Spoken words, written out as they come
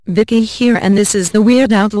Vicky here, and this is the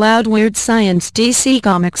Weird Out Loud Weird Science DC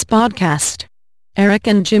Comics podcast. Eric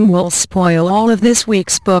and Jim will spoil all of this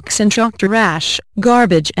week's books and talk trash,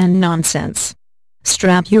 garbage and nonsense.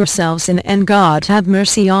 Strap yourselves in and God have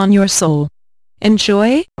mercy on your soul.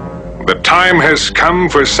 Enjoy. The time has come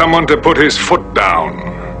for someone to put his foot down.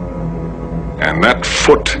 And that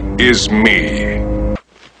foot is me.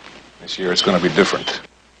 This year it's going to be different.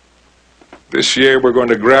 This year we're going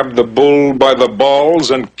to grab the bull by the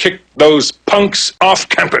balls and kick those punks off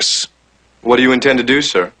campus. What do you intend to do,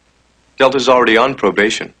 sir? Delta's already on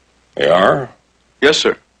probation. They are? Yes,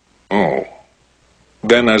 sir. Oh.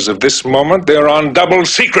 Then as of this moment, they're on double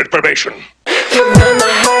secret probation. You put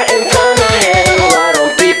my heart in front of my head. Why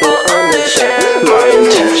don't people understand my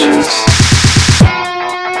intentions?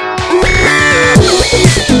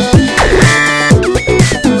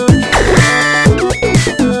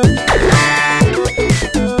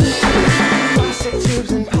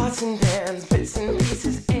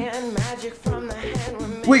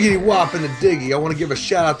 Wiggity wop in the diggy. I want to give a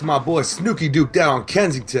shout out to my boy Snooky Duke down in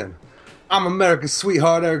Kensington. I'm America's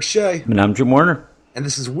sweetheart Eric Shea. And I'm Jim Warner. And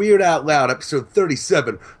this is Weird Out Loud, episode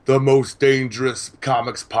 37, the most dangerous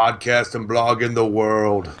comics podcast and blog in the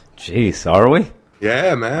world. Jeez, are we?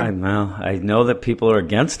 Yeah, man. I know that people are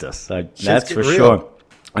against us. That's for sure.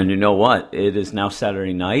 And you know what? It is now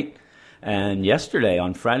Saturday night. And yesterday,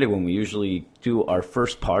 on Friday, when we usually do our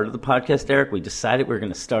first part of the podcast, Eric, we decided we were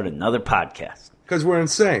going to start another podcast. Because we're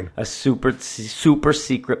insane. A super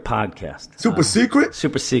secret podcast. Super secret?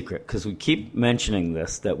 Super secret, because we keep mentioning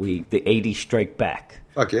this, that the 80s strike back.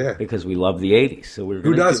 Fuck yeah. Because we love the 80s. So we're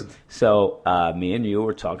Who doesn't? So me and you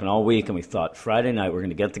were talking all week, and we thought Friday night we're going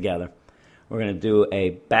to get together. We're going to do a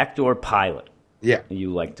backdoor pilot. Yeah.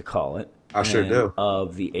 You like to call it. I sure do.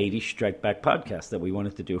 Of the 80s Strike Back podcast that we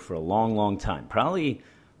wanted to do for a long, long time. Probably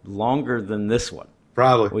longer than this one.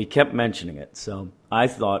 Probably. We kept mentioning it. So I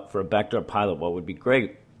thought for a backdoor pilot, what would be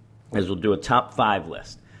great is we'll do a top 5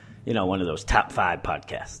 list. You know, one of those top 5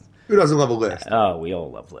 podcasts. Who doesn't love a list? Oh, we all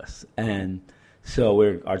love lists. And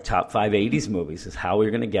so our top 5 80s movies is how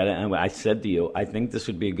we're going to get it. And I said to you, I think this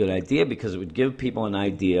would be a good idea because it would give people an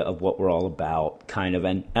idea of what we're all about, kind of.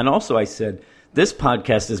 And also I said, this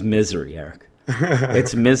podcast is misery, Eric.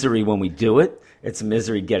 It's misery when we do it. It's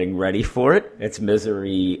misery getting ready for it. It's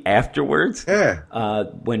misery afterwards. Yeah.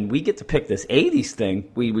 When we get to pick this 80s thing,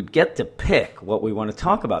 we would get to pick what we want to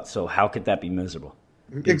talk about. So how could that be miserable?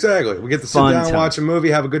 Exactly. We get to sit down, watch a movie,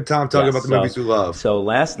 have a good time talking about the movies we love. So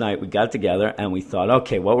last night we got together and we thought,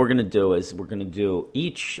 okay, what we're going to do is we're going to do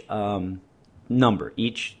each number,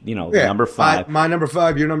 number 5. My number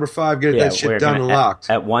 5, your number 5, get that shit done and locked.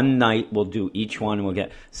 At one night, we'll do each one and we'll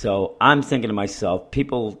get. So I'm thinking to myself,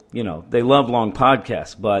 people, they love long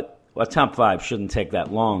podcasts, but a top 5 shouldn't take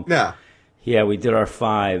that long. No. Yeah, we did our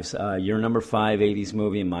 5s. Your number 5 80s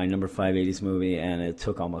movie and my number 5 80s movie, and it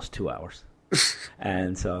took almost 2 hours.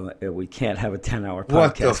 And so we can't have a 10-hour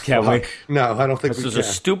podcast, what the can fuck? we? No, I don't think we can. This is a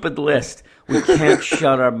stupid list. We can't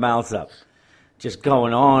shut our mouths up. Just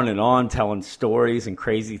going on and on, telling stories and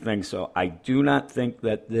crazy things. So I do not think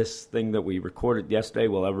that this thing that we recorded yesterday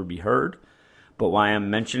will ever be heard. But why I'm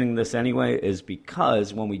mentioning this anyway is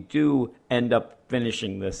because when we do end up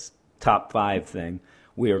finishing this top 5 thing,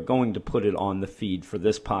 we are going to put it on the feed for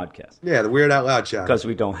this podcast. Yeah, the Weird Out Loud channel. Because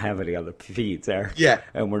we don't have any other feeds there. Yeah.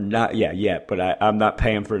 And we're not, yet. But I'm not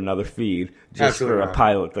paying for another feed just Absolutely for a not.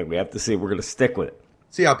 pilot thing. We have to see if we're going to stick with it.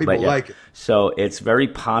 See how people like it. So it's very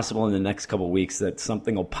possible in the next couple of weeks that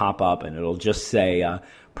something will pop up and it'll just say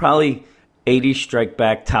probably 80s Strike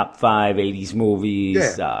Back, top 5 80s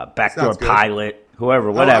movies, backdoor pilot,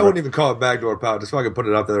 whoever, whatever. I wouldn't even call it backdoor pilot, just so I can put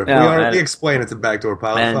it up there. We explain it's a backdoor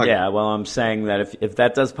pilot. And well, I'm saying that if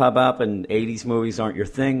that does pop up and 80s movies aren't your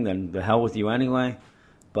thing, then the hell with you anyway.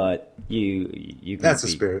 But you can that's the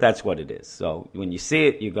spirit. That's what it is. So when you see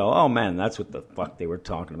it, you go, oh man, that's what the fuck they were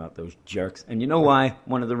talking about, those jerks. And you know why?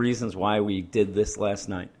 One of the reasons why we did this last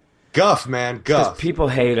night. Guff, man, guff. Because people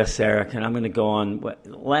hate us, Eric, and I'm going to go on.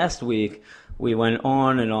 Last week, we went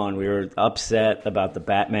on and on. We were upset about the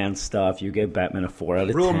Batman stuff. You gave Batman a 4 out of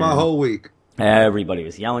 10. Ruined my whole week. Everybody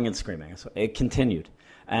was yelling and screaming. So it continued.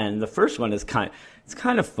 And the first one is kind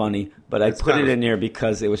of funny, but I put it in here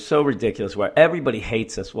because it was so ridiculous where everybody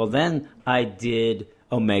hates us. Well, then I did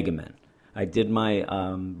Omega Men. I did my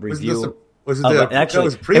review. It was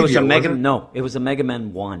a Mega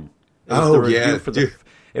Man 1.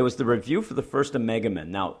 It was the review for the first Omega Men.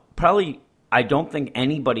 Now, probably I don't think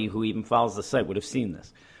anybody who even follows the site would have seen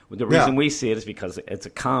this. The reason we see it is because it's a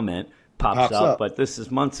comment, pops up, but this is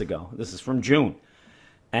months ago. This is from June.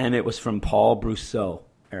 And it was from Paul Brousseau.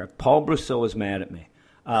 Eric, Paul Brousseau was mad at me.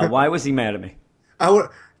 Why was he mad at me?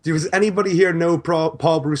 Does anybody here know Paul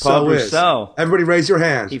Brousseau Paul is? Brousseau. Everybody raise your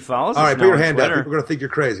hand. He follows All us right, now put your on hand down. Twitter. People are going to think you're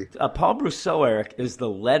crazy. Paul Brousseau, Eric, is the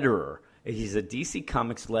letterer. He's a DC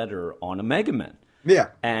Comics letterer on Omega Men. Yeah.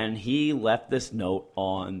 And he left this note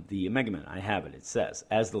on the Omega Men. I have it. It says,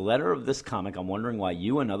 as the letterer of this comic, I'm wondering why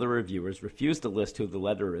you and other reviewers refuse to list who the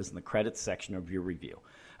letterer is in the credits section of your review.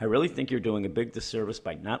 I really think you're doing a big disservice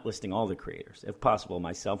by not listing all the creators. If possible,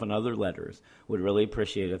 myself and other letterers would really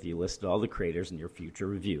appreciate if you listed all the creators in your future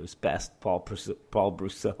reviews. Best, Paul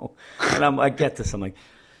Brousseau. And I get this. I'm like,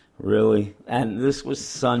 really? And this was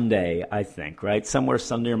Sunday, I think, right? Somewhere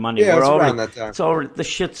Sunday or Monday. Yeah, We're it's already, around that time. It's already, the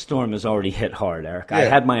shitstorm has already hit hard, Eric. I Yeah.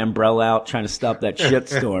 had my umbrella out trying to stop that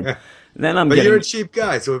shitstorm. Then I'm But getting... you're a cheap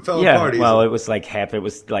guy, so it fell Yeah, apart easily. well, it was like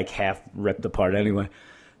half ripped apart anyway.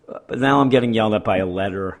 But now I'm getting yelled at by a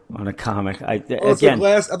letter on a comic. Well, it's Again,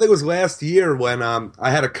 like I think it was last year when I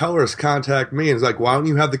had a colorist contact me and was like, "Why don't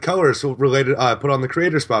you have the colorist related put on the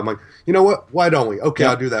creator spot?" I'm like, "You know what? Why don't we? Okay, Yeah.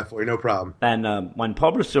 I'll do that for you. No problem." and when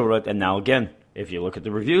Paul Brousseau wrote, and now again, if you look at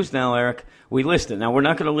the reviews now, Eric, we list it. Now, we're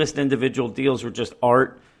not going to list individual deals. We're just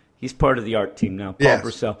art. He's part of the art team now, Paul Yes.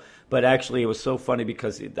 Brousseau. But actually, it was so funny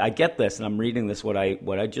because I get this, and I'm reading this, what I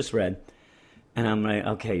just read. And I'm like,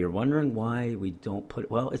 okay, you're wondering why we don't put...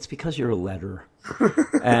 Well, it's because you're a letterer.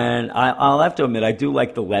 And I'll have to admit, I do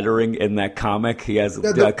like the lettering in that comic. He has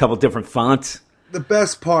a couple different fonts. The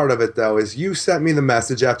best part of it, though, is you sent me the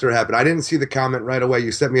message after it happened. I didn't see the comment right away.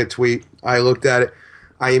 You sent me a tweet. I looked at it.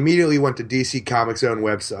 I immediately went to DC Comics' own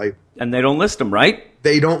website. And they don't list them, right?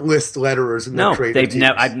 They don't list letterers in their No, creative teams.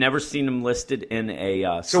 I've never seen them listed in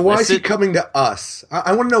a So why is he solicit. coming to us?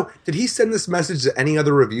 I want to know, did he send this message to any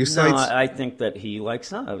other review No, sites? I think that he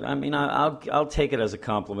likes. I mean, I'll take it as a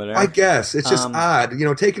compliment. Eric. I guess. It's just odd.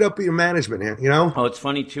 Take it up with your management here, Oh, it's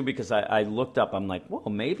funny too because I looked up. I'm like, well,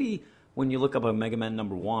 maybe when you look up a Mega Man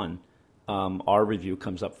 #1, our review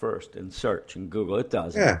comes up first in search and Google. It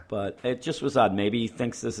doesn't. Yeah. But it just was odd. Maybe he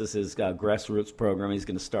thinks this is his grassroots program. He's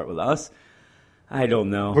going to start with us. I don't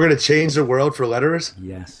know. We're going to change the world for letterers?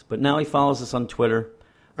 Yes, but now he follows us on Twitter.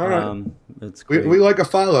 All right. It's We, great. we like a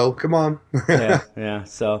follow. Come on. Yeah.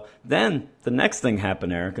 So then the next thing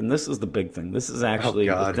happened, Eric, and this is the big thing. This is actually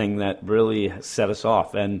the God. thing that really set us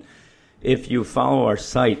off. And if you follow our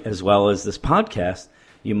site as well as this podcast,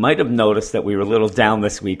 you might have noticed that we were a little down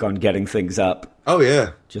this week on getting things up, Oh,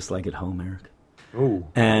 yeah. just like at home, Eric. Ooh.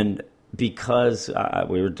 And because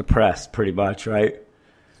we were depressed pretty much, right?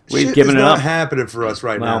 We've Shit given is it not up. happening for us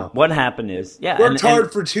right Well, now. what happened is, Worked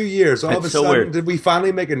hard for 2 years. All of a it's so sudden, weird. did we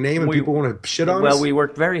finally make a name and We- people want to shit on Well, us? we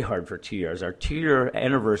worked very hard for 2 years. Our 2-year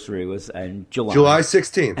anniversary was in July. July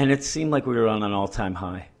 16th. And it seemed like we were on an all-time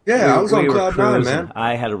high. Yeah, I was on were cloud nine, cruising. man.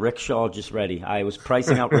 I had a rickshaw just ready. I was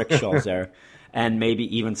pricing out rickshaws there, and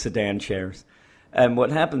maybe even sedan chairs. And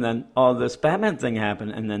what happened then, this Batman thing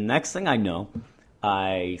happened, and then next thing I know,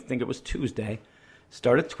 I think it was Tuesday,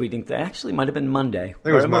 started tweeting. Actually, might have been Monday.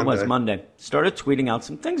 it was Whatever Monday. Monday. Started tweeting out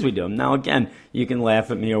some things we do. Now, again, you can laugh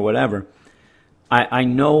at me or whatever. I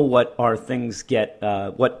know what our things get,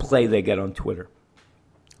 what play they get on Twitter.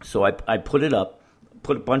 So I put it up,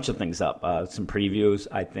 put a bunch of things up, some previews,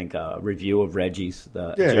 I think a review of Reggie's,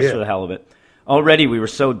 for the hell of it. Already we were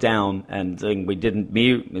so down, and we didn't,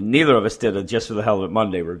 neither of us did a Just for the Hell of It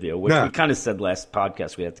Monday review, which No. we kind of said last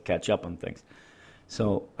podcast we had to catch up on things.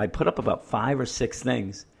 So I put up about 5 or 6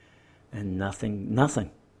 things, and nothing.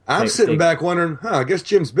 I'm sitting back wondering, I guess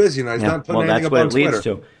Jim's busy and he's not putting anything that's up what on it leads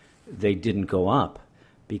Twitter. to. They didn't go up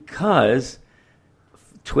because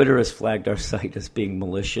Twitter has flagged our site as being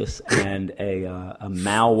malicious and a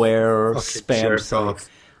malware spam jerk site. off.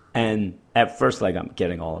 And at first, I'm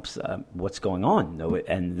getting all upset. What's going on?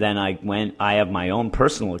 And then I have my own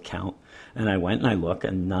personal account, and I went and I looked,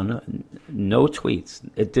 and no tweets.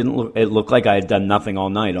 It looked like I had done nothing all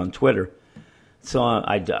night on Twitter. So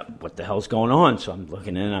what the hell's going on? So I'm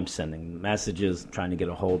looking in, I'm sending messages, trying to get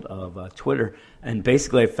a hold of Twitter. And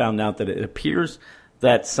basically I found out that it appears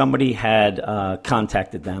that somebody had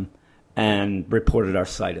contacted them and reported our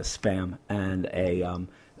site as spam and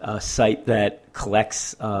a site that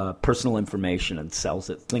collects personal information and sells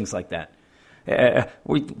it, things like that.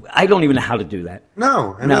 I don't even know how to do that.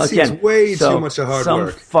 No, and Now, that seems again, way so too much of hard some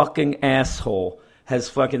work. fucking asshole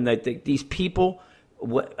has these people.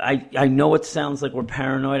 I know it sounds like we're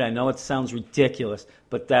paranoid. I know it sounds ridiculous,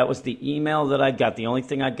 but that was the email that I got. The only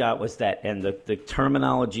thing I got was that, and the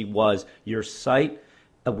terminology was your site.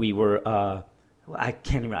 We were. I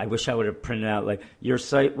can't even. I wish I would have printed out like your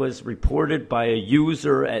site was reported by a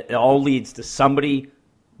user. It all leads to somebody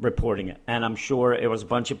reporting it, and I'm sure it was a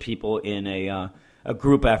bunch of people in a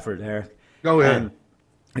group effort, Eric. Oh, yeah. And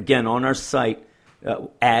again, on our site,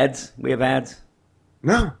 ads. We have ads.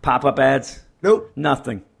 No. Pop-up ads? Nope.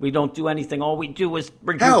 Nothing. We don't do anything. All we do is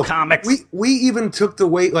review Hell, comics. we even took the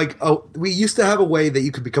way, we used to have a way that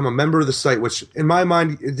you could become a member of the site, which in my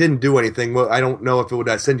mind, it didn't do anything. Well, I don't know if it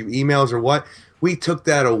would send you emails or what. We took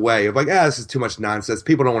that away. Of this is too much nonsense.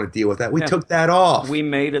 People don't want to deal with that. We took that off. We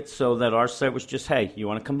made it so that our site was just, hey, you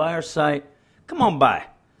want to come by our site? Come on by.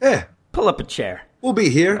 Yeah. Pull up a chair. We'll be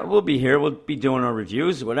here. We'll be here. We'll be doing our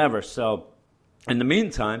reviews, whatever. So, in the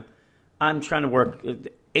meantime, I'm trying to work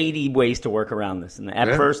 80 ways to work around this. And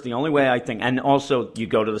at first, the only way I think, and also you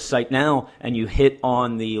go to the site now and you hit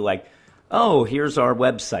on the oh, here's our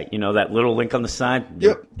website. You know, that little link on the side?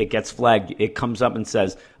 Yep. It gets flagged. It comes up and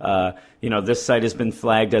says, this site has been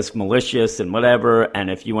flagged as malicious and whatever. And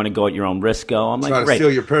if you want to go at your own risk, go. I'm Try to great.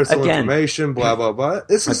 steal your personal information, blah, blah, blah.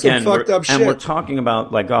 This is some fucked up shit. And we're talking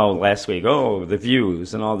about last week, the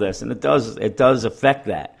views and all this. And it does affect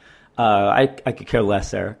that. I could care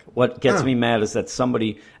less, Eric. What gets me mad is that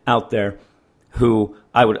somebody out there who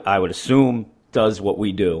I would assume does what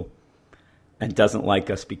we do and doesn't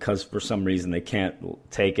like us because for some reason they can't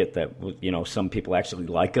take it that, some people actually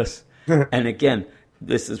like us. And again,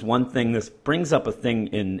 this is one thing. This brings up a thing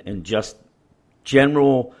in just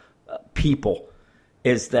general people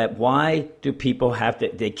is that why do people have to,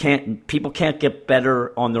 people can't get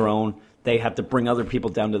better on their own. They have to bring other people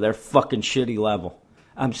down to their fucking shitty level.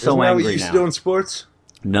 I'm so Isn't that angry what you used now. to do in sports?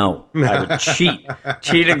 No, I would cheat.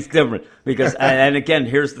 Cheating's different because, and again,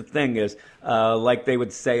 here's the thing: is like they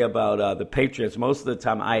would say about the Patriots. Most of the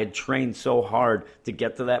time, I had trained so hard to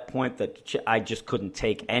get to that point that I just couldn't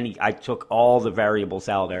take any. I took all the variables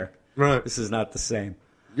out there. Right. This is not the same.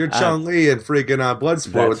 You're Chun Li and freaking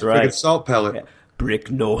Bloodsport with That's right. freaking salt pellet. Yeah.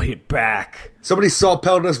 Brick no hit back. Somebody salt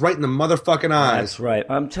pelleted us right in the motherfucking eyes. That's right.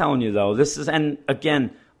 I'm telling you though, this is, and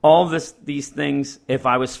again. All these things, if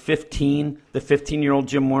I was 15, the 15-year-old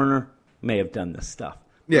Jim Warner may have done this stuff.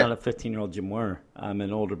 Yeah. I'm not a 15-year-old Jim Warner. I'm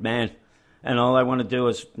an older man. And all I want to do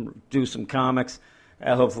is do some comics.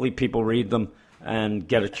 Hopefully people read them and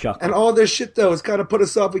get a chuckle. And all this shit, though, has kind of put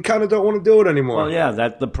us off. We kind of don't want to do it anymore. Well, yeah,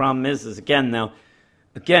 the problem is again, a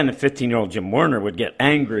 15-year-old Jim Warner would get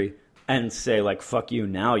angry and say, fuck you,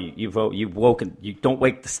 now you've woken. You don't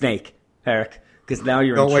wake the snake, Eric. Because now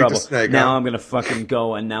you're in trouble. Now I'm going to fucking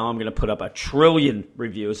go, and now I'm going to put up 1 trillion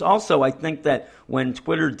reviews. Also, I think that when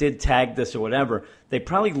Twitter did tag this or whatever, they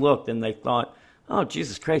probably looked and they thought, oh,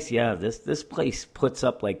 Jesus Christ, yeah, this place puts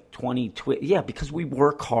up 20 tweets. Yeah, because we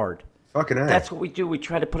work hard. Fucking A. That's what we do. We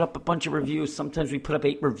try to put up a bunch of reviews. Sometimes we put up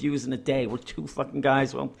 8 reviews in a day. We're 2 fucking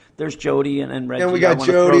guys. Well, there's Jody and Reggie. And we got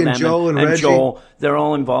Jody and Joel and Reggie. Joel. They're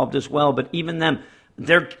all involved as well. But even them,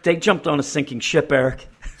 they jumped on a sinking ship, Eric.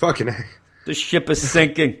 Fucking A. The ship is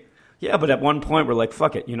sinking. Yeah, but at one point we're like,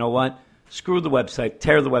 fuck it. You know what? Screw the website.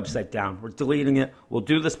 Tear the website down. We're deleting it. We'll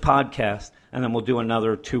do this podcast, and then we'll do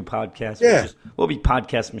another 2 podcasts. Yeah. We'll be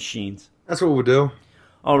podcast machines. That's what we'll do.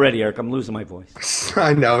 Already, Eric, I'm losing my voice.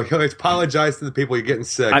 I know. Apologize to the people. You're getting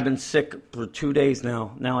sick. I've been sick for 2 days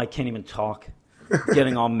now. Now I can't even talk. I'm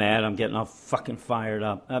getting all mad. I'm getting all fucking fired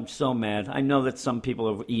up. I'm so mad. I know that some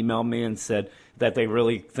people have emailed me and said that they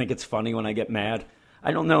really think it's funny when I get mad.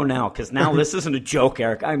 I don't know now, because now this isn't a joke,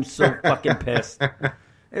 Eric. I'm so fucking pissed.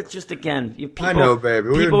 It's just, again, people, I know, baby.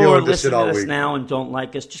 We've people been who are dealing with this shit listening all to this week. now and don't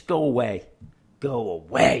like us, just go away. Go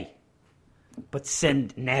away. But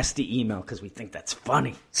send nasty email, because we think that's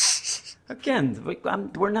funny. Again,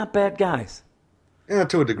 we're not bad guys. Yeah,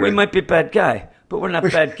 to a degree. We might be a bad guy, but we're not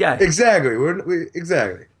bad guys. Exactly.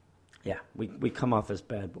 Exactly. Yeah, we come off as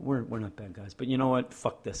bad, but we're not bad guys. But you know what?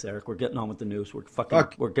 Fuck this, Eric. We're getting on with the news. We're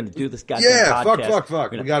going to do this goddamn podcast.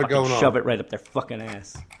 Fuck. We got it going on. Shove it right up their fucking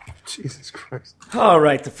ass. Jesus Christ. All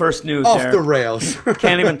right, the first news, Off Eric. the rails.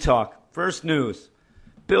 Can't even talk. First news.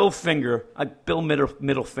 Bill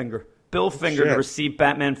Middle Finger. Bill Finger to receive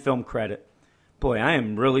Batman film credit. Boy, I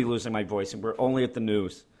am really losing my voice, and we're only at the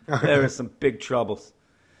news. There are some big troubles.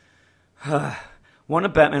 One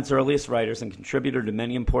of Batman's earliest writers and contributor to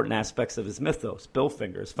many important aspects of his mythos, Bill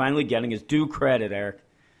Finger, is finally getting his due credit, Eric.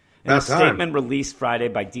 In a statement released Friday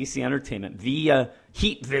by DC Entertainment via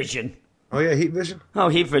Heat Vision. Oh, yeah, Heat Vision? Oh,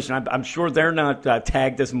 Heat Vision. I'm sure they're not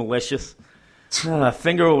tagged as malicious.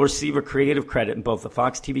 Finger will receive a creative credit in both the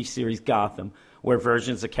Fox TV series Gotham, where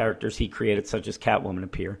versions of characters he created, such as Catwoman,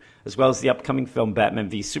 appear, as well as the upcoming film Batman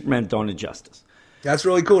v Superman: Dawn of Justice. That's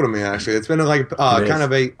really cool to me, actually. It's been kind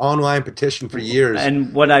of a online petition for years.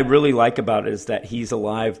 And what I really like about it is that he's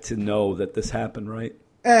alive to know that this happened, right?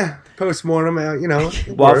 Post-mortem,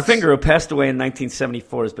 While works. Finger, who passed away in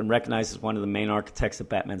 1974, has been recognized as one of the main architects of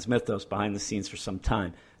Batman's mythos behind the scenes for some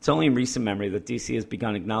time. It's only in recent memory that DC has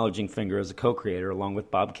begun acknowledging Finger as a co-creator, along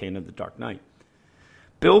with Bob Kane of The Dark Knight.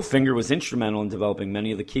 Bill Finger was instrumental in developing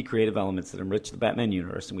many of the key creative elements that enrich the Batman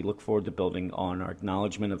universe, and we look forward to building on our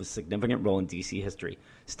acknowledgement of a significant role in DC history,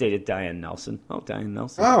 stated Diane Nelson. Diane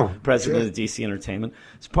Nelson, president of DC Entertainment.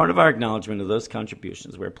 As part of our acknowledgement of those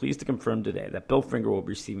contributions, we are pleased to confirm today that Bill Finger will be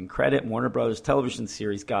receiving credit in Warner Brothers television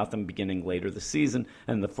series Gotham beginning later this season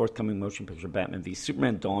and the forthcoming motion picture Batman v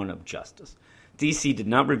Superman Dawn of Justice. DC did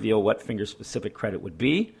not reveal what Finger's specific credit would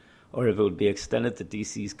be, or if it would be extended to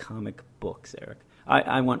DC's comic books, Eric.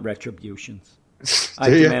 I want retributions.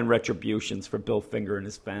 I demand retributions for Bill Finger and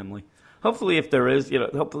his family. Hopefully, if there is,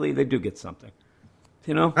 hopefully they do get something.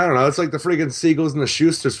 I don't know. It's like the freaking Siegels and the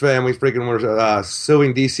Schusters family freaking were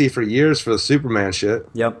suing DC for years for the Superman shit.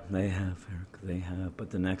 Yep, they have, Eric. They have.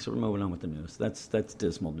 But we're moving on with the news. That's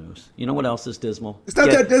dismal news. You know what else is dismal? It's not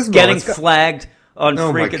that dismal. Getting flagged on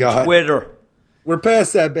freaking Twitter. We're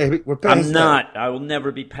past that, baby. We're past that. I'm not. I will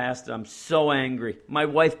never be past it. I'm so angry. My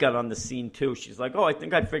wife got on the scene, too. She's like, I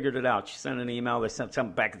think I figured it out. She sent an email. They sent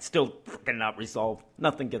something back. It's still freaking not resolved.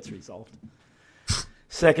 Nothing gets resolved.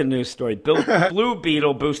 Second news story. Blue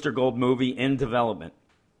Beetle Booster Gold movie in development.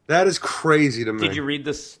 That is crazy to me. Did you read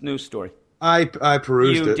this news story? I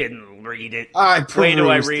perused it. You didn't read it. I perused Wait till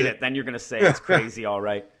I read it. Then you're going to say it's crazy, all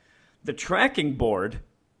right. The tracking board.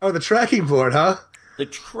 Oh, the tracking board, huh? The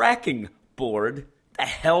tracking board, the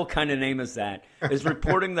hell kind of name is that, is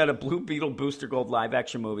reporting that a Blue Beetle Booster Gold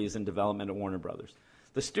live-action movie is in development at Warner Brothers.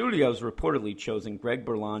 The studio's reportedly chosen Greg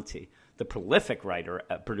Berlanti, the prolific writer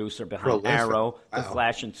and producer behind Arrow, The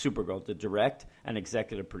Flash, and Supergirl, to direct and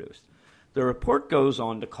executive produce. The report goes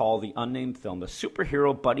on to call the unnamed film a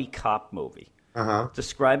superhero buddy cop movie,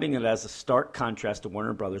 describing it as a stark contrast to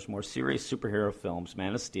Warner Brothers' more serious superhero films,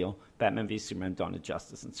 Man of Steel, Batman v Superman, Dawn of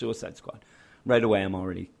Justice, and Suicide Squad. Right away,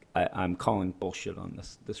 I'm calling bullshit on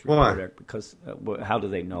this report because how do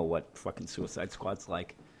they know what fucking Suicide Squad's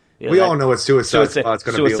like? We all know what Suicide Squad's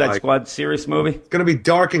going to be like. Suicide Squad serious movie? It's going to be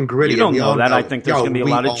dark and gritty. You don't know that. I think there's going to be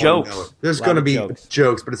a lot of jokes. There's going to be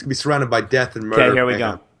jokes, but it's going to be surrounded by death and murder. Okay, here we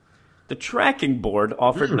go. The tracking board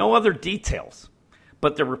offered no other details,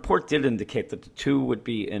 but the report did indicate that the two would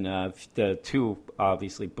be in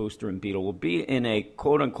obviously Booster and Beetle, will be in a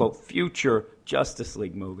quote-unquote future Justice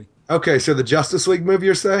League movie. Okay, so the Justice League movie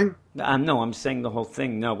you're saying? No, I'm saying the whole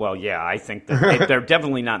thing. No, well, yeah, I think that they're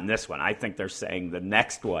definitely not in this one. I think they're saying the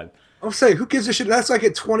next one. I'm saying, who gives a shit? That's like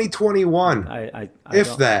at 2021. I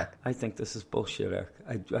think this is bullshit, Eric.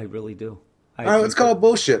 I really do. All right, let's call it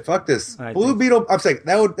bullshit. Fuck this. Blue Beetle, I'm saying,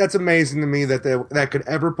 that's amazing to me that could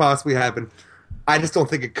ever possibly happen. I just don't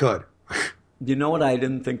think it could. You know what I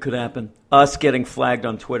didn't think could happen? Us getting flagged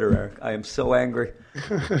on Twitter, Eric. I am so angry.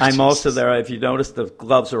 I'm also there. If you notice, the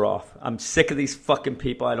gloves are off. I'm sick of these fucking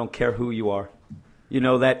people. I don't care who you are. You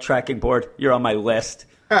know that tracking board? You're on my list.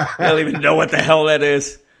 I don't even know what the hell that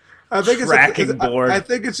is. I think board. I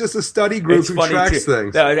think it's just a study group who tracks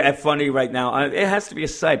things. It's funny right now. It has to be a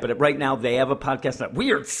site, but right now they have a podcast on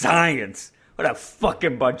Weird Science. What a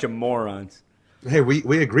fucking bunch of morons. Hey,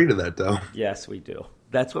 we agree to that, though. Yes, we do.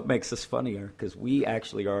 That's what makes us funnier, because we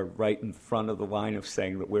actually are right in front of the line of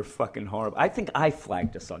saying that we're fucking horrible. I think I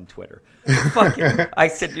flagged us on Twitter. I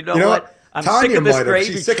said, you know what? I'm Tanya sick of this might have.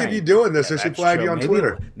 gravy She's sick train. of you doing this, so she flagged you on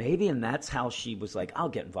Twitter. Maybe, and that's how she was like, I'll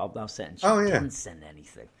get involved. I'll send. She didn't send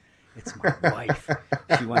anything. It's my wife.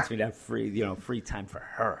 She wants me to have free time for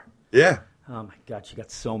her. Yeah. Oh my God, she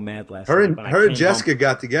got so mad last night. Her and Jessica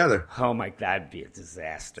got together. Oh my God, that'd be a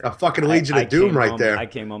disaster. A fucking Legion of Doom right there. I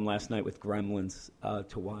came home last night with Gremlins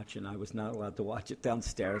to watch, and I was not allowed to watch it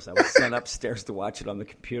downstairs. I was sent upstairs to watch it on the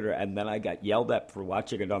computer, and then I got yelled at for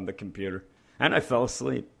watching it on the computer, and I fell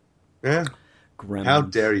asleep. Yeah. Gremlins. How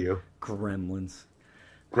dare you? Gremlins.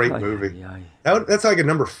 Great movie. That's like a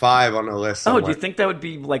number 5 on the list somewhere. Oh, do you think that would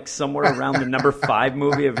be like somewhere around the number 5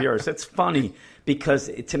 movie of yours? It's funny because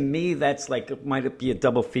to me that's like it might be a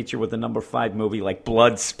double feature with a number 5 movie like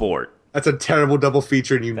Bloodsport. That's a terrible double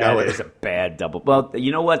feature, and you know it. That is a bad double. Well,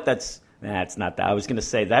 you know what? It's not that. I was going to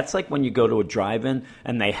say that's like when you go to a drive-in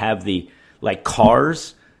and they have the like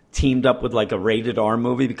Cars teamed up with like a rated R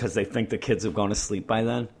movie because they think the kids have gone to sleep by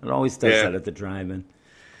then. It always does that at the drive-in.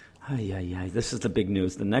 This is the big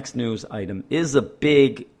news. The next news item is a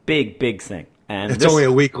big thing. And it's only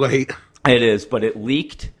a week late. It is, but it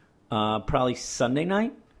leaked probably Sunday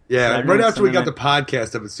night. Yeah, right after we got the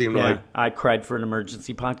podcast up, it seemed like. I cried for an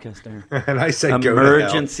emergency podcast there. And I said,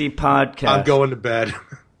 emergency podcast. I'm going to bed.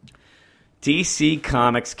 DC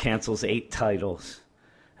Comics cancels 8 titles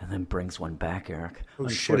and then brings one back, Eric. Oh,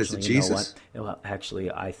 shit, is it Jesus? Well,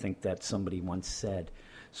 actually, I think that somebody once said,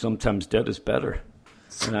 sometimes dead is better.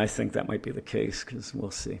 And I think that might be the case because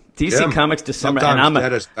we'll see. DC Comics December,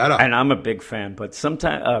 sometimes and I'm a big fan, but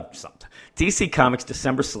sometimes DC Comics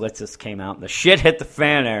December solicits came out and the shit hit the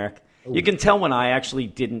fan, Eric. Ooh. You can tell when I actually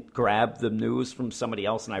didn't grab the news from somebody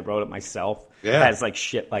else and I wrote it myself. Yeah. As like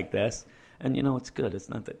shit like this. And you know, it's good. It's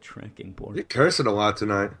not that tracking board. You're cursing a lot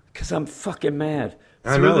tonight. Because I'm fucking mad.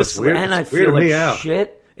 I know, it's weird. And I feel like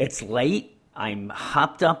shit. It's late. I'm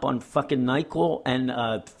hopped up on fucking NyQuil and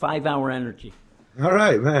 5-hour energy. All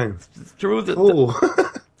right, man. Through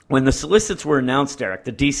when the solicits were announced, Eric,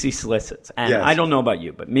 the DC solicits, and yes. I don't know about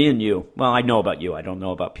you, but me and you, well, I know about you. I don't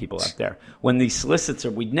know about people out there. When these solicits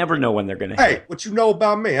are, we never know when they're going to hit. Hey, what you know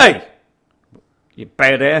about me? Hey, you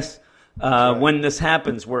badass. When this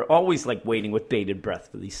happens, we're always like waiting with bated breath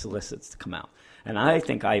for these solicits to come out. And I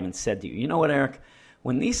think I even said to you, you know what, Eric?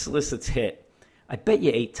 When these solicits hit, I bet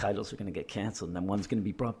you 8 titles are going to get canceled and then one's going to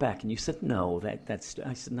be brought back. And you said, no, that's.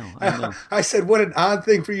 I said, no, I know. I said, what an odd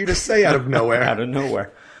thing for you to say out of nowhere. Out of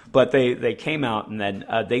nowhere. But they came out and then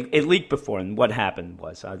it leaked before. And what happened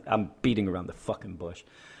was, I'm beating around the fucking bush.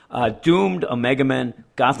 Doomed, Omega Men,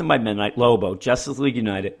 Gotham by Midnight, Lobo, Justice League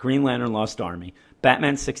United, Green Lantern Lost Army,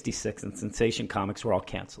 Batman 66, and Sensation Comics were all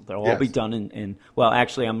canceled. They'll all be done in well,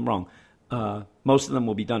 actually, I'm wrong. Most of them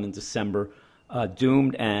will be done in December.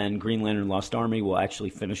 Doomed and Green Lantern Lost Army will actually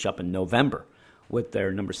finish up in November with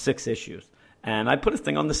their number 6 issues. And I put a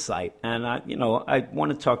thing on the site, and I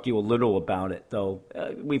want to talk to you a little about it, though.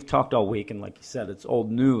 We've talked all week, and like you said, it's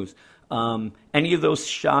old news. Any of those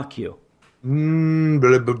shock you?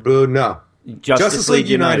 No. Justice League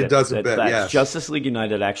United does a bit, yes. Justice League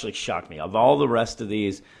United actually shocked me. Of all the rest of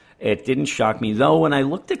these, it didn't shock me. Though when I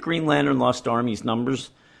looked at Green Lantern Lost Army's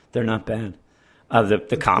numbers, they're not bad.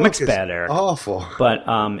 The comic's bad, Eric. Awful. But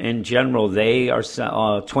in general, they are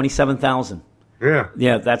 27,000.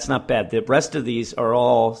 Yeah, that's not bad. The rest of these are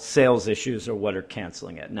all sales issues or what are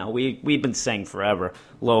canceling it. Now, we've been saying forever,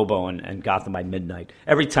 Lobo and Gotham by Midnight.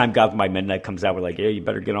 Every time Gotham by Midnight comes out, we're like, yeah, you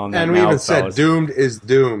better get on that and now, we even fellas. said Doomed is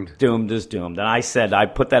doomed. Doomed is doomed. And I said, I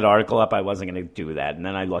put that article up, I wasn't going to do that. And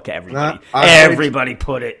then I look at everybody. Everybody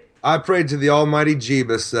put it. I prayed to the almighty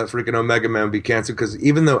Jeebus that freaking Omega Man would be canceled because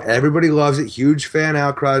even though everybody loves it, huge fan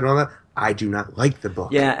outcry and all that, I do not like the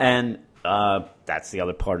book. Yeah, and that's the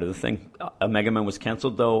other part of the thing. Omega Man was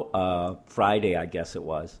canceled, though, Friday, I guess it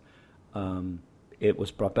was. It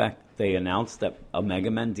was brought back. They announced that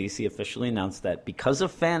Omega Man, DC officially announced that because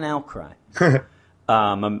of fan outcry,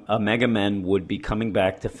 Omega Man would be coming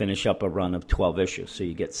back to finish up a run of 12 issues. So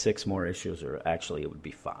you get 6 more issues, or actually it would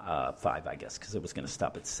be 5, I guess, because it was going to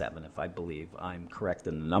stop at 7, if I believe I'm correct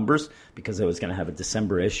in the numbers, because it was going to have a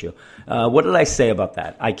December issue. What did I say about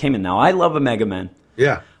that? I came in. Now, I love Omega Man.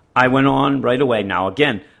 Yeah. I went on right away. Now,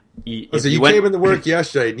 again, you came into work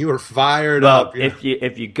yesterday and you were fired up. If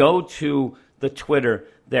you go to the Twitter,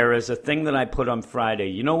 there is a thing that I put on Friday.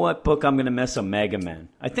 You know what book I'm going to miss? Omega Man.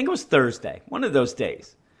 I think it was Thursday, one of those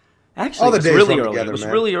days. Actually, it was really early. It was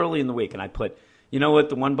really early in the week, and I put, you know what?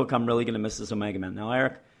 The one book I'm really going to miss is Omega Man. Now,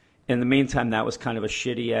 Eric, in the meantime, that was kind of a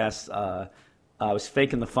shitty ass. I was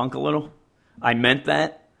faking the funk a little. I meant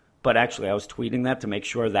that, but actually, I was tweeting that to make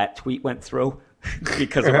sure that tweet went through.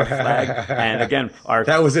 Because of our flag. And again,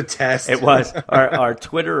 that was a test. It was. Our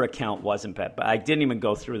Twitter account wasn't banned, but I didn't even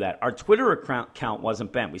go through that. Our Twitter account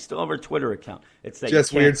wasn't banned. We still have our Twitter account. It's that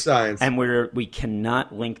just weird science. And we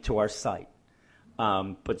cannot link to our site.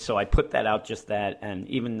 But so I put that out, just that, and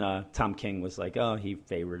even Tom King was like, oh, he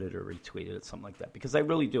favorited or retweeted it, something like that. Because I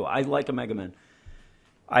really do. I like Omega Man.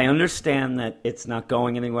 I understand that it's not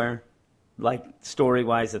going anywhere. Like,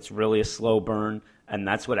 story-wise, it's really a slow burn. And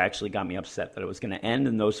that's what actually got me upset, that it was going to end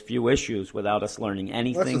in those few issues without us learning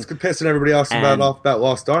anything. That's what's pissing everybody else about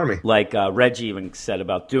Lost Army. Like Reggie even said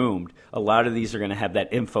about Doomed, a lot of these are going to have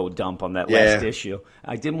that info dump on that last issue.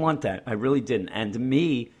 I didn't want that. I really didn't. And to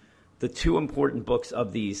me, the 2 important books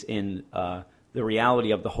of these in the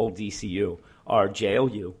reality of the whole DCU are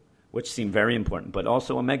JLU, which seemed very important, but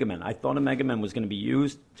also Omega Man. I thought Omega Man was going to be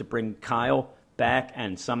used to bring Kyle back,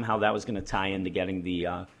 and somehow that was going to tie into getting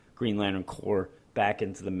the Green Lantern Corps back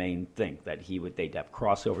into the main thing, that they'd have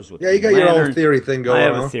crossovers with you got your own theory thing going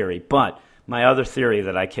on. I have a theory, but my other theory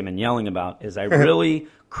that I came in yelling about is I really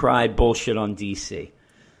cried bullshit on DC.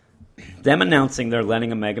 Them announcing they're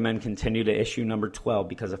letting Omega Man continue to issue number 12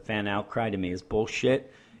 because of fan outcry, to me, is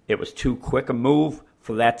bullshit. It was too quick a move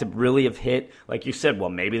for that to really have hit. Like you said, well,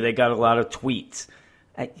 maybe they got a lot of tweets.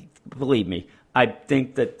 Believe me, I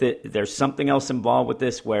think that there's something else involved with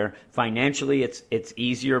this where financially it's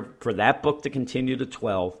easier for that book to continue to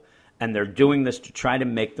 12, and they're doing this to try to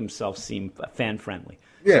make themselves seem fan-friendly.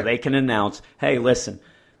 Yeah. So they can announce, hey, listen,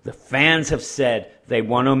 the fans have said they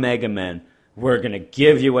want Omega Man. we're going to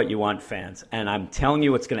give you what you want, fans. And I'm telling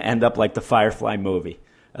you, it's going to end up like the Firefly movie,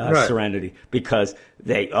 Right. Serenity, because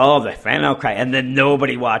the fan outcry, and then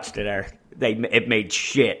nobody watched it, Eric. It made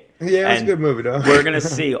shit. Yeah, it's a And good movie, though. We're going to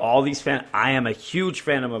see all these fans. I am a huge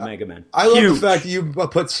fan of Omega Men. I love Huge. the fact that you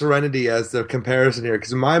put Serenity as the comparison here,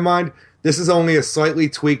 because in my mind, this is only a slightly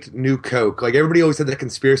tweaked New Coke. Like, everybody always had that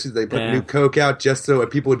conspiracy that they put Yeah. New Coke out just so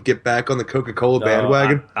people would get back on the Coca-Cola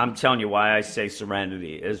bandwagon. I'm telling you why I say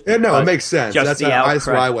Serenity is. Yeah, no, it because makes sense. Just That's the how- outcry, that's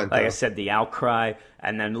where I went, Like though. I said, the outcry,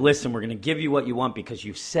 and then listen, we're going to give you what you want because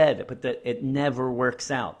you said it, but it never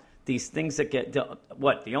works out. These things that get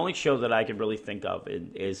the only show that I can really think of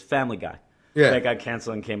is Family Guy. Yeah. That got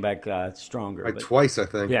canceled and came back stronger. Like but- twice, I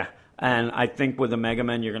think. Yeah, and I think with the Mega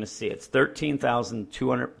Men, you're going to see it's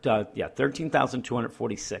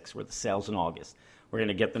 13,246 were the sales in August. We're going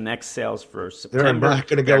to get the next sales for September. not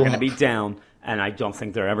gonna They're go going to up. be down, and I don't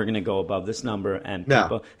think they're ever going to go above this number. And No.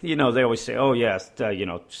 people, they always say, "Oh yes,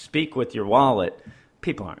 speak with your wallet."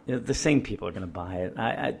 People aren't. The same people are going to buy it.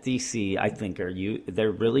 DC, I think,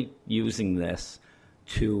 they're really using this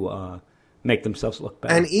to make themselves look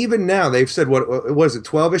better. And even now, they've said, what was it,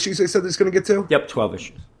 12 issues they said it's going to get to? Yep, 12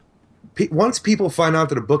 issues. Once people find out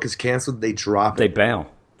that a book is canceled, they drop They it. bail.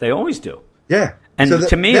 They always do. Yeah. And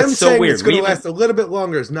to me, them it's so saying weird. It's going We to even- last a little bit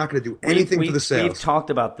longer. It's not going to do anything for the We've sales. talked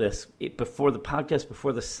about this before the podcast,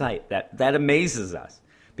 before the site. That amazes us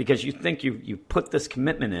because you think you put this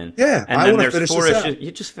commitment in, Yeah, and I then wanna there's finish 4 this out. issues.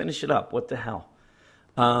 You just finish it up. What the hell?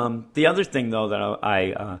 The other thing, though,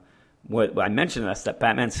 that what I mentioned is that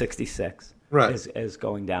Batman 66 Right. is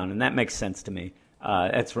going down, and that makes sense to me.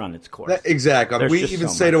 It's run its course. Exactly. There's We just even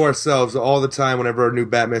so say to much. ourselves all the time whenever a new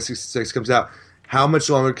Batman 66 comes out, how much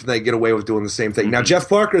longer can they get away with doing the same thing? Now, Jeff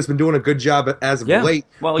Parker has been doing a good job as of Mm-hmm. Yeah. late.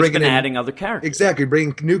 Well, he's been bringing in- adding other characters. Exactly,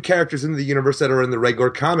 bringing new characters into the universe that are in the regular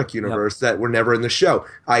comic universe that were never in the show.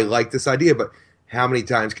 I like this idea, but how many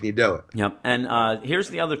times can you do it? Yep. And here's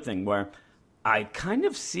the other thing where I kind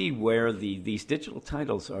of see where these digital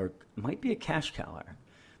titles might be a cash cow, Eric,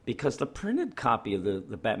 because the printed copy of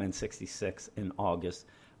the Batman 66 in August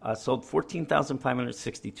sold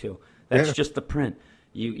 14,562. That's Yeah. just the print.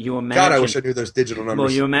 You imagine. God, I wish I knew those digital numbers.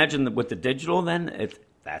 Well, you imagine that with the digital, then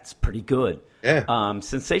that's pretty good. Yeah.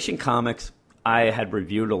 Sensation Comics, I had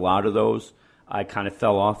reviewed a lot of those. I kind of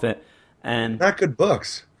fell off it, and Not good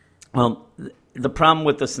books. well, the problem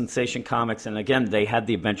with the Sensation Comics, and again, they had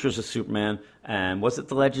the Adventures of Superman, and was it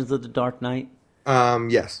the Legends of the Dark Knight?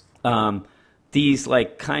 Yes. These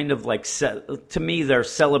to me, they're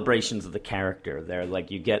celebrations of the character. They're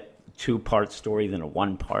like you get 2-part story, then a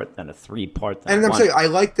 1-part, then a 3-part. Then And I'm one. saying I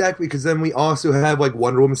like that because then we also have like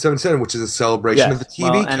Wonder Woman 77, which is a celebration Yes. of the TV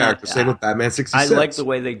Well, and character. Same with Batman 66. I like the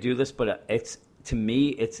way they do this, but to me,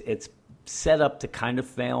 it's set up to kind of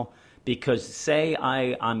fail. Because say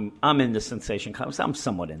I'm into Sensation Comics, I'm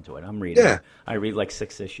somewhat into it. I'm reading. Yeah. it. I read like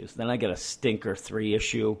 6 issues. Then I get a stinker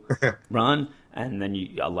 3-issue run, and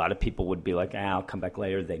then a lot of people would be like, "I'll come back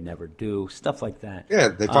later." They never do. Stuff like that. Yeah,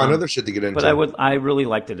 they find other shit to get into. But I really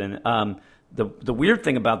liked it. And the weird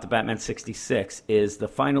thing about the Batman 66 is the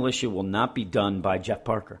final issue will not be done by Jeff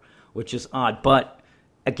Parker, which is odd. But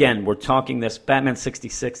again, we're talking this Batman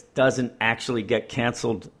 66 doesn't actually get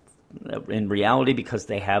canceled in reality because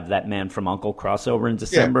they have that Man from U.N.C.L.E. crossover in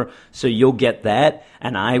December. So you'll get that.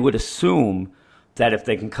 And I would assume that if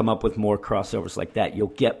they can come up with more crossovers like that, you'll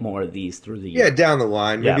get more of these through the year. Yeah, down the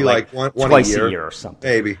line. Yeah, Maybe like one twice a year or something.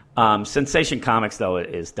 Maybe. Sensation Comics, though,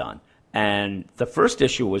 is done. And the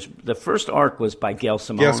first arc was by Gail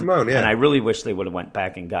Simone. Gail Simone, yeah. And I really wish they would have went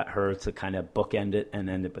back and got her to kind of bookend it and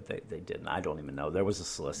end it, but they didn't. I don't even know. There was a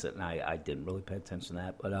solicit, and I didn't really pay attention to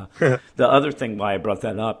that. But the other thing why I brought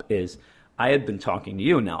that up is I had been talking to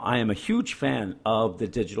you. Now, I am a huge fan of the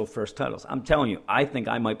digital first titles. I'm telling you, I think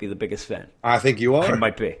I might be the biggest fan. I think you I are.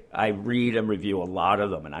 might be. I read and review a lot of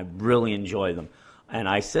them, and I really enjoy them. And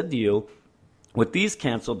I said to you, with these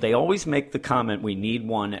canceled, they always make the comment, we need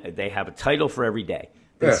one. They have a title for every day.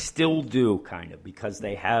 They Yeah. still do, kind of, because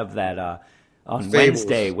they have that on Fables.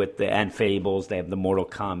 Wednesday and Fables. They have the Mortal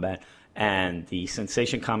Kombat. And the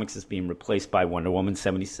Sensation Comics is being replaced by Wonder Woman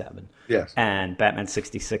 77. Yes. And Batman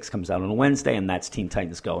 66 comes out on a Wednesday, and that's Teen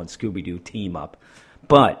Titans Go and Scooby-Doo Team Up.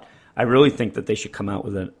 But I really think that they should come out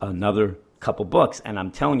with another couple books. And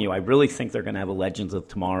I'm telling you, I really think they're going to have a Legends of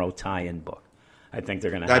Tomorrow tie-in book. I think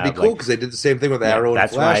they're going to That'd be cool because they did the same thing with Arrow and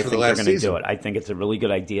that's why Flash I for the think they're last going to season. do it. I think it's a really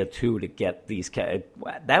good idea, too, to get these that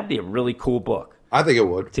would be a really cool book. I think it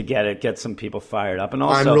would. To get some people fired up. And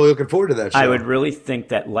also, I'm really looking forward to that show. I would really think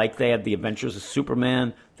that, like they had the Adventures of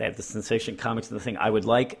Superman, they have the Sensation Comics and the thing, I would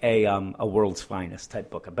like a World's Finest type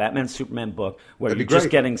book, a Batman Superman book where That'd you're be just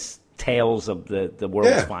great. getting tales of the world's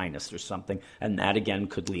Yeah. finest or something, and that again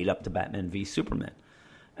could lead up to Batman v Superman.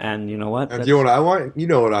 And you know what? And you know what I want? You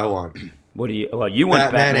know what I want. What do you? Well, you want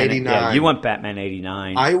Batman Batman 89. Yeah, you want Batman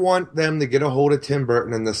 89. I want them to get a hold of Tim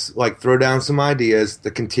Burton and this, like, throw down some ideas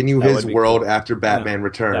to continue That his would be world cool. after Batman Yeah,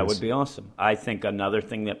 returns. That would be awesome. I think another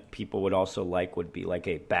thing that people would also like would be like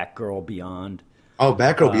a Batgirl Beyond. Oh,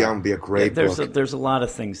 Batgirl Beyond would be a great there's book. there's a lot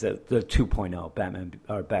of things that the 2.0 Batman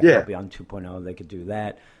or Batgirl Yeah. Beyond 2.0 they could do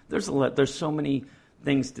that. There's so many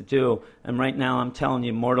things to do, and right now I'm telling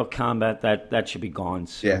you, Mortal Kombat that should be gone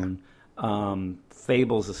soon.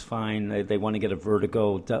 Fables is fine. They want to get a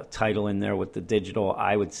Vertigo title in there with the digital.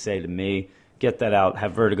 I would say to me, get that out.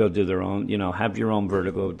 Have Vertigo do their own. Have your own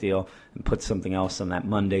Vertigo deal and put something else on that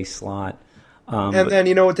Monday slot. And then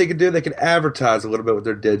you know what they could do? They could advertise a little bit with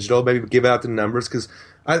their digital, maybe give out the numbers, because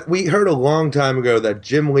we heard a long time ago that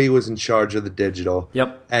Jim Lee was in charge of the digital.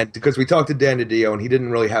 Yep. And because we talked to Dan DiDio, and he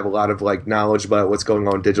didn't really have a lot of like knowledge about what's going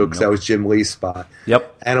on in digital, because that was Jim Lee's spot.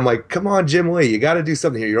 Yep. And I'm like, come on, Jim Lee, you got to do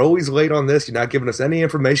something here. You're always late on this. You're not giving us any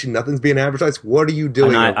information. Nothing's being advertised. What are you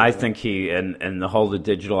doing? And I think he and the whole the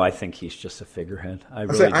digital. I think he's just a figurehead. I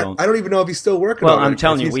really don't. I don't even know if he's still working Well, on it. I'm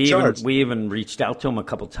telling you, He's in charge. we even reached out to him a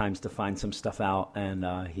couple times to find some stuff out, and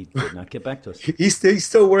he did not get back to us. He's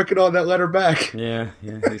still working on that letter back. Yeah,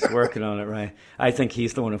 he's working on it, right? I think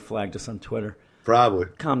he's the one who flagged us on Twitter. Probably.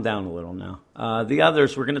 Calm down a little now. The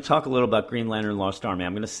others, we're going to talk a little about Green Lantern Lost Army.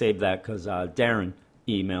 I'm going to save that because Darren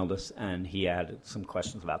emailed us, and he had some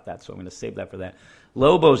questions about that, so I'm going to save that for that.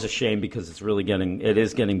 Lobo's a shame because it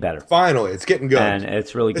is getting better. Finally, it's getting good. And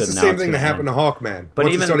it's really good It's the now. same It's thing that gonna happened to end. Hawkman. But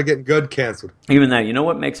Once even- it started getting good, canceled. Even that, you know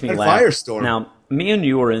what makes me And laugh? Firestorm. Now, me and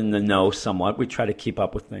you are in the know somewhat. We try to keep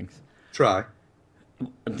up with things. Try.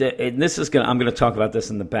 And this is I'm going to talk about this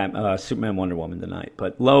in the Superman Wonder Woman tonight.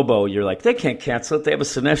 But Lobo, you're like, they can't cancel it. They have a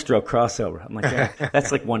Sinestro crossover. I'm like, yeah,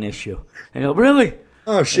 that's like one issue. And you go, really?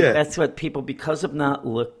 Oh, shit. That's what people, because of not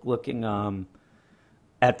looking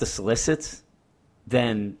at the solicits,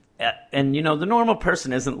 then, and you know, the normal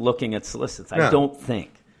person isn't looking at solicits. I No. don't think.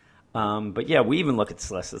 But yeah, we even look at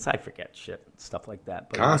solicits. I forget shit, stuff like that.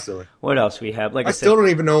 But, Constantly. what else we have? Like I I said, still don't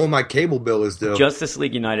even know what my cable bill is due. Justice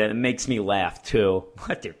League United, it makes me laugh too.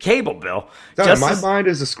 What, their cable bill? Sorry, my mind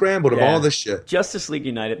is a scramble of Yeah. all this shit. Justice League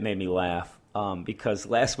United made me laugh because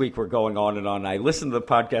last week we're going on and on. I listened to the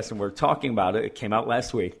podcast and we're talking about it. It came out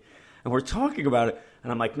last week. And we're talking about it.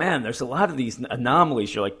 And I'm like, man, there's a lot of these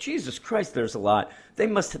anomalies. You're like, Jesus Christ, there's a lot. They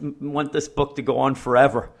must want this book to go on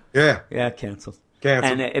forever. Yeah. Yeah, canceled.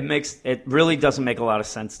 Canceled. And it really doesn't make a lot of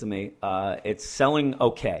sense to me. It's selling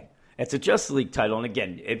okay. It's a Justice League title. And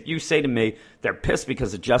again, if you say to me they're pissed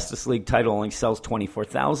because the Justice League title only sells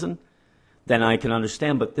 24,000, then I can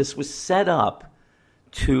understand. But this was set up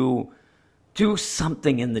to do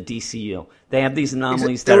something in the DCU. They have these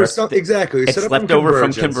anomalies There that was some- exactly. It's Set up left from over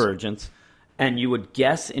from Convergence. Convergence. And you would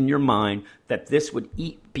guess in your mind that this would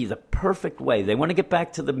be the perfect way. They want to get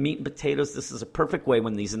back to the meat and potatoes. This is a perfect way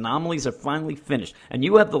when these anomalies are finally finished. And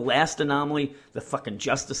you have the last anomaly, the fucking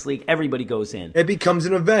Justice League. Everybody goes in. It becomes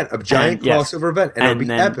an event, a giant And, yes. crossover event, and it'll be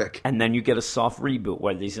then, epic. And then you get a soft reboot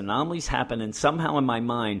where these anomalies happen, and somehow in my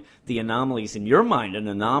mind, the anomalies in your mind, an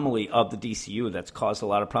anomaly of the DCU that's caused a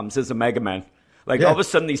lot of problems is a Mega Man. Like, Yeah. all of a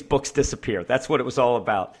sudden, these books disappear. That's what it was all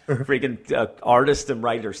about. Freaking artists and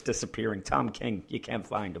writers disappearing. Tom King, you can't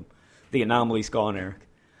find him. The anomaly's gone, Eric.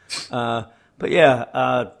 But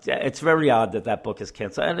yeah, it's very odd that book is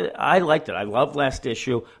canceled. I liked it. I loved last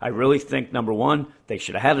issue. I really think, number one, they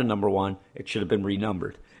should have had a number one. It should have been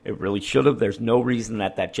renumbered. It really should have. There's no reason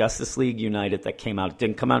that Justice League United that came out, it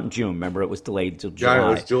didn't come out in June. Remember, it was delayed till July. Yeah, it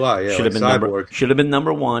was July, yeah, Should have like been Cyborg. should have been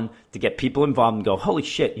number one to get people involved and go, holy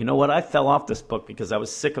shit, you know what? I fell off this book because I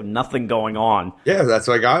was sick of nothing going on. Yeah, that's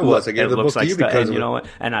like I was. I gave the book to you because and of you it. know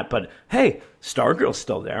what? But hey, Stargirl's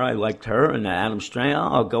still there. I liked her, and Adam Strange.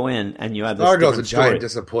 I'll go in, and you have this Stargirl's a different story. giant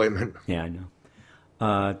disappointment. Yeah, I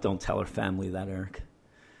know. Don't tell her family that, Eric.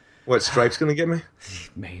 What, Stripe's going to get me?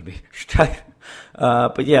 Maybe.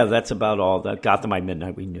 But yeah, that's about all. That Gotham by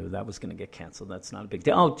Midnight, we knew that was going to get canceled. That's not a big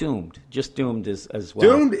deal. Oh, Doomed. Just Doomed as well.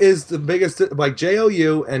 Doomed is the biggest, like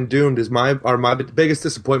JLU and Doomed are my biggest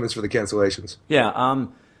disappointments for the cancellations. Yeah.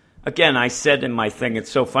 Again, I said in my thing,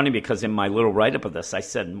 it's so funny because in my little write-up of this, I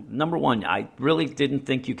said, number one, I really didn't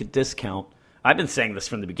think you could discount. I've been saying this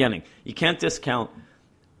from the beginning. You can't discount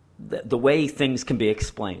the way things can be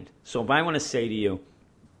explained. So if I want to say to you,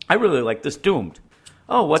 I really like this Doomed.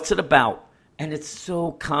 Oh, what's it about? And it's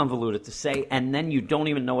so convoluted to say, and then you don't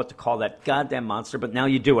even know what to call that goddamn monster. But now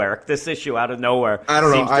you do, Eric. This issue out of nowhere. I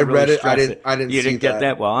don't know. I read it. I didn't. You didn't see get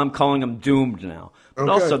that. Well, I'm calling him Doomed now. But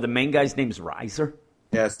Okay. also, the main guy's name's Riser.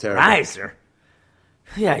 Yeah, it's terrible. Riser.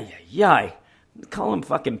 Yeah. Call him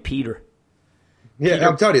fucking Peter. Yeah,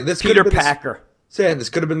 I'm telling you, this Peter could have been Packer. Saying this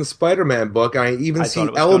could have been the Spider-Man book. I even I see thought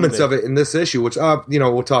it was elements gonna be. of it in this issue, which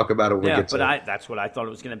we'll talk about it when we Yeah, get to but it. that's what I thought it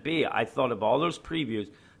was going to be. I thought of all those previews.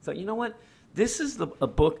 I thought, you know what? This is a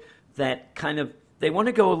book that kind of, they want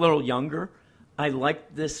to go a little younger. I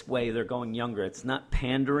like this way they're going younger. It's not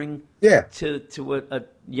pandering to a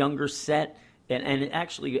younger set. And it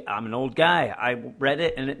actually, I'm an old guy. I read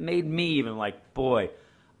it, and it made me even like, boy,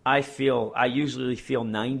 I usually feel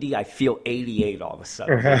 90. I feel 88 all of a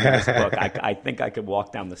sudden reading this book. I think I could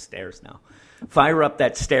walk down the stairs now. Fire up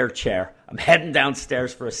that stair chair. I'm heading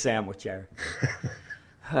downstairs for a sandwich, Eric.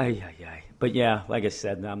 But yeah, like I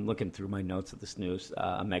said, I'm looking through my notes of this news.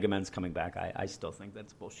 Mega Man's coming back. I still think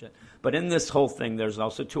that's bullshit. But in this whole thing, there's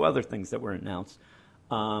also two other things that were announced.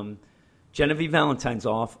 Genevieve Valentine's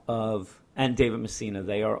off of, and David Messina,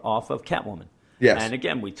 they are off of Catwoman. Yes. And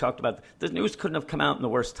again, we talked about the news couldn't have come out in the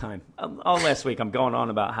worst time. All last week, I'm going on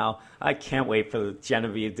about how I can't wait for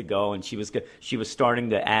Genevieve to go, and she was starting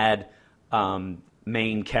to add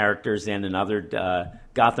main characters in and other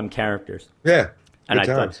Gotham characters. Yeah. And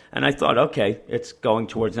Good I thought, okay, it's going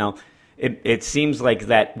towards now. It seems like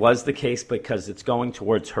that was the case because it's going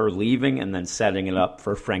towards her leaving and then setting it up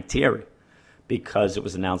for Frank Thierry, because it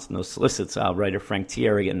was announced in those solicits. Writer Frank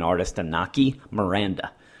Thierry and artist Anaki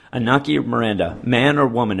Miranda. Anaki Miranda, man or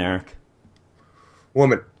woman, Eric?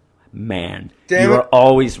 Woman. Man. Damn you it. are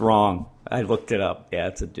always wrong. I looked it up. Yeah,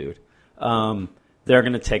 it's a dude. They're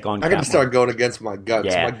going to take on I got to Catwoman. start going against my gut.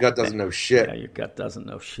 'Cause Yeah. my gut doesn't know shit. Yeah, your gut doesn't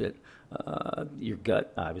know shit. Your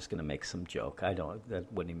gut. I was going to make some joke.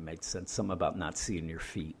 That wouldn't even make sense. Something about not seeing your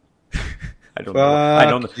feet. I don't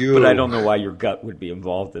know. you. But I don't know why your gut would be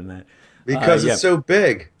involved in that. Because it's so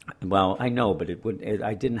big. Well, I know, but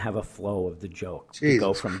I didn't have a flow of the joke to go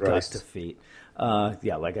Jesus from Christ. gut to feet.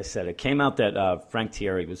 Like I said, it came out that Frank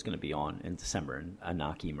Thierry was going to be on in December, and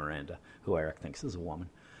Anaki Miranda, who Eric thinks is a woman.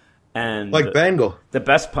 And Like Bengal. the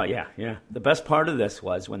best part, the best part of this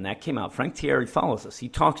was when that came out. Frank Thierry follows us. He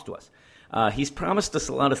talks to us. He's promised us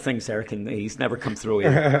a lot of things, Eric, and he's never come through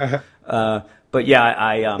either. But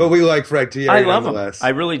yeah, But we like Frank Thierry I love him. nonetheless. I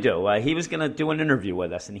really do. He was going to do an interview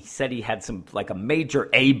with us, and he said he had a major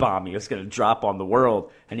A-bomb he was going to drop on the world,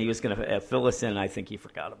 and he was going to fill us in. I think he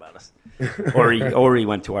forgot about us, or he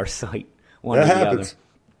went to our site. One That or the happens.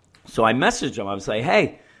 other. So I messaged him. I was like,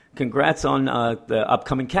 "Hey, congrats on the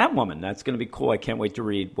upcoming Catwoman. That's going to be cool. I can't wait to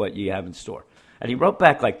read what you have in store." And he wrote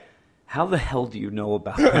back like, "How the hell do you know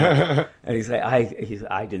about that?" And he's like,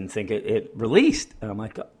 I didn't think it released. And I'm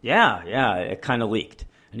like, yeah, it kind of leaked.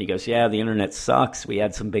 And he goes, yeah, the internet sucks. We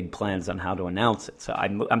had some big plans on how to announce it. So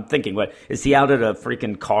I'm thinking, what, is he out at a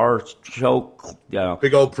freaking car show?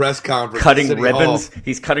 Big old press conference. Cutting at City ribbons. Hall.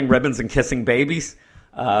 He's cutting ribbons and kissing babies.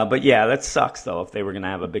 But yeah, that sucks, though, if they were going to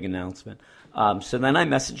have a big announcement. So then I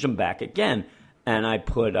messaged him back again, and I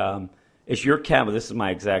put, is your Catwoman, this is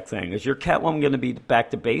my exact thing, is your Catwoman going to be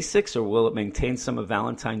back to basics, or will it maintain some of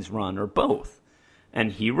Valentine's run, or both? And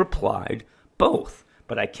he replied, both.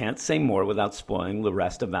 But I can't say more without spoiling the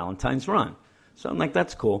rest of Valentine's run. So I'm like,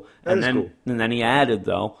 that's cool. And then he added,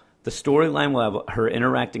 though, the storyline will have her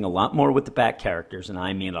interacting a lot more with the Bat characters, and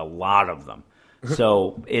I mean a lot of them.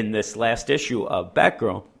 So in this last issue of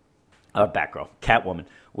Catwoman,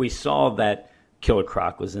 we saw that Killer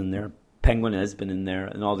Croc was in there, Penguin has been in there,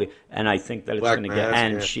 and I think that it's Black going to get,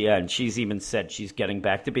 Mask, and she's even said she's getting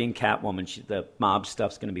back to being Catwoman. The mob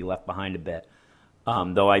stuff's going to be left behind a bit.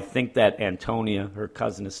 Though I think that Antonia, her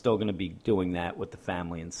cousin, is still going to be doing that with the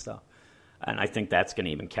family and stuff. And I think that's going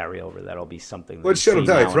to even carry over. That'll be something. What should have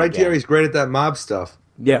done? Frank Thierry's great at that mob stuff.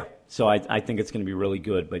 Yeah. So I think it's going to be really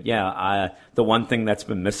good. But yeah, the one thing that's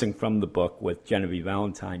been missing from the book with Genevieve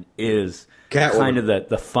Valentine is Catwoman. kind of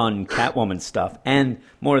the fun Catwoman stuff. And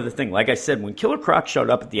more of the thing, like I said, when Killer Croc showed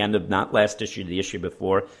up at the end of not last issue, the issue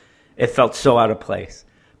before, it felt so out of place.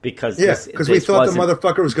 Because we thought the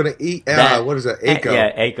motherfucker was going to eat. What is that? Aiko.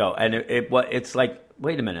 Yeah, Aiko. And it's like,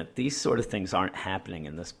 wait a minute, these sort of things aren't happening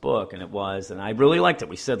in this book, and it was, and I really liked it.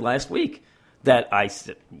 We said last week that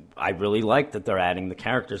I really liked that they're adding the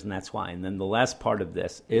characters, and that's why. And then the last part of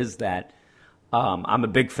this is that I'm a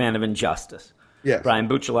big fan of Injustice. Yes. Brian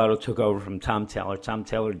Buccellato took over from Tom Taylor. Tom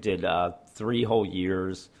Taylor did 3 whole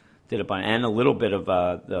years, and a little bit of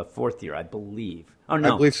the 4th year, I believe. Oh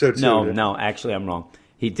no, I believe so too. No, actually, I'm wrong.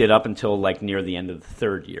 He did up until like near the end of the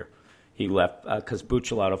third year. He left because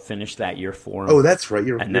Buccellato finished that year for him. Oh, that's right.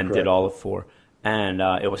 You're then correct. did all of 4. And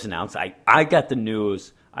it was announced. I got the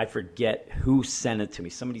news. I forget who sent it to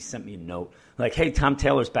me. Somebody sent me a note like, "Hey, Tom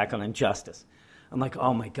Taylor's back on Injustice." I'm like,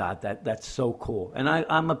 "Oh my God, that's so cool." And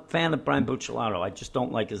I'm a fan of Brian Buccellato. I just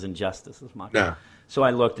don't like his Injustice as much. No. So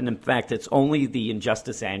I looked, and in fact, it's only the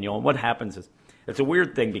Injustice annual. And what happens is, it's a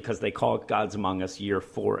weird thing because they call it Gods Among Us Year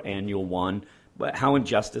 4, Annual 1. But how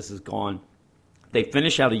Injustice is gone, they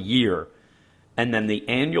finish out a year, and then the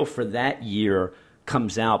annual for that year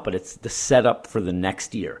comes out, but it's the setup for the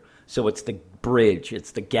next year. So it's the bridge,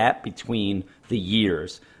 it's the gap between the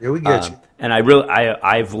years. Yeah, we get you. And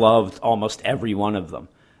I've loved almost every one of them,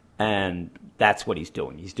 and that's what he's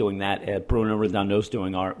doing. He's doing that. Bruno Redondo's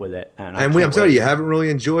doing art with it, and I'm telling you haven't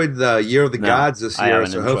really enjoyed the Year of the Gods this I year,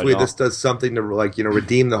 haven't so enjoyed hopefully it all. this does something to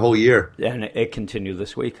redeem the whole year. And it continued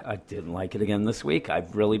this week. I didn't like it again this week.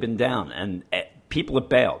 I've really been down, and people have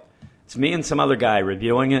bailed. It's me and some other guy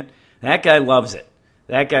reviewing it. That guy loves it.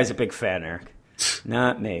 That guy's a big fan, Eric.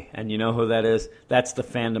 Not me. And you know who that is? That's the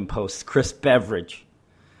Fandom Post, Chris Beveridge.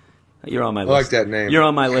 You're on my list. I like that name. You're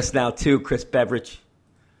on my list now, too, Chris Beveridge.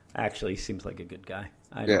 Actually, he seems like a good guy.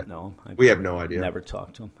 I don't know him. We have no idea. Never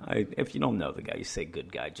talked to him. If you don't know the guy, you say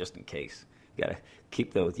good guy just in case. You got to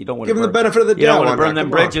keep those. You don't want Give to him the benefit of the You don't doubt want to on burn that.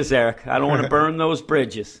 them Come on. bridges, Eric. I don't want to burn those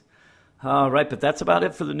bridges. All right, but that's about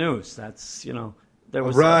it for the news. That's, there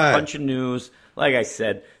was Right. a bunch of news. Like I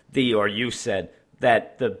said, you said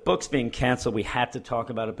that the book's being canceled. We had to talk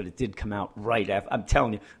about it, but it did come out right after. I'm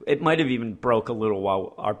telling you, it might have even broke a little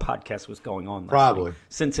while our podcast was going on. Probably.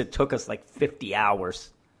 Since it took us like 50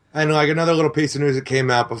 hours. And another little piece of news that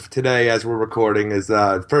came out today as we're recording is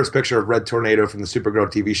the first picture of Red Tornado from the Supergirl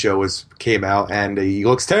TV show came out, and he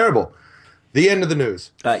looks terrible. The end of the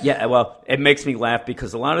news. Yeah, well, it makes me laugh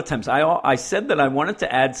because a lot of times I said that I wanted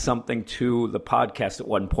to add something to the podcast at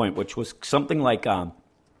one point, which was something like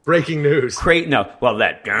Breaking news. breaking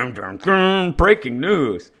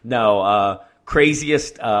news. No,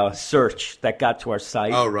 craziest search that got to our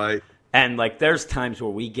site. Oh, right. And like, there's times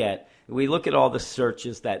where we look at all the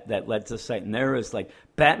searches that led to the site, and there is like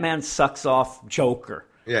Batman sucks off Joker.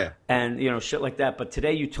 Yeah. And, shit like that. But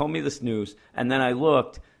today you told me this news, and then I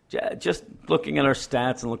looked, just looking at our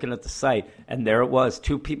stats and looking at the site, and there it was.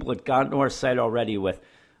 2 people had gotten to our site already with,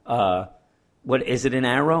 what is it, an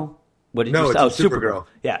Arrow? What did No, you say? it's a Supergirl.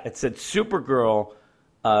 Yeah, it said Supergirl,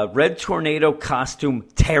 Red Tornado costume,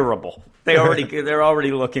 terrible. They're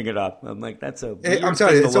already looking it up. I'm like, that's a weird I'm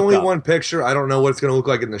telling you, thing to it's look only up. one picture. I don't know what it's going to look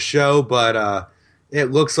like in the show, but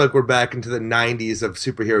it looks like we're back into the 90s of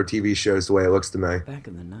superhero TV shows the way it looks to me. Back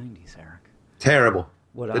in the 90s, Eric. Terrible.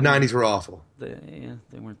 What The I'm- 90s were awful. They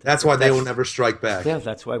weren't. That's why they will never strike back. Yeah,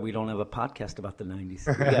 that's why we don't have a podcast about the 90s.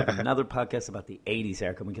 We have another podcast about the 80s,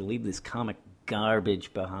 Eric, and we can leave this comic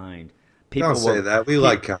garbage behind. Don't say won't- that. We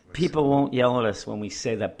like comics. People won't yell at us when we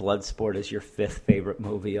say that Bloodsport is your 5th favorite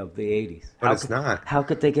movie of the 80s. But it's not. How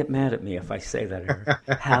could they get mad at me if I say that, Eric?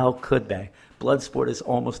 How could they? Bloodsport is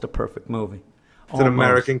almost a perfect movie. It's an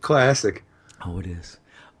American classic. Oh, it is.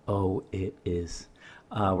 Oh, it is.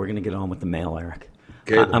 We're going to get on with the mail, Eric.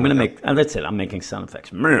 Okay, I'm going to make... that's it. I'm making sound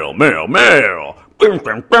effects. Mail, mail, mail. Boom,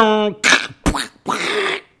 boom, boom.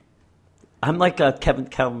 I'm like Kevin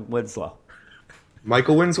Winslow.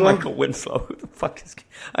 Michael Winslow? Michael Winslow. Who the fuck is...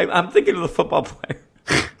 I'm thinking of the football player.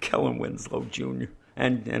 Kellen Winslow Jr.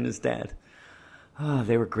 and his dad. Oh,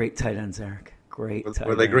 they were great tight ends, Eric. Great tight ends.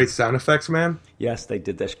 Were they great sound effects, man? Yes, they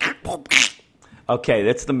did this. Okay,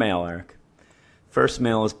 that's the mail, Eric. First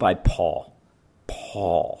mail is by Paul.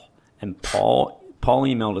 And Paul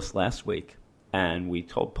emailed us last week, and we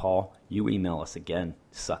told Paul, you email us again,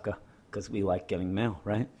 sucker, because we like getting mail,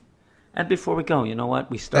 right? And before we go, you know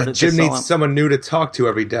what? We started Jim this all needs out- someone new to talk to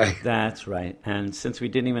every day. That's right. And since we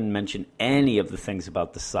didn't even mention any of the things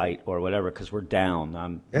about the site or whatever, because we're down,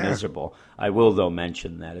 I'm miserable, I will, though,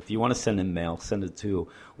 mention that if you want to send in mail, send it to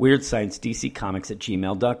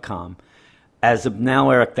weirdsciencedccomics@gmail.com. As of now,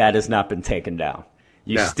 Eric, that has not been taken down.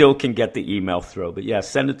 You No. still can get the email through. But, yeah,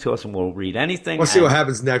 send it to us and we'll read anything. We'll see what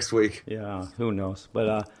happens next week. Yeah, who knows.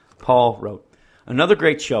 But Paul wrote, another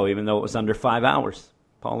great show, even though it was under 5 hours.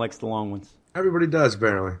 Paul likes the long ones. Everybody does,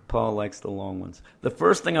 apparently. Paul likes the long ones. The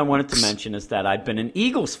first thing I wanted to mention is that I've been an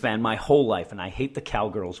Eagles fan my whole life, and I hate the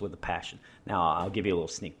Cowgirls with a passion. Now, I'll give you a little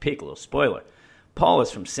sneak peek, a little spoiler. Paul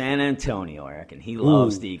is from San Antonio, Eric, and he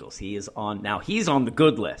loves the Eagles. He's on the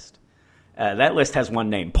good list. That list has one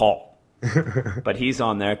name, Paul. But he's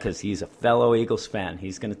on there because he's a fellow Eagles fan.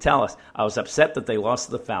 He's going to tell us. I was upset that they lost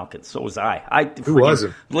to the Falcons. So was I. Who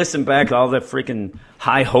wasn't? Listen back to all the freaking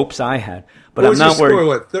high hopes I had. But What I'm was not your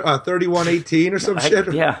worried. score? What, 31-18 or some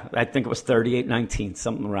shit? Yeah, I think it was 38-19,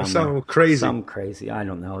 something around Something there. crazy. Something crazy. I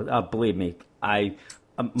don't know. Believe me,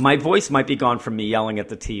 my voice might be gone from me yelling at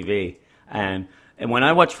the TV. And when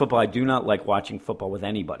I watch football, I do not like watching football with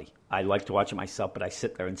anybody. I like to watch it myself, but I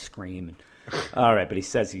sit there and scream. All right, but he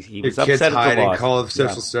says he was Your kids upset at hide the and loss. call of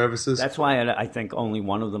social Yeah. services. That's why I think only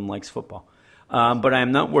one of them likes football. But I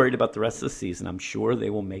am not worried about the rest of the season. I'm sure they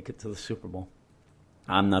will make it to the Super Bowl.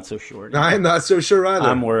 I'm not so sure. I'm not so sure either.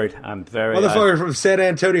 I'm worried. I'm very. Motherfucker from San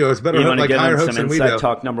Antonio is better You hope, want to like get higher on hopes some than we inside do.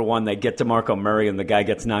 talk? Number one, they get DeMarco Murray and the guy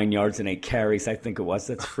gets 9 yards and 8 carries. I think it was.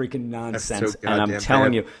 That's freaking nonsense. so And I'm goddamn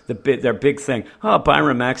telling bad. you, their big thing. Oh,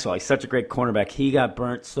 Byron Maxwell, he's such a great cornerback. He got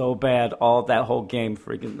burnt so bad all that whole game.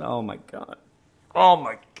 Freaking. Oh my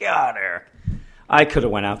god, Eric. I could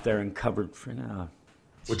have went out there and covered for now.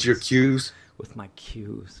 What's your cues? With my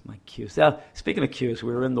cues. Speaking of cues,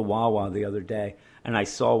 we were in the Wawa the other day, and I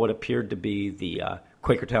saw what appeared to be the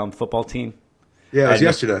Quakertown football team. Yeah, it was And-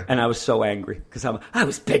 yesterday. And I was so angry because I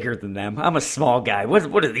was bigger than them. I'm a small guy.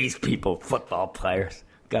 What are these people, football players?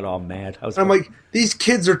 Got all mad. I'm like, these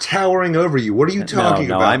kids are towering over you. What are you talking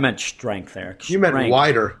no, about? I meant strength, Eric. You meant Strength.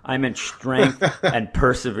 wider. I meant strength and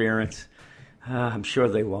perseverance. I'm sure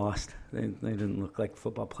they lost. They didn't look like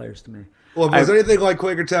football players to me. Well, if it was anything like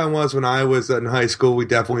Quakertown was when I was in high school, we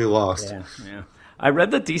definitely lost. Yeah. I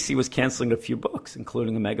read that DC was canceling a few books,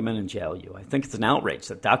 including Omega Men and JLU. I think it's an outrage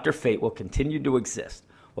that Dr. Fate will continue to exist,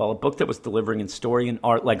 while a book that was delivering in story and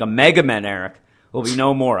art like Omega Men, Eric, will be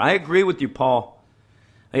no more. I agree with you, Paul.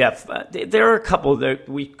 Yeah, there are a couple that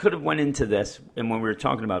we could have went into this and when we were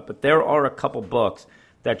talking about it, but there are a couple books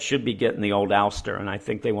that should be getting the old ouster, and I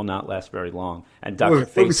think they will not last very long. And Dr. What did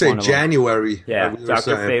we Fate's say? one of them. January. Yeah, like we were Dr.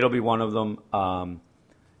 saying. Fate will be one of them.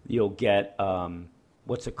 You'll get,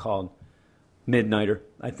 what's it called? Midnighter,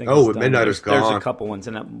 I think. Oh, is done. Midnighter's There's gone. a couple ones.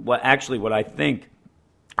 And what I think,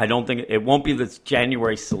 I don't think, it won't be this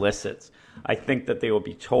January solicits. I think that they will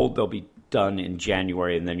be told they'll be done in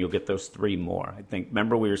January, and then you'll get those 3 more. I think,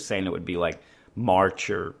 remember we were saying it would be like March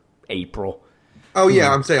or April. Oh,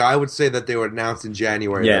 yeah, I'm saying I would say that they were announced in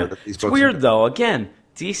January. Yeah, that these it's books weird are- though. Again,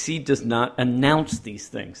 DC does not announce these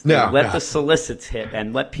things. They let No. the solicits hit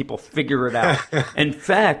and let people figure it out. In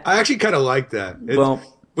fact, I actually kind of like that. Well-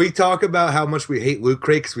 we talk about how much we hate Loot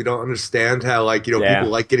Crate because we don't understand how, like, Yeah. people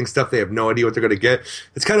like getting stuff they have no idea what they're going to get.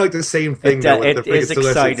 It's kind of like the same thing. it, though, with it the freaking is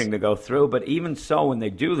solicits. exciting to go through. But even so, when they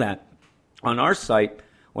do that on our site,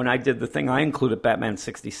 when I did the thing, I included Batman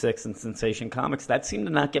 66 and Sensation Comics. That seemed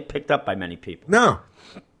to not get picked up by many people. No,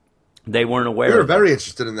 They weren't aware. we were of it. very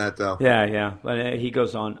interested in that, though. Yeah. But he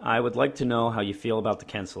goes on, I would like to know how you feel about the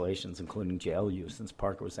cancellations, including JLU, since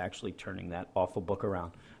Parker was actually turning that awful book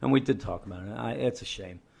around. And we did talk about it. It's a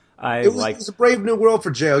shame. It was a brave new world for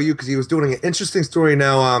JLU because he was doing an interesting story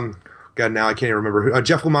now. God, now I can't even remember who.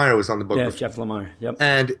 Jeff Lemire was on the book. Yeah, before. Jeff Lemire. Yep.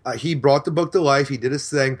 And he brought the book to life. He did his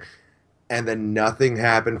thing, and then nothing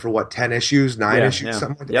happened for 10 issues, 9 issues, yeah.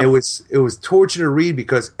 something. Like Yep. that. It was torture to read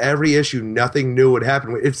because every issue, nothing new would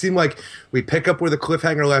happen. It seemed like we pick up where the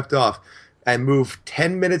cliffhanger left off and move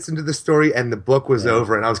 10 minutes into the story, and the book was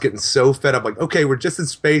over. And I was getting so fed up. Like, okay, we're just in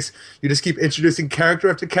space. You just keep introducing character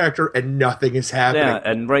after character, and nothing is happening. Yeah,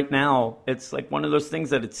 and right now it's like one of those things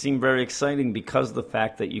that it seemed very exciting because of the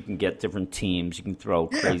fact that you can get different teams, you can throw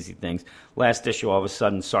crazy things. Last issue, all of a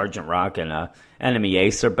sudden, Sergeant Rock and Enemy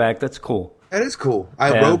Ace are back. That's cool. That is cool.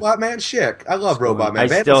 Yeah. Robot Man, shit. I love Robot Man. I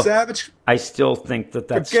Vandal still- Savage. I still think that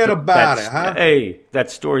Forget about it, huh? Hey,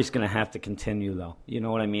 that story's going to have to continue, though. You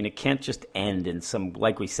know what I mean? It can't just end in some,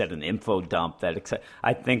 like we said, an info dump.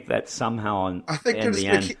 I think that somehow, I think in the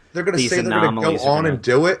end, they're going to these say they're going to anomalies go are on gonna- and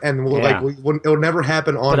do it, and Yeah. it'll never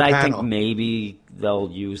happen on But I panel. think maybe they'll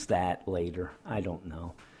use that later. I don't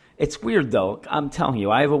know. It's weird, though. I'm telling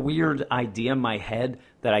you, I have a weird idea in my head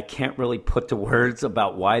that I can't really put to words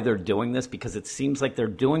about why they're doing this, because it seems like they're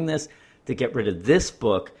doing this to get rid of this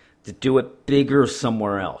book to do it bigger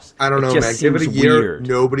somewhere else. I don't know, just man. Give it a seems year. weird.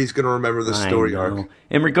 Nobody's going to remember the story I know. arc.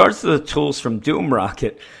 In regards to the tools from Doom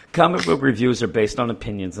Rocket, comic book reviews are based on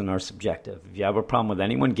opinions and are subjective. If you have a problem with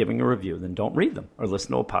anyone giving a review, then don't read them or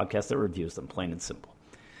listen to a podcast that reviews them, plain and simple.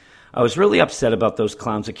 I was really upset about those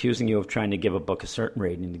clowns accusing you of trying to give a book a certain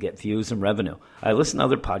rating to get views and revenue. I listen to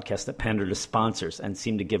other podcasts that pander to sponsors and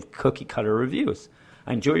seem to give cookie-cutter reviews.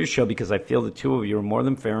 I enjoy your show because I feel the two of you are more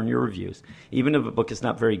than fair in your reviews, even if a book is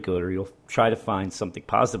not very good, or you'll try to find something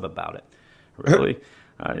positive about it. Really?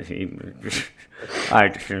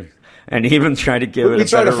 and even try to give it We a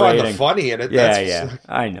try better to find rating. the funny in it. Yeah, That's yeah,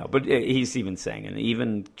 I know. But he's even saying, and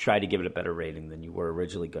even try to give it a better rating than you were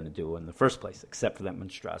originally going to do in the first place, except for that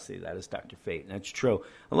monstrosity that is Dr. Fate. And that's true.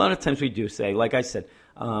 A lot of times we do say, like I said,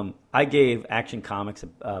 I gave Action Comics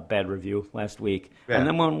a bad review last week. Yeah. And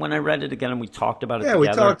then when I read it again and we talked about it Yeah, together.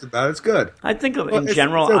 we talked about it. It's good. I think Well, in it's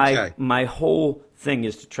general, okay. my whole thing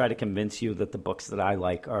is to try to convince you that the books that I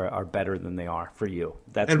like are better than they are for you.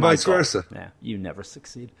 That's And my vice goal. versa. Yeah, you never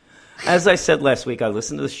succeed. As I said last week, I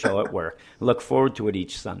listen to the show at work. Look forward to it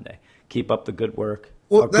each Sunday. Keep up the good work.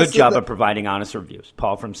 Well, Good that's job the- of providing honest reviews.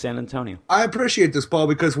 Paul from San Antonio. I appreciate this, Paul,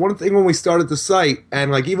 because one thing when we started the site,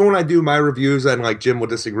 and like even when I do my reviews, and like Jim will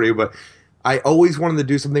disagree, but I always wanted to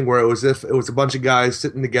do something where it was if it was a bunch of guys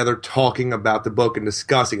sitting together talking about the book and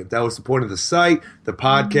discussing it. That was the point of the site, the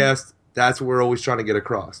podcast. That's what we're always trying to get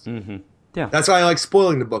across. Yeah. That's why I like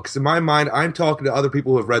spoiling the book. Because in my mind, I'm talking to other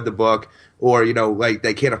people who have read the book, or like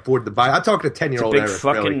they can't afford to buy. I'm talking to 10-year-old Big Eric.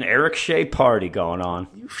 fucking really. Eric Shea party going on.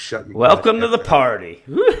 You shut your Welcome to goddamn the party.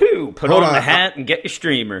 Woohoo! Put Hold on on. the hat and get your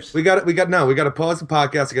streamers. We got to pause the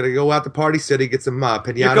podcast. We got to go out to Party City, get some You're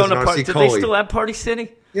pinatas going and to party. RC Do they Cola. still have Party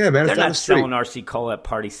City? Yeah, man, it's They're down not the street. selling RC Cola at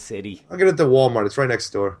Party City. I'll get it at Walmart. It's right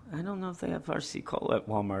next door. I don't know if they have RC Cola at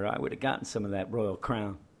Walmart. I would have gotten some of that Royal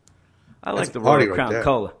Crown. I That's like the a party Royal right Crown there.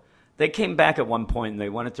 Cola. They came back at one point and they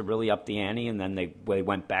wanted to really up the ante, and then they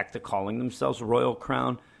went back to calling themselves Royal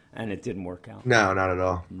Crown, and it didn't work out. No, not at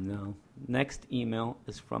all. No. Next email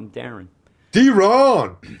is from Darren.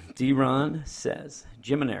 D-Ron! D-Ron says,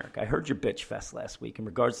 Jim and Eric, I heard your bitch fest last week in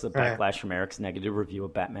regards to the Right. backlash from Eric's negative review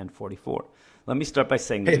of Batman 44. Let me start by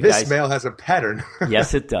saying that Hey, you this guys... mail has a pattern.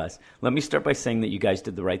 Yes, it does. Let me start by saying that you guys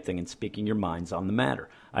did the right thing in speaking your minds on the matter.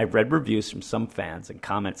 I've read reviews from some fans and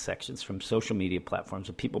comment sections from social media platforms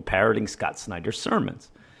of people parroting Scott Snyder's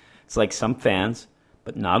sermons. It's like some fans,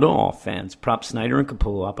 but not all fans, prop Snyder and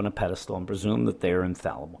Capullo up on a pedestal and presume that they are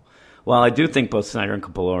infallible. While I do think both Snyder and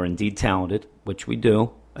Capullo are indeed talented, which we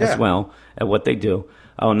do as Yeah. well, at what they do,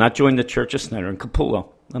 I will not join the Church of Snyder and Capullo.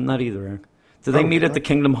 I'm not either, Eric. Do they meet at the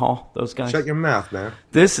Kingdom Hall, those guys? Shut your mouth, man.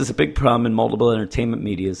 This is a big problem in multiple entertainment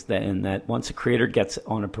media in that once a creator gets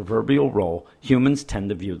on a proverbial roll, humans tend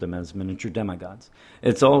to view them as miniature demigods.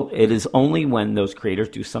 It is only when those creators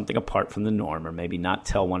do something apart from the norm or maybe not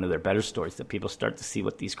tell one of their better stories that people start to see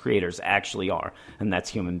what these creators actually are, and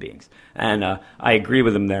that's human beings. And I agree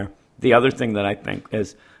with him there. The other thing that I think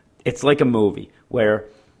is it's like a movie where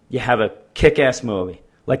you have a kick-ass movie,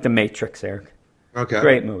 like The Matrix, Eric. Okay.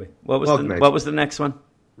 Great movie. What Love Matrix. was the next one?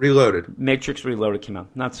 Reloaded. Matrix Reloaded came out.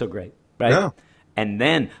 Not so great, right? No. And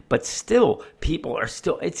then, but still, people are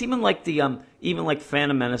still. It's even like even like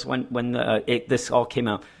Phantom Menace when this all came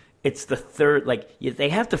out. It's the third. They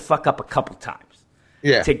have to fuck up a couple times,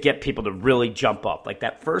 Yeah. to get people to really jump up. Like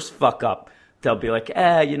that first fuck up, they'll be like,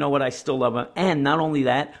 you know what? I still love them. And not only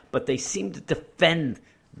that, but they seem to defend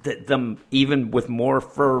them even with more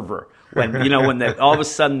fervor. When all of a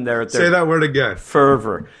sudden they're Say that word again.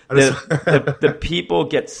 fervor. The people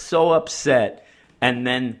get so upset, and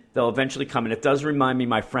then they'll eventually come. And it does remind me,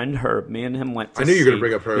 my friend Herb, me and him went to I knew you were see- gonna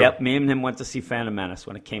bring up Herb. Yep, me and him went to see Phantom Menace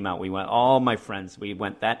when it came out. We went, all my friends, we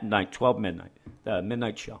went that night, 12 midnight, the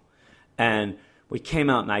midnight show. And we came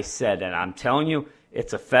out, and I said, and I'm telling you,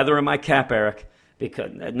 it's a feather in my cap, Eric,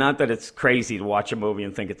 because not that it's crazy to watch a movie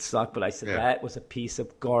and think it sucked, but I said, Yeah. that was a piece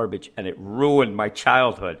of garbage, and it ruined my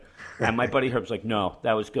childhood. And my buddy Herb's like, no,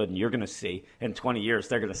 that was good, and you're going to see in 20 years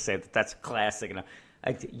they're going to say that that's a classic.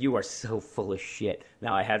 And you are so full of shit.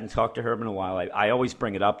 Now, I hadn't talked to Herb in a while. I always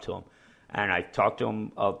bring it up to him, and I talked to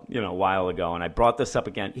him a while ago, and I brought this up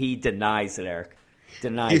again. He denies it, Eric.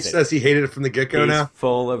 Denies He it. says he hated it from the get-go He's now?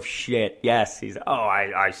 full of shit. Yes,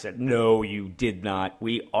 I said, no, you did not.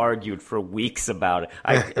 We argued for weeks about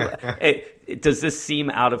it. Does this seem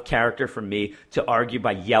out of character for me to argue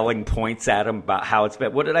by yelling points at him about how it's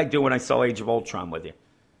bad? What did I do when I saw Age of Ultron with you?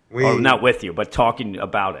 Or not with you, but talking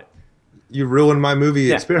about it. You ruined my movie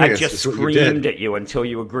Yeah, experience. I just is what you screamed did. at you until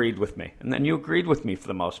you agreed with me. And then you agreed with me for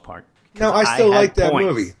the most part. No, I still had like that points.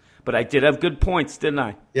 movie. But I did have good points, didn't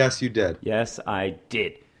I? Yes, you did. Yes, I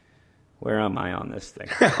did. Where am I on this thing?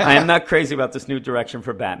 I am not crazy about this new direction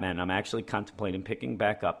for Batman. I'm actually contemplating picking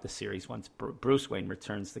back up the series once Bruce Wayne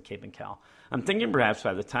returns to Cape and Cal. I'm thinking perhaps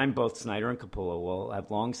by the time both Snyder and Capullo will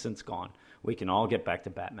have long since gone, we can all get back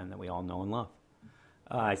to Batman that we all know and love.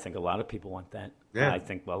 I think a lot of people want that. Yeah. I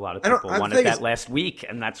think a lot of I don't- people I wanted think that it's- last week,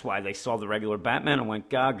 and that's why they saw the regular Batman and went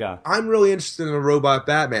gaga. I'm really interested in a robot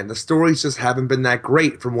Batman. The stories just haven't been that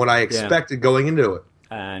great from what I expected going into it.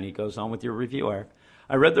 And he goes on with your review, Eric.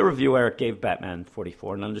 I read the review Eric gave Batman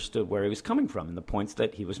 44 and understood where he was coming from and the points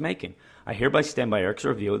that he was making. I hereby stand by Eric's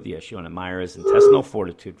review of the issue and admire his intestinal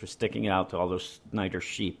fortitude for sticking it out to all those Snyder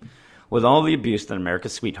sheep. With all the abuse that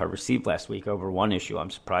America's Sweetheart received last week over one issue, I'm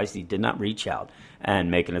surprised he did not reach out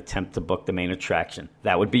and make an attempt to book the main attraction.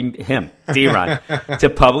 That would be him, D-Ron, to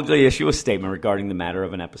publicly issue a statement regarding the matter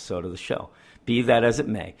of an episode of the show. Be that as it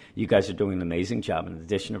may, you guys are doing an amazing job. In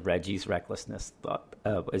addition of Reggie's recklessness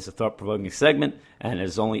is a thought-provoking segment and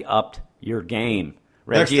has only upped your game.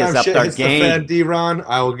 Reggie has upped our game. The fan, D-Ron,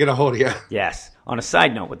 I will get a hold of you. Yes. On a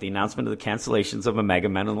side note, with the announcement of the cancellations of Omega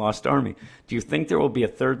Men and Lost Army, do you think there will be a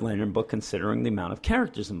third Lantern book considering the amount of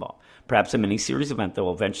characters involved? Perhaps a mini-series event that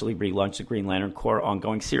will eventually relaunch the Green Lantern Corps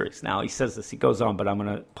ongoing series. Now, he says this, he goes on, but I'm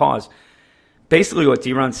going to pause. Basically, what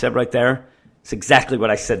D-Ron said right there is exactly what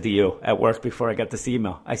I said to you at work before I got this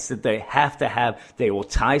email. I said they will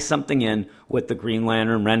tie something in with the Green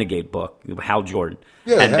Lantern Renegade book, Hal Jordan,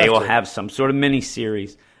 and they will have some sort of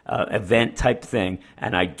mini-series event type thing,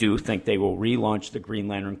 and I do think they will relaunch the Green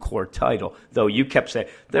Lantern Corps title. Though you kept saying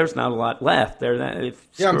there's not a lot left. I'm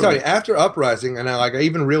telling you, after Uprising, and I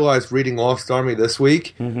even realized reading Lost Army this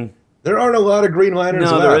week, there aren't a lot of Green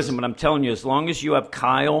Lanterns left. No, there isn't. But I'm telling you, as long as you have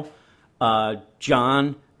Kyle,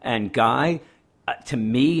 John, and Guy, to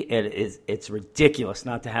me, it's ridiculous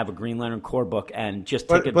not to have a Green Lantern Corps book and just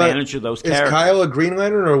take advantage of those characters. Is Kyle a Green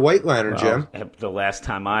Lantern or a White Lantern, Jim? The last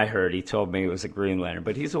time I heard, he told me it was a Green Lantern.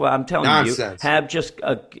 But I'm telling Nonsense. you, have just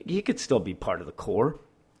he could still be part of the Corps.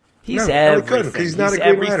 He's everything. He couldn't, 'cause he's not a Green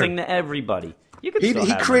everything Lantern. To everybody. You could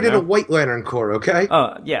he created a White Lantern Corps, okay?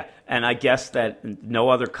 Yeah, and I guess that no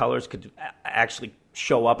other colors could actually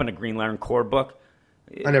show up in a Green Lantern Corps book.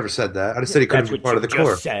 I never said that. I just said he couldn't be part of the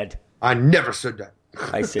Corps. Said. I never said that.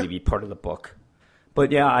 I said he'd be part of the book.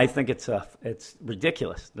 But yeah, I think it's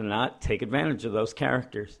ridiculous to not take advantage of those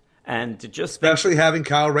characters. And to just especially having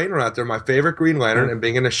Kyle Rayner out there, my favorite Green Lantern, and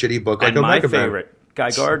being in a shitty book like Omega Man. And my favorite, Guy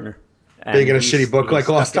Gardner. Being in a shitty book like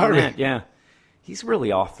Lost Army. Yeah. He's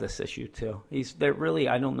really off this issue, too.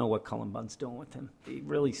 I don't know what Cullen Bunn's doing with him. He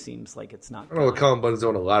really seems like it's not. I don't know what Cullen Bunn's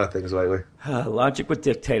doing a lot of things lately. Logic would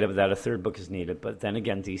dictate that a third book is needed, but then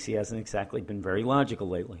again, DC hasn't exactly been very logical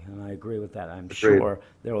lately, and I agree with that. I'm sure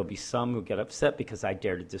there will be some who get upset because I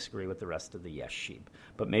dare to disagree with the rest of the Yes Sheep,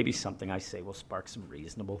 but maybe something I say will spark some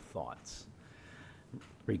reasonable thoughts.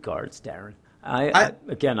 Regards, Darren. I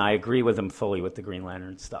agree with him fully with the Green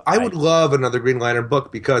Lantern stuff. I would love another Green Lantern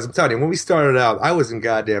book because I'm telling you, when we started out, I was in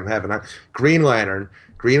goddamn heaven. Green Lantern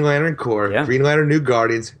Corps, Green Lantern New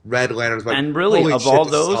Guardians, Red Lanterns. Like, and really, holy of shit, all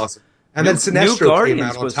this is those, awesome. And then Sinestro came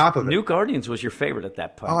out on top of it. New Guardians was your favorite at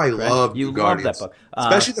that point. Oh, I love New Guardians. That book.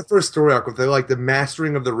 Especially the first story arc with the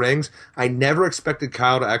mastering of the rings. I never expected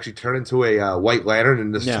Kyle to actually turn into a White Lantern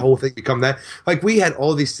and this whole thing become that. Like, we had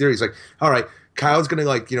all these theories. Like, all right, Kyle's gonna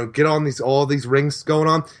get on all these rings going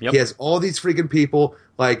on. Yep. He has all these freaking people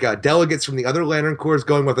delegates from the other Lantern Corps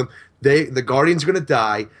going with him. The Guardians are gonna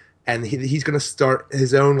die, and he's gonna start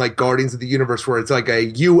his own Guardians of the Universe, where it's like a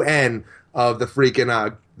UN of the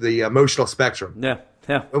freaking the emotional spectrum. Yeah.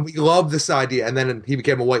 And we loved this idea, and then he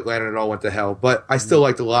became a White Lantern and all went to hell. But I still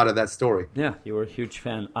liked a lot of that story. Yeah, you were a huge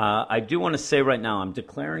fan. I do want to say right now, I'm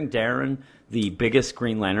declaring Darren the biggest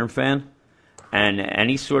Green Lantern fan. And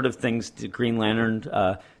any sort of things to Green Lantern,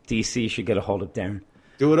 DC should get a hold of Darren.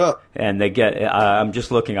 Do it up. And they get, I'm just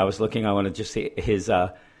looking, I want to just see his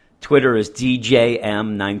Twitter is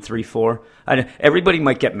DJM934. Everybody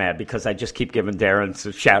might get mad because I just keep giving Darren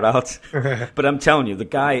some shout-outs. But I'm telling you, the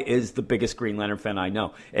guy is the biggest Green Lantern fan I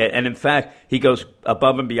know. And in fact, he goes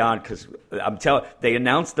above and beyond because they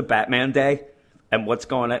announced the Batman Day and what's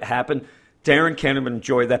going to happen. Darren can't even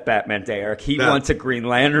enjoy that Batman Day, Eric. He wants a Green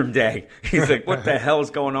Lantern Day. He's like, what the hell is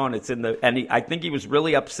going on? It's in I think he was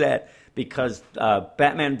really upset because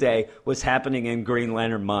Batman Day was happening in Green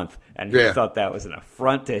Lantern Month, and he thought that was an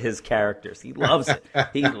affront to his characters. He loves it.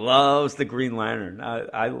 He loves the Green Lantern.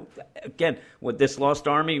 Again, with this Lost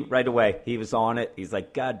Army, right away, he was on it. He's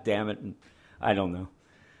like, God damn it. And I don't know.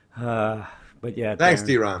 But yeah. Thanks, Darren,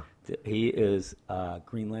 D-Ron. He is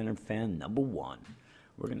Green Lantern fan number one.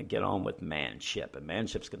 We're going to get on with Manship, and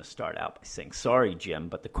Manship's going to start out by saying, sorry, Jim,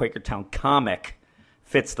 but the Quakertown comic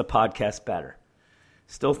fits the podcast better.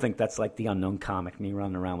 Still think that's like the Unknown comic, me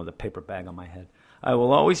running around with a paper bag on my head. I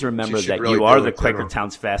will always remember that really you are the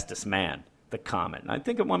Quakertown's fastest man, the comet. And I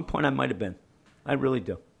think at one point I might have been. I really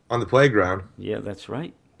do. On the playground. Yeah, that's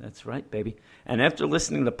right. That's right, baby. And after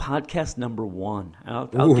listening to podcast number 1,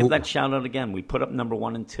 I'll give that shout out again. We put up number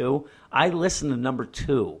 1 and 2. I listened to number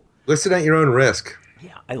 2. Listen at your own risk.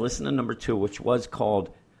 Yeah, I listened to number 2, which was called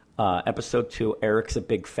Episode 2, Eric's a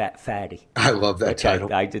big fat fatty. I love that Which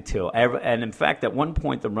title. I did too. And in fact, at one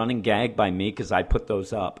point, the running gag by me, because I put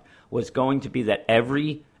those up, was going to be that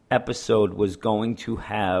every episode was going to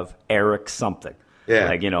have Eric something. Yeah.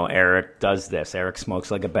 Like, Eric does this. Eric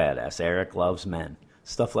smokes like a badass. Eric loves men.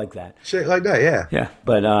 Stuff like that. Shit like that, yeah. Yeah,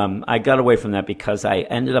 but I got away from that because I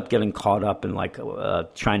ended up getting caught up in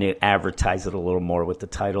trying to advertise it a little more with the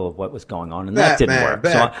title of what was going on, and that didn't work.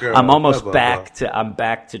 So I'm almost back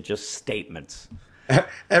to just statements.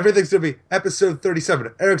 Everything's going to be episode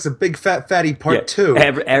 37. Eric's a big fat fatty part 2.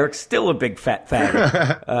 Eric's still a big fat fatty.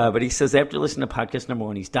 But he says after listening to podcast number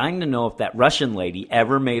 1, he's dying to know if that Russian lady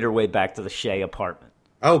ever made her way back to the Shea apartment.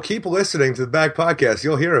 Oh, keep listening to the back podcast.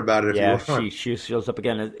 You'll hear about it if you want. She shows up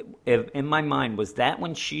again. In my mind, was that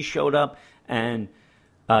when she showed up and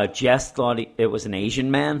Jess thought it was an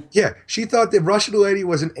Asian man? Yeah, she thought the Russian lady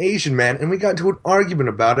was an Asian man, and we got into an argument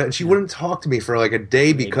about it, and she wouldn't talk to me for like a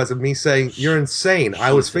day because of me saying, you're insane.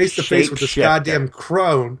 I was face-to-face with this goddamn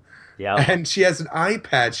crone, and she has an eye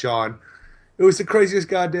patch on. It was the craziest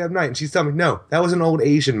goddamn night, and she's telling me, no, that was an old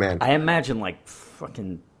Asian man. I imagine like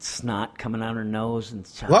fucking snot coming out her nose and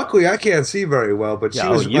stuff. Luckily, I can't see very well, but she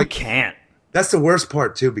was you can't. That's the worst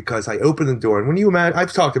part, too, because I opened the door, and when you imagine,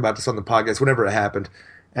 I've talked about this on the podcast whenever it happened,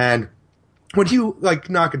 and when you,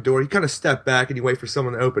 knock a door, you kind of step back and you wait for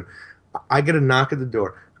someone to open. I get a knock at the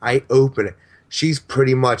door. I open it. She's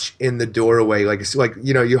pretty much in the doorway.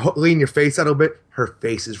 You lean your face out a bit. Her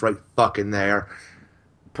face is right fucking there.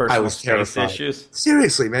 Personal I was terrified. Issues?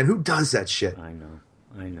 Seriously, man, who does that shit? I know.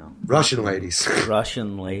 Russian ladies.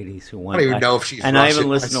 Russian ladies who want. I don't even know if she's and Russian. I even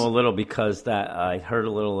listened to a little because I heard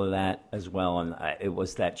a little of that as well, and it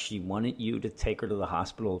was that she wanted you to take her to the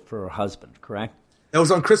hospital for her husband, correct? That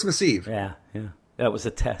was on Christmas Eve. Yeah. That was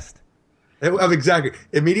a test. Exactly.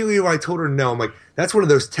 Immediately when I told her no, I'm like, that's one of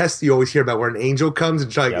those tests you always hear about where an angel comes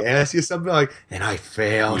and tries to ask you something, and I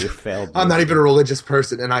failed. You failed. I'm not even a religious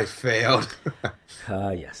person, and I failed.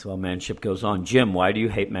 Yes. Well, manship goes on. Jim, why do you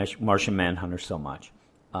hate Martian Manhunter so much?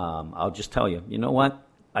 I'll just tell you. You know what?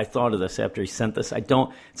 I thought of this after he sent this.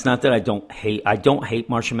 It's not that I don't hate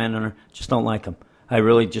Martian Manhunter. Just don't like him. I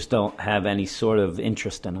really just don't have any sort of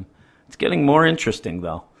interest in him. It's getting more interesting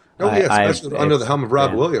though. Oh yeah, especially under the helm of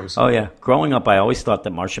Rob Williams. Oh yeah. Growing up, I always thought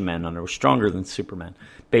that Martian Manhunter was stronger than Superman.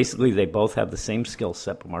 Basically, they both have the same skill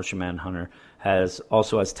set, but Martian Manhunter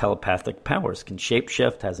also has telepathic powers, can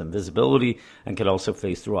shapeshift, has invisibility, and can also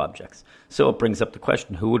phase through objects. So it brings up the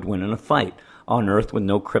question, who would win in a fight on Earth with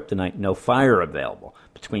no kryptonite, no fire available,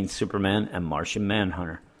 between Superman and Martian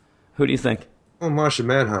Manhunter? Who do you think? Well, Martian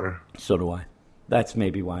Manhunter. So do I. That's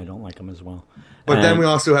maybe why I don't like him as well. But then we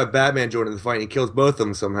also have Batman joining the fight, and he kills both of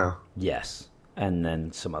them somehow. Yes. And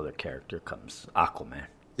then some other character comes, Aquaman.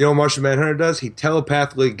 You know what Martian Manhunter does? He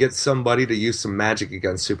telepathically gets somebody to use some magic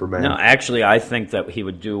against Superman. No, actually, I think that he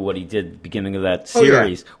would do what he did at the beginning of that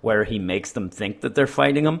series, where he makes them think that they're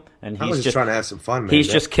fighting him, and he's just trying to have some fun, man. He's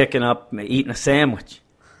just kicking up, eating a sandwich.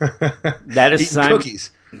 That is eating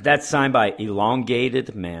cookies. That's signed by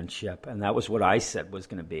Elongated Manship, and that was what I said was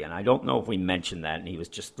going to be. And I don't know if we mentioned that, and he was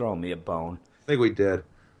just throwing me a bone. I think we did.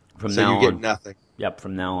 From so now you get on, nothing. Yep,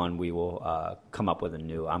 from now on we will come up with a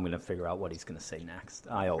new. I'm going to figure out what he's going to say next.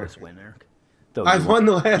 I always win, Eric. I won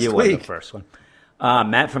the last you week. You won the first one.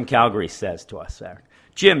 Matt from Calgary says to us, Eric,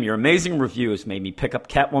 Jim, your amazing reviews made me pick up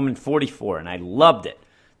Catwoman 44, and I loved it.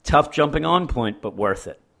 Tough jumping on point, but worth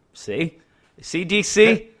it. See,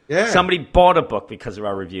 DC? Yeah. Somebody bought a book because of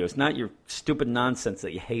our reviews, not your stupid nonsense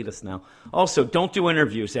that you hate us now. Also, don't do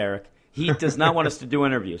interviews, Eric. He does not want us to do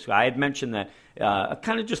interviews. I had mentioned that.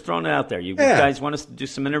 Kind of just throwing it out there. You guys want us to do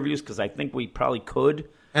some interviews because I think we probably could.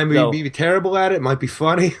 And we'd be terrible at it. It might be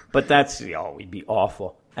funny. But we'd be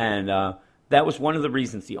awful. And that was one of the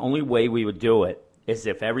reasons. The only way we would do it is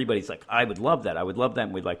if everybody's like, I would love that.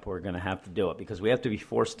 And we're going to have to do it because we have to be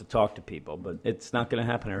forced to talk to people. But it's not going to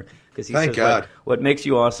happen, Eric. Because he Thank says, God. What makes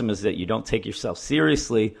you awesome is that you don't take yourself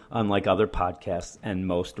seriously, unlike other podcasts and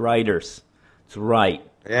most writers. It's right.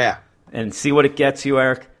 Yeah. And see what it gets you,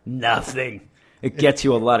 Eric? Nothing. It gets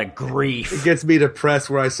you a lot of grief. It gets me depressed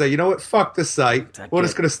where I say, you know what? Fuck the site. We're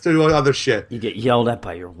just going to do other shit. You get yelled at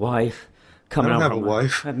by your wife. I don't have a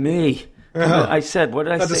wife. At me. I said, what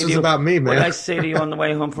did I say to you? This was about me, man. What did I say to you on the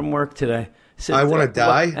way home from work today? I want to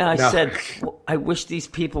die? And I said, I wish these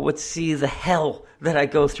people would see the hell that I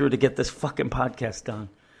go through to get this fucking podcast done.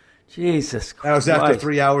 Jesus Christ. That was after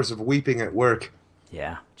 3 hours of weeping at work.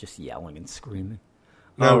 Yeah, just yelling and screaming.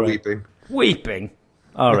 No weeping. Weeping.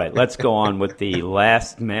 All right, let's go on with the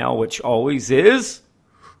last mail, which always is...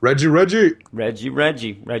 Reggie.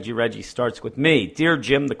 Reggie starts with me. Dear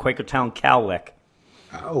Jim, the Quakertown Cowlick.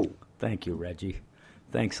 Oh. Thank you, Reggie.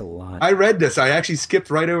 Thanks a lot. I read this. I actually skipped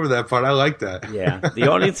right over that part. I like that. Yeah. The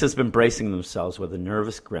audience has been bracing themselves with a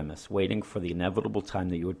nervous grimace, waiting for the inevitable time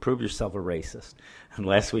that you would prove yourself a racist. And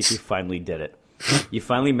last week you finally did it. You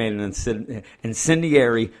finally made an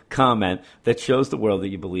incendiary comment that shows the world that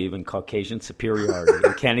you believe in Caucasian superiority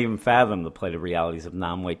and can't even fathom the plighted realities of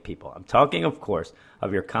non-white people. I'm talking, of course,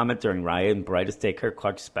 of your comment during Ryan Brightest Daycare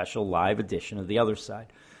Clark's special live edition of The Other Side,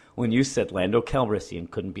 when you said Lando Calrissian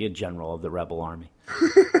couldn't be a general of the rebel army.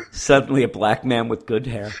 Suddenly, a black man with good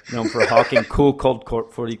hair, known for hawking cool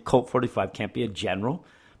Colt 45, can't be a general.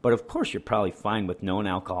 But of course, you're probably fine with known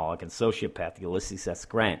alcoholic and sociopath Ulysses S.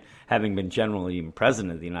 Grant having been general and even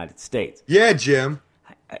president of the United States. Yeah, Jim.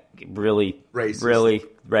 Really, Racist. Really,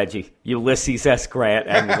 Reggie, Ulysses S. Grant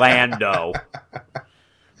and Lando.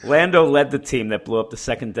 Lando led the team that blew up the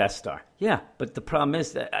second Death Star. Yeah, but the problem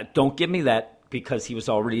is, that, don't give me that because he was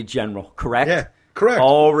already a general, correct? Yeah, correct.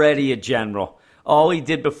 Already a general. All he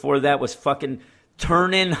did before that was fucking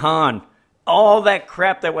turn in Han. All that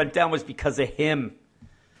crap that went down was because of him.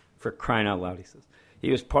 For crying out loud, he says.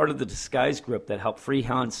 He was part of the disguise group that helped free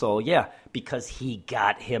Han Solo. Yeah, because he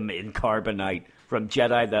got him in carbonite from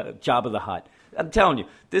Jabba the Hutt. I'm telling you,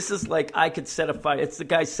 this is like I could set a fire. It's the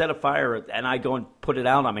guy set a fire and I go and put it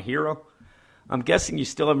out. I'm a hero. I'm guessing you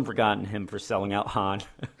still haven't forgotten him for selling out Han,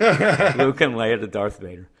 Luke and Leia to Darth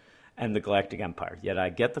Vader and the Galactic Empire. Yet I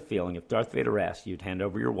get the feeling if Darth Vader asked, you'd hand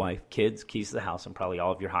over your wife, kids, keys to the house, and probably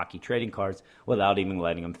all of your hockey trading cards without even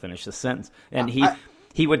letting him finish the sentence. And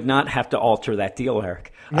he would not have to alter that deal,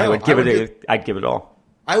 Eric. No, I'd give it all.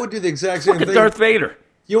 I would do the exact same Look at thing. Darth Vader.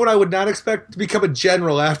 You know what I would not expect? To become a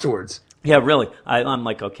general afterwards. Yeah, really. I'm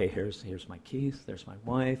like, okay, here's my keys. There's my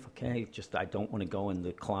wife. Okay, just I don't want to go in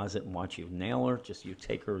the closet and watch you nail her. Just you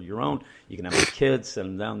take her your own. You can have my kids, send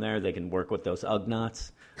them down there. They can work with those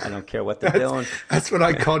Ugnots. I don't care what they're doing. That's what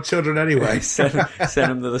I call children anyway. send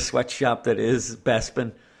them to the sweatshop that is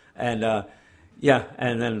Bespin. And, yeah,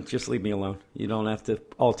 and then just leave me alone. You don't have to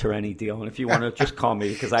alter any deal. And if you want to, just call me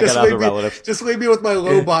because I got other relatives. Just leave me with my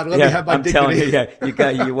Lobot. Let me have my dignity.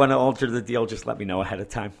 Telling you, you want to alter the deal, just let me know ahead of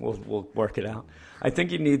time. We'll work it out. I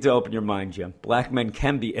think you need to open your mind, Jim. Black men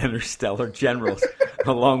can be interstellar generals,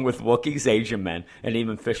 along with Wookiees, Asian men, and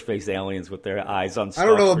even fish-faced aliens with their eyes on stalks. I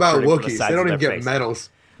don't know about protruding from the Wookiees. sides They don't of even their get face. medals.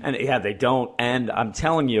 And yeah, they don't. And I'm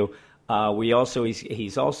telling you,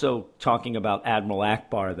 he's also talking about Admiral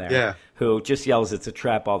Akbar there, who just yells it's a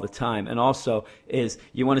trap all the time. And also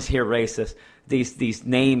you want to hear racist, these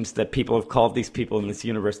names that people have called these people in this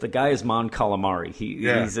universe. The guy is Mon Calamari.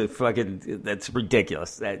 He's a fucking, that's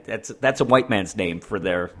ridiculous. That's a white man's name for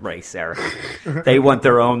their race, Eric. They want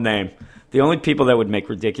their own name. The only people that would make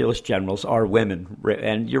ridiculous generals are women.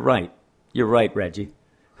 And you're right. You're right, Reggie.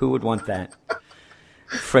 Who would want that?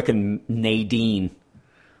 Frickin' Nadine.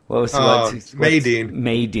 What's Maydeen.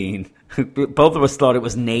 Maydeen. Both of us thought it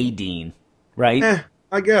was Nadine, right?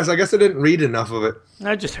 I guess I didn't read enough of it.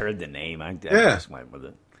 I just heard the name. I just went with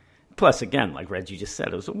it. Plus, again, like Reggie just said,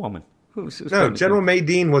 it was a woman. Who's No, General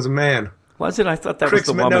Maydeen was a man. Was it? I thought that was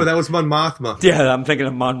the woman. No, that was Mon Mothma. Yeah, I'm thinking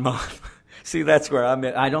of Mon Mothma. See, that's where I'm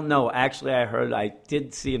at. I don't know. Actually, I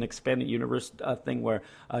did see an expanded universe thing where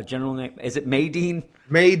General name, is it Maydeen?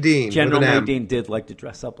 Maydeen. General Maydeen did like to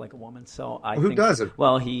dress up like a woman. So I Who think, doesn't?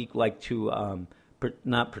 Well, he liked to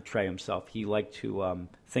not portray himself. He liked to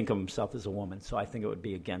think of himself as a woman. So I think it would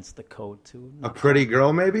be against the code to A pretty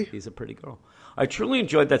girl, maybe? He's a pretty girl. I truly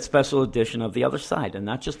enjoyed that special edition of The Other Side, and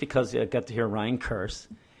not just because I got to hear Ryan curse.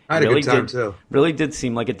 I had a good time, too. Really did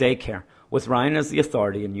seem like a daycare, with Ryan as the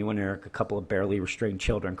authority and you and Eric, a couple of barely restrained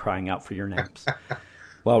children crying out for your naps.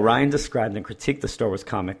 While Ryan described and critiqued the Star Wars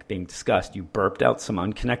comic being discussed, you burped out some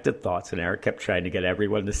unconnected thoughts, and Eric kept trying to get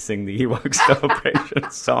everyone to sing the Ewok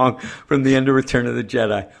Celebration song from the end of Return of the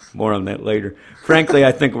Jedi. More on that later. Frankly,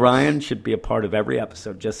 I think Ryan should be a part of every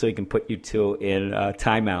episode just so he can put you two in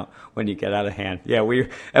timeout when you get out of hand. Yeah,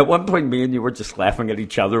 at one point, me and you were just laughing at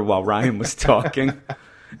each other while Ryan was talking.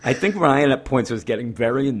 I think Ryan at points was getting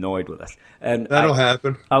very annoyed with us. And That'll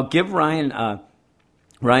happen. I'll give Ryan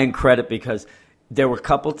credit because there were a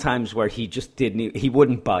couple times where he just he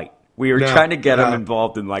wouldn't bite. We were trying to get him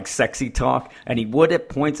involved in like sexy talk, and he would at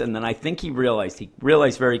points, and then I think he realized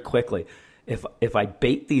very quickly, if I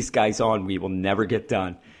bait these guys on, we will never get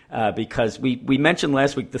done. Because we mentioned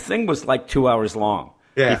last week, the thing was like 2 hours long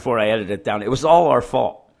before I edited it down. It was all our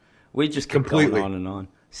fault. We just kept going on and on.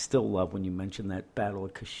 Still love when you mentioned that Battle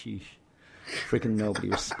of Kashyyyk. Freaking nobody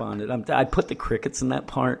responded. I put the crickets in that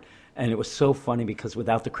part, And it was so funny because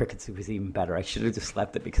without the crickets, it was even better. I should have just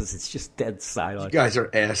left it because it's just dead silent. You guys are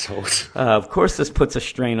assholes. Of course, this puts a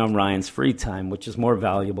strain on Ryan's free time, which is more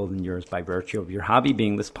valuable than yours by virtue of your hobby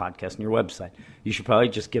being this podcast and your website. You should probably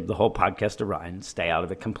just give the whole podcast to Ryan and stay out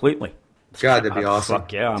of it completely. God, that'd be awesome.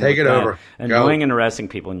 Fuck yeah. Take it over. Annoying and harassing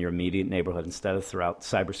people in your immediate neighborhood instead of throughout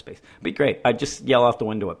cyberspace. It'd be great. I'd just yell out the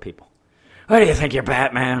window at people. What do you think you're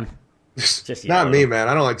Batman? Just Not me, man.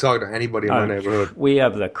 I don't like talking to anybody in my neighborhood. We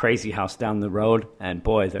have the crazy house down the road, and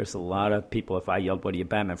boy, there's a lot of people. If I yelled, "What are you,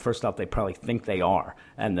 Batman?" First off, they probably think they are,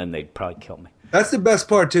 and then they'd probably kill me. That's the best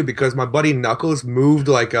part too, because my buddy Knuckles moved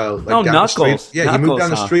like down Knuckles. the street. Yeah, he moved down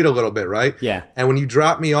the Huh? street a little bit, right? Yeah. And when you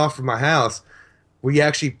dropped me off from my house, we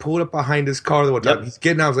actually pulled up behind his car the one time. Yep. He's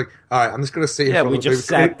getting out. I was like, all right, I'm just gonna sit here. Yeah, for a we little just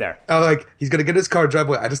bit. sat there. I was like, he's gonna get his car, drive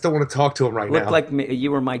away. I just don't want to talk to him right Looked now. like me,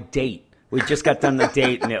 you were my date. We just got done the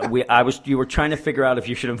date, and you were trying to figure out if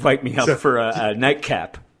you should invite me up for a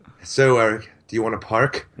nightcap. So, Eric, do you want to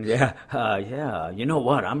park? Yeah, yeah. You know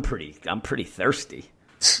what? I'm pretty thirsty.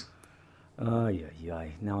 Yeah.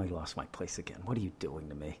 Now I lost my place again. What are you doing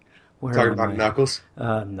to me? Where Talking am about I? Knuckles.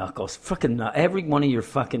 Knuckles. Every one of your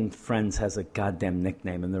fucking friends has a goddamn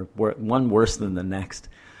nickname, and they're one worse than the next.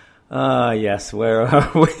 Yes. Where are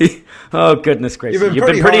we? Oh, goodness gracious! You've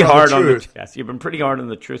been pretty hard on the truth. Yes, you've been pretty hard on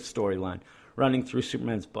the truth storyline, running through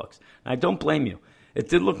Superman's books. And I don't blame you. It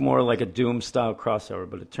did look more like a Doom-style crossover,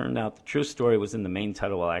 but it turned out the true story was in the main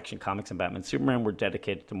title, while Action Comics and Batman Superman were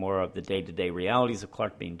dedicated to more of the day-to-day realities of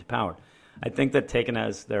Clark being depowered. I think that taken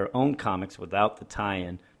as their own comics without the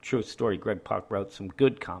tie-in truth story, Greg Pak wrote some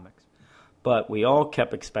good comics. But we all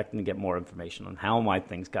kept expecting to get more information on how and why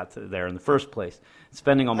things got to there in the first place.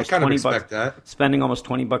 Spending almost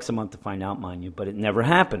 $20 a month to find out, mind you, but it never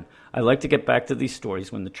happened. I like to get back to these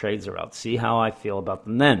stories when the trades are out, see how I feel about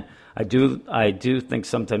them then. I do think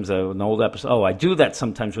sometimes an old episode. Oh, I do that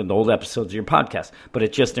sometimes with old episodes of your podcast, but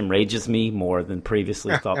it just enrages me more than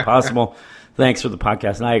previously thought possible. Thanks for the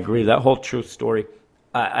podcast, and I agree. That whole truth story,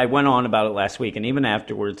 I went on about it last week, and even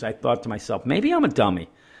afterwards, I thought to myself, maybe I'm a dummy.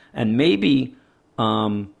 And maybe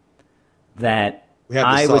that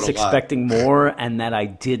I was expecting more and that I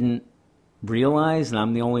didn't realize, and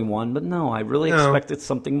I'm the only one. But no, I really expected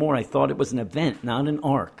something more. I thought it was an event, not an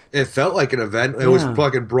arc. It felt like an event. It was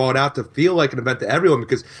fucking brought out to feel like an event to everyone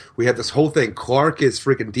because we had this whole thing. Clark is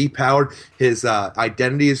freaking depowered. His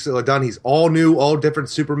identity is done. He's all new, all different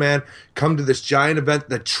Superman. Come to this giant event,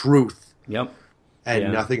 the truth. Yep.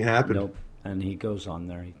 And nothing happened. Nope. And he goes on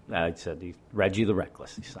there. I said, Reggie the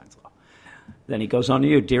Reckless. He signs off. Then he goes on to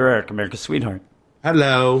you, Dear Eric, America's sweetheart.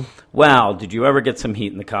 Hello. Wow, did you ever get some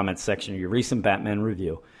heat in the comments section of your recent Batman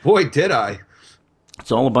review? Boy, did I.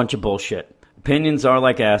 It's all a bunch of bullshit. Opinions are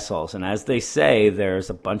like assholes, and as they say, there's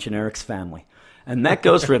a bunch in Eric's family. And that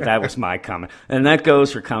goes for, that was my comment, and that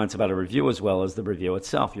goes for comments about a review as well as the review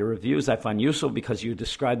itself. Your reviews I find useful because you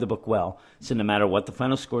describe the book well, so no matter what the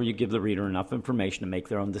final score, you give the reader enough information to make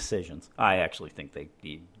their own decisions. I actually think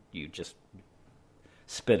you just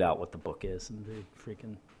spit out what the book is, and they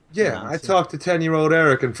freaking... Yeah, I talked to 10-year-old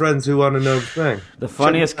Eric and friends who want to know the thing. The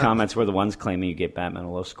funniest comments were the ones claiming you gave Batman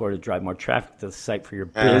a low score to drive more traffic to the site for your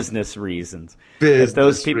business reasons. If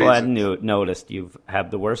those people hadn't noticed, you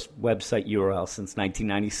have the worst website URL since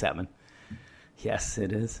 1997. Yes,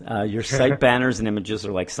 it is. Your site banners and images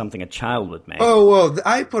are like something a child would make. Oh, well,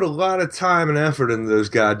 I put a lot of time and effort into those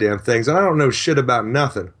goddamn things, and I don't know shit about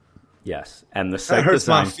nothing. Yes, and the site That hurts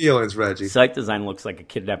design, my feelings, Reggie. Site design looks like a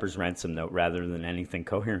kidnapper's ransom note rather than anything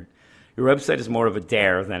coherent. Your website is more of a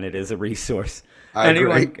dare than it is a resource.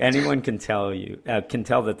 Anyone can tell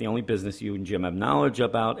that the only business you and Jim have knowledge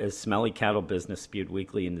about is smelly cattle business spewed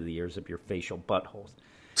weekly into the ears of your facial buttholes.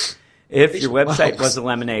 If your website was a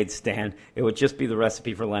lemonade stand, it would just be the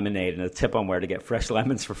recipe for lemonade and a tip on where to get fresh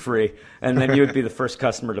lemons for free, and then you would be the first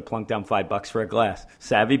customer to plunk down $5 for a glass.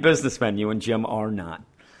 Savvy businessmen, you and Jim are not.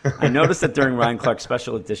 I noticed that during Ryan Clark's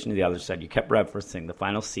special edition of The Other Side, you kept referencing the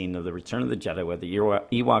final scene of The Return of the Jedi, where the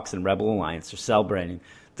Ewoks and Rebel Alliance are celebrating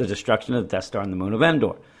the destruction of the Death Star on the moon of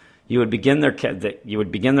Endor. You would begin their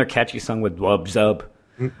catchy song with "Wub Zub."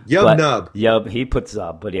 Yub Nub. Yub, he put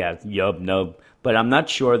Zub, but yeah, Yub Nub. But I'm not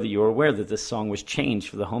sure that you were aware that this song was changed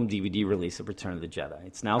for the home DVD release of Return of the Jedi.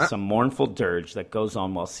 It's now some mournful dirge that goes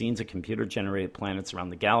on while scenes of computer-generated planets around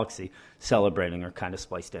the galaxy celebrating are kind of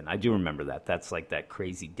spliced in. I do remember that. That's like that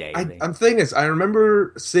crazy day. I'm thinking this. I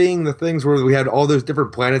remember seeing the things where we had all those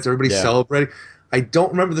different planets, everybody celebrating. I don't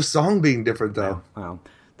remember the song being different, though. Wow.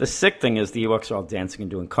 The sick thing is the Ewoks are all dancing and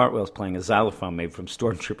doing cartwheels playing a xylophone made from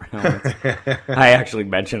Stormtrooper helmets. I actually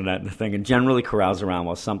mentioned that in the thing, and generally carouse around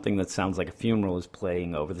while something that sounds like a funeral is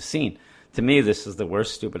playing over the scene. To me, this is the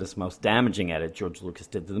worst, stupidest, most damaging edit George Lucas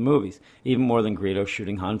did to the movies, even more than Greedo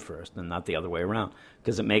shooting Han first, and not the other way around,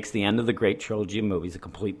 because it makes the end of the great trilogy of movies a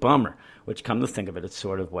complete bummer, which, come to think of it, it's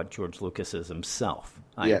sort of what George Lucas is himself.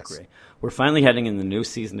 I agree. We're finally heading in the new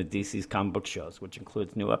season of DC's comic book shows, which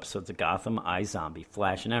includes new episodes of Gotham, iZombie,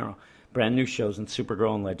 Flash, and Arrow, brand new shows in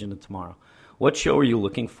Supergirl and Legend of Tomorrow. What show are you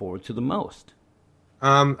looking forward to the most?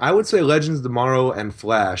 I would say Legends of Tomorrow and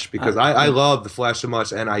Flash, because I love the Flash so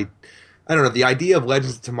much, and I don't know, the idea of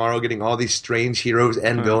Legends of Tomorrow getting all these strange heroes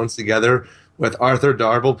and villains together with Arthur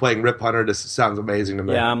Darvill playing Rip Hunter just sounds amazing to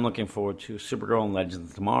me. Yeah, I'm looking forward to Supergirl and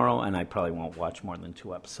Legends of Tomorrow, and I probably won't watch more than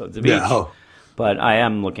 2 episodes of each. But I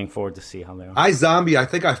am looking forward to see how they are. iZombie, I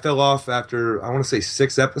think I fell off after, I want to say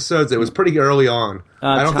 6 episodes. It was pretty early on.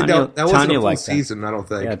 I don't think that wasn't a full season, I don't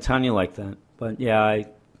think. Yeah, Tanya liked that. But yeah,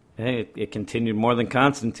 it continued more than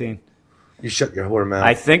Constantine. You shut your whore mouth.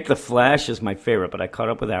 I think The Flash is my favorite, but I caught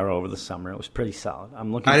up with Arrow over the summer. It was pretty solid.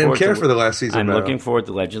 I didn't care for the last season. I'm looking forward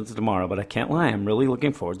to Legends of Tomorrow, but I can't lie. I'm really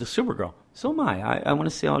looking forward to Supergirl. So am I. I want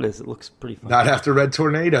to see how it is. It looks pretty fun. Not after Red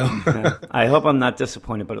Tornado. Yeah. I hope I'm not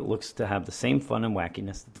disappointed, but it looks to have the same fun and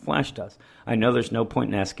wackiness that The Flash does. I know there's no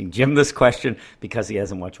point in asking Jim this question because he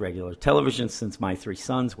hasn't watched regular television since My Three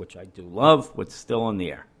Sons, which I do love, was still on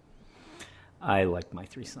the air. I like My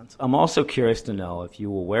Three Sons. I'm also curious to know if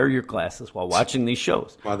you will wear your glasses while watching these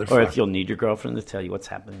shows, or if you'll need your girlfriend to tell you what's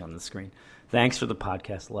happening on the screen. Thanks for the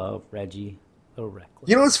podcast, love, Reggie. Reckless.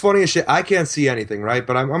 You know what's funny as shit? I can't see anything, right?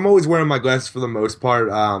 But I'm always wearing my glasses for the most part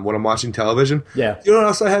when I'm watching television. Yeah. You know what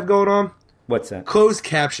else I have going on? What's that? Closed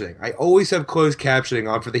captioning. I always have closed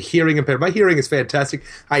captioning on for the hearing impaired. My hearing is fantastic.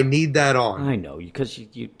 I need that on. I know, because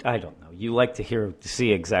you I don't know. You like to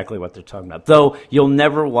see exactly what they're talking about. Though you'll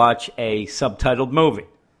never watch a subtitled movie.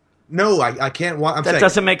 No, I can't watch. That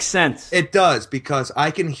doesn't make sense. It does, because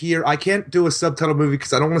I can't do a subtitled movie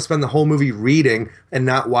because I don't want to spend the whole movie reading and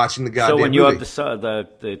not watching the goddamn movie. So when you have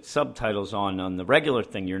the subtitles on the regular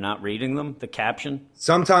thing, you're not reading them, the caption?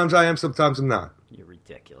 Sometimes I am, sometimes I'm not. You're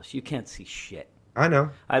ridiculous. You can't see shit. I know.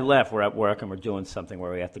 I laugh. We're at work and we're doing something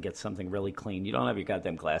where we have to get something really clean. You don't have your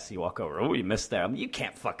goddamn glasses. You walk over. Oh, you missed that. I mean, you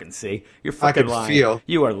can't fucking see. You're fucking lying. I can feel.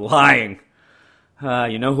 You are lying.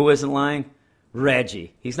 You know who isn't lying?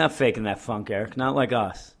 Reggie. He's not faking that funk, Eric. Not like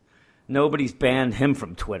us. Nobody's banned him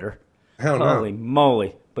from Twitter. Hell no. Holy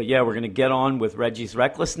moly. But yeah, we're going to get on with Reggie's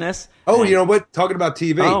recklessness. Oh, you know what? Talking about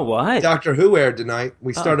TV. Oh, what? Doctor Who aired tonight.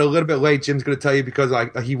 We started a little bit late. Jim's going to tell you because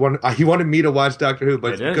he wanted me to watch Doctor Who,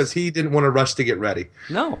 but because he didn't want to rush to get ready.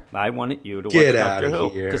 No, I wanted you to watch Get Doctor out Who.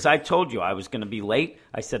 of here. Because I told you I was going to be late.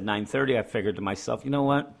 I said 9:30. I figured to myself, you know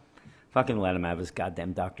what? Fucking let him have his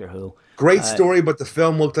goddamn Doctor Who. Great story, but the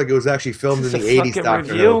film looked like it was actually filmed in the 80s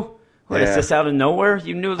Doctor Who. What, is this out of nowhere?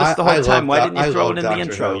 You knew this the whole time. Why didn't you throw it in the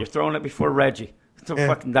intro? You're throwing it before Reggie. It's a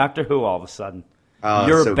fucking Doctor Who all of a sudden.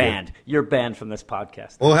 You're so banned. Good. You're banned from this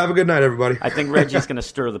podcast. Well, have a good night, everybody. I think Reggie's going to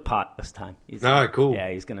stir the pot this time. All right, cool.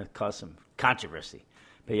 Yeah, he's going to cause some controversy.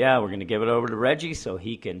 But yeah, we're going to give it over to Reggie so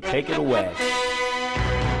he can take it away.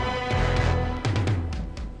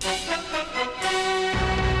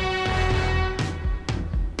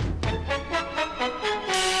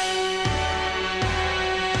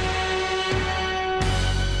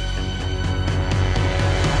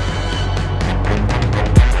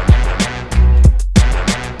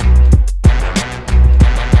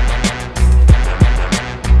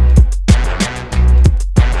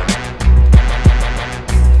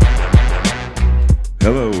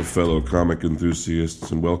 Fellow comic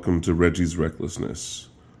enthusiasts, and welcome to Reggie's Recklessness.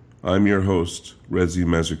 I'm your host, Rezi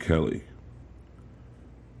Mazzucchelli.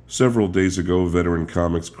 Several days ago, veteran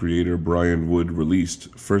comics creator Brian Wood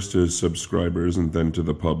released, first to his subscribers and then to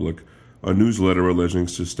the public, a newsletter alleging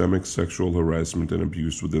systemic sexual harassment and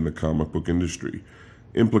abuse within the comic book industry,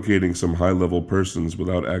 implicating some high-level persons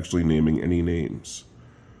without actually naming any names.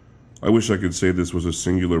 I wish I could say this was a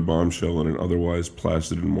singular bombshell in an otherwise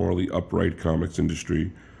placid and morally upright comics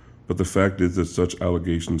industry, but the fact is that such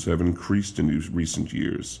allegations have increased in recent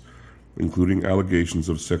years, including allegations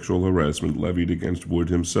of sexual harassment levied against Wood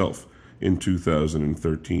himself in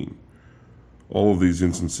 2013. All of these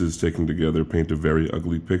instances taken together paint a very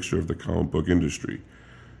ugly picture of the comic book industry,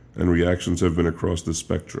 and reactions have been across the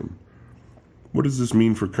spectrum. What does this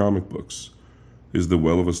mean for comic books? Is the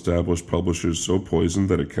well of established publishers so poisoned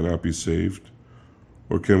that it cannot be saved?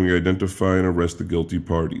 Or can we identify and arrest the guilty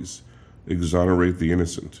parties, exonerate the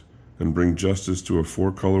innocent, and bring justice to a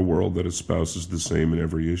four-color world that espouses the same in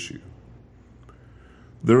every issue?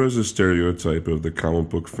 There is a stereotype of the comic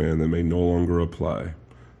book fan that may no longer apply: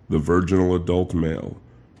 the virginal adult male,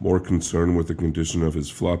 more concerned with the condition of his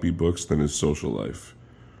floppy books than his social life.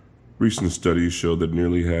 Recent studies show that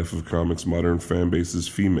nearly half of comics' modern fan base is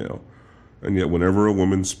female, and yet whenever a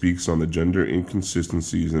woman speaks on the gender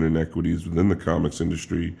inconsistencies and inequities within the comics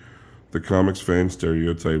industry, the comics fan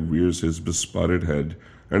stereotype rears his bespotted head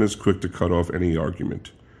and is quick to cut off any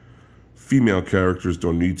argument. Female characters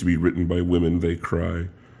don't need to be written by women, they cry,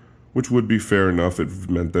 which would be fair enough if it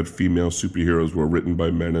meant that female superheroes were written by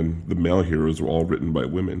men and the male heroes were all written by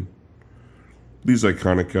women. These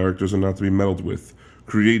iconic characters are not to be meddled with.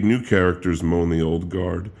 Create new characters, moan the old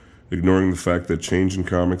guard, ignoring the fact that change in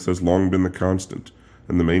comics has long been the constant,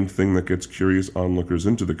 and the main thing that gets curious onlookers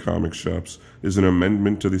into the comic shops is an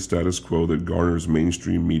amendment to the status quo that garners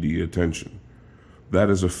mainstream media attention. That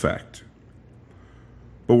is a fact.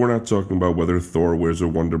 But we're not talking about whether Thor wears a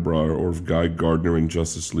Wonder Bra or if Guy Gardner in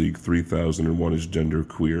Justice League 3001 is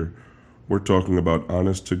genderqueer. We're talking about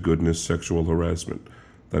honest-to-goodness sexual harassment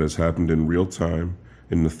that has happened in real time,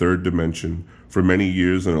 in the third dimension, for many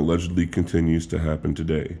years and allegedly continues to happen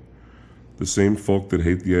today. The same folk that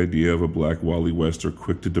hate the idea of a black Wally West are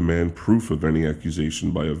quick to demand proof of any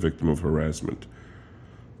accusation by a victim of harassment.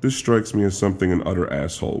 This strikes me as something an utter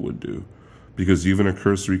asshole would do, because even a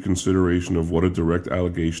cursory consideration of what a direct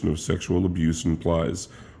allegation of sexual abuse implies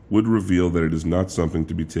would reveal that it is not something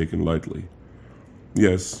to be taken lightly.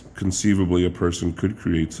 Yes, conceivably a person could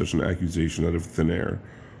create such an accusation out of thin air,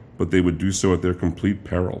 but they would do so at their complete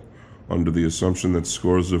peril, under the assumption that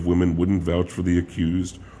scores of women wouldn't vouch for the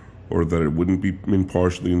accused, or that it wouldn't be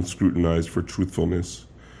impartially and scrutinized for truthfulness,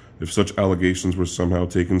 if such allegations were somehow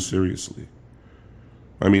taken seriously.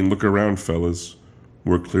 I mean, look around, fellas.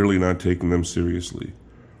 We're clearly not taking them seriously.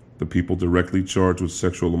 The people directly charged with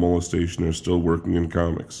sexual molestation are still working in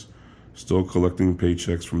comics, still collecting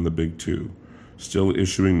paychecks from the big two, still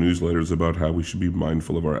issuing newsletters about how we should be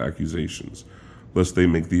mindful of our accusations, lest they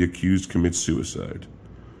make the accused commit suicide.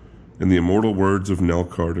 In the immortal words of Nell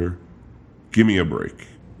Carter, gimme a break.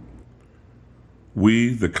 We,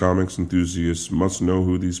 the comics enthusiasts, must know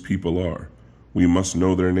who these people are. We must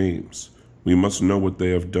know their names. We must know what they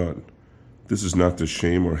have done. This is not to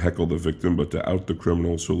shame or heckle the victim, but to out the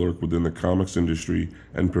criminals who lurk within the comics industry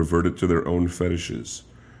and pervert it to their own fetishes.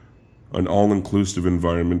 An all-inclusive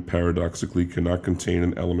environment paradoxically cannot contain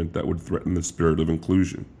an element that would threaten the spirit of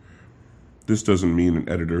inclusion. This doesn't mean an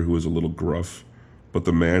editor who is a little gruff, but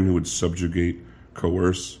the man who would subjugate,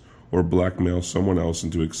 coerce, or blackmail someone else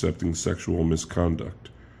into accepting sexual misconduct.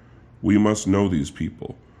 We must know these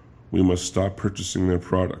people. We must stop purchasing their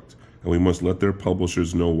product, and we must let their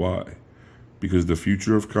publishers know why. Because the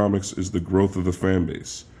future of comics is the growth of the fan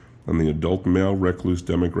base, and the adult male recluse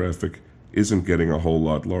demographic isn't getting a whole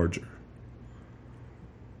lot larger.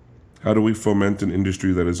 How do we foment an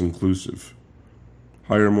industry that is inclusive?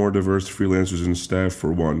 Hire more diverse freelancers and staff,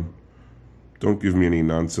 for one. Don't give me any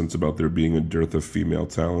nonsense about there being a dearth of female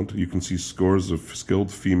talent. You can see scores of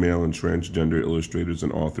skilled female and transgender illustrators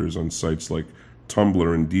and authors on sites like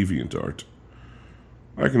Tumblr and DeviantArt.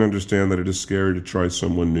 I can understand that it is scary to try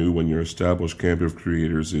someone new when your established camp of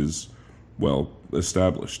creators is, well,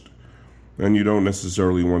 established. And you don't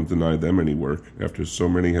necessarily want to deny them any work, after so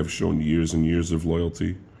many have shown years and years of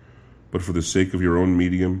loyalty. But for the sake of your own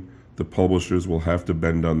medium, the publishers will have to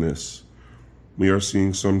bend on this. We are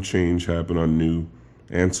seeing some change happen on new,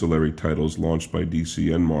 ancillary titles launched by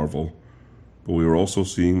DC and Marvel, but we are also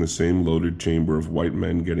seeing the same loaded chamber of white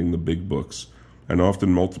men getting the big books, and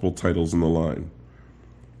often multiple titles in the line.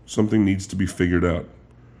 Something needs to be figured out.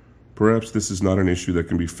 Perhaps this is not an issue that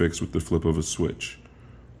can be fixed with the flip of a switch,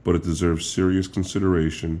 but it deserves serious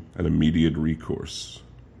consideration and immediate recourse.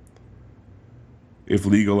 If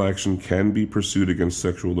legal action can be pursued against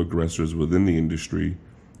sexual aggressors within the industry,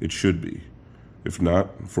 it should be. If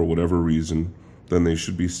not, for whatever reason, then they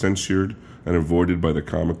should be censured and avoided by the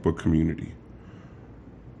comic book community.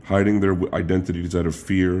 Hiding their identities out of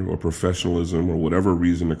fear or professionalism or whatever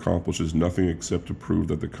reason accomplishes nothing except to prove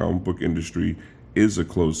that the comic book industry is a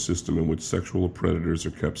closed system in which sexual predators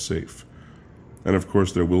are kept safe. And of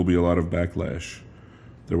course there will be a lot of backlash.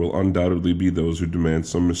 There will undoubtedly be those who demand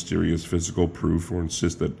some mysterious physical proof or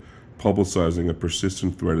insist that publicizing a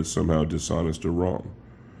persistent threat is somehow dishonest or wrong.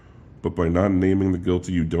 But by not naming the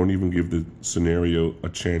guilty, you don't even give the scenario a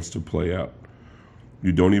chance to play out.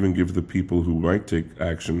 You don't even give the people who might take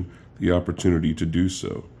action the opportunity to do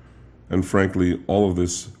so. And frankly, all of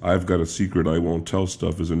this "I've got a secret I won't tell"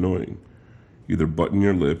 stuff is annoying. Either button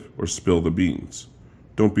your lip or spill the beans.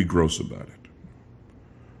 Don't be gross about it.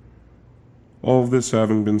 All of this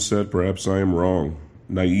having been said, perhaps I am wrong,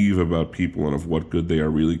 naive about people and of what good they are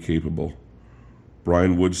really capable.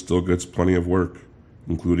 Brian Wood still gets plenty of work,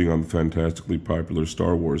 including on the fantastically popular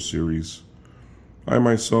Star Wars series. I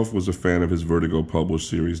myself was a fan of his Vertigo published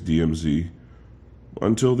series DMZ,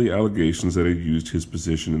 until the allegations that he used his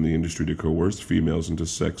position in the industry to coerce females into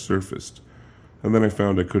sex surfaced, and then I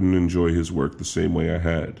found I couldn't enjoy his work the same way I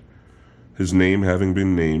had. His name having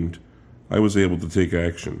been named, I was able to take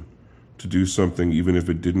action, to do something even if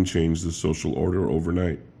it didn't change the social order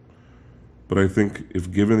overnight. But I think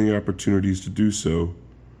if given the opportunities to do so,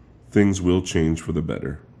 things will change for the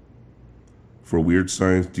better. For Weird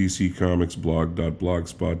Science DC Comics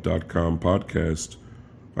blog.blogspot.com podcast,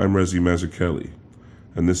 I'm Rezi Mazzucchelli,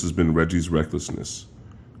 and this has been Reggie's Recklessness.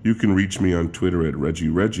 You can reach me on Twitter at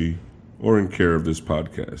ReggieReggie or in care of this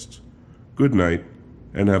podcast. Good night,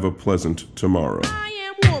 and have a pleasant tomorrow.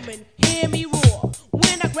 I am woman, hear me roar.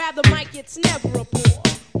 When I grab the mic, it's never a bore.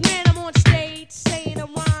 When I'm on stage saying a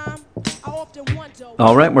rhyme, I often wonder.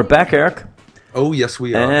 All right, we're back, Eric. Oh, yes,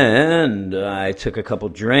 we are. And I took a couple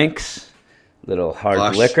drinks, little hard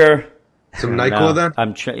Gosh. liquor. Some NyQuil then?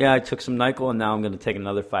 I took some NyQuil, and now I'm going to take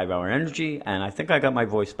another 5-hour energy, and I think I got my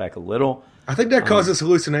voice back a little. I think that causes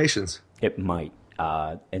hallucinations. It might.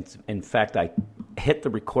 In fact, I hit the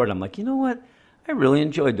record. I'm like, you know what? I really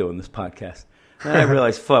enjoy doing this podcast. And I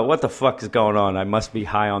realized, what the fuck is going on? I must be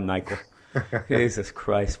high on NyQuil. Jesus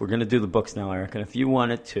Christ. We're going to do the books now, Eric. And if you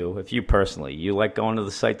wanted to, if you personally, you like going to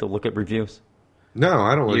the site to look at reviews? No,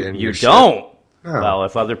 I don't look at You don't? No. Well,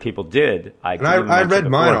 if other people did, I read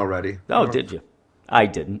mine already. Oh, did you? I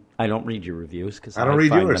didn't. I don't read your reviews because I don't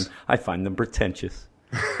read yours. I find them pretentious.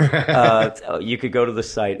 You could go to the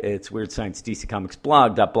site. It's Weird Science DC Comics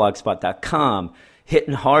blog.blogspot.com.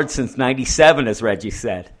 Hitting hard since '97, as Reggie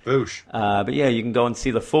said. Boosh. But yeah, you can go and see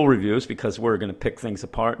the full reviews because we're going to pick things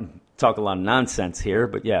apart and talk a lot of nonsense here.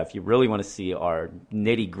 But yeah, if you really want to see our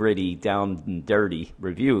nitty gritty, down and dirty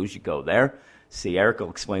reviews, you go there. See, Eric will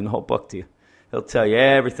explain the whole book to you. He'll tell you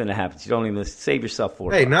everything that happens. You don't even save yourself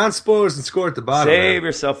 $4. Hey, non-spoilers and score at the bottom. Save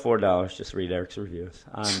yourself $4. Just read Eric's reviews.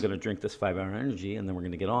 I'm going to drink this 5-hour energy, and then we're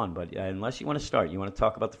going to get on. But unless you want to start, you want to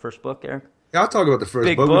talk about the first book, Eric? Yeah, I'll talk about the first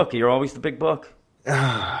Big book. book. You're always the big book.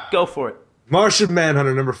 Go for it. Martian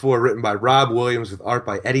Manhunter #4, written by Rob Williams with art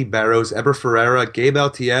by Eddie Barrows, Eber Ferreira, Gabe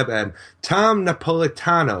Eltieb, and Tom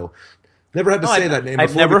Napolitano. Never had to say that name before.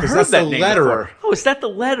 I've never because heard that's that the name letterer. before. Oh, is that the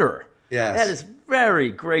letterer? Yes. That is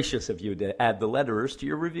very gracious of you to add the letterers to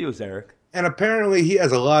your reviews, Eric. And apparently he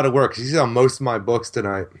has a lot of work. He's on most of my books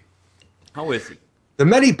tonight. How is he? The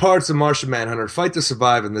many parts of Martian Manhunter fight to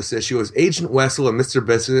survive in this issue as Agent Wessel and Mr.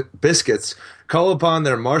 Biscuits call upon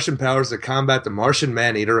their Martian powers to combat the Martian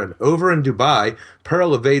Maneater, and over in Dubai,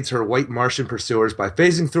 Pearl evades her white Martian pursuers by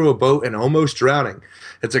phasing through a boat and almost drowning.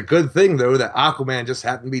 It's a good thing, though, that Aquaman just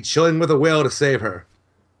happened to be chilling with a whale to save her.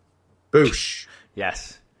 Boosh.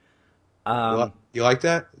 Yes. You like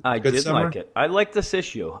that? I Good did summary? like it. I like this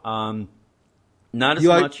issue. Not as You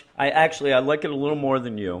like- much. I like it a little more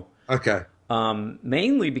than you. Okay.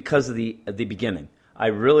 Mainly because of the beginning. I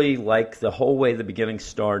really like the whole way the beginning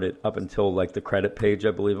started up until like the credit page,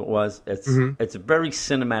 I believe it was. It's a very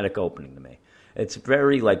cinematic opening to me. It's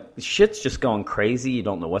very like shit's just going crazy. You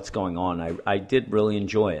don't know what's going on. I did really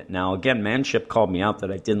enjoy it. Now again, Manship called me out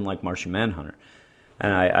that I didn't like Martian Manhunter,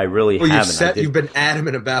 and I really haven't. You've been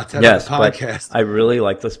adamant about that yes, on the podcast. but I really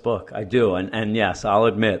like this book. I do, and yes, I'll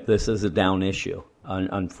admit this is a down issue.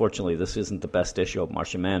 Unfortunately, this isn't the best issue of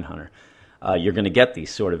Martian Manhunter. You're going to get these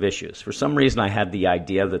sort of issues. For some reason, I had the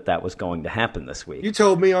idea that was going to happen this week. You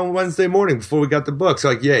told me on Wednesday morning before we got the books,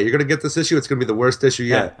 like, yeah, you're going to get this issue. It's going to be the worst issue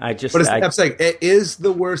yet. Yeah, I'm saying it is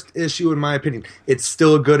the worst issue in my opinion. It's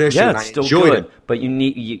still a good issue. Yeah, and it's I still enjoyed good. it. But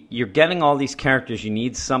you're getting all these characters. You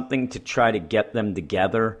need something to try to get them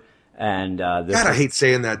together. And this God, I hate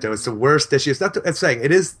saying that though. It's the worst issue. It's not. I'm saying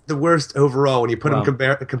it is the worst overall when you put them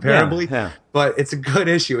comparably. Yeah. But it's a good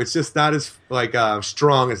issue. It's just not as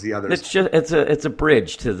strong as the others. It's just it's a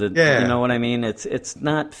bridge to the. Yeah. You know what I mean? It's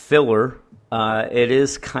not filler. It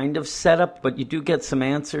is kind of set up, but you do get some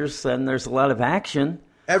answers, and there's a lot of action.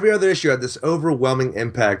 Every other issue had this overwhelming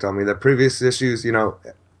impact on me. The previous issues, they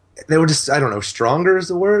were just, I don't know, stronger is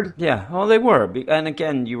the word? Yeah, well, they were. And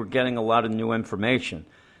again, you were getting a lot of new information.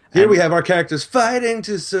 Here we have our characters fighting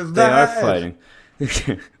to survive. They are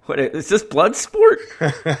fighting. What is this blood sport?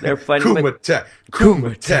 They're fighting. Kumite.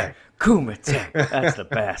 Kumite. That's the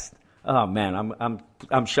best. Oh man,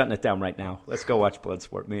 I'm shutting it down right now. Let's go watch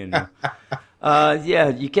Bloodsport, me and you. Yeah,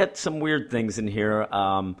 you get some weird things in here.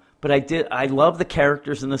 But I love the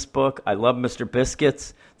characters in this book. I love Mr.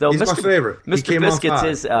 Biscuits. Though He's my favorite. He Mr. came off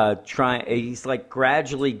Biscuits hot. is he's like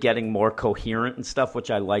gradually getting more coherent and stuff, which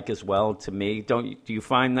I like as well. To me, do you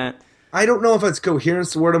find that? I don't know if it's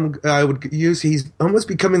coherence the word I would use. He's almost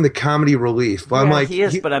becoming the comedy relief. But I'm Yeah, like, he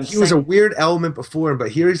is, but I'm he was a saying- weird element before him, but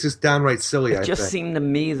here he's just downright silly. It just seemed to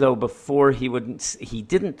me, though, before he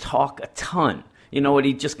didn't talk a ton. You know what?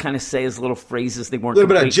 He'd just kind of say his little phrases. They weren't a little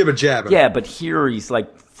bit of complete. jibber jabber. Yeah, but here he's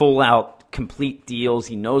like full out, complete deals.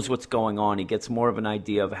 He knows what's going on. He gets more of an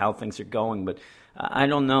idea of how things are going. But I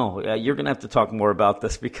don't know. You're going to have to talk more about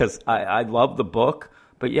this because I love the book.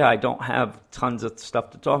 But yeah, I don't have tons of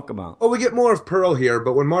stuff to talk about. Well, we get more of Pearl here,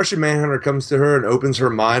 but when Martian Manhunter comes to her and opens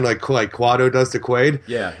her mind like Quado does to Quaid,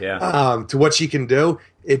 to what she can do,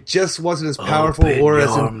 it just wasn't as powerful or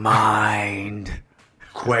as mind,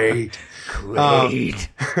 Quaid. Quaid.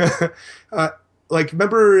 Like,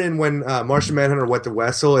 remember when Martian Manhunter went to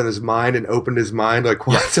Wessel in his mind and opened his mind like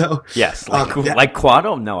Quado? Yes, like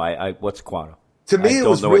Quado. No, I what's Quado? To me, it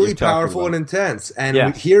was really powerful about. and intense. And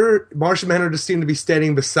Yeah. here, Martian Manhunter just seemed to be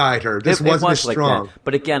standing beside her. This wasn't as like strong. that.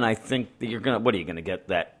 But again, I think that what are you gonna get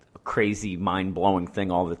that crazy, mind-blowing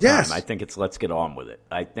thing all the time? Yes. I think it's let's get on with it.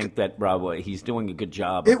 I think that Bravo, he's doing a good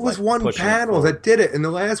job. It of, was like, one pushing it panel forward. that did it in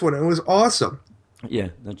the last one. It was awesome. Yeah,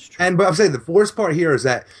 that's true. And but I'm saying the worst part here is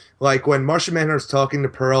that like when Martian Manhunter's talking to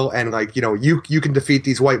Pearl and like, you know, you can defeat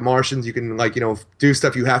these white Martians, you can like, you know, do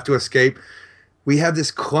stuff, you have to escape. We have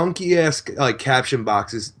this clunky ass like caption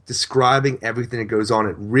boxes describing everything that goes on.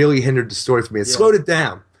 It really hindered the story for me. It slowed it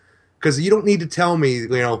down. Because you don't need to tell me, you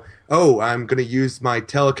know, oh, I'm going to use my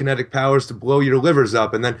telekinetic powers to blow your livers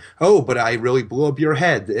up, and then, oh, but I really blew up your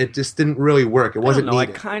head. It just didn't really work. It wasn't I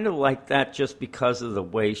needed. kind of like that just because of the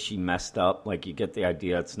way she messed up. Like, you get the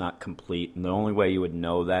idea it's not complete, and the only way you would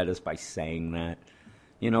know that is by saying that.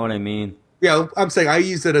 You know what I mean? Yeah, I'm saying I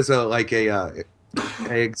use it as a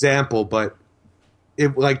example, but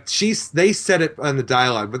it like they said it on the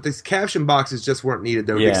dialogue, but these caption boxes just weren't needed.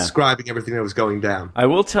 They were describing everything that was going down. I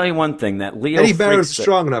will tell you one thing, that Leo Eddie Barrett's freaks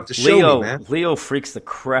strong enough to show me, man. Leo freaks the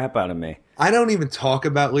crap out of me. I don't even talk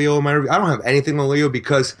about Leo in my review. I don't have anything on Leo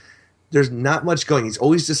because there's not much going. He's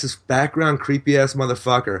always just this background creepy ass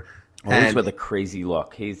motherfucker. Always with a crazy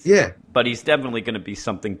look. But he's definitely going to be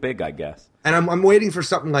something big, I guess. And I'm waiting for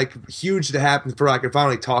something like huge to happen before I can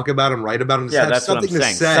finally talk about him, write about him. Yeah, that's something what I'm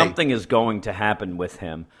saying. to say. Something is going to happen with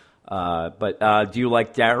him. But do you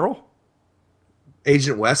like Daryl?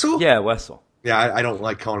 Agent Wessel? Yeah, Wessel. Yeah, I don't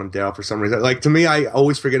like calling him Daryl for some reason. Like, to me, I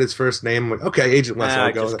always forget his first name. Like, okay, Agent Wessel.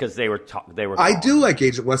 I'll go just with it. because they were. I do like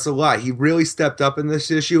Agent Wessel a lot. He really stepped up in this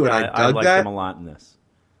issue, and I dug liked that. him a lot in this.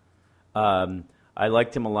 I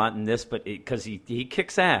liked him a lot in this, but because he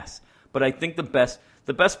kicks ass. But I think the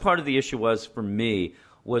best part of the issue was when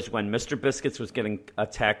Mr. Biscuits was getting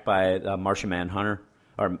attacked by Martian Manhunter.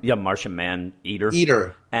 Martian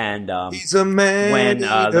Man-Eater. And he's a man. When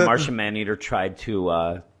the Martian Man-Eater tried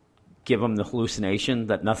to give him the hallucination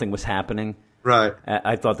that nothing was happening. Right.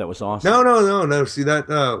 I thought that was awesome. No. See that?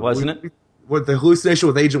 Wasn't it? What, the hallucination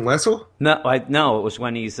with Agent Wessel? No, it was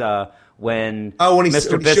when he's when shows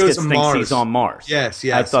Mr. Biscuits him thinks Mars. he's on Mars. Yes.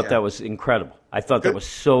 I thought that was incredible. I thought that was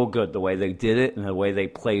so good the way they did it and the way they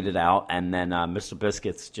played it out, and then Mr.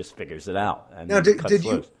 Biscuits just figures it out. And now, did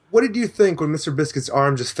you? What did you think when Mr. Biscuit's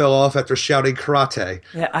arm just fell off after shouting karate?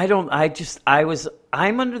 Yeah,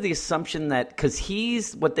 I'm under the assumption that because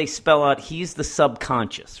he's what they spell out, he's the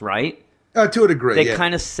subconscious, right? To a degree, They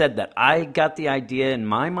kind of said that. I got the idea in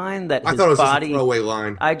my mind that I his thought it was body. just a throwaway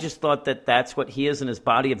line. I just thought that that's what he is, and his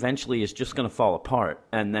body eventually is just going to fall apart,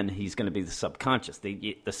 and then he's going to be the subconscious.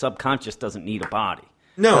 The subconscious doesn't need a body.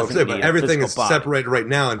 No, Doesn't but need a everything is physical body. separated right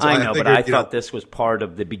now. Until I know, figured, but I thought this was part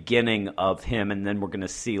of the beginning of him, and then we're going to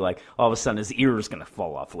see, like, all of a sudden his ear is going to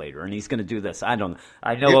fall off later, and he's going to do this. I don't know.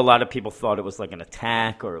 I know a lot of people thought it was like an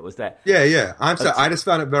attack, or it was that. Yeah. I'm sorry. I just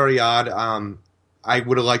found it very odd. I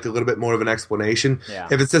would have liked a little bit more of an explanation. Yeah.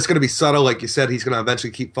 If it's just going to be subtle, like you said, he's going to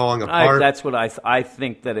eventually keep falling apart. That's what I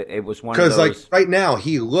think that it was one of those. Because, like, right now,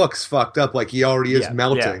 he looks fucked up, like he already is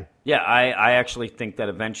melting. Yeah, I actually think that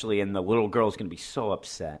eventually, and the little girl's going to be so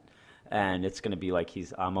upset. And it's going to be like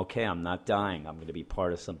I'm okay, I'm not dying. I'm going to be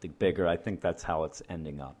part of something bigger. I think that's how it's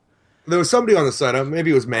ending up. There was somebody on the site, maybe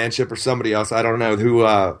it was Manship or somebody else, I don't know, who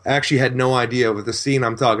actually had no idea with the scene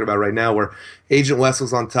I'm talking about right now where Agent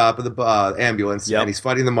Wessel's on top of the ambulance and he's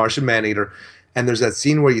fighting the Martian Man-Eater. And there's that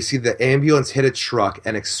scene where you see the ambulance hit a truck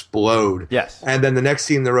and explode. Yes. And then the next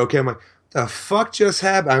scene, they're okay. I'm like, the fuck just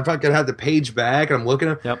happened? I'm fucking have the page back, and I'm looking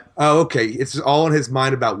at him. Yep. Oh, okay. It's all in his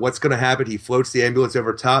mind about what's going to happen. He floats the ambulance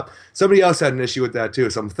over top. Somebody else had an issue with that, too.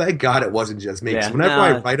 So thank God it wasn't just me. 'Cause whenever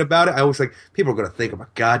I write about it, I always think, people are going to think I'm a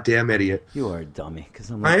goddamn idiot. You are a dummy.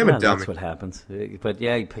 Because I'm I am a dummy. That's what happens. But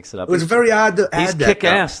yeah, he picks it up. It was very odd to add He's that.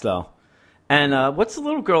 kick-ass, though. And what's the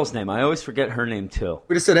little girl's name? I always forget her name, too.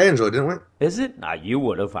 We just said Angela, didn't we? Is it? You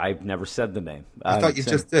would have. I've never said the name. I thought you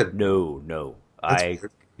just did. No. That's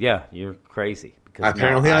weird. Yeah, you're crazy. Because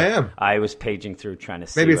Apparently I am. I was paging through trying to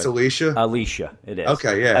see. Maybe it's Alicia? Alicia, it is.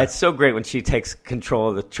 Okay, yeah. It's so great when she takes control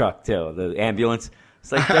of the truck, too, the ambulance.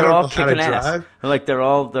 It's like I they're don't all know how kicking to ass. drive. Like they're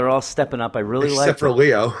all stepping up. I really like Except for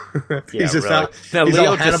Leo. He's just really. out. No, he's Leo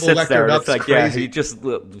all just Hannibal sits there. Lectered And up it's like, crazy. he just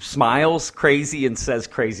smiles crazy and says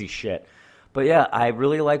crazy shit. But yeah, I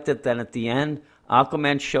really liked it. Then at the end,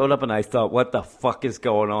 Aquaman showed up, and I thought, what the fuck is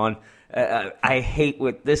going on? I hate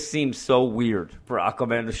what this seems so weird for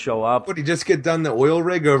Aquaman to show up. What, he just get done the oil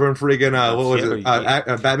rig over in freaking, what was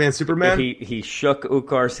it, Batman Superman? He shook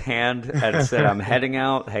Ukar's hand and said, I'm heading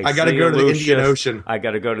out. Hey, I got to see go you, to the Lucius. Indian Ocean. I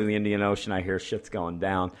got to go to the Indian Ocean. I hear shit's going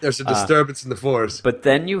down. There's a disturbance in the forest. But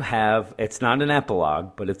then you have, it's not an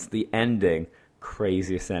epilogue, but it's the ending.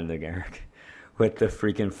 Craziest ending, Eric. With the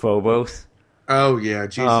freaking Phobos. Oh, yeah.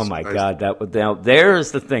 Jesus Oh, my Christ. God. Now,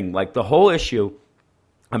 there's the thing. Like, the whole issue,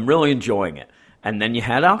 I'm really enjoying it. And then you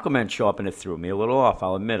had Aquaman show up, and it threw me a little off.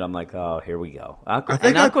 I'll admit. I'm like, oh, here we go.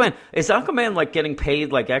 Is Aquaman, like, getting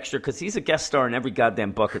paid, like, extra? Because he's a guest star in every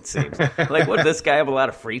goddamn book, it seems. Like, what, does this guy have a lot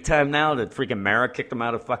of free time now? Did freaking Mara kicked him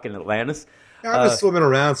out of fucking Atlantis? I'm just swimming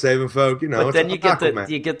around saving folk, you know. But then you get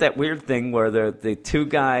Aquaman. that weird thing where the two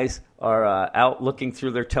guys are out looking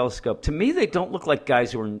through their telescope. To me, they don't look like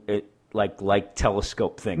guys who are like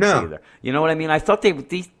telescope things either. You know what I mean? I thought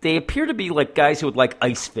they appear to be like guys who would like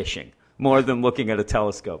ice fishing more than looking at a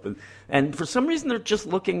telescope. And for some reason, they're just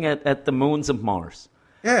looking at the moons of Mars.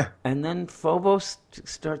 Yeah. And then Phobos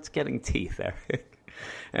starts getting teeth, Eric.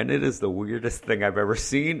 And it is the weirdest thing I've ever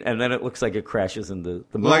seen. And then it looks like it crashes into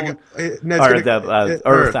the moon.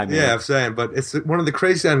 Earth, I mean. Yeah, I'm saying. But it's one of the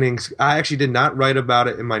crazy endings. I actually did not write about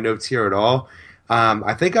it in my notes here at all.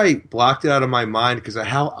 I think I blocked it out of my mind because of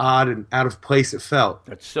how odd and out of place it felt.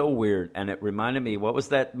 It's so weird. And it reminded me, what was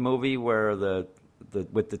that movie where the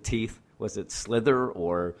with the teeth? Was it Slither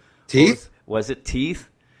or... Teeth? Was it Teeth?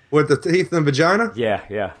 With the teeth and the vagina?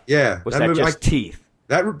 Yeah. Yeah. Was that movie, just teeth?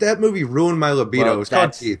 That movie ruined my libido. Well, It was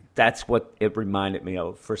called Teeth. That's what it reminded me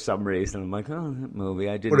of for some reason. I'm like, oh, that movie.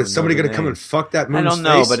 I didn't. What, is somebody going to come and fuck that moon's I don't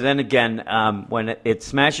know, face? but then again, when it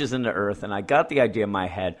smashes into Earth, and I got the idea in my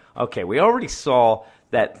head. Okay, we already saw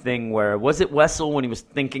that thing where, was it Wessel when he was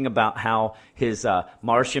thinking about how his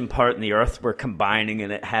Martian part and the Earth were combining,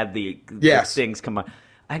 and it had the things combine.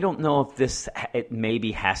 I don't know if it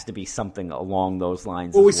maybe has to be something along those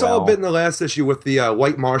lines. Well, we saw a bit in the last issue with the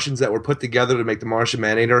white Martians that were put together to make the Martian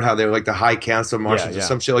Mandator, how they were like the High Council of Martians or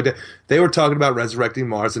some shit like that. They were talking about resurrecting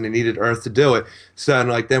Mars, and they needed Earth to do it. So, and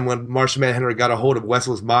like then when Martian Manhunter got a hold of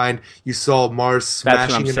Wessel's mind, you saw Mars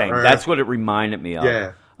smashing into Earth. That's what it reminded me of.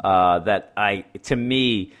 Yeah. To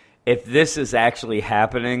me, if this is actually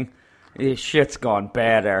happening, shit's gone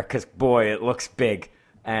bad, Eric. Because boy, it looks big.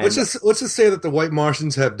 And let's just say that the white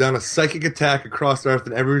Martians have done a psychic attack across Earth,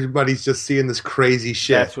 and everybody's just seeing this crazy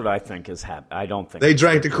shit. That's what I think is happening. I don't think they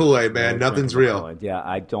drank the Kool-Aid, man. Nothing's real. Kool-Aid. Yeah,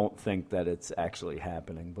 I don't think that it's actually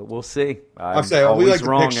happening, but we'll see. I'm saying we like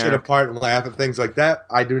to pick shit apart and laugh at things like that.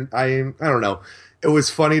 I don't know. It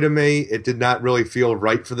was funny to me. It did not really feel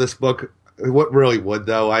right for this book. What really would,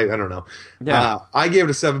 though? I don't know. Yeah. I gave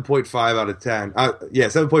it a 7.5 out of 10.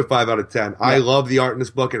 7.5 out of 10. Yeah. I love the art in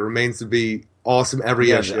this book. It remains to be awesome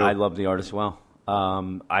every issue. I love the art as well.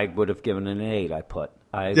 I would have given it an 8.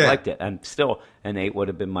 I liked it, and still an 8 would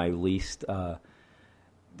have been my least,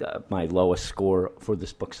 my lowest score for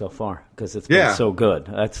this book so far because it's been so good.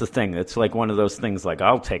 That's the thing. It's like one of those things. Like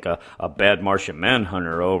I'll take a bad Martian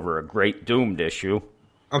Manhunter over a great Doomed issue.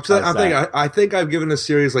 I think I've given this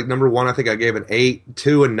series like number 1. I think I gave an 8,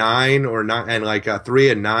 2 a 9, or 9, and like 3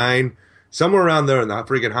 a 9. Somewhere around there in the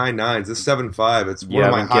freaking high 9s. It's 7.5. It's one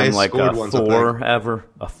of my highest scored ones. 4 ever.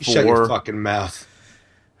 A 4. Shut your fucking mouth.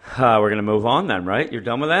 We're going to move on then, right? You're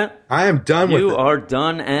done with that? I am done with it. You are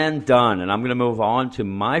done and done. And I'm going to move on to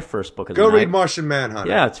my first book of the night. Go read Martian Manhunter.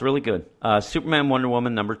 Yeah, it's really good. Superman Wonder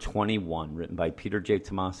Woman number 21, written by Peter J.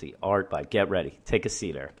 Tomasi. Art by, get ready, take a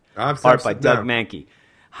seat, Eric. Art by Doug Mankey,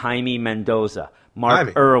 Jaime Mendoza,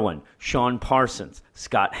 Mark Irwin, Sean Parsons,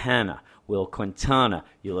 Scott Hanna, Will Quintana,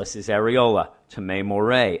 Ulysses Areola, Tomei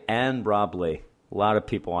Morey, and Rob Lee. A lot of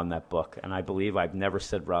people on that book, and I believe I've never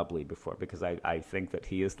said Rob Lee before because I think that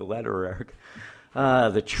he is the letterer, Eric.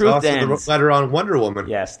 The truth ends. The letter on Wonder Woman.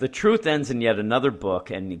 Yes, the truth ends in yet another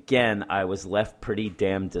book, and again, I was left pretty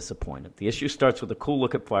damn disappointed. The issue starts with a cool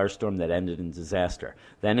look at Firestorm that ended in disaster.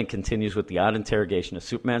 Then it continues with the odd interrogation of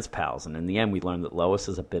Superman's pals, and in the end, we learn that Lois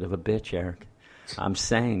is a bit of a bitch, Eric. I'm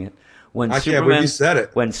saying it. When I can't believe you said it.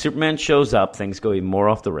 When Superman shows up, things go even more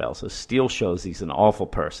off the rails. So Steel shows he's an awful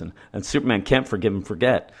person, and Superman can't forgive and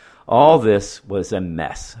forget. All this was a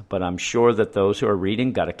mess, but I'm sure that those who are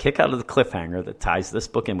reading got a kick out of the cliffhanger that ties this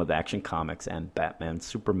book in with Action Comics and Batman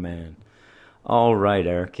Superman. All right,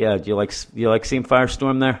 Eric. Yeah, do you like seeing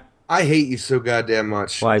Firestorm there? I hate you so goddamn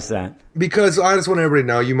much. Why is that? Because I just want everybody to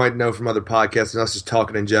know, you might know from other podcasts and us just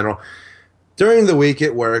talking in general. During the week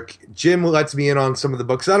at work, Jim lets me in on some of the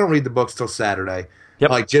books. I don't read the books till Saturday,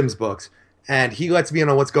 like Jim's books. And he lets me in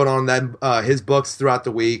on what's going on in his books throughout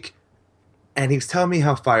the week. And he's telling me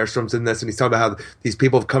how Firestorm's in this, and he's talking about how these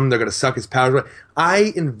people have come, they're going to suck his powers away.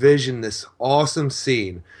 I envision this awesome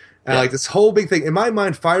scene. And like this whole big thing. In my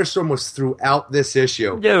mind, Firestorm was throughout this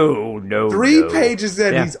issue. No. 3 pages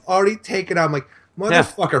in, he's already taken out. I'm like,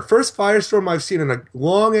 motherfucker, first Firestorm I've seen in a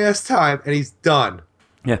long-ass time, and he's done.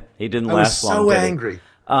 Yeah, he didn't last long. I was so angry.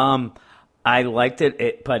 I liked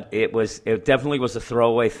it, but it definitely was a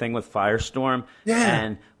throwaway thing with Firestorm. Yeah.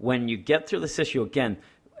 And when you get through this issue again,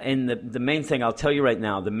 and the main thing, I'll tell you right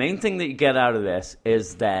now, the main thing that you get out of this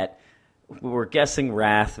is that we're guessing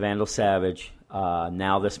Wrath, Vandal Savage,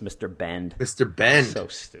 now this Mr. Bend. Mr. Bend. So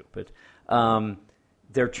stupid.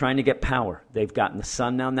 They're trying to get power. They've gotten the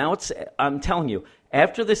sun now. Now I'm telling you,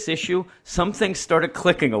 after this issue, some things started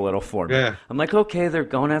clicking a little for me. Yeah. I'm like, okay, they're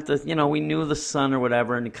going after, we knew the sun or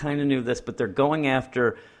whatever, and you kind of knew this, but they're going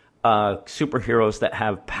after superheroes that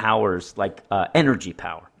have powers, like energy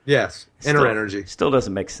power. Yes, inner energy. Still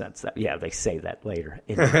doesn't make sense. They say that later.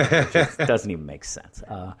 It just doesn't even make sense.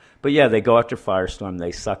 But yeah, they go after Firestorm.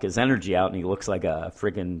 They suck his energy out, and he looks like a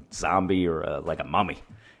friggin' zombie or like a mummy.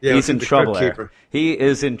 Yeah, he's in trouble there. Keeper. He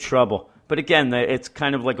is in trouble. But again, it's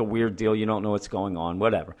kind of like a weird deal. You don't know what's going on,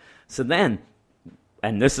 whatever. So then,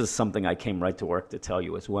 and this is something I came right to work to tell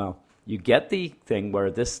you as well, you get the thing where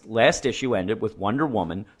this last issue ended with Wonder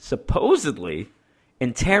Woman supposedly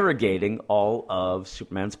interrogating all of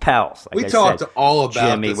Superman's pals. Like we talked all about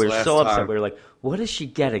Jimmy, this we were last so upset. time. We were like, what is she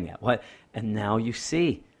getting at? What? And now you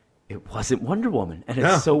see, it wasn't Wonder Woman. And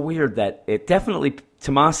it's so weird that it definitely,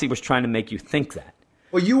 Tomasi was trying to make you think that.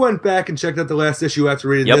 Well, you went back and checked out the last issue after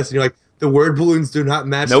reading this, and you're like, the word balloons do not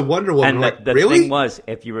match the Wonder Woman. And the really? thing was,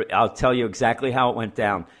 I'll tell you exactly how it went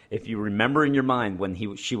down. If you remember in your mind when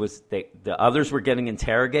the others were getting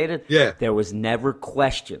interrogated, there was never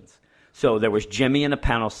questions. So there was Jimmy in a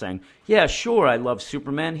panel saying, yeah, sure, I love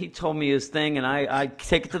Superman. He told me his thing, and I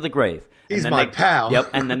take it to the grave. He's my pal. Yep,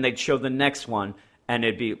 and then they'd show the next one, and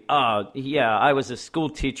it'd be, oh, yeah, I was a school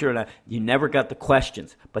teacher, and you never got the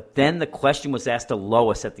questions. But then the question was asked to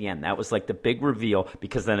Lois at the end. That was like the big reveal,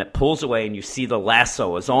 because then it pulls away, and you see the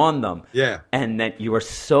lasso is on them. Yeah. And that you are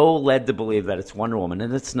so led to believe that it's Wonder Woman,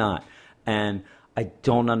 and it's not. And I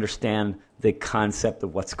don't understand the concept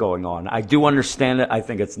of what's going on. I do understand it. I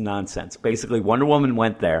think it's nonsense. Basically, Wonder Woman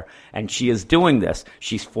went there, and she is doing this.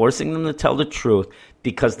 She's forcing them to tell the truth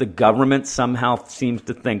because the government somehow seems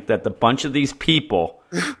to think that the bunch of these people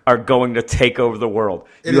are going to take over the world.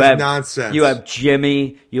 It is nonsense. You have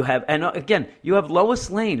Jimmy. You have, and again, you have Lois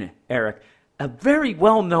Lane, Eric, a very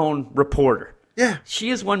well-known reporter. Yeah. She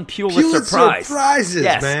is one Pulitzer Prize. Prizes,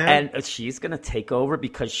 yes, man. And she's going to take over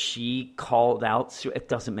because she called out. It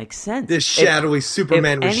doesn't make sense. This shadowy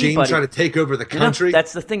Superman regime trying to take over the country.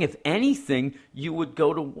 That's the thing. If anything, you would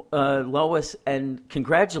go to Lois and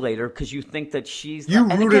congratulate her because you think that she's... You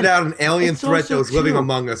rooted out an alien threat that was living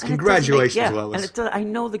among us. Congratulations, Lois. And I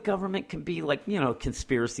know the government can be like,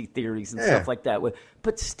 conspiracy theories and stuff like that.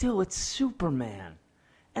 But still, it's Superman.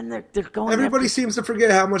 And they're going. Everybody seems to forget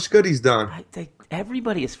how much good he's done.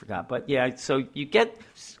 Everybody has forgot, but yeah. So you get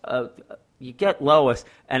Lois,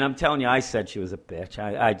 and I'm telling you, I said she was a bitch.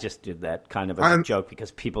 I just did that kind of as a joke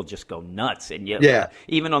because people just go nuts. And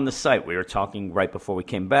even on the site, we were talking right before we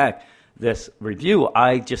came back. This review,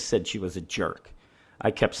 I just said she was a jerk.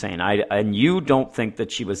 I kept saying, and you don't think that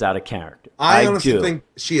she was out of character. I honestly think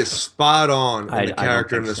she is spot on in the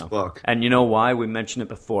character in this book. And you know why? We mentioned it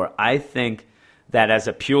before. I think that as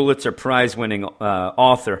a Pulitzer Prize-winning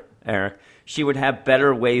author, Eric, she would have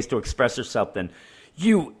better ways to express herself than,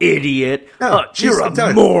 you idiot, you're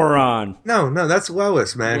a moron. No, that's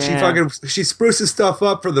Lois, man. Yeah. She spruces stuff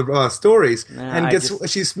up for the stories and she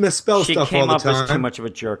misspells stuff all the time. She came up as too much of a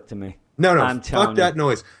jerk to me. No, fuck that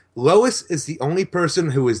noise. Lois is the only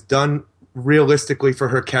person who is done realistically for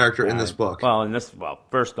her character in this book. Well,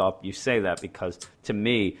 first off, you say that because to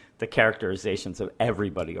me, the characterizations of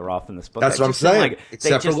everybody are off in this book. That's what I'm saying.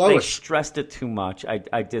 Except for Lois. They stressed it too much. I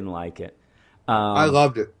didn't like it. I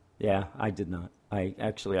loved it. Yeah, I did not.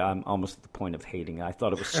 I'm almost at the point of hating it. I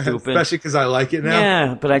thought it was stupid. Especially because I like it now.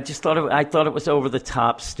 Yeah, but I just thought it was over the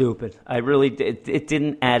top stupid. I really did. It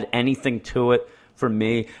didn't add anything to it for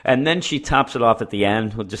me. And then she tops it off at the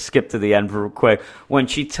end. We'll just skip to the end real quick. When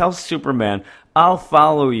she tells Superman, I'll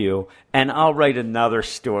follow you and I'll write another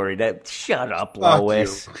story. Shut up,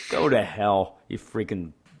 Lois. Go to hell, you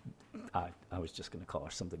freaking... I was just going to call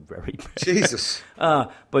her something very bad. Jesus.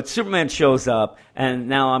 But Superman shows up, and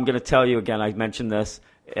now I'm going to tell you again, I mentioned this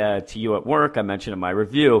to you at work, I mentioned in my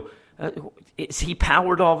review. Is he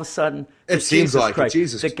powered all of a sudden? It seems like it,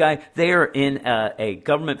 Jesus. The guy, they are in a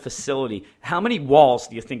government facility. How many walls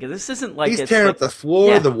do you think? This isn't like... He's tearing up the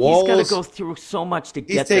floor, the walls. He's got to go through so much to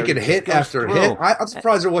get there. He's taking hit after hit. I'm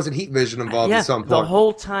surprised there wasn't heat vision involved at some point. The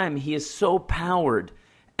whole time, he is so powered,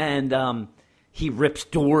 and... he rips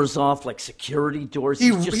doors off, like security doors. He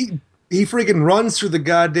freaking runs through the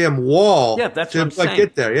goddamn wall. Yeah, that's what I'm saying.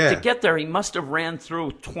 Get there, yeah. To get there, he must have ran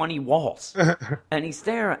through 20 walls. And he's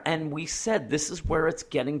there, and we said, this is where it's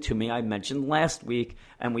getting to me. I mentioned last week,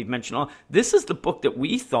 and we've mentioned this is the book that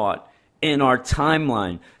we thought in our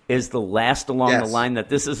timeline is the last along the line, that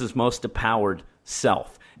this is his most empowered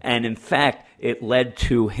self. And in fact, it led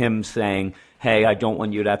to him saying... hey, I don't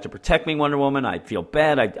want you to have to protect me, Wonder Woman. I feel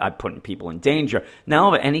bad. I'm putting people in danger.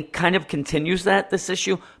 Now, and he kind of continues this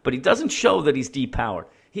issue, but he doesn't show that he's depowered.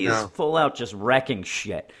 He is full out just wrecking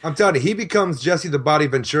shit. I'm telling you, he becomes Jesse the Body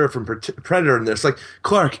Ventura from Predator in this. Like,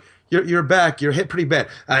 Clark, you're back. You're hit pretty bad.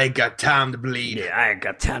 I ain't got time to bleed. Yeah, I ain't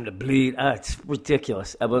got time to bleed. It's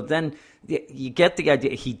ridiculous. But then you get the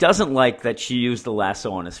idea. He doesn't like that she used the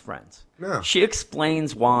lasso on his friends. No. She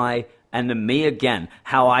explains why. And to me, again,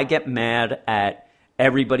 how I get mad at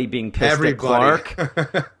everybody being pissed at Clark.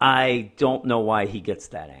 I don't know why he gets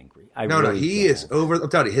that angry. He is over. I'm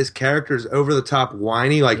telling you, his character is over the top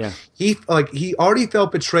whiny. He already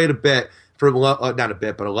felt betrayed a bit from not a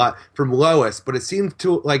bit, but a lot from Lois. But it seemed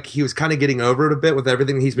to like he was kind of getting over it a bit with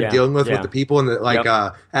everything he's been dealing with the people in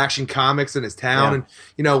the Action Comics in his town,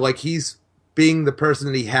 and he's being the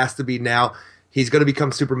person that he has to be now. He's going to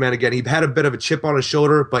become Superman again. He had a bit of a chip on his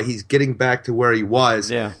shoulder, but he's getting back to where he was.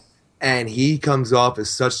 Yeah. And he comes off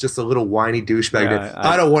as just a little whiny douchebag.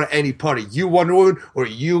 I don't want any part of you, Wonder Woman, or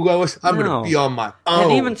you, Lois. I'm going to be on my own.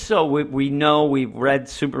 And even so, we know we've read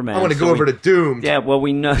Superman. I want to go over to Doom. Yeah, well,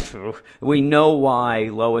 we know why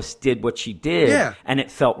Lois did what she did. Yeah. And it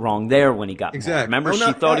felt wrong there when he got exactly. Mad. Remember,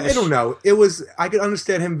 she thought he was... I don't know. I could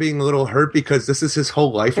understand him being a little hurt because this is his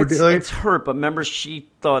whole life. It's hurt, but remember, she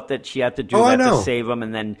thought that she had to do that to save him,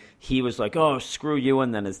 and then he was like, oh, screw you,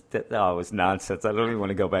 and then it was nonsense. I don't even want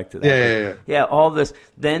to go back to that. Yeah, all this.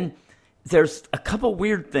 Then there's a couple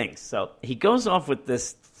weird things. So he goes off with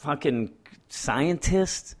this fucking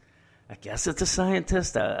scientist. I guess it's a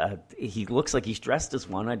scientist. He looks like he's dressed as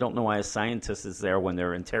one. I don't know why a scientist is there when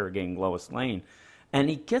they're interrogating Lois Lane. And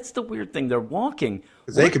he gets the weird thing. They're walking.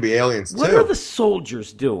 Because they could be aliens, too. What are the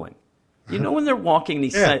soldiers doing? You know when they're walking,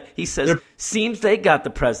 he says, seems they got the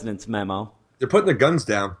president's memo. They're putting their guns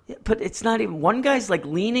down. Yeah, but it's not even... One guy's like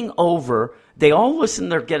leaning over. They all listen.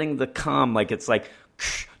 They're getting the comm. Like it's like,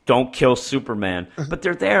 don't kill Superman. But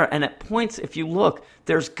they're there. And at points, if you look,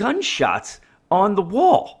 there's gunshots on the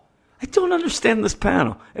wall. I don't understand this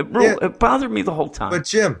panel. It bothered me the whole time. But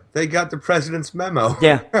Jim, they got the president's memo.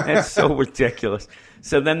 Yeah, it's so ridiculous.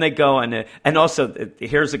 So then they go and also,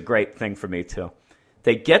 here's a great thing for me too.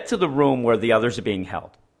 They get to the room where the others are being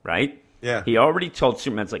held, right? Yeah. He already told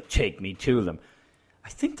Superman's like, take me to them. I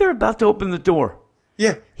think they're about to open the door.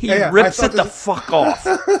 Yeah. He rips it the fuck off.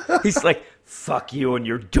 He's like, fuck you and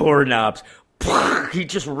your doorknobs. He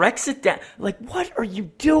just wrecks it down. Like, what are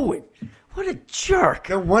you doing? What a jerk.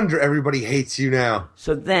 No wonder everybody hates you now.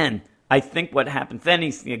 So then, I think what happens, then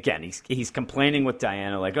he's complaining with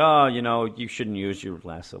Diana, like, oh, you shouldn't use your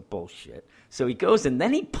lasso. Bullshit. So he goes and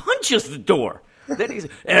then he punches the door. Then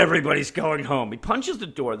everybody's going home. He punches the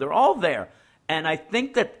door. They're all there. And I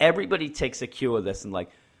think that everybody takes a cue of this and like,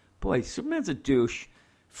 boy, Superman's a douche.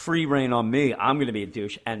 Free reign on me. I'm going to be a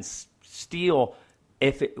douche. And Steel,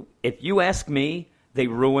 if you ask me, they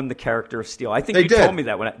ruined the character of Steel. I think you told me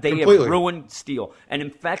that. They have ruined Steel. And in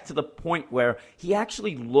fact, to the point where he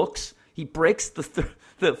actually he breaks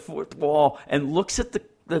the fourth wall and looks at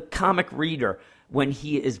the comic reader when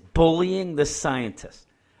he is bullying the scientist.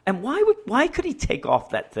 And why could he take off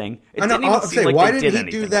that thing? It didn't even seem like why they didn't did he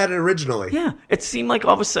anything. do that originally? Yeah, it seemed like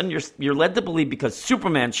all of a sudden you're led to believe because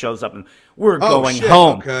Superman shows up and we're going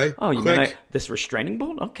home. Okay. Oh, you mean this restraining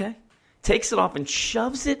bolt? Okay. Takes it off and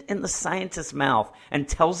shoves it in the scientist's mouth and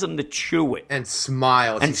tells him to chew it. And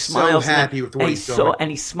smiles. And he's smiles. So happy with what he's doing. And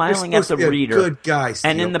he's smiling at the reader. Good guy,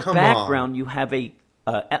 Steel. And in the background, you have a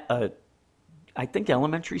I think,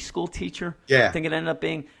 elementary school teacher. Yeah. I think it ended up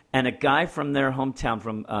being, and a guy from their hometown,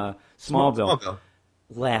 from Smallville,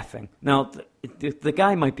 laughing. Now, the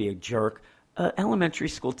guy might be a jerk. Elementary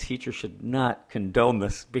school teacher should not condone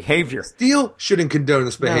this behavior. Steele shouldn't condone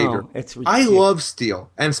this behavior. No, it's I ridiculous. love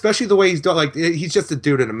Steele, and especially the way he's done. Like, he's just a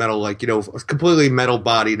dude in a metal, like, completely metal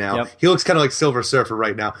body now. Yep. He looks kind of like Silver Surfer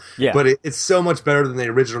right now. Yeah. But it's so much better than the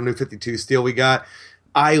original New 52 Steele we got.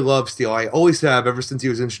 I love Steele. I always have, ever since he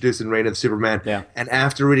was introduced in Reign of Superman. Yeah. And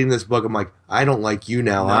after reading this book, I'm like, I don't like you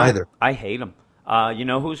now No, either. I hate him. You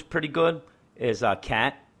know who's pretty good? Is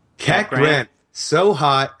Kat. Cat Grant. So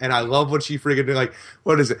hot, and I love what she freaking did. Like,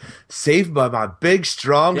 what is it? Saved by my big,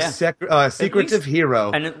 strong, Yeah. secretive hero.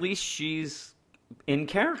 And at least she's in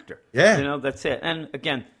character. Yeah. That's it. And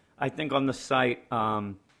again, I think on the site,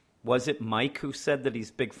 was it Mike who said that he's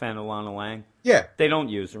a big fan of Lana Lang? Yeah. They don't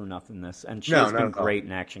use her enough in this, and she's No, not been at all. great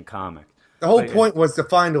in Action Comic. The whole But, yeah. point was to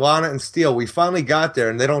find Lana and Steele. We finally got there,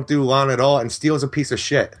 and they don't do Lana at all, and Steele's a piece of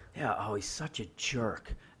shit. Yeah, he's such a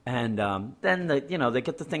jerk. And then they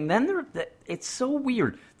get the thing. Then it's so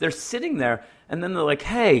weird. They're sitting there, and then they're like,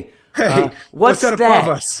 "Hey, what's that that?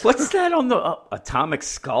 above us?" What's that on the atomic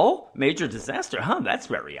skull? Major disaster? Huh? That's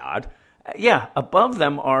very odd." Yeah, above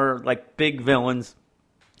them are like big villains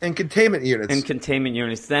And containment units. and containment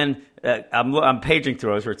units. Then I'm paging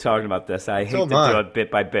through as we're talking about this. I hate So to am I. do it bit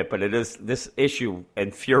by bit, but this issue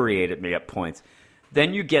infuriated me at points.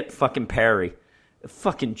 Then you get fucking Perry, a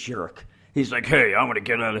fucking jerk. He's like, "Hey, I want to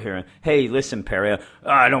get out of here." Hey, listen, Perry,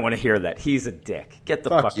 I don't want to hear that. He's a dick. Get the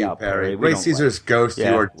fuck you, out, Perry. We Ray don't Caesar's like- ghost,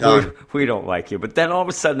 Yeah, you are done. We don't like you. But then all of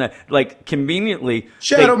a sudden, like, conveniently,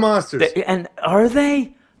 Shadow monsters. and are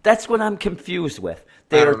they? That's what I'm confused with.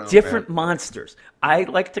 They I are don't know, different man. monsters. I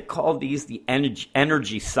like to call these the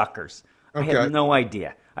energy suckers. I Okay. have no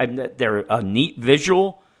idea. They're a neat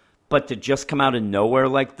visual, but to just come out of nowhere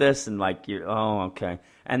like this and like, okay.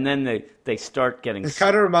 And then they start getting... It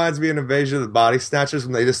kind of reminds me of Invasion of the Body Snatchers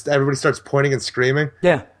when everybody starts pointing and screaming.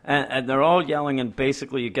 Yeah, and they're all yelling, and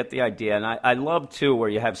basically you get the idea. And I love, too, where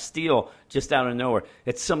you have Steel just out of nowhere.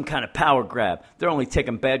 It's some kind of power grab. They're only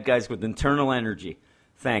taking bad guys with internal energy.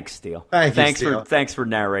 Thanks, Steel. Thanks for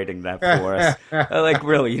narrating that for us. Like,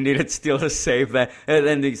 really, you needed Steel to save that. And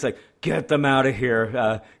then he's like, "Get them out of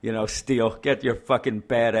here, Steel. Get your fucking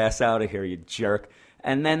badass out of here, you jerk."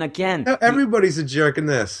 And then again... Now, everybody's a jerk in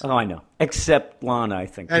this. Oh, I know. Except Lana, I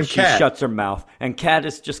think. And she Kat. shuts her mouth. And Kat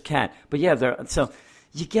is just Kat. But yeah, so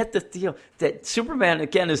you get the deal that Superman,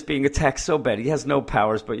 again, is being attacked so bad. He has no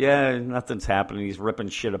powers, but yeah, nothing's happening. He's ripping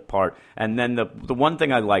shit apart. And then the one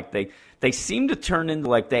thing I like, they seem to turn into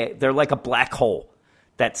like they're like a black hole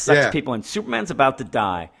that sucks people in. Superman's about to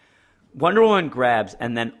die. Wonder Woman grabs,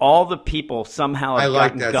 and then all the people somehow have like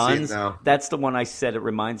gotten that guns. scene now. That's the one I said. It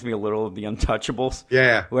reminds me a little of the Untouchables.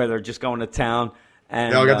 Yeah. Where they're just going to town.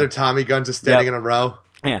 And They all got their Tommy guns just standing yep. in a row.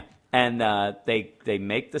 Yeah, and they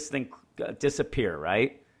make this thing disappear,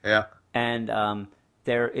 right? Yeah. And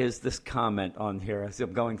there is this comment on here as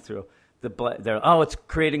I'm going through it's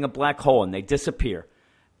creating a black hole, and they disappear.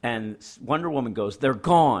 And Wonder Woman goes, "They're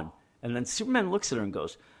gone." And then Superman looks at her and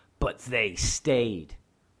goes, "But they stayed."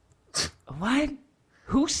 What?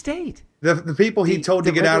 Who stayed? The people he told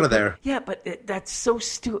to get out of there. Yeah, but that's so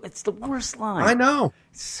stupid. It's the worst line. I know.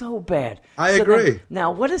 It's so bad. I So agree. then-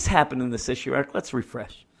 now, what has happened in this issue, Eric? Let's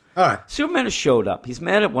refresh. All right. Superman has showed up. He's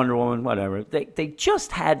mad at Wonder Woman, whatever. They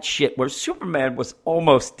just had shit where Superman was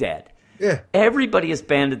almost dead. Yeah. Everybody has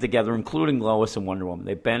banded together, including Lois and Wonder Woman.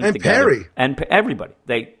 They banded And together. Perry. And everybody.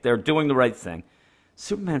 They're doing the right thing.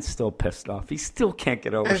 Superman's still pissed off. He still can't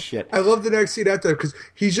get over And shit. I love the next scene out there because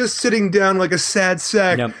he's just sitting down like a sad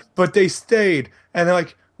sack, Yep. but they stayed. And they're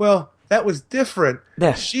like, well, that was different.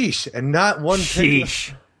 Yeah. Sheesh. And not one picture.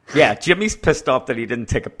 Sheesh. Yeah, Jimmy's pissed off that he didn't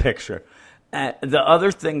take a picture. The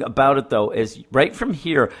other thing about it, though, is right from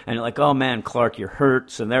here, and you're like, oh, man, Clark, you're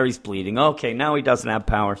hurt, so there he's bleeding. Okay, now he doesn't have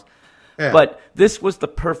powers. Yeah. But this was the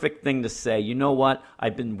perfect thing to say. You know what?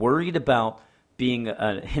 I've been worried about being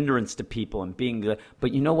a hindrance to people and being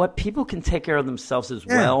but you know what? People can take care of themselves as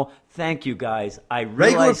well. Thank you, guys. I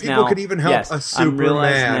realize people now. could even help a I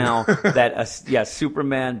realize Superman. now that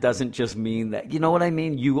Superman doesn't just mean that. You know what I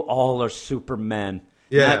mean? You all are Supermen.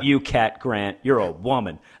 Yeah. Not you, Cat Grant. You're a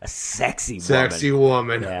woman, a sexy woman. Sexy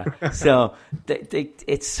woman. Yeah. So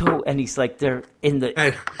it's so, and he's like, they're in the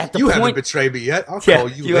And at the you point. haven't betrayed me yet. I'll Yeah, call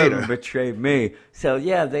you you later. haven't betrayed me. So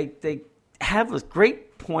yeah, they have a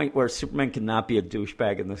great point where Superman cannot be a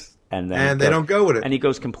douchebag in this. And they don't go with it. And he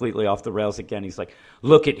goes completely off the rails again. He's like,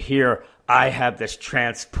 look at here. I have this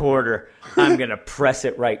transporter. I'm going to press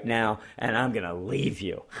it right now, and I'm going to leave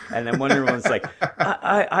you. And then Wonder Woman's like,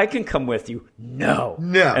 I can come with you. No.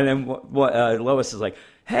 And then Lois is like,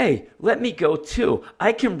 hey, let me go too.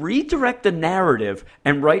 I can redirect the narrative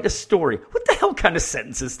and write a story. What the hell kind of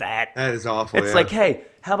sentence is that? That is awful. It's like, hey,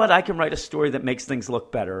 how about I can write a story that makes things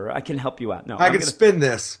look better? Or I can help you out. No, I can spin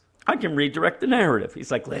this. I can redirect the narrative.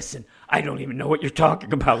 He's like, listen, I don't even know what you're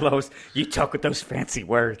talking about, Lois. You talk with those fancy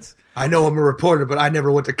words. I know I'm a reporter, but I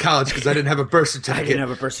never went to college because I didn't have a birth certificate. I didn't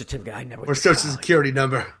have a birth certificate. I never went or to social college. security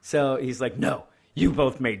number. So he's like, no, you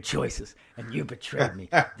both made choices, and you betrayed me.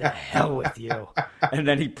 The hell with you. And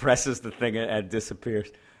then he presses the thing and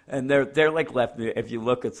disappears. And they're like left. If you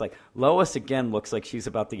look, it's like Lois again looks like she's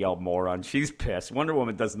about to yell moron. She's pissed. Wonder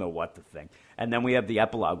Woman doesn't know what to think. And then we have the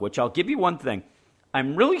epilogue, which I'll give you one thing.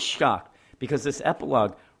 I'm really shocked because this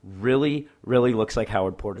epilogue really, really looks like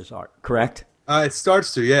Howard Porter's art. Correct? It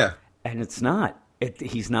starts to, yeah. And it's not.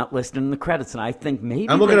 He's not listed in the credits. And I think maybe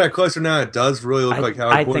I'm looking at it closer now. It does really look like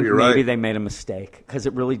Howard Porter. You're right. I think maybe they made a mistake because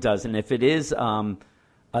it really does. And if it is Doug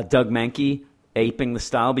Mahnke aping the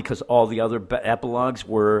style because all the other epilogues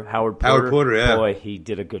were Howard Porter. Howard Porter, yeah. Boy, he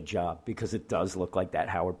did a good job because it does look like that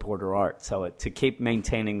Howard Porter art. So to keep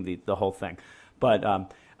maintaining the whole thing. But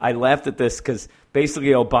I laughed at this because basically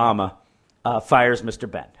Obama fires Mr.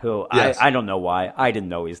 Ben, who yes. I don't know why. I didn't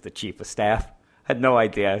know he's the chief of staff. I had no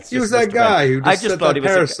idea. He was that guy who just set that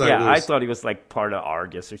parasite loose. I thought he was like part of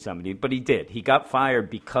Argus or somebody, but he did. He got fired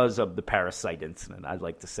because of the parasite incident. I'd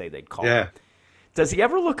like to say they'd call him. Does he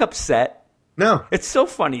ever look upset? No. It's so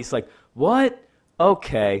funny. He's like, what?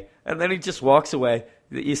 Okay. And then he just walks away.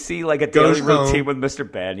 You see like a daily routine with Mr.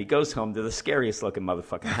 Ben. He goes home to the scariest looking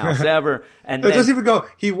motherfucking house ever. And it doesn't even go.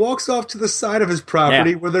 He walks off to the side of his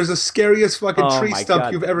property where there's the scariest fucking tree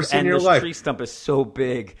stump you've ever seen in your life. And the tree stump is so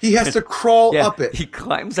big. He has to crawl up it. He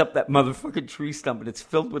climbs up that motherfucking tree stump and it's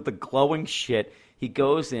filled with the glowing shit. He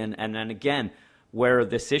goes in and then again, where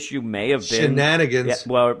this issue may have been shenanigans.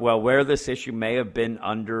 Yeah, where this issue may have been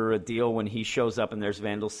under a deal when he shows up and there's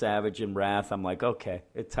Vandal Savage and Wrath. I'm like, okay,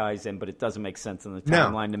 it ties in, but it doesn't make sense in the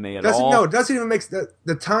timeline to me at all. No, it doesn't even make sense.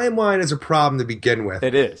 The timeline is a problem to begin with.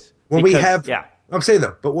 It is. I'm saying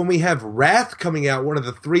though, but when we have Wrath coming out, one of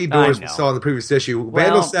the three doors we saw in the previous issue,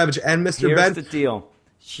 Vandal Savage and Mr. Ben. Here's the deal.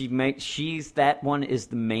 That one is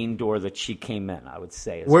the main door that she came in, I would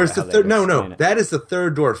say. Where's the third? No, that is the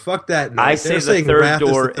third door. Fuck that. No. I say the third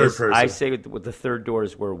door is. I say the third door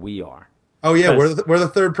is where we are. Oh yeah, we're the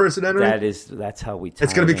third person entering. That's how we.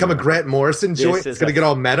 It's going to become a Grant Morrison joint. It's going to get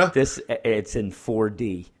all meta. It's in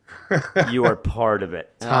 4D. You are part of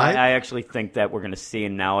it. I actually think that we're going to see,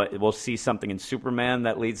 and now we'll see something in Superman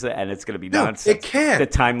that leads it, and it's going to be nonsense. It can't. The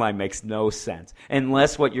timeline makes no sense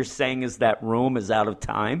unless what you're saying is that room is out of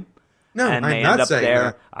time. No, and I'm they not end up saying there.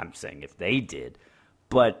 that. I'm saying if they did,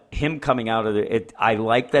 but him coming out of it, I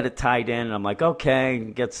like that it tied in. And I'm like, okay,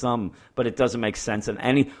 get some, but it doesn't make sense.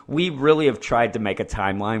 And we really have tried to make a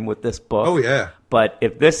timeline with this book. Oh yeah. But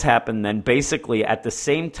if this happened, then basically at the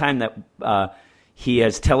same time that he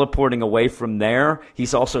is teleporting away from there,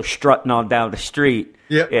 he's also strutting on down the street.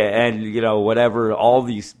 Yeah. And, whatever, all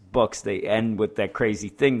these books, they end with that crazy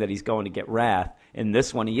thing that he's going to get Wrath. In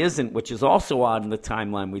this one, he isn't, which is also odd in the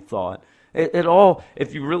timeline we thought. It all,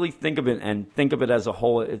 if you really think of it and think of it as a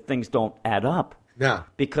whole, things don't add up. No.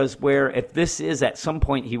 Because if this is, at some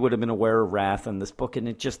point, he would have been aware of Wrath in this book, and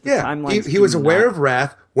it just, the timeline. He was aware of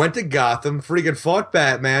Wrath, went to Gotham, freaking fought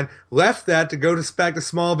Batman, left that to go back to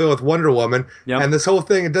Smallville with Wonder Woman, and this whole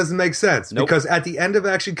thing, it doesn't make sense. Nope. Because at the end of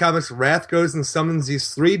Action Comics, Wrath goes and summons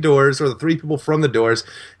these three doors, or the three people from the doors,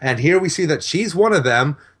 and here we see that she's one of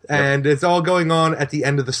them, and it's all going on at the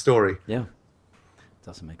end of the story. Yeah.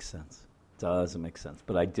 Doesn't make sense. Doesn't make sense.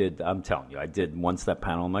 But I'm telling you, I did once that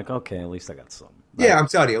panel, I'm like, okay, at least I got some. Yeah, I'm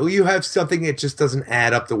telling you, you have something, it just doesn't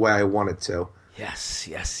add up the way I want it to. Yes.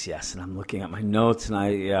 And I'm looking at my notes, and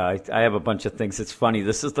I have a bunch of things. It's funny.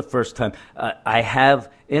 This is the first time I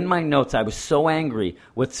have in my notes. I was so angry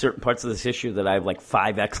with certain parts of this issue that I have like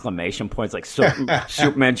 5 exclamation points. Like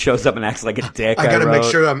Superman shows up and acts like a dick. I got to make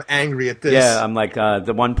sure I'm angry at this. Yeah, I'm like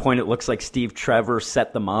the one point it looks like Steve Trevor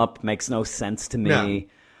set them up. Makes no sense to me.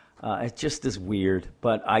 No. It just is weird.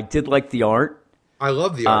 But I did like the art. I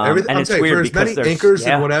love the art. And it's weird for as many inkers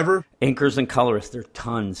and whatever. Inkers and colorists, there are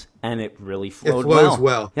tons, and it really flowed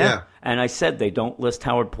well. Yeah. And I said they don't list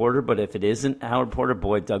Howard Porter, but if it isn't Howard Porter,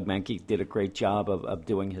 boy, Doug Menke did a great job of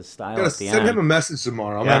doing his style I'm at the gonna send end. him a message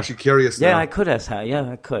tomorrow. I'm Yeah. actually curious Yeah, now. I could ask how. Yeah,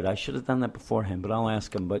 I could. I should have done that beforehand, but I'll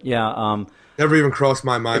ask him. But yeah, Never even crossed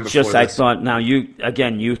my mind it's before just I this. thought. Now you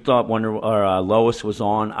thought Lois was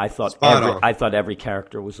on. I thought Spot on. I thought every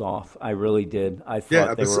character was off. I really did. I thought Yeah,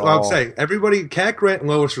 they that's were what all. I'm saying. Everybody, Cat Grant and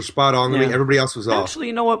Lois were spot on to me. Yeah. Everybody else was off. Actually,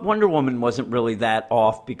 you know what? Wonder Woman wasn't really that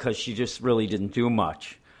off because she just really didn't do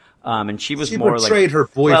much. And she was She more betrayed like her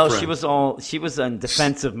boyfriend. Well, she was in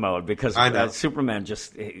defensive mode because I know. Superman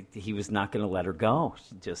he was not going to let her go.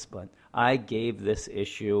 But I gave this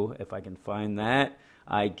issue, if I can find that,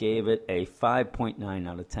 I gave it a 5.9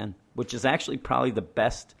 out of 10, which is actually probably the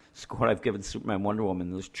best score I've given Superman Wonder Woman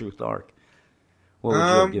in this Truth arc. What would you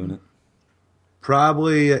have given it?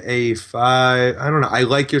 Probably a 5. I don't know. I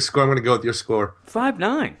like your score. I'm going to go with your score.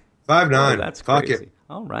 5.9. 5.9. Oh, that's Fuck crazy. it.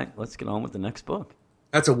 All right, let's get on with the next book.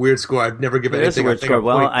 That's a weird score. I've never given It is a anything. weird I think score. a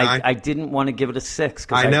Well, 0.9. I didn't want to give it a 6.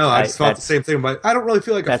 I know. I just thought the that's- same thing, but I don't really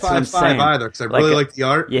feel like a That's what I'm 5.5 saying. either because I really like the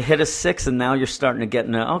art. You hit a 6, and now you're starting to get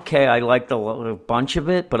into, okay, I liked a bunch of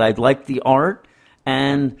it, but I liked the art,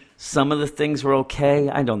 and some of the things were okay.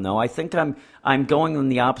 I don't know. I think I'm going in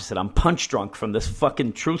the opposite. I'm punch drunk from this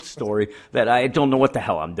fucking Truth story that I don't know what the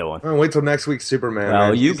hell I'm doing. Oh, wait till next week's Superman. Well,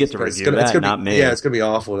 man. you Jesus get to Christ. review that, it's gonna not be, me. Yeah, it's going to be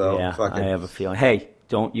awful, though. Yeah, Fucking. I have a feeling. Hey,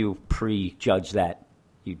 don't you prejudge that,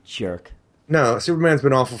 you jerk. No, Superman's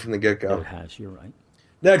been awful from the get-go. It has, you're right.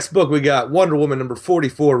 Next book, we got Wonder Woman number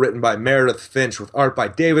 44, written by Meredith Finch, with art by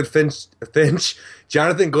David Finch,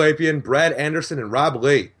 Jonathan Glapion, Brad Anderson, and Rob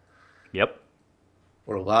Lee. Yep.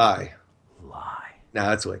 Or lie. Lie. Nah,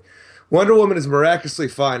 that's way. Wonder Woman is miraculously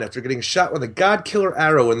fine after getting shot with a god-killer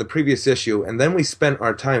arrow in the previous issue, and then we spent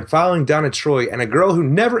our time following Donna Troy and a girl who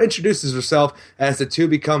never introduces herself as the two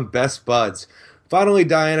become best buds. Finally,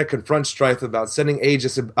 Diana confronts Strife about sending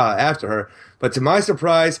Aegis after her, but to my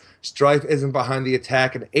surprise, Strife isn't behind the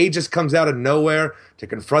attack, and Aegis comes out of nowhere to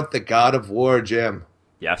confront the God of War, Jim.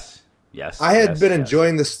 Yes. Yes. I had yes, been yes.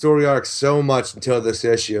 enjoying this story arc so much until this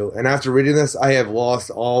issue, and after reading this, I have lost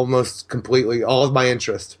almost completely all of my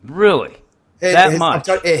interest. Really? I'm Much?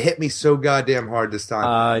 telling you, it hit me so goddamn hard this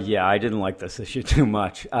time. Yeah, I didn't like this issue too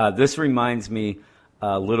much. This reminds me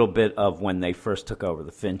a little bit of when they first took over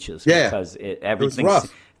the Finches. Yeah. Because It was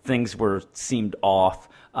rough. things seemed off.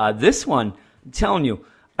 This one, I'm telling you,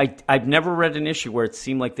 I've never read an issue where it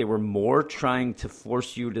seemed like they were more trying to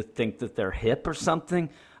force you to think that they're hip or something.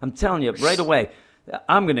 I'm telling you, right away,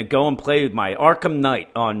 I'm going to go and play with my Arkham Knight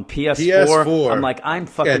on PS4. PS4. I'm like, I'm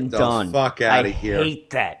fucking Get the done. fuck outta I here. hate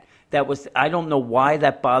that. I don't know why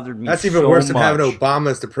that bothered me That's even so worse than much. having Obama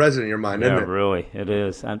as the president in your mind, Yeah, isn't it? really, it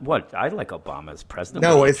is. And what? I like Obama as president.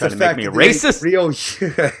 No, What, it's you the trying to fact make me a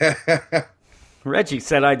that racist. Reggie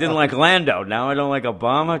said I didn't like Lando. Now I don't like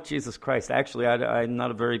Obama. Jesus Christ! Actually, I'm not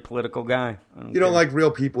a very political guy. you don't like real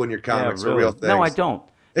people in your comics or real things. No, I don't.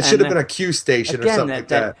 It should have been a Q station or Again, something like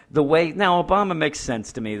that. The way now Obama makes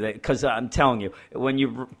sense to me because I'm telling you, when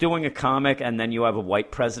you're doing a comic and then you have a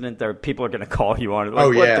white president, people are going to call you on it. Like, Oh,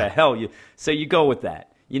 what yeah. the hell? So you go with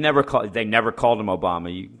that. They never called him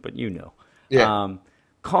Obama, but you know. Yeah.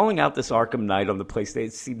 Calling out this Arkham Knight on the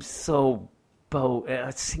PlayStation seems so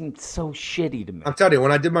it seemed so shitty to me. I'm telling you,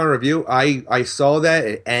 when I did my review, I saw that.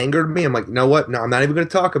 It angered me. I'm like, you know what? No, I'm not even going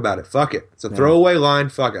to talk about it. Fuck it. It's a throwaway line.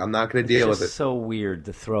 Fuck it. I'm not going to deal It's with just it. so weird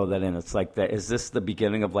to throw that in. It's like that. Is this the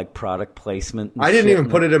beginning of like product placement? and I didn't shit? even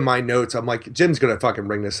put it in my notes. I'm like, Jim's going to fucking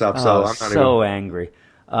bring this up, so I'm not so even. angry.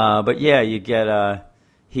 But yeah, you get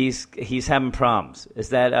he's having problems. Is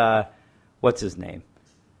that what's his name?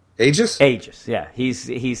 Aegis? Aegis. Yeah,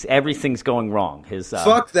 he's everything's going wrong. His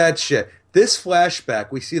Fuck that shit. This flashback,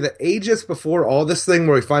 we see the Aegis before all this thing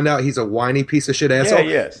where we find out he's a whiny piece of shit asshole.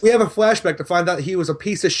 yes. We have a flashback to find out he was a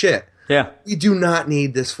piece of shit. Yeah. We do not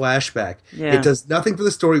need this flashback. Yeah. It does nothing for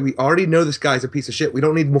the story. We already know this guy's a piece of shit. We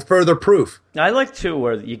don't need further proof. I like too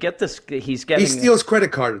where you get this. He's getting He steals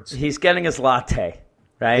credit cards. He's getting his latte,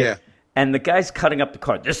 right? Yeah. And the guy's cutting up the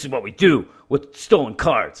card. This is what we do with stolen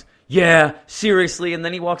cards. Yeah, seriously. And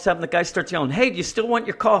then he walks up and the guy starts yelling, "Hey, do you still want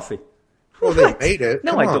your coffee?" Well, What? they made it.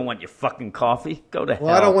 No, Come I on. don't want your fucking coffee. Go to hell.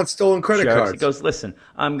 Well, I don't want stolen credit Jerks. cards. He goes, "Listen,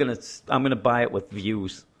 I'm gonna buy it with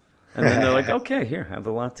views." And then they're like, "Okay, here, have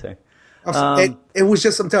the latte." It was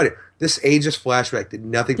just, I'm telling you, this Aegis flashback did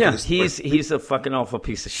nothing Yeah, for the story. he's a fucking awful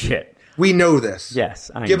piece of shit. We know this.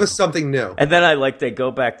 Yes, I Give know. us something new. And then they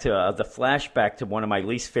go back to the flashback to one of my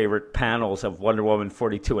least favorite panels of Wonder Woman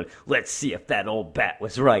 42, and let's see if that old bat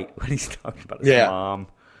was right when he's talking about his Yeah. mom.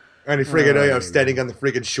 And he friggin' standing on the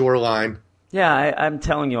friggin' shoreline. Yeah, I'm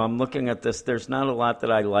telling you, I'm looking at this. There's not a lot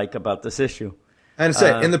that I like about this issue. And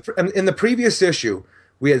say in the previous issue,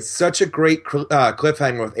 We had such a great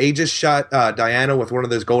cliffhanger with Aegis shot Diana with one of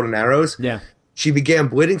those golden arrows. Yeah. She began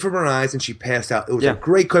bleeding from her eyes and she passed out. It was Yeah. a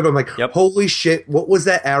great clip. I'm like, Yep. holy shit, what was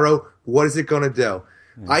that arrow? What is it going to do?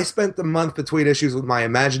 I spent the month between issues with my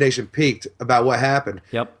imagination peaked about what happened.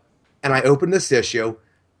 Yep. And I opened this issue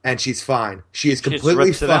and she's fine. She is She just completely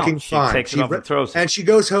rips it out. fucking She fine. takes it off and throws it. And she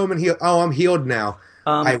goes home and I'm healed now.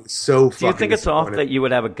 I was so fucking Do you think it's off disappointed. that you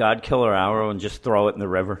would have a God Killer arrow and just throw it in the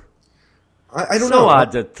river? I don't so know.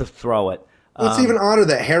 odd to throw it. Well, it's even odder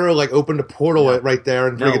that Hera like opened a portal right there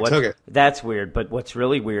and freaking took it. That's weird. But what's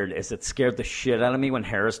really weird is it scared the shit out of me when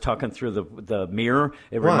Hera's talking through the mirror.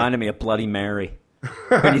 It Why? reminded me of Bloody Mary.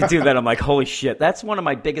 When you do that, I'm like, holy shit. That's one of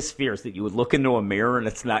my biggest fears, that you would look into a mirror and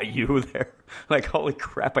it's not you there. Like, holy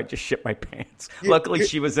crap, I just shit my pants. Luckily,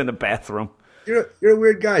 she was in the bathroom. You're a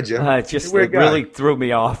weird guy, Jim. It You're a weird guy. really threw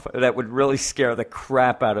me off. That would really scare the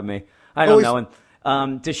crap out of me. I don't know.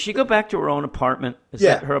 And does she go back to her own apartment? Is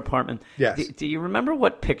that her apartment? Yes. Do you remember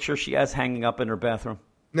what picture she has hanging up in her bathroom?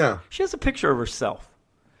 No. She has a picture of herself.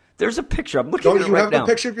 There's a picture. I'm looking Don't at it you right have now. a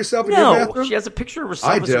picture of yourself in No, your bathroom? she has a picture of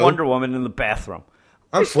herself I as do. Wonder Woman in the bathroom.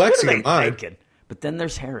 I'm flexing what are in they mine. thinking? But then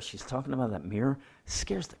there's Harris. She's talking about that mirror. It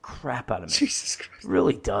scares the crap out of me. Jesus Christ. It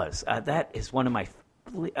really does. That is one of my...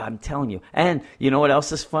 I'm telling you. And you know what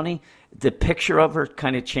else is funny? The picture of her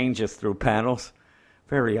kind of changes through panels.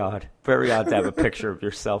 Very odd. Very odd to have a picture of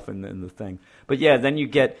yourself in the thing. But yeah, then you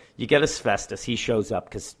get Asbestos. He shows up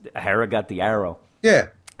because Hera got the arrow. Yeah.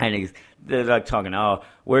 And they're like talking, oh,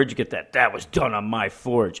 where'd you get that? That was done on my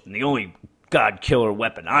forge. And the only God Killer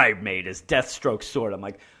weapon I made is Deathstroke's sword. I'm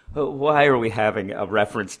like, why are we having a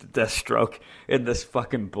reference to Deathstroke in this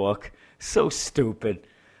fucking book? So stupid.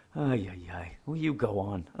 Ay. Well, you go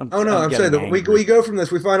on. I'm saying that we go from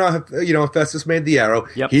this. We find out, Hephaestus made the arrow.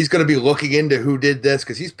 Yep. He's going to be looking into who did this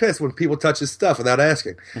because he's pissed when people touch his stuff without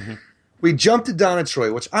asking. Mm-hmm. We jump to Donna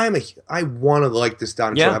Troy, which I want to like this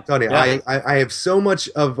Donna Troy. I'm telling you, I have so much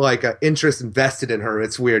of like interest invested in her.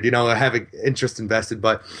 It's weird, having interest invested,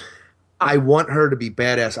 but I want her to be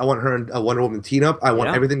badass. I want her and Wonder Woman team up. I want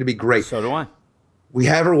everything to be great. So do I. We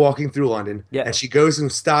have her walking through London, and she goes and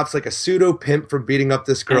stops like a pseudo pimp from beating up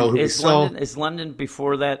this girl And who we saw. Is London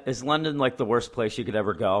before that? Is London like the worst place you could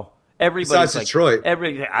ever go? Everybody's Besides like, Detroit.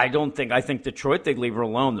 I think Detroit, they'd leave her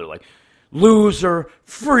alone. They're like, loser,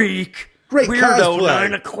 freak, Great weirdo,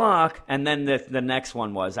 cosplay. 9:00. And then the next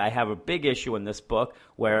one was, I have a big issue in this book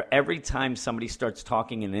where every time somebody starts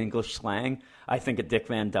talking in English slang, I think of Dick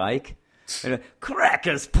Van Dyke.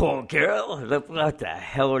 Crackers, poor girl. What the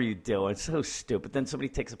hell are you doing? So stupid. Then somebody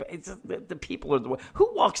takes the people are the who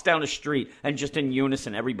walks down the street and just in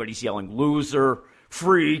unison everybody's yelling loser,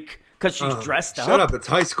 freak, because she's dressed up. Shut up! It's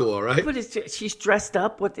high school, all right? But she's dressed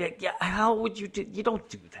up. How would you do? You don't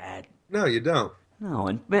do that. No, you don't. No,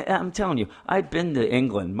 and I'm telling you, I've been to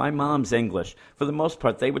England. My mom's English. For the most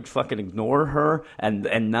part, they would fucking ignore her and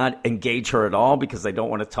not engage her at all because they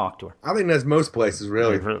don't want to talk to her. I think that's most places,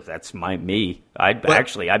 really. That's me. I'd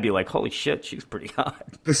be like, holy shit, she's pretty hot.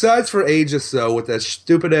 Besides for Aegis, though, with that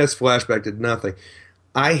stupid-ass flashback did nothing.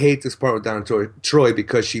 I hate this part with Donna Troy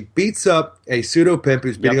because she beats up a pseudo-pimp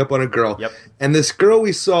who's beating up on a girl. Yep. And this girl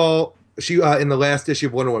we saw... She in the last issue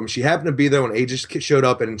of Wonder Woman, she happened to be there when Aegis showed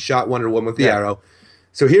up and shot Wonder Woman with the arrow.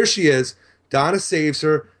 So here she is. Donna saves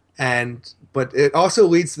her, but it also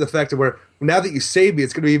leads to the fact that where now that you saved me,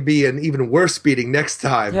 it's going to be an even worse beating next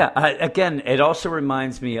time. Yeah. Again, it also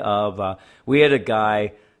reminds me of we had a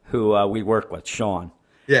guy who we worked with, Sean.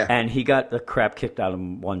 Yeah. And he got the crap kicked out of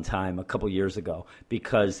him one time a couple years ago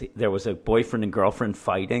because there was a boyfriend and girlfriend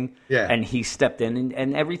fighting. Yeah. And he stepped in,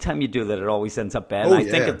 and every time you do that, it always ends up bad. Oh, and I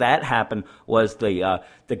think that happened was the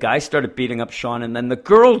guy started beating up Sean, and then the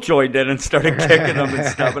girl joined in and started kicking him and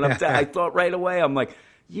stuff. And I thought right away, I'm like,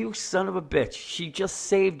 you son of a bitch. She just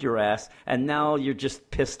saved your ass, and now you're just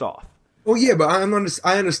pissed off. Well, yeah, but I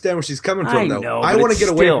understand where she's coming from, though. know, I but want to it's get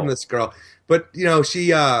away still- from this girl. But,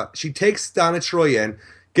 she takes Donna Troy in,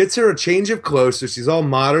 gets her a change of clothes, so she's all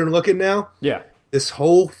modern looking now. Yeah. This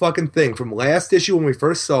whole fucking thing, from last issue when we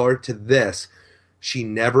first saw her to this, she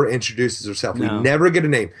never introduces herself. No. We never get a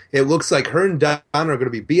name. It looks like her and Donna are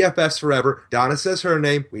going to be BFFs forever. Donna says her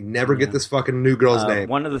name. We never get this fucking new girl's name.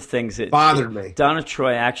 One of the things that Bothered me. Donna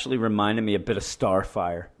Troy actually reminded me a bit of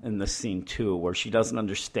Starfire in this scene too, where she doesn't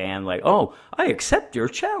understand, like, "Oh, I accept your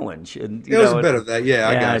challenge." And There was a bit of that, yeah.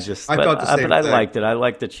 I got you. I thought the same but I thing. liked it. I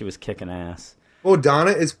liked that she was kicking ass. Well, Donna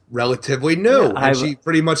is relatively new, Yeah, and she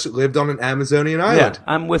pretty much lived on an Amazonian island.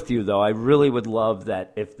 Yeah, I'm with you though. I really would love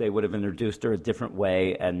that if they would have introduced her a different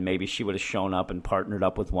way, and maybe she would have shown up and partnered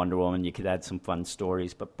up with Wonder Woman. You could add some fun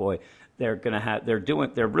stories. But boy, they're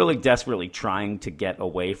really desperately trying to get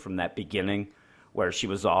away from that beginning where she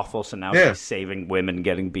was awful, so now Yeah. she's saving women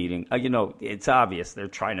getting beaten. You know, it's obvious they're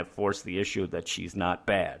trying to force the issue that she's not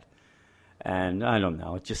bad. And I don't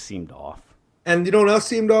know, it just seemed off. And you know what else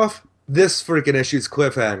seemed off? This freaking issue's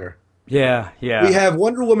cliffhanger. Yeah. We have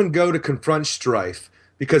Wonder Woman go to confront Strife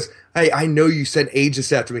because, hey, I know you sent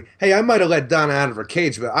Aegis after me. Hey, I might have let Donna out of her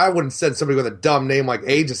cage, but I wouldn't send somebody with a dumb name like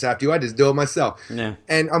Aegis after you. I just do it myself. Yeah.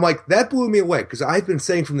 And I'm like, that blew me away because I've been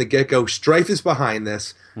saying from the get-go, Strife is behind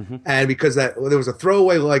this. And because there was a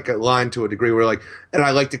throwaway like a line to a degree where like, and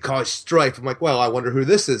I like to call it Strife. I'm like, well, I wonder who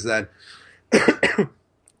this is then.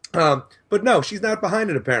 But no, she's not behind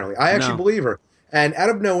it apparently. I actually believe her. And out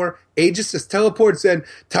of nowhere, Aegis just teleports in,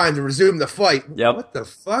 time to resume the fight. Yep. What the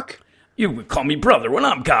fuck? You would call me brother when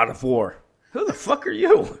I'm God of War. Who the fuck are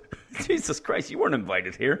you? Jesus Christ, you weren't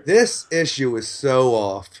invited here. This issue is so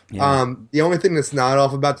off. Yeah. The only thing that's not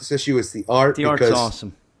off about this issue is the art. The art's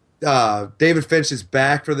awesome. David Finch is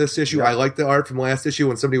back for this issue. Yep. I like the art from last issue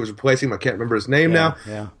when somebody was replacing him. I can't remember his name now.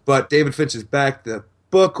 Yeah. But David Finch is back. The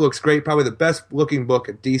book looks great. Probably the best looking book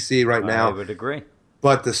at DC right now. I would agree.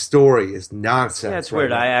 But the story is nonsense. Yeah, it's right weird.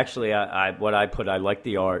 now. I like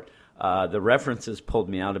the art. The references pulled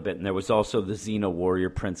me out a bit, and there was also the Xena Warrior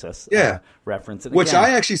Princess reference. And Which again, I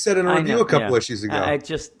actually said in a I review know, a couple yeah. issues ago. I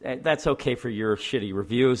just that's okay for your shitty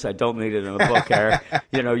reviews. I don't need it in a book, Eric.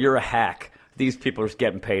 You know, you're a hack. These people are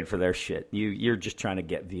getting paid for their shit. You're just trying to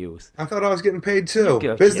get views. I thought I was geting paid too.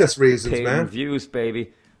 Get Business reasons, paid man. in views,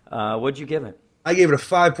 baby. What'd you give it? I gave it a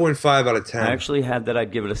 5.5 out of 10. I actually had that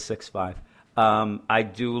I'd give it a 6.5. I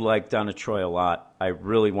do like Donna Troy a lot. I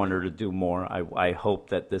really want her to do more. I hope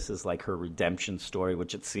that this is like her redemption story,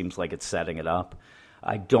 which it seems like it's setting it up.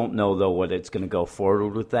 I don't know, though, what it's going to go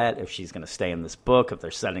forward with that, if she's going to stay in this book, if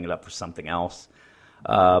they're setting it up for something else.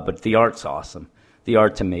 But the art's awesome. The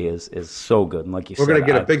art to me is so good. And like you We're said, going to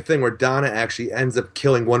get a big thing where Donna actually ends up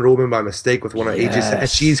killing Wonder Woman by mistake with one of Aegis, and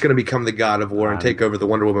she's going to become the God of War and take over the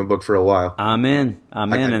Wonder Woman book for a while. I'm in.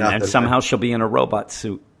 And somehow she'll be in a robot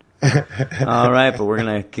suit. All right, but we're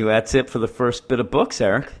going to, that's it for the first bit of books,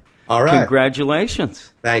 Eric. All right.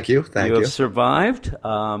 Congratulations. Thank you. You have survived,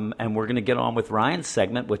 and we're going to get on with Ryan's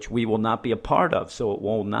segment, which we will not be a part of, so it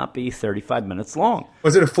will not be 35 minutes long.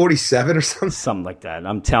 Was it a 47 or something? Something like that.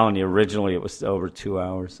 I'm telling you, originally it was over 2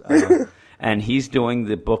 hours. And he's doing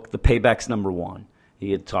the book, The Payback's #1.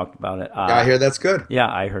 He had talked about it. I hear that's good. Yeah,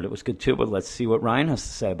 I heard it was good too, but let's see what Ryan has to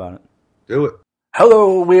say about it. Do it.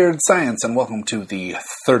 Hello, Weird Science, and welcome to the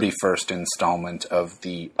 31st installment of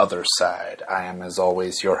The Other Side. I am, as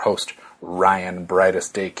always, your host, Ryan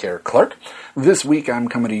Brightest Daycare Clark. This week I'm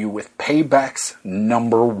coming to you with Payback's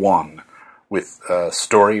 #1, with a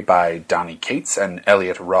story by Donny Cates and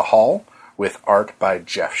Elliot Rahal, with art by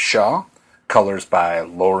Jeff Shaw, colors by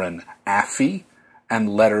Lauren Affey,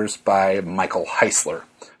 and letters by Michael Heisler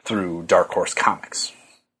through Dark Horse Comics.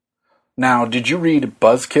 Now, did you read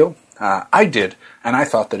Buzzkill? I did, and I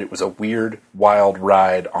thought that it was a weird, wild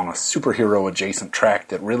ride on a superhero-adjacent track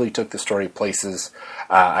that really took the story places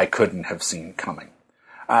I couldn't have seen coming.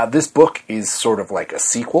 This book is sort of like a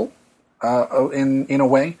sequel, in a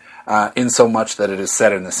way, in so much that it is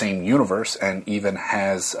set in the same universe and even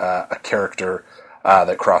has a character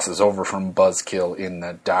that crosses over from Buzzkill in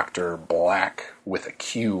the Dr. Black with a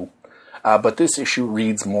Q. But this issue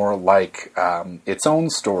reads more like its own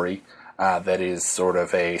story, that is sort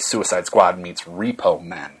of a Suicide Squad meets Repo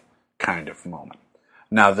Man kind of moment.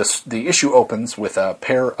 Now, the issue opens with a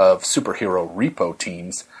pair of superhero repo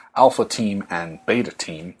teams, Alpha Team and Beta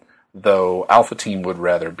Team, though Alpha Team would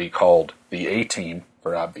rather be called the A-Team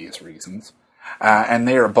for obvious reasons. And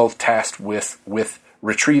they are both tasked with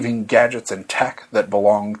retrieving gadgets and tech that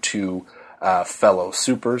belong to fellow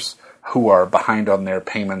supers who are behind on their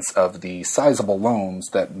payments of the sizable loans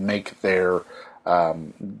that make their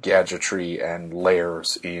gadgetry and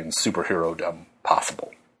layers in superhero-dom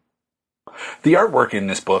possible. The artwork in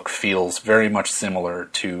this book feels very much similar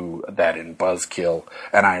to that in Buzzkill,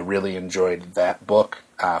 and I really enjoyed that book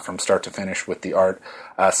from start to finish with the art.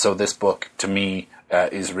 So this book, to me,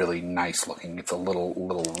 is really nice looking. It's a little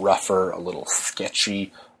rougher, a little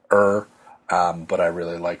sketchy-er, but I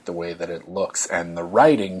really like the way that it looks. And the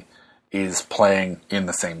writing is playing in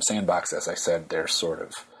the same sandbox. As I said, they're sort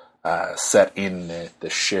of set in the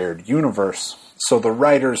shared universe, so the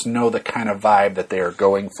writers know the kind of vibe that they are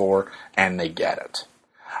going for, and they get it.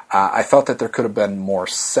 I thought that there could have been more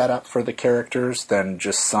setup for the characters than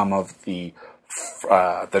just some of the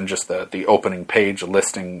the opening page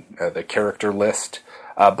listing the character list.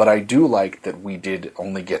 But I do like that we did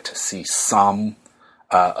only get to see some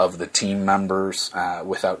of the team members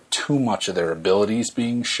without too much of their abilities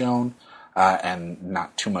being shown, and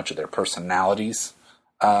not too much of their personalities.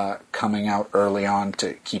 coming out early on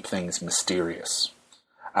to keep things mysterious.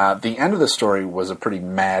 The end of the story was a pretty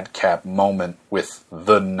madcap moment with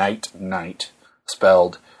the Night,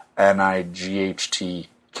 spelled NightKnight,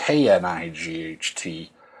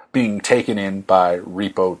 being taken in by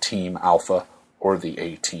Repo Team Alpha, or the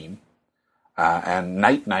A-Team. And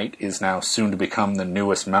Night is now soon to become the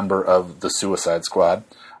newest member of the Suicide Squad.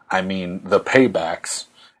 I mean, the Paybacks,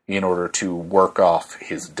 in order to work off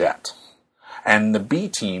his debt. And the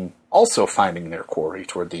B-Team, also finding their quarry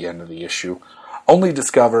toward the end of the issue, only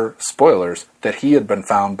discover, spoilers, that he had been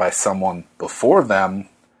found by someone before them,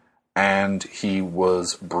 and he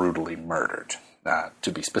was brutally murdered.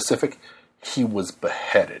 To be specific, he was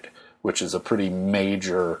beheaded, which is a pretty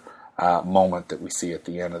major moment that we see at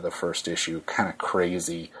the end of the first issue. Kind of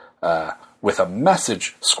crazy, with a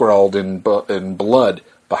message scrawled in blood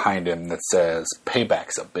behind him that says,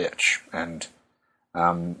 "Payback's a bitch." And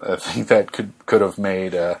I think that could have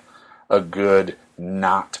made a good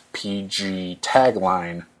not PG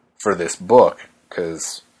tagline for this book,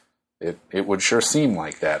 because it would sure seem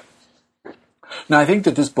like that. Now, I think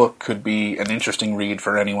that this book could be an interesting read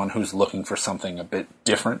for anyone who's looking for something a bit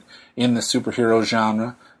different in the superhero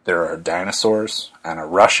genre. There are dinosaurs and a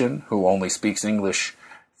Russian who only speaks English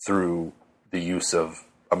through the use of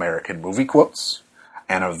American movie quotes,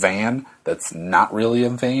 and a van that's not really a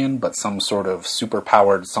van, but some sort of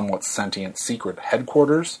super-powered, somewhat sentient secret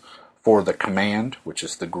headquarters for the Command, which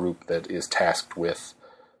is the group that is tasked with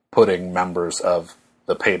putting members of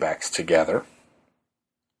the Paybacks together.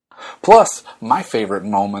 Plus, my favorite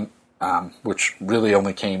moment, which really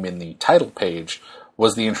only came in the title page,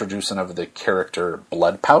 was the introduction of the character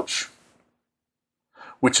Blood Pouch,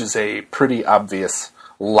 which is a pretty obvious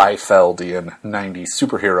Liefeldian 90s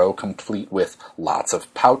superhero, complete with lots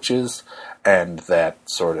of pouches and that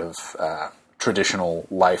sort of traditional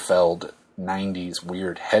Liefeld 90s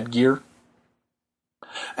weird headgear,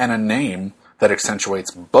 and a name that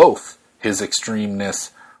accentuates both his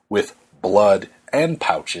extremeness with blood and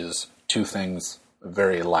pouches, two things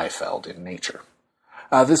very Liefeld in nature.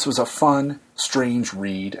 This was a fun, strange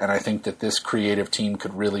read, and I think that this creative team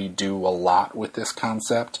could really do a lot with this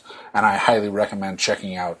concept, and I highly recommend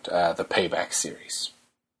checking out the Payback series.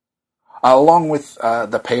 Along with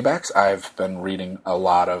the Paybacks, I've been reading a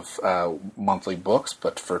lot of monthly books,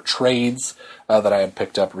 but for trades that I had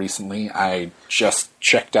picked up recently, I just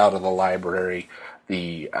checked out of the library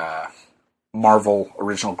the Marvel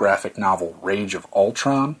original graphic novel Rage of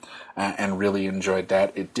Ultron, and really enjoyed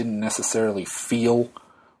that. It didn't necessarily feel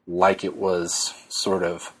like it was sort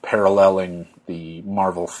of paralleling the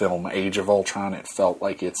Marvel film Age of Ultron. It felt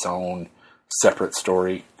like its own separate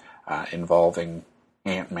story involving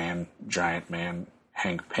Ant-Man, Giant Man,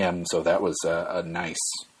 Hank Pym, so that was a nice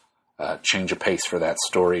change of pace for that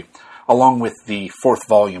story. Along with the fourth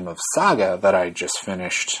volume of Saga that I just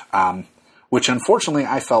finished, which unfortunately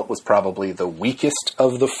I felt was probably the weakest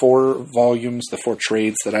of the four volumes, the four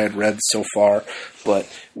trades that I had read so far, but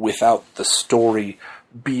without the story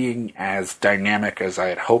being as dynamic as I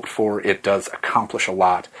had hoped for, it does accomplish a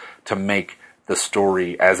lot to make the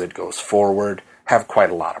story as it goes forward have quite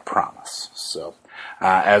a lot of promise. So,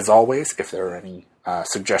 as always, if there are any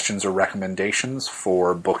suggestions or recommendations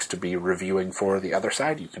for books to be reviewing for the other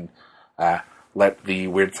side, you can let the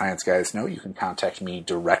Weird Science guys know. You can contact me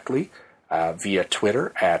directly via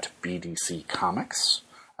Twitter at BDC Comics.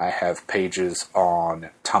 I have pages on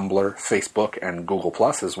Tumblr, Facebook, and Google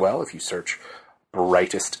Plus as well, if you search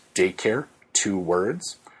Brightest Daycare, 2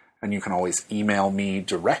 words. And you can always email me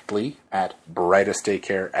directly at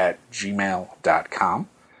brightestdaycare@gmail.com.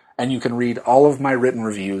 And you can read all of my written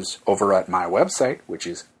reviews over at my website, which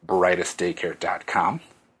is brightestdaycare.com.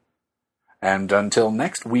 And until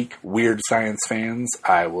next week, Weird Science fans,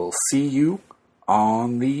 I will see you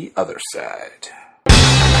on the other side.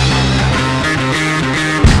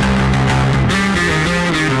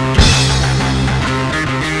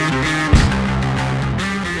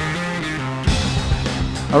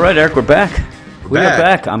 All right, Eric, we're back. We are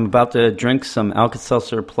back. I'm about to drink some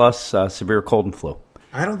Alka-Seltzer plus severe cold and flu.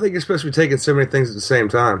 I don't think you're supposed to be taking so many things at the same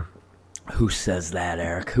time. Who says that,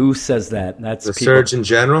 Eric? Who says that? That's the Surgeon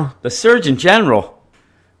General? The Surgeon General?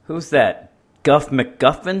 Who's that? Guff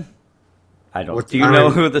McGuffin? I don't. Do you know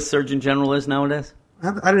who the Surgeon General is nowadays?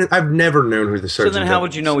 I've never known who the Surgeon General is. So then how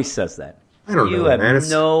would you know he says that? I don't know, You have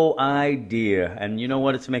no idea. And you know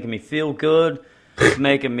what? It's making me feel good. It's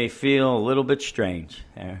making me feel a little bit strange,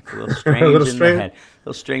 Eric. A little strange in the head. A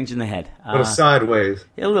little strange in the head. A little sideways.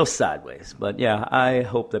 Yeah, a little sideways. But yeah, I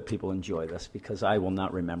hope that people enjoy this because I will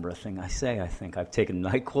not remember a thing I say. I think I've taken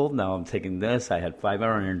NyQuil. Now I'm taking this. I had 5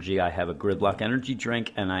 Hour Energy. I have a Gridlock energy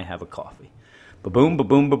drink, and I have a coffee. Ba-boom,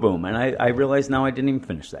 ba-boom, ba-boom. And I realize now I didn't even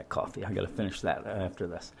finish that coffee. I got to finish that after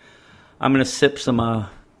this. I'm going to sip some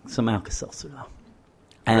Alka-Seltzer, though,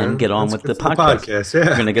 and get on with the podcast. Yeah.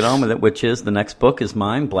 We're going to get on with it, which is the next book is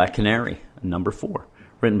mine, Black Canary, number 4.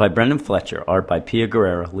 Written by Brendan Fletcher, art by Pia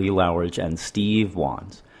Guerrera, Lee Lowridge, and Steve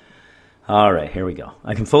Wands. All right, here we go.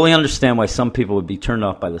 I can fully understand why some people would be turned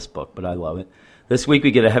off by this book, but I love it. This week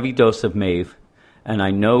we get a heavy dose of Maeve, and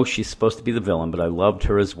I know she's supposed to be the villain, but I loved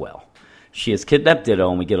her as well. She has kidnapped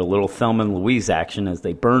Ditto, and we get a little Thelma and Louise action as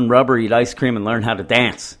they burn rubber, eat ice cream, and learn how to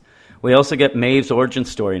dance. We also get Maeve's origin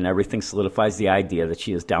story, and everything solidifies the idea that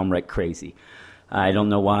she is downright crazy. I don't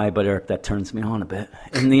know why, but Eric, that turns me on a bit.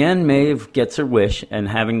 In the end, Maeve gets her wish and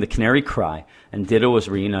having the canary cry, and Ditto is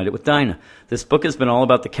reunited with Dinah. This book has been all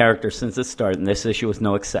about the characters since it started, and this issue is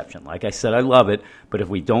no exception. Like I said, I love it, but if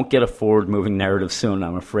we don't get a forward-moving narrative soon,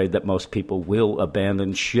 I'm afraid that most people will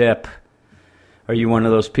abandon ship. Are you one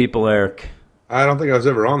of those people, Eric? I don't think I was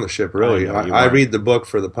ever on the ship, really. I read the book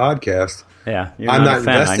for the podcast. Yeah, I'm not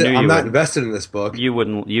invested. I'm not invested in this book. You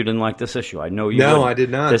wouldn't. You didn't like this issue. I know you. No, wouldn't. I did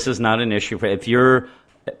not. This is not an issue for if you're.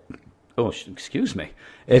 Oh, excuse me.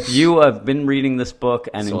 If you have been reading this book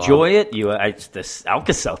and enjoy it, it's this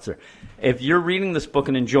Alka-Seltzer. If you're reading this book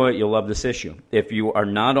and enjoy it, you'll love this issue. If you are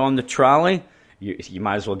not on the trolley, you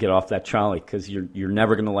might as well get off that trolley because you're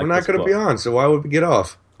never going to like. We're not going to be on, so why would we get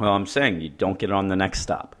off? Well, I'm saying you don't get on the next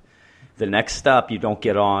stop. The next stop you don't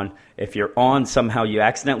get on. If you're on somehow, you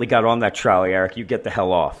accidentally got on that trolley, Eric, you get the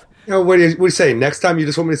hell off. You know, what do you say? Next time you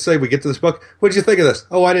just want me to say we get to this book? What did you think of this?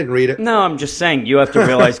 Oh, I didn't read it. No, I'm just saying you have to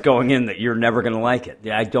realize going in that you're never going to like it.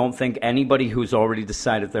 I don't think anybody who's already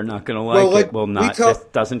decided they're not going to like it will not.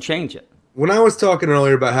 It doesn't change it. When I was talking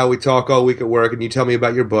earlier about how we talk all week at work and you tell me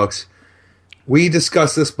about your books, we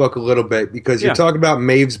discussed this book a little bit because you're talking about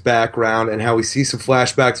Maeve's background and how we see some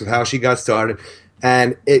flashbacks of how she got started.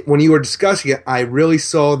 And when you were discussing it, I really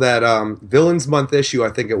saw that Villains Month issue, I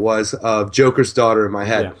think it was, of Joker's Daughter in my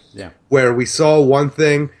head. Yeah. Where we saw one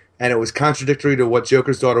thing and it was contradictory to what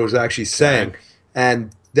Joker's Daughter was actually saying. Right.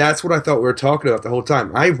 And that's what I thought we were talking about the whole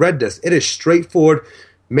time. I read this. It is straightforward.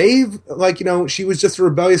 Maeve, she was just a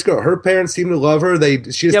rebellious girl. Her parents seemed to love her. She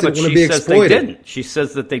just didn't want to be exploited. They didn't. She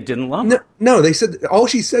says that they didn't love her. No, they said all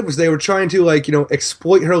she said was they were trying to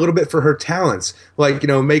exploit her a little bit for her talents,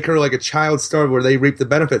 make her like a child star where they reap the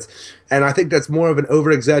benefits. And I think that's more of an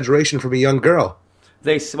over exaggeration from a young girl.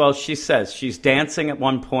 She says she's dancing at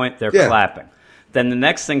one point. They're clapping. Then the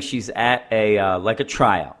next thing she's at a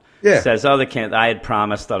tryout. Yeah. Says, they can't. I had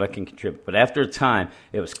promised, thought I can contribute. But after a time,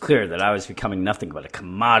 it was clear that I was becoming nothing but a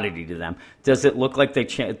commodity to them. Does it look like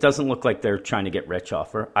it doesn't look like they're trying to get rich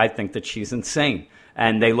off her. I think that she's insane.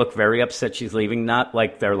 And they look very upset she's leaving. Not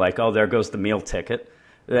like they're like, oh, there goes the meal ticket.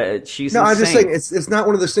 She's insane. I'm just saying, it's not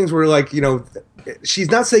one of those things where,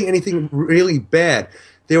 she's not saying anything really bad.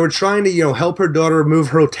 They were trying to, help her daughter move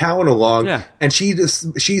her talent along. Yeah. And she's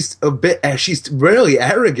really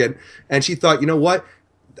arrogant. And she thought, you know what?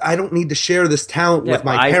 I don't need to share this talent with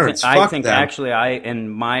my parents. I think actually, in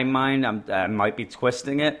my mind, I might be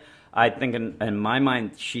twisting it. I think in my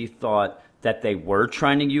mind, she thought that they were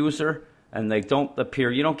trying to use her, and they don't appear.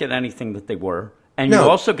 You don't get anything that they were. And you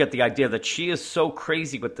also get the idea that she is so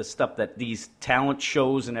crazy with the stuff that these talent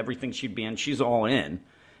shows and everything she'd be in, she's all in.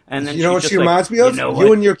 And then what she reminds me of?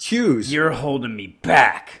 You and your cues. You're holding me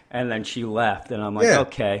back. And then she left, and I'm like,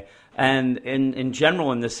 okay. And in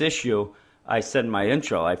general, in this issue, I said in my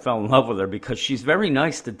intro, I fell in love with her because she's very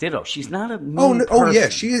nice to Ditto. She's not a mean person. Oh yeah,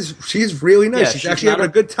 she's really nice. Yeah, she's actually having a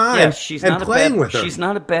good time. Yeah, she's and not playing with her. She's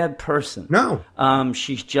not a bad person. No.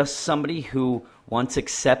 She's just somebody who wants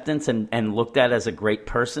acceptance and looked at as a great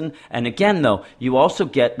person. And again, though, you also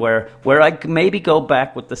get where I maybe go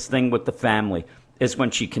back with this thing with the family is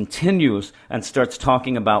when she continues and starts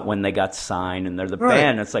talking about when they got signed and they're the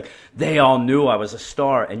band. It's like, they all knew I was a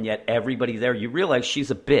star, and yet everybody there, you realize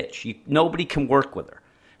she's a bitch. Nobody can work with her.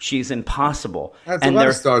 She's impossible. That's a lot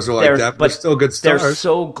of stars are like that, but they're still good stars. They're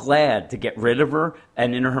so glad to get rid of her,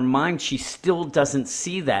 and in her mind, she still doesn't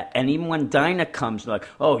see that. And even when Dinah comes, they're like,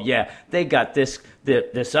 oh yeah, they got this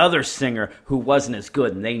other singer who wasn't as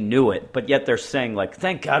good, and they knew it. But yet they're saying, like,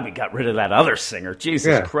 thank God we got rid of that other singer.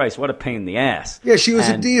 Jesus Christ, what a pain in the ass. Yeah, she was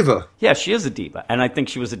a diva. Yeah, she is a diva. And I think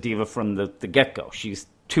she was a diva from the get-go. She's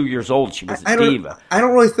 2 years old. She was a diva. I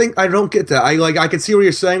don't get that. I could see what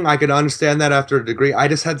you're saying. I could understand that after a degree. I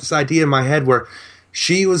just had this idea in my head where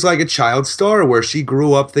she was like a child star, where she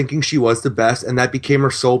grew up thinking she was the best, and that became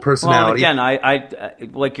her sole personality. Well, again, I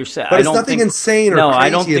like you said, but I don't nothing think, insane or no, crazy I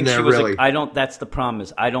don't think in there, she was. really. That's the problem.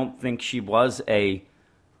 Is I don't think she was a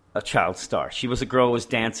a child star. She was a girl who was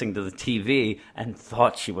dancing to the TV and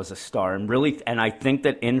thought she was a star. And I think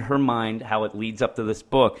that in her mind, how it leads up to this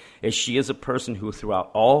book, is she is a person who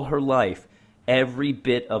throughout all her life, every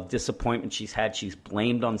bit of disappointment she's had, she's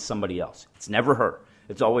blamed on somebody else. It's never her.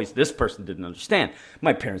 It's always, this person didn't understand.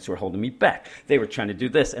 My parents were holding me back. They were trying to do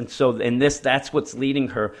this. And so in this, that's what's leading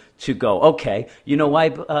her to go, okay, you know why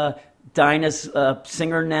Dinah's a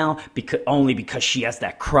singer now? Only because she has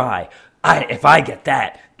that cry. If I get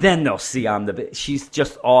that, then they'll see I'm the.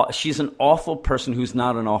 She's an awful person who's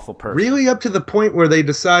not an awful person. Really, up to the point where they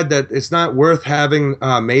decide that it's not worth having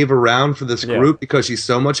Maeve around for this group because she's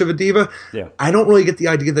so much of a diva. Yeah. I don't really get the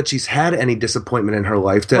idea that she's had any disappointment in her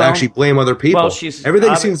life to actually blame other people.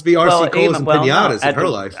 Everything seems to be R.C. Cole's and pinatas in her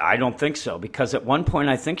life. I don't think so, because at one point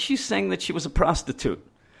I think she's saying that she was a prostitute.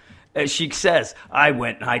 She says, I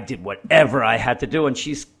went and I did whatever I had to do. And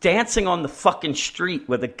she's dancing on the fucking street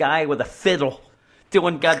with a guy with a fiddle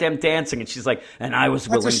doing goddamn dancing. And she's like, and I was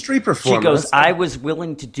willing. That's a street performance. She goes, I was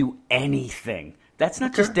willing to do anything. That's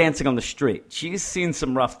not just dancing on the street. She's seen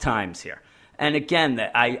some rough times here. And again,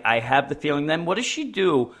 I have the feeling then, what does she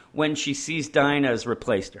do when she sees Dinah has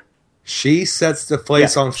replaced her? She sets the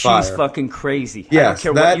place on fire. She's fucking crazy. Yes, I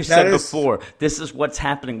don't care what you said before. This is what's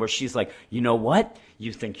happening, where she's like, you know what?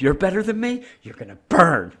 You think you're better than me? You're going to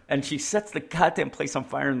burn. And she sets the goddamn place on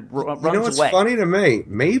fire and runs away. You know what's funny to me?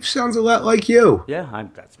 Maeve sounds a lot like you. Yeah,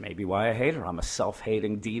 that's maybe why I hate her. I'm a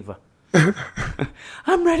self-hating diva.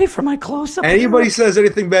 I'm ready for my close-up. Anybody says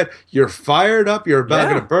anything bad, you're fired up. You're about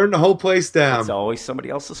going to burn the whole place down. It's always somebody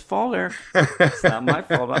else's fault there. It's not my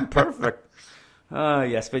fault. I'm perfect.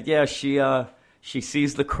 Yes, but yeah, she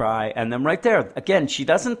sees the cry, and then right there, again, she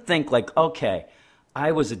doesn't think like, okay,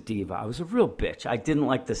 I was a diva. I was a real bitch. I didn't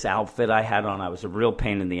like this outfit I had on. I was a real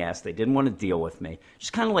pain in the ass. They didn't want to deal with me.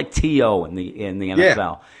 She's kind of like T.O. in the NFL.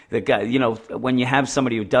 Yeah. The guy, you know, when you have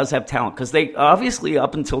somebody who does have talent, because they obviously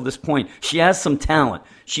up until this point, she has some talent.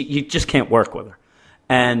 You just can't work with her,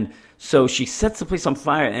 and so she sets the place on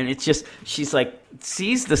fire, and it's just, she's like,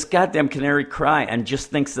 sees this goddamn canary cry and just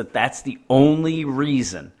thinks that that's the only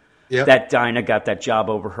reason that Dinah got that job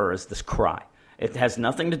over her, is this cry. It has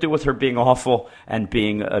nothing to do with her being awful and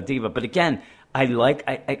being a diva. But again,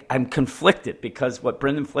 I'm conflicted, because what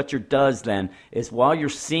Brendan Fletcher does then is, while you're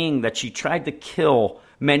seeing that she tried to kill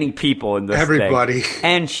many people in this everybody thing,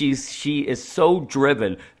 and she is so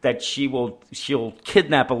driven that she'll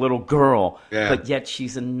kidnap a little girl, but yet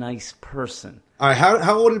she's a nice person. All right,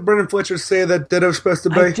 how old did Brendan Fletcher say that Ditto's supposed to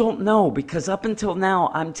be? I don't know, because up until now,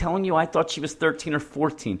 I'm telling you, I thought she was 13 or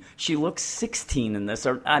 14. She looks 16 in this.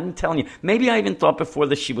 Or I'm telling you, maybe I even thought before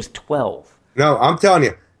this she was 12. No, I'm telling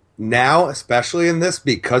you, now, especially in this,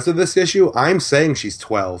 because of this issue, I'm saying she's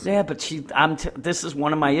 12. Yeah, but this is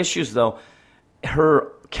one of my issues, though.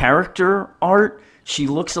 Her character art, she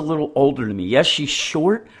looks a little older to me. Yes, she's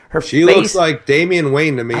short. She looks like Damian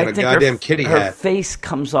Wayne to me in a goddamn kitty hat. Her face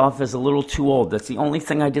comes off as a little too old. That's the only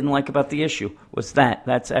thing I didn't like about the issue, was that.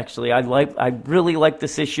 That's actually, I really like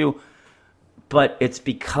this issue, but it's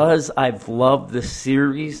because I've loved the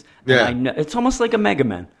series. Yeah. And I know, it's almost like a Mega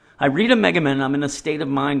Man. I read a Mega Man, and I'm in a state of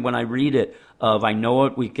mind when I read it of, I know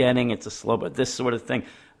what we're getting, it's a slow, but this sort of thing.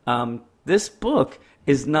 This book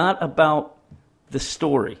is not about the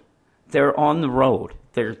story. They're on the road.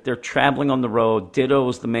 They're traveling on the road.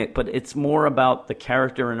 Ditto's the main, but it's more about the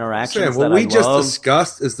character interactions. What we just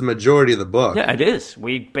discussed is the majority of the book. Yeah, it is.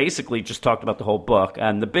 We basically just talked about the whole book,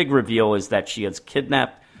 and the big reveal is that she has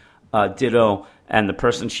kidnapped Ditto, and the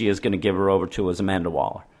person she is going to give her over to is Amanda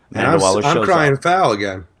Waller. I'm crying foul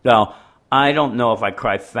again. No, I don't know if I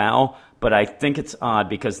cry foul, but I think it's odd,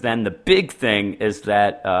 because then the big thing is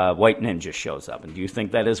that White Ninja shows up. And do you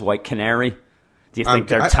think that is White Canary? Do you think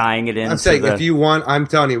they're tying it in? I'm saying, if you want, I'm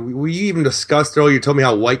telling you, we even discussed earlier, you told me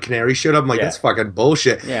how White Canary showed up. I'm like, that's fucking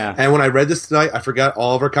bullshit. Yeah. And when I read this tonight, I forgot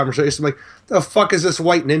all of our conversations. I'm like, the fuck is this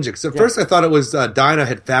White Ninja? Because at first I thought it was Dinah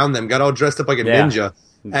had found them, got all dressed up like a ninja.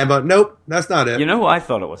 But nope, that's not it. You know who I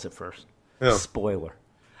thought it was at first? Oh. Spoiler.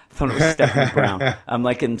 I thought it was Stephanie Brown. I'm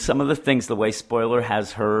like, in some of the things, the way Spoiler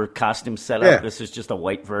has her costume set up, this is just a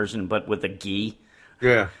white version, but with a gi.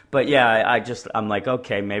 Yeah. But yeah, I'm like,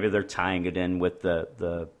 okay, maybe they're tying it in with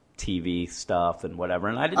the TV stuff and whatever,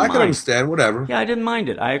 and I didn't mind. I can understand, whatever. Yeah, I didn't mind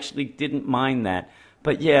it. I actually didn't mind that.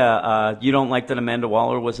 But yeah, you don't like that Amanda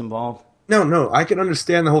Waller was involved? No, I can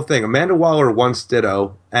understand the whole thing. Amanda Waller wants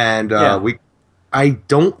Ditto, and I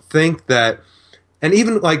don't think that... And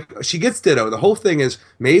even, like, she gets Ditto. The whole thing is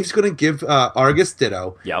Maeve's going to give Argus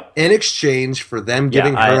Ditto in exchange for them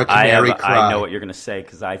giving her a canary cry. I know what you're going to say,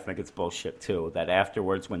 because I think it's bullshit, too. That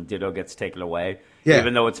afterwards, when Ditto gets taken away,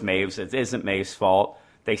 even though it's Maeve's, it isn't Maeve's fault.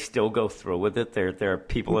 they still go through with it. They're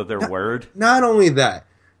people of their word. Not only that,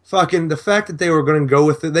 fucking the fact that they were going to go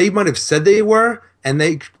with it, they might have said they were, and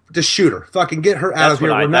they just shoot her. Fucking get her out of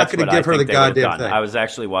here. We're not going to give her the goddamn thing. I was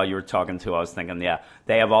actually, while you were talking to, I was thinking, yeah,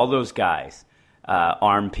 they have all those guys,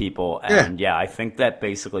 armed people, and I think that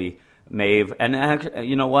basically Maeve, and actually,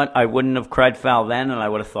 you know what? I wouldn't have cried foul then, and I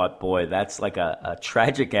would have thought, boy, that's like a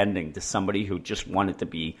tragic ending to somebody who just wanted to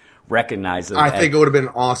be recognized. I think it would have been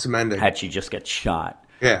an awesome ending had she just get shot.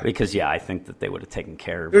 Yeah. Because, I think that they would have taken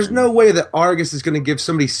care of her. There's no way that Argus is going to give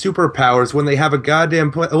somebody superpowers when they have a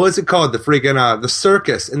goddamn... What's it called? The freaking... the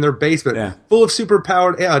circus in their basement. Full of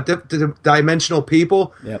superpowered dimensional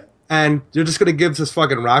people. Yep. And you're just going to give this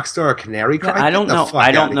fucking rock star a canary cry? I don't know.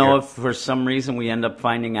 I don't know if for some reason we end up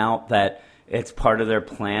finding out that it's part of their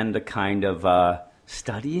plan to kind of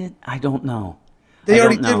study it. I don't know. They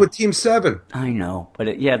already did with Team 7. I know. But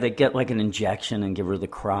they get like an injection and give her the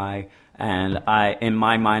cry. And in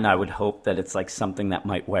my mind, I would hope that it's like something that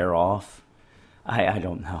might wear off. I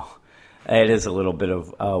don't know. It is a little bit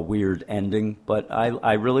of a weird ending, but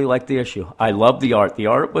I really like the issue. I love the art. The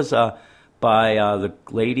art was by the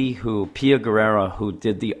lady Pia Guerrero, who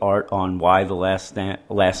did the art on Y the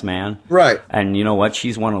Last Man. Right. And you know what?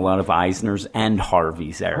 She's won a lot of Eisners and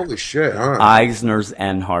Harveys, Eric. Holy shit, huh? Eisners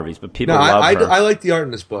and Harveys, but people love her. I like the art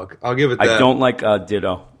in this book. I'll give it that. I don't like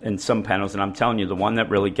Ditto in some panels, and I'm telling you, the one that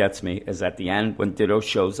really gets me is at the end when Ditto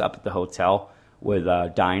shows up at the hotel with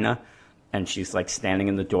Dinah, and she's like standing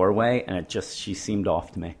in the doorway, and she seemed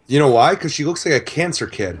off to me. You know why? Because she looks like a cancer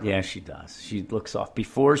kid. Yeah, she does. She looks off.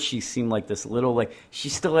 Before, she seemed like this little, she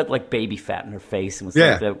still had like baby fat in her face and was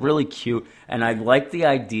like really cute. And I like the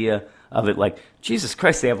idea of it, like, Jesus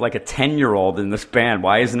Christ, they have like a 10-year-old in this band.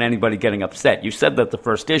 Why isn't anybody getting upset? You said that the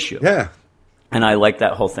first issue. Yeah. And I like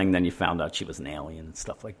that whole thing. Then you found out she was an alien and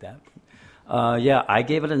stuff like that. I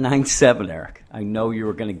gave it a 9.7, Eric. I know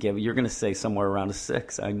you're going to say somewhere around a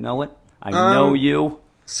 6. I know it. I know you.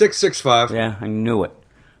 6.65. Yeah, I knew it.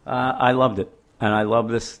 I loved it. And I love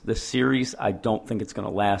this series. I don't think it's going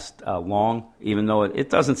to last long, even though it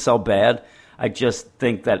doesn't sell bad. I just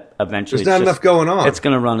think that eventually there's not enough going on. It's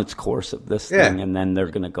going to run its course of this thing, and then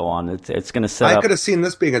they're going to go on. It's going to set up... I could have seen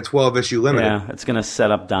this being a 12-issue limited. Yeah, it's going to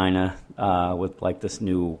set up Dinah with like this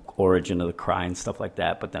new origin of the cry and stuff like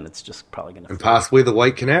that, but then it's just probably going to... And possibly the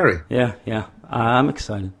White Canary. Yeah. I'm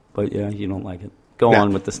excited, but you don't like it. Go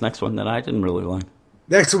on with this next one that I didn't really like.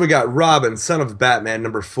 Next one we got Robin, Son of Batman,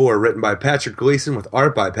 number 4, written by Patrick Gleason with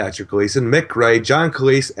art by Patrick Gleason, Mick Gray, John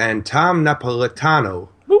Cleese, and Tom Napolitano.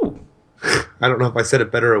 Woo. I don't know if I said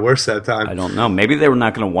it better or worse that time. I don't know. Maybe they were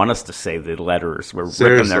not going to want us to say the letters. We're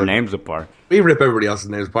ripping their names apart. We rip everybody else's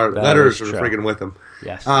names apart. Letters are freaking with them.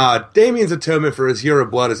 Yes. Damian's atonement for his year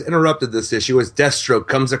of blood has interrupted this issue as Deathstroke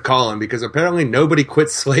comes a-calling because apparently nobody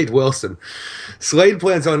quits Slade Wilson. Slade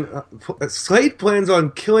plans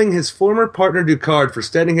on killing his former partner Ducard for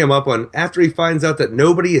standing him up on after he finds out that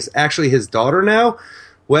nobody is actually his daughter now.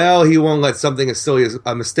 Well, he won't let something as silly as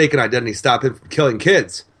a mistaken identity stop him from killing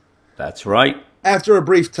kids. That's right. After a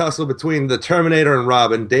brief tussle between the Terminator and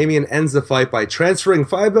Robin, Damian ends the fight by transferring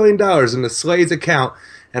 $5 million into Slade's account,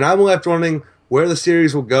 and I'm left wondering where the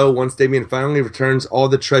series will go once Damian finally returns all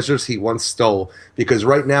the treasures he once stole. Because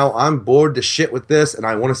right now, I'm bored to shit with this, and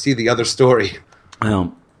I want to see the other story.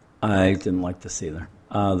 I didn't like this either.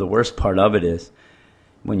 The worst part of it is,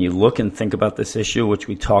 when you look and think about this issue, which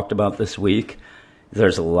we talked about this week,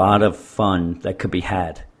 there's a lot of fun that could be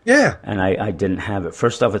had. Yeah. And I didn't have it.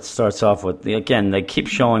 First off, it starts off with, again, they keep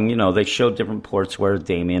showing, they show different parts where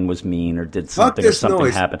Damian was mean or did something or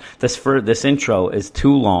something happened. This intro is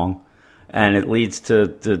too long, and it leads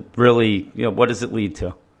to really, what does it lead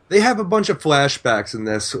to? They have a bunch of flashbacks in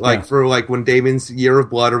this, for when Damian's year of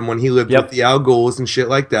blood and when he lived with the Al Ghuls and shit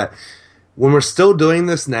like that. When we're still doing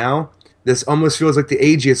this now, this almost feels like the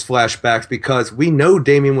ageist flashbacks because we know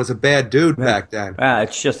Damian was a bad dude back then.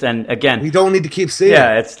 It's just, and again... We don't need to keep seeing it.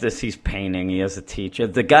 Yeah, it's this, he's painting, he has a teacher.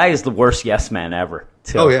 The guy is the worst yes man ever,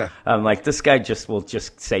 too. Oh, yeah. This guy will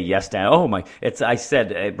just say yes to,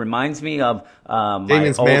 it reminds me of...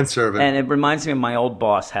 Damian's manservant. And it reminds me of my old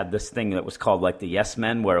boss had this thing that was called the Yes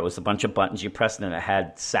Men, where it was a bunch of buttons you pressed and it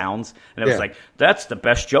had sounds. And it was like, that's the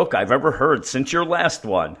best joke I've ever heard since your last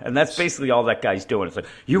one. And that's basically all that guy's doing. It's like,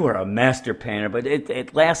 you are a master painter, but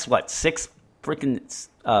it lasts, 6 freaking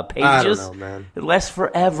pages? I don't know, man. It lasts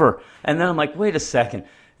forever. And then I'm like, wait a second.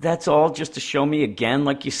 That's all just to show me again,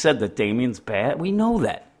 like you said, that Damian's bad? We know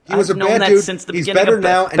that. He was I've a known bad that dude. Since the he's beginning better of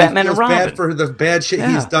now, and Batman he feels and Robin. bad for the bad shit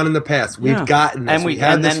he's done in the past. We've gotten this. We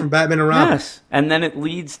had this from Batman and Robin. Yes, and then it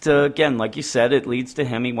leads to, again, like you said, it leads to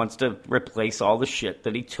him. He wants to replace all the shit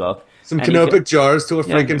that he took. Some canopic jars to a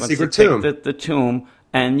freaking secret tomb. The tomb,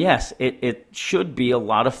 And yes, it should be a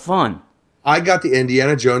lot of fun. I got the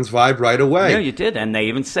Indiana Jones vibe right away. Yeah, you did. And they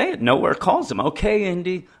even say it. Nowhere calls him, okay,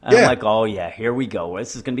 Indy. And I'm like, oh, yeah, here we go.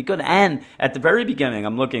 This is going to be good. And at the very beginning,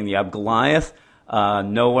 I'm looking, you have Goliath,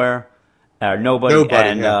 Nobody,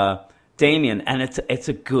 and Damien. And it's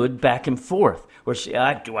a good back and forth. Where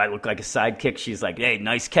do I look like a sidekick? She's like, hey,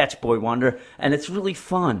 nice catch, Boy Wonder. And it's really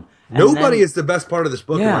fun. And Nobody is the best part of this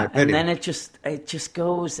book, in my opinion. And then it just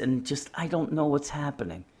goes and I don't know what's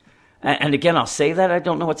happening. And again, I'll say that I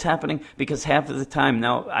don't know what's happening because half of the time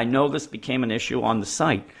now I know this became an issue on the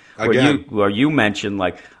site where you mentioned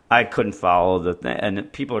like I couldn't follow the thing,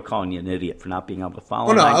 and people are calling you an idiot for not being able to follow.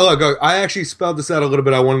 Oh no, look, I actually spelled this out a little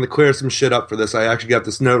bit. I wanted to clear some shit up for this. I actually got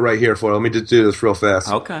this note right here for it. Let me just do this real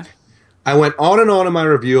fast. Okay. I went on and on in my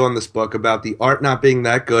review on this book about the art not being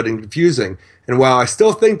that good and confusing. And while I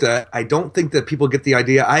still think that, I don't think that people get the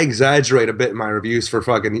idea. I exaggerate a bit in my reviews for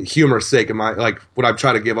fucking humor's sake and what I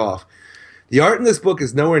try to give off. The art in this book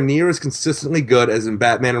is nowhere near as consistently good as in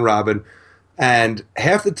Batman and Robin. And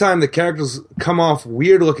half the time the characters come off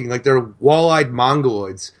weird looking, like they're wall-eyed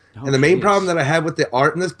mongoloids. And the main problem that I had with the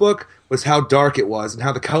art in this book was how dark it was and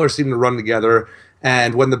how the colors seemed to run together.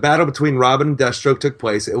 And when the battle between Robin and Deathstroke took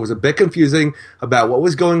place, it was a bit confusing about what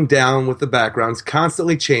was going down with the backgrounds,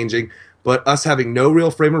 constantly changing, but us having no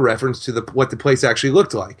real frame of reference to what the place actually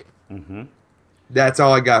looked like. Mm-hmm. That's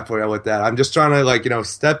all I got for you with that. I'm just trying to,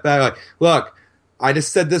 step back. Look, I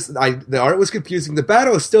just said this. The art was confusing. The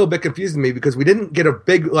battle is still a bit confusing to me because we didn't get a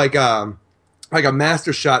big, like a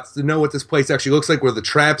master shot to know what this place actually looks like, where the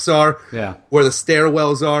traps are, where the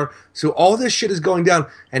stairwells are. So all this shit is going down,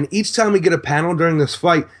 and each time we get a panel during this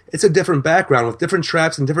fight, it's a different background with different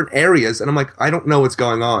traps in different areas, and I'm like, I don't know what's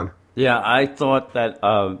going on. Yeah, I thought that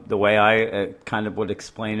the way I kind of would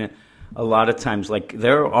explain it, a lot of times, like,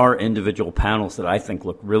 there are individual panels that I think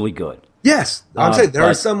look really good. Yes, I'm saying there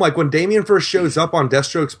are some, like when Damien first shows up on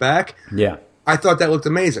Deathstroke's back. Yeah. I thought that looked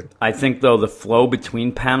amazing. I think, though, the flow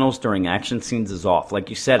between panels during action scenes is off. Like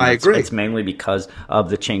you said, I agree. It's mainly because of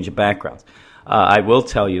the change of backgrounds. I will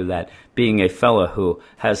tell you that being a fella who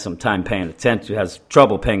has some time paying attention, has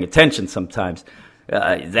trouble paying attention sometimes,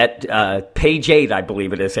 that page 8, I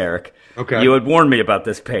believe it is, Eric. Okay. You had warned me about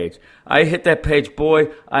this page. I hit that page. Boy,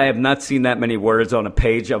 I have not seen that many words on a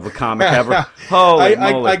page of a comic ever. Holy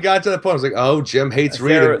moly. I got to the point. I was like, oh, Jim hates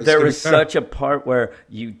reading. There is such a part where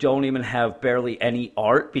you don't even have barely any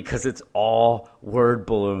art because it's all word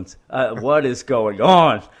balloons. What is going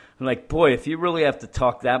on? I'm like, boy, if you really have to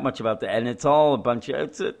talk that much about that, and it's all a bunch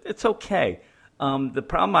of, it's okay. The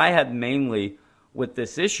problem I had mainly with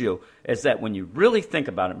this issue is that when you really think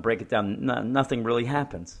about it and break it down, nothing really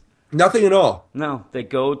happens. Nothing at all. No, they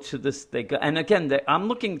go to this. And again, I'm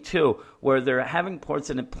looking too where they're having ports,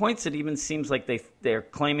 and at points it even seems like they're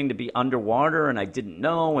claiming to be underwater, and I didn't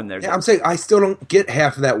know. And they're I'm saying I still don't get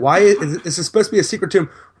half of that. Why is this supposed to be a secret tomb?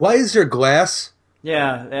 Why is there glass?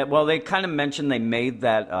 Yeah, well, they kind of mentioned they made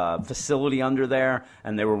that facility under there,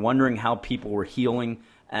 and they were wondering how people were healing.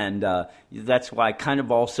 And that's why kind of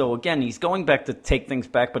also, again, he's going back to take things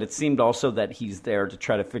back, but it seemed also that he's there to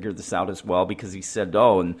try to figure this out as well because he said,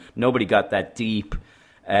 and nobody got that deep.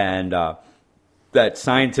 And that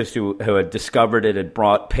scientist who had discovered it had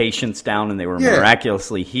brought patients down and they were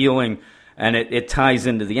miraculously healing. And it ties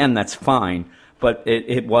into the end. That's fine. But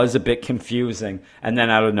it was a bit confusing. And then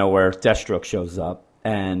out of nowhere, Deathstroke shows up,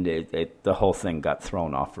 and the whole thing got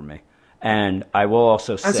thrown off for me. And I will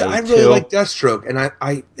also say, I really like Deathstroke,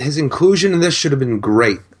 and his inclusion in this should have been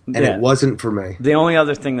great, and it wasn't for me. The only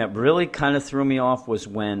other thing that really kind of threw me off was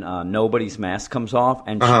when Nobody's mask comes off,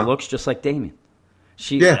 and she looks just like Damien.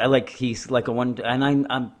 He's like a one, and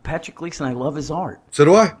I'm Patrick Gleason. I love his art. So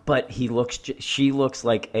do I. But she looks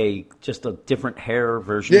like just a different hair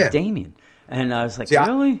version of Damien, and I was like,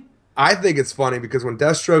 really? I think it's funny because when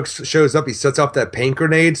Deathstroke shows up, he sets off that paint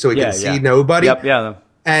grenade so he can see nobody. Yep, yeah.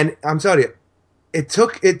 And I'm telling you, it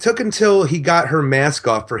took until he got her mask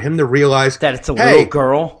off for him to realize that it's a little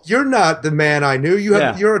girl. You're not the man I knew. You're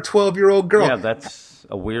a 12-year-old girl. Yeah, that's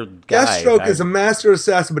a weird guy. Deathstroke is a master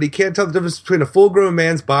assassin, but he can't tell the difference between a full-grown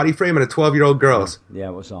man's body frame and a 12-year-old girl's. Yeah,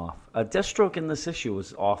 it was off. Deathstroke in this issue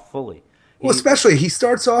was off fully. Well, especially he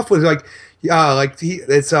starts off with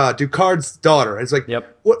it's Ducard's daughter. It's like,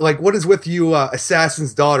 what is with you,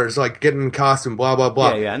 assassin's daughters, like getting in costume, blah blah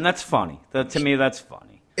blah. Yeah, and that's funny. To me, that's funny.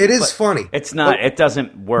 It is funny. It's not. It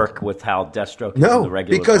doesn't work with how Deathstroke is in the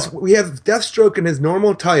regular because book. We have Deathstroke in his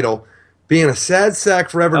normal title being a sad sack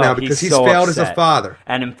forever now because he's failed as a father.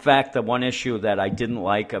 And in fact, the one issue that I didn't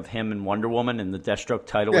like of him and Wonder Woman in the Deathstroke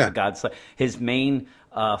title was God's. His main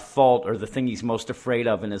fault, or the thing he's most afraid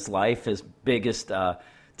of in his life, his biggest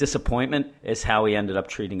disappointment is how he ended up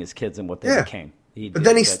treating his kids and what they became. But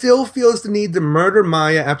then he still feels the need to murder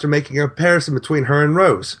Maya after making a comparison between her and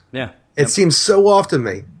Rose. Yeah. It seems so off to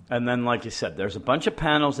me. And then, like you said, there's a bunch of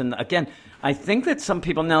panels. And again, I think that some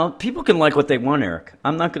people can like what they want, Eric.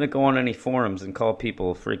 I'm not going to go on any forums and call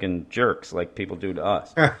people freaking jerks like people do to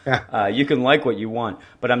us. You can like what you want.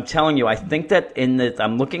 But I'm telling you, I think that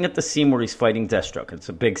I'm looking at the scene where he's fighting Deathstroke. It's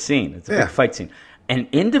a big scene. It's a big fight scene. And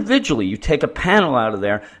individually, you take a panel out of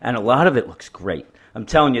there, and a lot of it looks great. I'm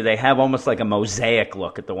telling you, they have almost like a mosaic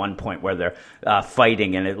look at the one point where they're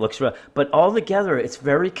fighting, and it looks real. But all together, it's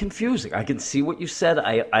very confusing. I can see what you said.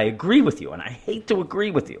 I agree with you, and I hate to agree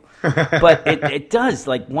with you. But it does.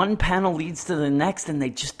 Like, one panel leads to the next, and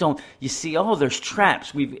they just don't. You see, there's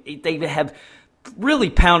traps. They have really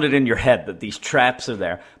pounded in your head that these traps are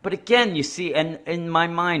there. But again, you see, and in my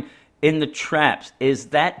mind, in the traps, is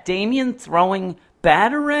that Damien throwing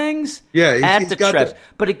batarangs at the traps?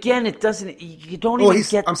 But again, it doesn't. You don't even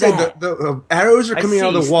get I'm saying the arrows are coming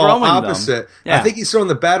out of the wall opposite. I think he's throwing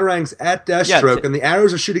the batarangs at Deathstroke, and the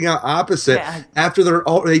arrows are shooting out opposite after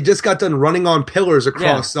they just got done running on pillars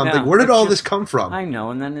across something. Where did all this come from? I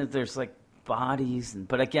know, and then there's like bodies,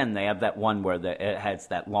 but again, they have that one where it has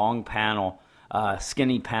that long panel.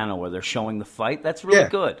 Skinny panel where they're showing the fight. That's really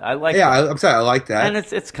good. I like. I'm sorry, I like that. And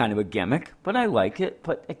it's kind of a gimmick, but I like it.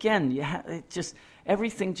 But again,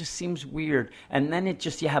 everything just seems weird. And then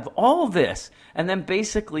you have all this, and then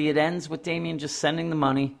basically it ends with Damien just sending the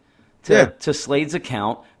money to Slade's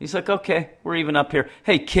account. He's like, okay, we're even up here.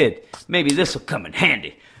 Hey, kid, maybe this will come in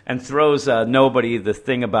handy. And throws nobody the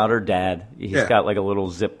thing about her dad. He's got like a little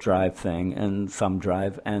zip drive thing and thumb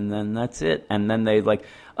drive, and then that's it. And then they like,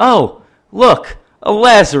 oh, look, a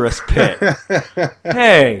Lazarus pit.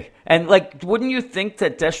 Hey. And, like, wouldn't you think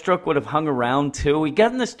that Deathstroke would have hung around, too? He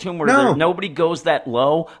got in this tomb where nobody goes that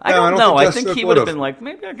low. I don't know. I think he would have been like,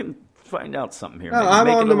 maybe I can find out something here. No, I'm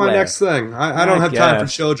on to my next thing. I don't have time for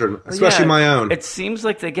children, especially my own. It seems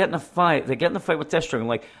like they get in a fight. They get in a fight with Deathstroke and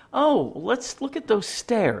like, oh, let's look at those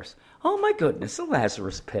stairs. Oh, my goodness, a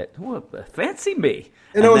Lazarus pit. Fancy me.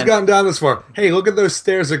 And no one's gotten down this far. Hey, look at those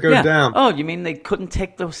stairs that go down. Oh, you mean they couldn't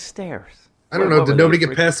take those stairs? I don't know. Did nobody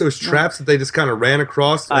get past those traps that they just kind of ran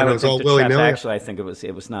across? And it was all willy-nilly? Actually, I think it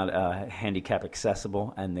was not handicap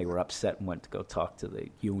accessible, and they were upset and went to go talk to the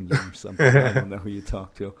union or something. I don't know who you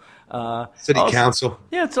talk to. City council.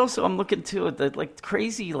 Yeah, it's also, I'm looking to the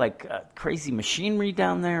crazy machinery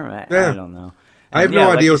down there. I don't know. I have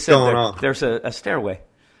no idea what's going on. There's a stairway.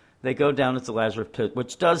 They go down into the Lazarus pit,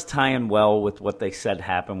 which does tie in well with what they said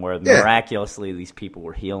happened, where miraculously these people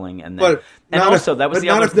were healing, and then, that was the other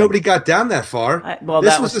thing. If nobody got down that far.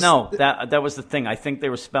 That was the thing. I think they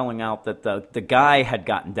were spelling out that the guy had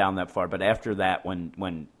gotten down that far, but after that,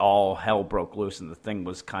 when all hell broke loose and the thing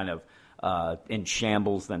was kind of in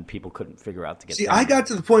shambles, then people couldn't figure out to get down. I got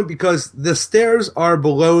to the point because the stairs are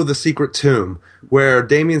below the secret tomb where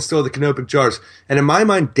Damien stole the canopic jars. And in my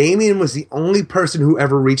mind, Damien was the only person who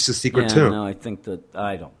ever reached the secret tomb. No, I think that,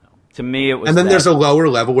 I don't know. To me, it was. And then there's a lower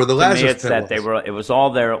level where the Lazarus pit was. It was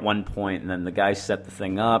all there at one point, and then the guy set the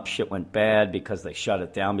thing up. Shit went bad because they shut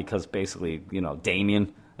it down because basically,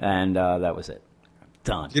 Damien, and that was it.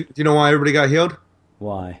 Done. Do you know why everybody got healed?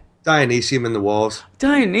 Why? Dionysium in the walls.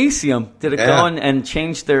 Dionysium? Did it go and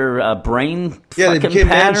change their brain they became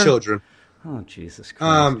pattern? man children. Oh, Jesus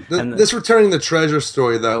Christ. This returning the treasure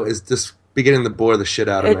story, though, is just beginning to bore the shit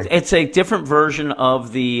out of me. It's a different version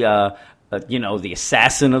of the, the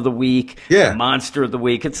assassin of the week, the monster of the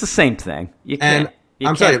week. It's the same thing. You can't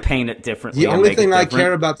paint it differently. The only thing I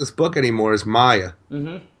care about this book anymore is Maya.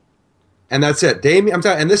 Mm-hmm. And that's it. Damien, I'm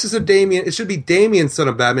telling you, and this is a Damien. It should be Damien, son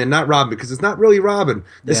of Batman, not Robin, because it's not really Robin.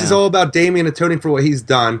 This is all about Damien atoning for what he's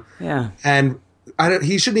done. Yeah. And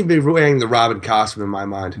he shouldn't even be wearing the Robin costume in my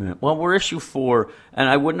mind. Yeah. Well, we're issue 4, and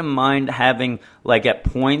I wouldn't mind having, like, at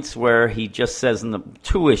points where he just says in the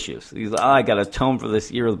 2 issues, he's like, I got to atone for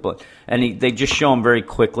this year of the blood. And they just show him very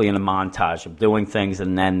quickly in a montage of doing things,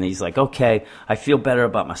 and then he's like, okay, I feel better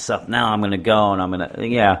about myself. Now I'm going to go, and I'm going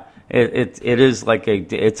to, It is like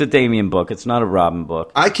it's a Damien book. It's not a Robin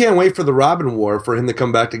book. I can't wait for the Robin War for him to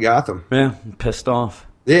come back to Gotham. Yeah, I'm pissed off.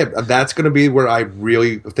 Yeah, that's going to be where I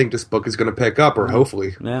really think this book is going to pick up, or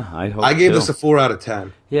hopefully. Yeah, I hope I gave this a 4 out of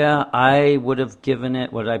 10. Yeah, I would have given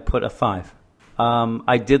it, what did I put, a 5.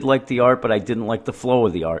 I did like the art, but I didn't like the flow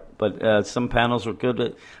of the art. But some panels were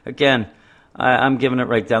good. Again, I'm giving it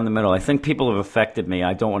right down the middle. I think people have affected me.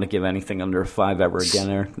 I don't want to give anything under a 5 ever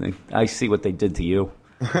again. I see what they did to you.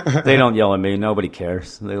 They don't yell at me. Nobody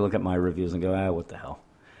cares. They look at my reviews and go, what the hell?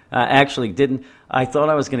 Actually, didn't. I thought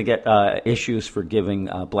I was going to get issues for giving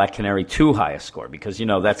Black Canary too high a score because,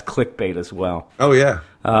 that's clickbait as well. Oh, yeah.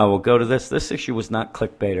 We'll go to this. This issue was not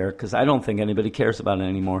clickbait, Eric, because I don't think anybody cares about it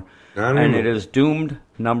anymore. And it is Doomed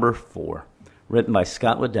number 4, written by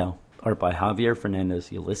Scott Liddell, art by Javier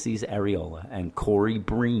Fernandez, Ulysses Areola, and Corey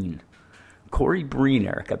Breen. Corey Breen,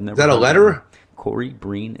 Eric. I've never. Is that a letterer? Corey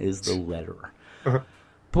Breen is the letterer.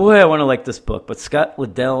 Boy, I want to like this book, but Scott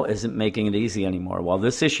Liddell isn't making it easy anymore. While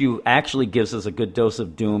this issue actually gives us a good dose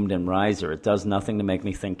of Doomed and Riser, it does nothing to make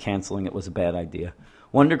me think canceling it was a bad idea.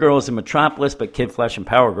 Wonder Girl is in Metropolis, but Kid Flash and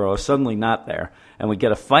Power Girl are suddenly not there, and we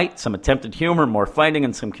get a fight, some attempted humor, more fighting,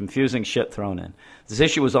 and some confusing shit thrown in. This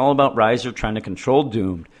issue was all about Riser trying to control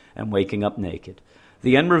Doomed and waking up naked.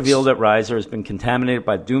 The end reveal that Riser has been contaminated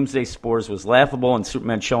by Doomsday spores was laughable, and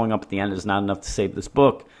Superman showing up at the end is not enough to save this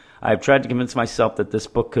book. I have tried to convince myself that this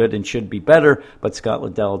book could and should be better, but Scott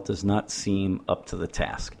Liddell does not seem up to the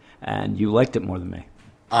task. And you liked it more than me.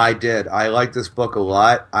 I did. I like this book a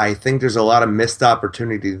lot. I think there's a lot of missed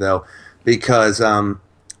opportunity, though, because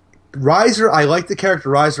Riser, I like the character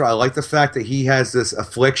Riser. I like the fact that he has this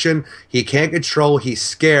affliction. He can't control. He's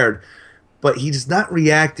scared, but he's not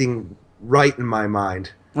reacting right in my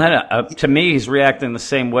mind. I know, to me, he's reacting the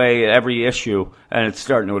same way every issue, and it's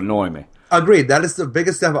starting to annoy me. Agreed. That is the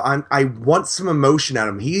biggest step. I want some emotion out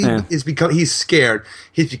of him. He's scared.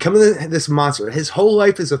 He's becoming this monster. His whole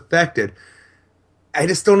life is affected. I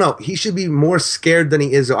just don't know. He should be more scared than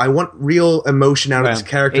he is. I want real emotion out of this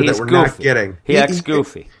character that we're not getting. He acts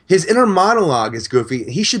goofy. His inner monologue is goofy.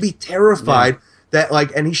 He should be terrified that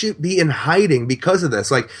and he should be in hiding because of this.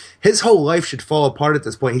 Like, his whole life should fall apart at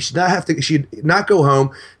this point. He should not go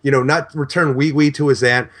home, not return wee to his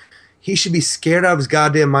aunt. He should be scared out of his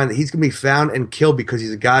goddamn mind that he's going to be found and killed because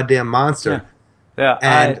he's a goddamn monster.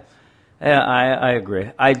 Yeah, I agree.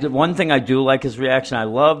 One thing I do like his reaction. I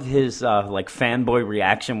love his fanboy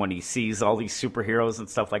reaction when he sees all these superheroes and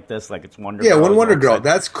stuff like this. Like it's Wonder Girl. Yeah, when Wonder Girl,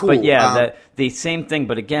 that's cool. But the same thing.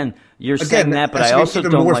 But again, you're saying that, but I also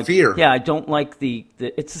don't like fear. Yeah, I don't like the.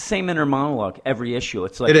 It's the same inner monologue every issue.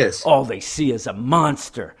 It's like it is. All they see is a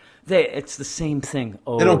monster. It's the same thing.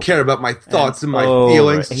 They don't care about my thoughts and my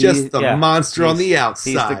feelings. Just the monster on the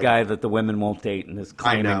outside. He's the guy that the women won't date and is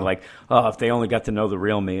claiming if they only got to know the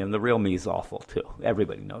real me. And the real me is awful, too.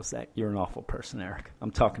 Everybody knows that. You're an awful person, Eric.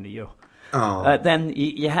 I'm talking to you. Oh. Then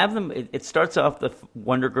you have them. It starts off the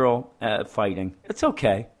Wonder Girl fighting. It's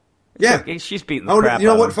okay. Okay. She's beating the crap out of him.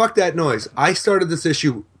 You know what? Fuck that noise. I started this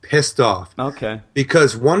issue pissed off. Okay.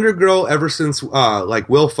 Because Wonder Girl, ever since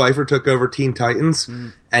Will Pfeiffer took over Teen Titans,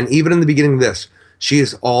 and even in the beginning of this, she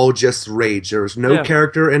is all just rage. There was no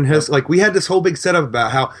character in his... we had this whole big setup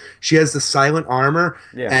about how she has the silent armor,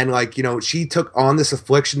 and she took on this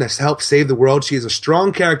affliction to help save the world. She is a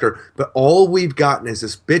strong character, but all we've gotten is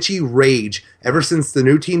this bitchy rage ever since the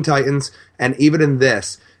new Teen Titans, and even in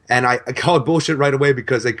this... And I called bullshit right away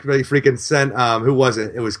because they freaking sent who was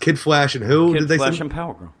it? It was Kid Flash and who Kid did they Flash send? and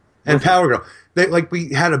Power Girl. And Power Girl. They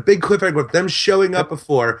we had a big cliffhanger with them showing up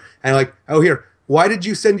before and here, why did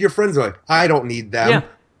you send your friends away? I don't need them.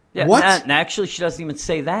 Yeah. What? And actually, she doesn't even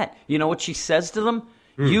say that. You know what she says to them?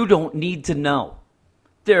 You don't need to know.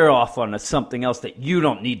 They're off on something else that you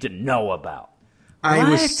don't need to know about.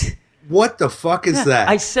 What the fuck is that?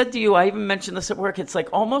 I said to you, I even mentioned this at work, it's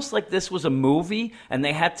almost like this was a movie and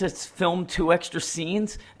they had to film 2 extra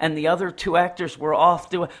scenes and the other 2 actors were off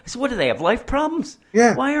doing... I said, what do they have, life problems?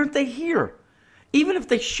 Yeah. Why aren't they here? Even if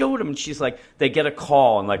they showed them and she's like, they get a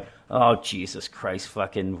call and oh, Jesus Christ,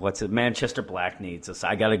 fucking, what's it, Manchester Black needs us,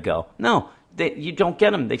 I gotta go. No, you don't get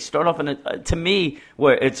them. They start off in to me,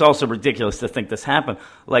 where it's also ridiculous to think this happened,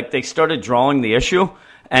 they started drawing the issue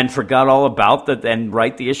and forgot all about that, and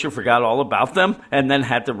write the issue, forgot all about them, and then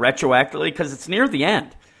had to retroactively, because it's near the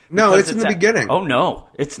end. No, it's in the beginning. Oh, no.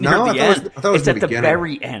 It's near the end. It's at the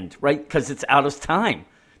very end, right? Because it's out of time.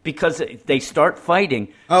 Because they start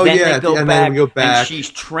fighting, then they go back, and she's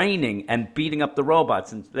training and beating up the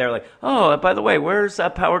robots, and they're like, oh, by the way, where's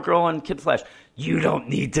Power Girl and Kid Flash? You don't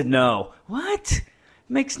need to know. What?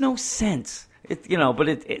 Makes no sense. But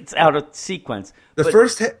it's out of sequence. The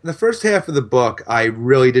first half of the book I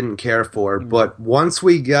really didn't care for, but once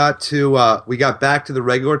we got back to the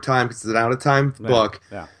regular time, because it's an out of time book.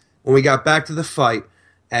 Yeah. When we got back to the fight,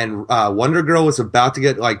 and Wonder Girl was about to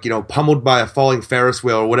get pummeled by a falling Ferris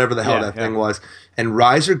wheel or whatever the hell that thing was, and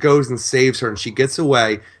Riser goes and saves her, and she gets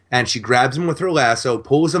away, and she grabs him with her lasso,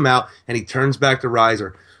 pulls him out, and he turns back to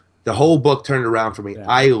Riser. The whole book turned around for me. Yeah.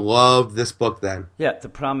 I loved this book then. Yeah, the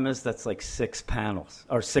problem is that's 6 panels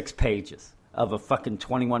or 6 pages of a fucking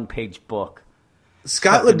 21-page book.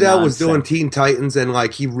 Scott fucking Liddell was doing nonsense. Teen Titans, and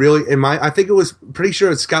like he really, I think it was pretty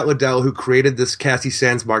sure it's Scott Liddell who created this Cassie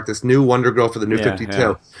Sandsmark, this new Wonder Girl for the New 52.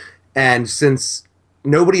 yeah. And since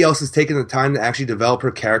nobody else has taken the time to actually develop her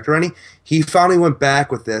character any, he finally went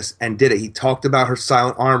back with this and did it. He talked about her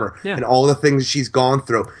silent armor and all the things she's gone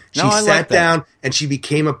through. She I sat like that. down and she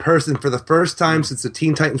became a person for the first time since the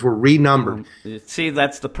Teen Titans were renumbered. See,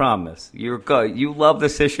 that's the problem. You love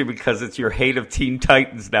this issue because it's your hate of Teen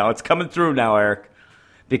Titans now. It's coming through now, Eric.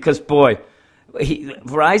 Because, boy,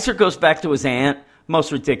 Reiser goes back to his aunt.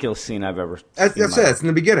 Most ridiculous scene I've ever seen. That's it. It's in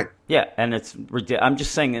the beginning. Yeah, and it's ridiculous. I'm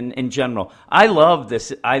just saying in general. I love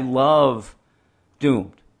this. I love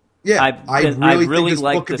Doomed. Yeah, I really think this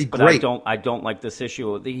like book could this, be but great. I don't like this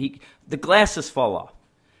issue. The glasses fall off.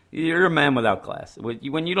 You're a man without glasses.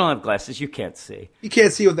 When you don't have glasses, you can't see. You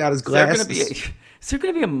can't see without his glasses. Is there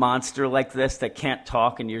going to be a monster like this that can't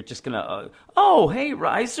talk, and you're just going to, oh, hey,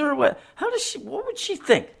 Reiser, what would she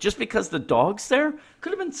think? Just because the dog's there?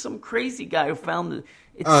 Could have been some crazy guy who found it.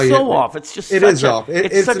 It's off. It's just off.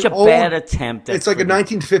 It's such a bad attempt. It's like a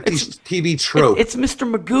 1950s TV trope. It's Mr.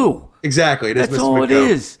 Magoo. Exactly. It is That's Mr. all Magoo. it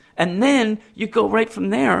is. And then you go right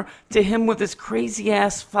from there to him with his crazy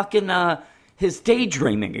ass fucking his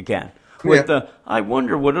daydreaming again. With I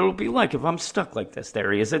wonder what it'll be like if I'm stuck like this.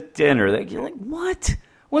 There he is at dinner. You're like, what?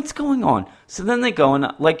 What's going on? So then they go,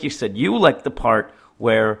 and like you said, you like the part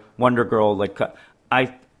where Wonder Girl,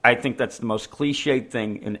 I think that's the most cliched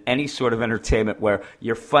thing in any sort of entertainment where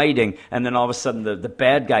you're fighting, and then all of a sudden the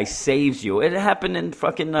bad guy saves you. It happened in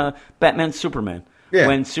fucking Batman Superman. Yeah.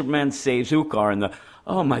 When Superman saves Ukkar, and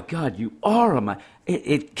oh my God, you are my...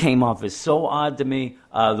 It came off as so odd to me.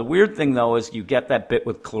 The weird thing, though, is you get that bit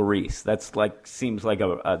with Clarice. That's seems like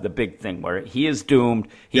the big thing where he is doomed.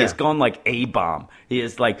 He has gone like A-bomb. He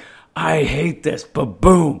is like, I hate this, but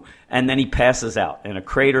boom. And then he passes out in a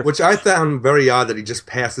crater. Which I found very odd that he just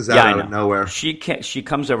passes out of nowhere. She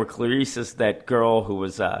comes over. Clarice is that girl who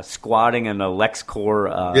was squatting in a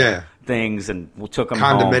LexCorp things and took him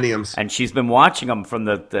condominiums. home. And she's been watching him from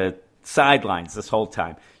the sidelines this whole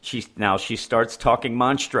time. She starts talking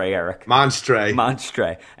Monstre, Eric.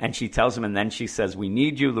 Monstre. And she tells him, and then she says, we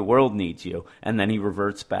need you, the world needs you. And then he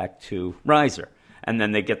reverts back to Reiser. And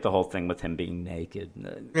then they get the whole thing with him being naked.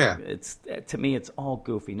 Yeah. To me, it's all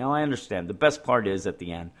goofy. Now, I understand. The best part is at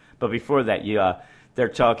the end. But before that, they're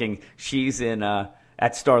talking, she's in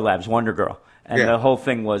at Star Labs, Wonder Girl. And the whole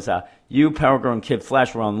thing was, you, Power Girl, and Kid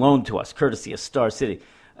Flash were on loan to us, courtesy of Star City.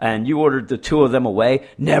 And you ordered the two of them away.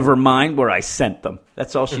 Never mind where I sent them.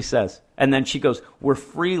 That's all she says. And then she goes, we're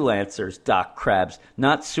freelancers, Doc Crabs,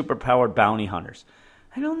 not superpowered bounty hunters.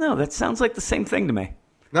 I don't know. That sounds like the same thing to me.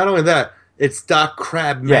 Not only that, it's Doc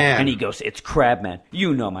Crabman. Yeah, and he goes, it's Crabman.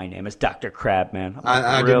 You know my name is Dr. Crabman.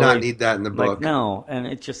 I did not need that in the book. No, and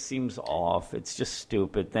it just seems off. It's just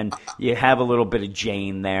stupid. Then you have a little bit of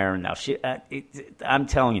Jane there. And now I'm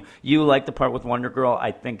telling you, you like the part with Wonder Girl.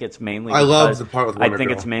 I think it's mainly I love the part with Wonder Girl. I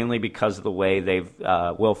think it's mainly because of the way they've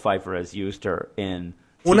Will Pfeiffer has used her in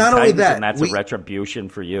Well, Teen not only Titans, that, and that's a retribution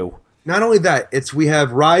for you. Not only that, we have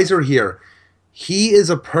Reiser here. He is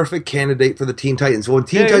a perfect candidate for the Teen Titans. When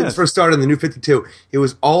Teen Titans first started in the New 52, it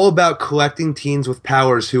was all about collecting teens with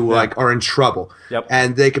powers who are in trouble. Yep.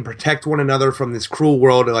 And they can protect one another from this cruel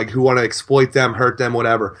world, who want to exploit them, hurt them,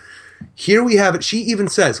 whatever. Here we have it. She even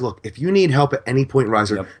says, look, if you need help at any point,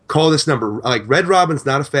 Reiser, call this number. Red Robin's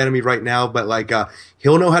not a fan of me right now, but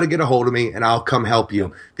he'll know how to get a hold of me and I'll come help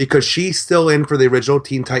you. Because she's still in for the original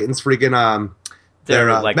Teen Titans freaking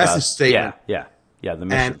their message statement. Yeah, the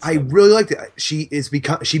mission. And I really liked it.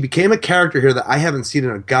 She became a character here that I haven't seen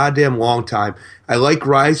in a goddamn long time. I like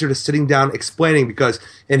Reiser just sitting down explaining because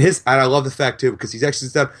and I love the fact too because he's actually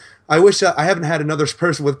said, I wish I haven't had another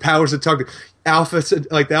person with powers to talk to.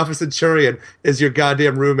 The Alpha Centurion is your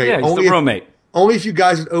goddamn roommate. Yeah, he's the roommate. Only if you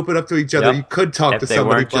guys would open up to each other, you could talk to somebody.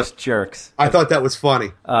 They weren't just jerks. I thought that was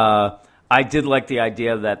funny. I did like the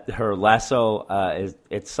idea that her lasso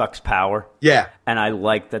it sucks power. Yeah, and I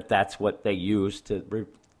like that that's what they used to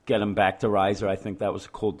get him back to Reiser. I think that was a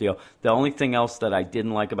cool deal. The only thing else that I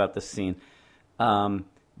didn't like about the scene,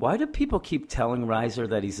 why do people keep telling Reiser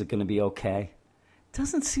that he's going to be okay? It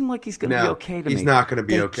doesn't seem like he's going to be okay to me. He's not going to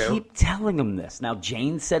be okay. They keep telling him this. Now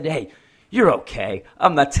Jane said, "Hey, you're okay."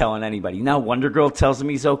 I'm not telling anybody. Now Wonder Girl tells him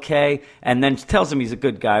he's okay, and then tells him he's a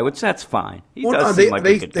good guy, which that's fine. He does seem like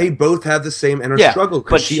a good guy. They both have the same inner struggle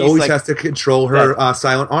because she always has to control her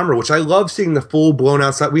silent armor, which I love seeing the full blown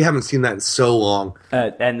outside. We haven't seen that in so long.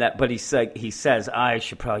 But he says I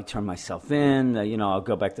should probably turn myself in. I'll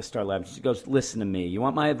go back to Star Labs. She goes, listen to me. You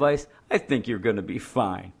want my advice? I think you're going to be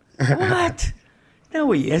fine. What? No,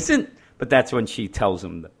 he isn't. But that's when she tells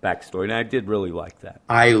him the backstory, and I did really like that.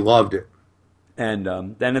 I loved it.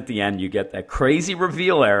 And then at the end, you get that crazy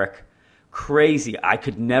reveal, Eric. Crazy. I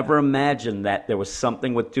could never imagine that there was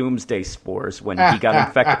something with doomsday spores when he got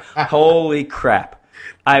infected. Holy crap.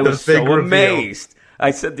 I was so amazed.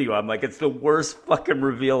 I said to you, I'm like, it's the worst fucking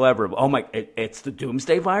reveal ever. Oh my, it's the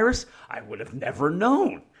doomsday virus? I would have never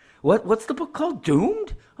known. What's the book called?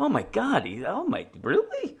 Doomed? Oh my God.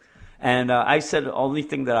 Really? And I said the only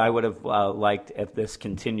thing that I would have liked if this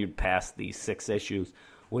continued past these 6 issues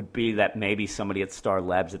would be that maybe somebody at Star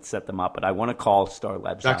Labs had set them up. But I want to call Star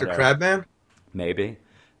Labs Dr. out. Crabman? Maybe.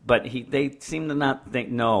 But they seem to not think,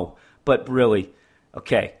 no. But really,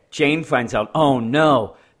 okay, Jane finds out, oh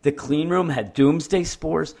no, the clean room had doomsday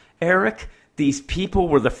spores. Eric, these people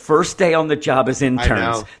were the first day on the job as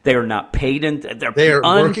interns. They are not paid. They are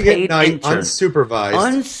working at night, interns, unsupervised.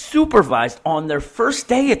 Unsupervised on their first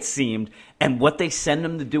day, it seemed. And what they send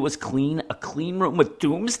them to do is clean a clean room with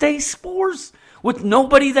doomsday spores with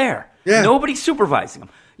nobody there. Yeah. Nobody supervising them.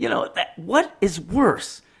 You know, what is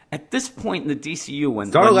worse? At this point in the DCU,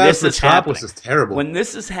 when this is happening, is terrible. When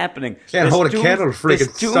this is happening, can't hold a candle to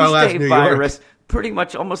freaking Star Labs New virus York. Pretty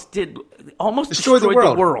much almost destroyed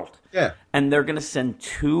the world. Yeah, and they're going to send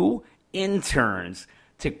 2 interns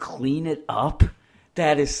to clean it up.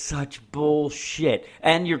 That is such bullshit.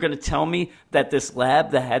 And you're going to tell me that this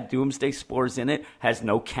lab that had doomsday spores in it has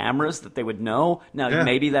no cameras that they would know? Now,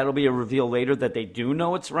 maybe that'll be a reveal later that they do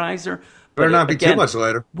know it's Riser. Better not be too much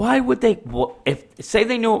later. Why would they? Say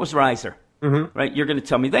they knew it was Riser, right? You're going to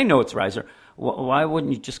tell me they know it's Riser. Why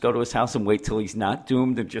wouldn't you just go to his house and wait till he's not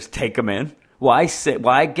doomed and just take him in? Why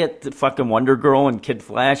get the fucking Wonder Girl and Kid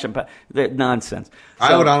Flash and nonsense?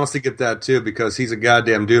 I would honestly get that too because he's a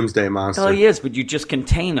goddamn doomsday monster. Oh, he is, but you just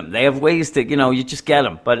contain him. They have ways to, you just get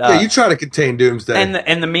him. But you try to contain doomsday. And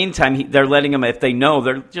in the meantime, they're letting him. If they know,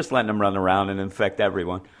 they're just letting him run around and infect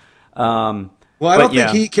everyone. Well, I don't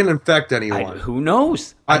think he can infect anyone. Who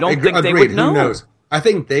knows? I don't think they would know. Who knows? I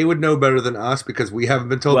think they would know better than us because we haven't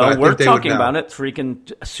been told. Well, we're talking about it.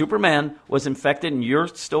 Freaking Superman was infected, and you're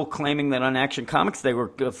still claiming that on Action Comics they were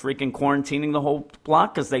freaking quarantining the whole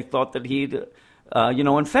block because they thought that he'd,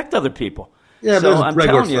 infect other people. Yeah, so but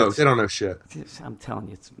regular folks, they don't know shit. I'm telling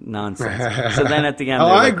you, it's nonsense. So then at the end,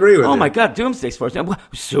 I agree with you. Oh my God, Doomsday Spores.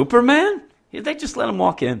 Superman? They just let him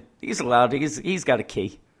walk in. He's allowed. He's got a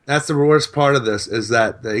key. That's the worst part of this is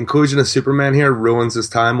that the inclusion of Superman here ruins his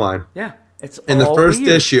timeline. Yeah. It's in the first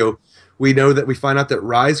weird. issue, we find out that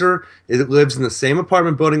Riser lives in the same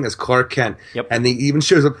apartment building as Clark Kent. Yep. And he even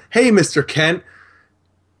shows up, hey, Mr. Kent.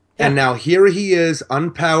 Yeah. And now here he is,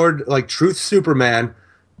 unpowered, like Truth Superman.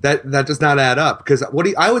 That does not add up. Because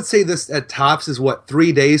I would say this at tops is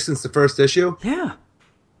 3 days since the first issue? Yeah.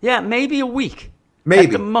 Yeah, maybe a week. Maybe.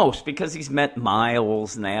 At the most, because he's met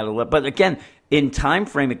Miles and they had a little. But again, in time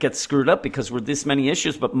frame, it gets screwed up because we're this many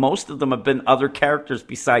issues, but most of them have been other characters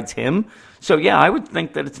besides him. So, yeah, I would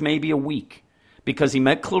think that it's maybe a week because he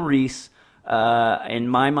met Clarice. In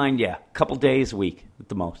my mind, a couple days, a week at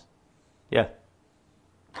the most. Yeah.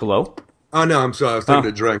 Hello? Oh, no, I'm sorry. I was taking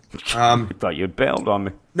a drink. I thought you had bailed on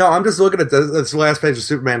me. No, I'm just looking at this last page of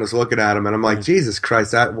Superman is looking at him, and I'm like, Jesus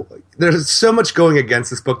Christ, there's so much going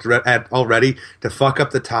against this book already to fuck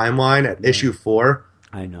up the timeline at issue 4.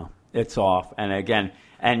 I know. It's off. And again,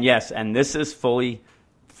 and this is fully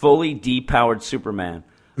depowered Superman.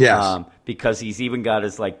 Yes. Because he's even got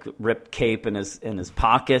his ripped cape in his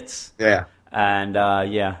pockets. Yeah. And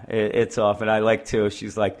it's off. And I like too.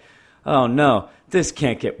 She's like, oh no, this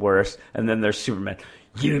can't get worse. And then there's Superman.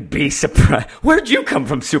 You'd be surprised. Where'd you come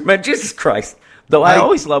from, Superman? Jesus Christ. Though I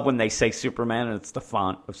always love when they say Superman and it's the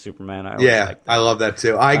font of Superman. I love that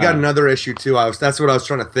too. I got another issue too. That's what I was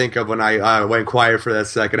trying to think of when I went quiet for that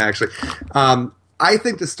second. Actually, I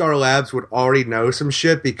think the Star Labs would already know some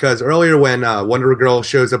shit because earlier when Wonder Girl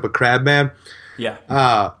shows up with Crabman,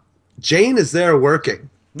 Jane is there working.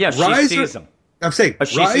 Yeah, she sees him. I'm saying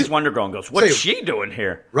she sees Wonder Girl and goes, "What's she doing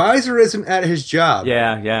here?" Riser isn't at his job.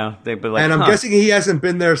 Yeah. They'd be like, and I'm guessing he hasn't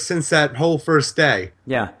been there since that whole first day.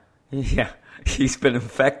 Yeah. He's been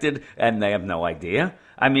infected, and they have no idea.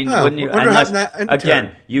 I mean,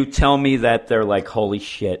 again, you tell me that they're like, holy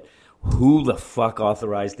shit, who the fuck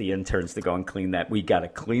authorized the interns to go and clean that? We got to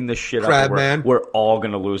clean this shit up. We're all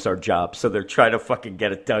going to lose our jobs. So they're trying to fucking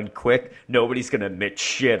get it done quick. Nobody's going to admit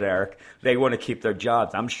shit, Eric. They want to keep their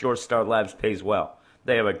jobs. I'm sure Star Labs pays well.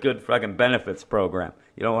 They have a good fucking benefits program.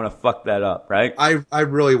 You don't want to fuck that up, right? I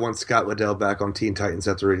really want Scott Liddell back on Teen Titans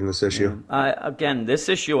after reading this issue. Again, this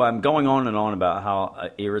issue, I'm going on and on about how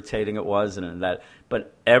irritating it was and that.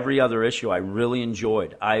 But every other issue I really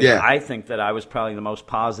enjoyed. I think that I was probably the most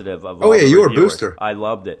positive of all the you were a reviewers. booster. I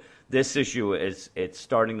loved it. This issue it's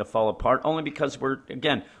starting to fall apart only because we're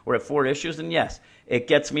at 4 issues, and yes, it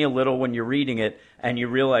gets me a little when you're reading it and you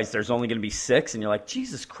realize there's only going to be 6, and you're like,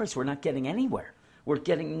 Jesus Christ, we're not getting anywhere. We're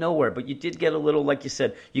getting nowhere. But you did get a little, like you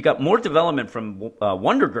said, you got more development from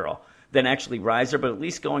Wonder Girl than actually Riser, but at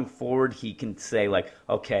least going forward, he can say, like,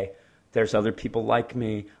 okay, there's other people like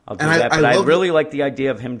me. I'll do that. But I really like the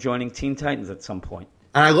idea of him joining Teen Titans at some point.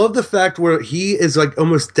 And I love the fact where he is like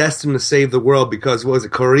almost destined to save the world because, what was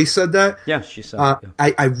it, Clarice said that? Yeah, she said that.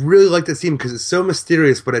 I really like that scene because it's so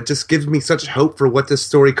mysterious, but it just gives me such hope for what this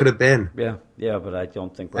story could have been. Yeah, but I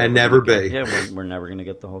don't think we're never be. We're never going to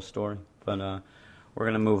get the whole story. But we're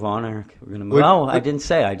going to move on, Eric. We're going to move. I didn't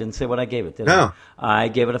say what I gave it, did I? No. I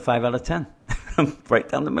gave it a 5 out of 10. Right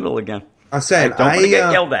down the middle again. I'm saying, don't want to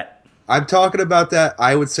get yelled at. I'm talking about that.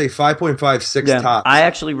 I would say 5.5, 6 tops. I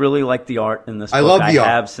actually really like the art in this book. I love the art.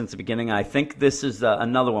 I have since the beginning. I think this is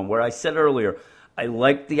another one where I said earlier, I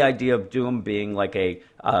like the idea of Doom being like a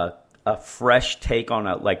fresh take on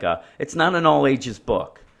it's not an all ages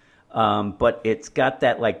book. But it's got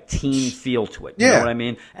that like teen feel to it. You know what I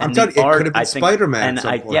mean? And it could have been Spider-Man.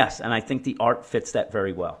 And I think the art fits that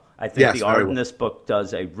very well. I think the art in this book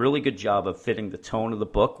does a really good job of fitting the tone of the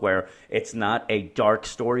book, where it's not a dark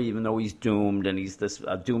story, even though he's doomed and he's this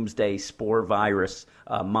doomsday spore virus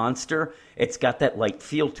monster. It's got that light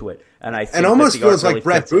feel to it, and I think it almost feels really like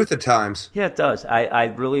Brett Booth at times. Yeah, it does.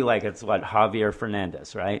 I really like it. It's what Javier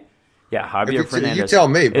Fernandez, right? Yeah, Javier Fernandez. You tell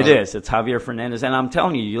me, brother. It is. It's Javier Fernandez, and I'm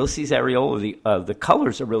telling you, Ulysses Areola. The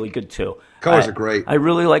colors are really good too. Colors are great. I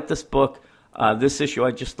really like this book. This issue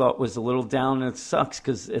I just thought was a little down, and it sucks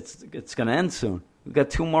because it's going to end soon. We've got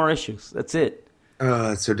 2 more issues. That's it.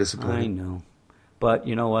 That's so disappointing. I know. But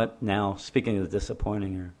you know what? Now, speaking of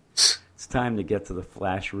disappointing, it's time to get to the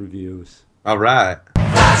Flash reviews. All right.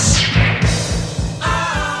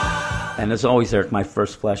 And as always, Eric, my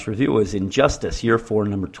first Flash review is Injustice, Year 4,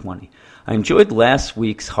 number 20. I enjoyed last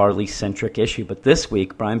week's Harley-centric issue, but this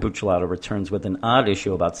week, Brian Buccellato returns with an odd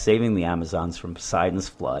issue about saving the Amazons from Poseidon's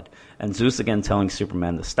flood, and Zeus again telling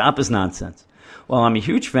Superman to stop his nonsense. While I'm a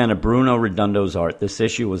huge fan of Bruno Redondo's art, this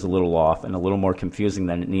issue was a little off and a little more confusing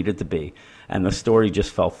than it needed to be, and the story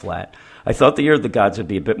just fell flat. I thought the Year of the Gods would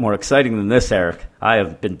be a bit more exciting than this, Eric. I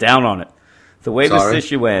have been down on it. The way this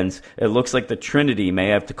issue ends, it looks like the Trinity may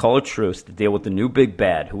have to call a truce to deal with the new big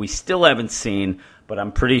bad, who we still haven't seen, but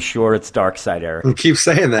I'm pretty sure it's Darkseid, Eric. You keep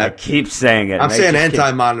saying that. I keep saying it. I'm saying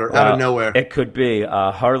Anti-Monitor out of nowhere. It could be.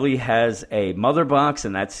 Harley has a mother box,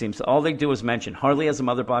 and that seems all they do is mention Harley has a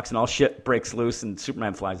mother box, and all shit breaks loose, and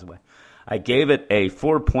Superman flies away. I gave it a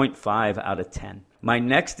 4.5 out of 10. My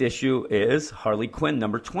next issue is Harley Quinn,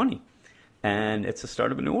 number 20, and it's the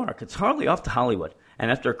start of a new arc. It's Harley off to Hollywood. And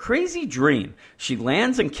after a crazy dream, she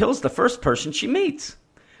lands and kills the first person she meets.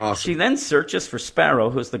 Awesome. She then searches for Sparrow,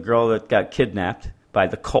 who's the girl that got kidnapped by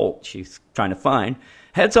the cult she's trying to find,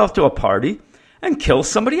 heads off to a party, and kills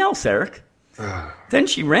somebody else, Eric. Then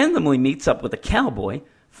she randomly meets up with a cowboy,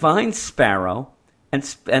 finds Sparrow,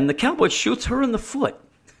 and the cowboy shoots her in the foot.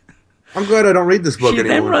 I'm glad I don't read this book anymore. She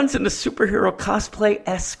then runs into superhero cosplay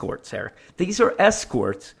escorts, Eric. These are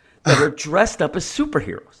escorts that are dressed up as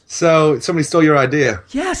superheroes. So somebody stole your idea.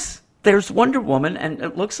 Yes. There's Wonder Woman, and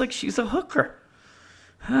it looks like she's a hooker.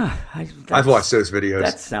 I've watched those videos.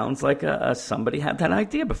 That sounds like somebody had that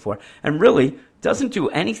idea before. And really doesn't do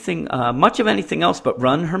anything, much of anything else but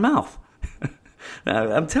run her mouth.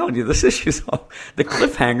 I'm telling you, this issue's all. The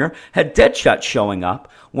cliffhanger had Deadshot showing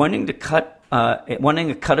up, wanting a cut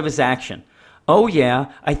of his action. Oh,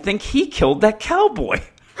 yeah, I think he killed that cowboy.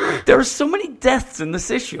 There are so many deaths in this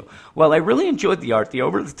issue. While I really enjoyed the art, the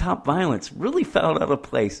over-the-top violence really fell out of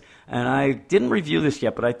place. And I didn't review this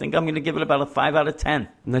yet, but I think I'm going to give it about a 5 out of 10.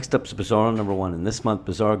 Next up is Bizarro number 1. And this month,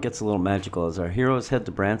 Bizarro gets a little magical as our heroes head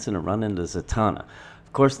to Branson and run into Zatanna.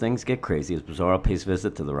 Of course, things get crazy as Bizarro pays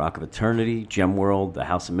visit to the Rock of Eternity, Gem World, the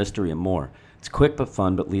House of Mystery, and more. It's quick but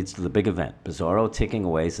fun, but leads to the big event, Bizarro taking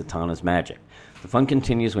away Zatanna's magic. The fun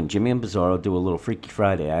continues when Jimmy and Bizarro do a little Freaky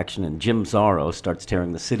Friday action and Jim Zorro starts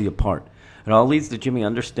tearing the city apart. It all leads to Jimmy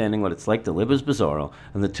understanding what it's like to live as Bizarro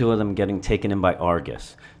and the two of them getting taken in by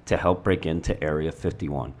Argus to help break into Area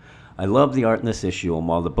 51. I love the art in this issue, and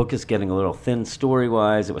while the book is getting a little thin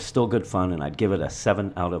story-wise, it was still good fun, and I'd give it a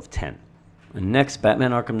 7 out of 10. And next, Batman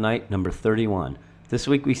Arkham Knight, number 31. This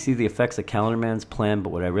week we see the effects of Calendar Man's plan,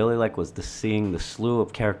 but what I really like was seeing the slew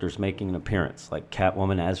of characters making an appearance, like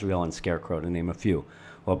Catwoman, Azrael, and Scarecrow, to name a few.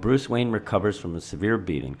 While Bruce Wayne recovers from a severe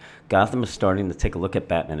beating, Gotham is starting to take a look at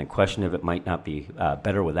Batman and question if it might not be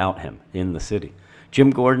better without him in the city.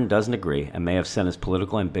 Jim Gordon doesn't agree and may have sent his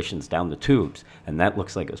political ambitions down the tubes, and that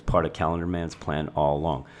looks like it was part of Calendar Man's plan all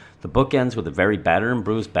along. The book ends with a very battered and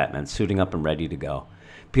bruised Batman suiting up and ready to go.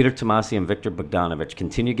 Peter Tomasi and Victor Bogdanovich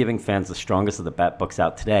continue giving fans the strongest of the Bat books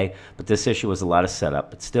out today, but this issue was a lot of setup.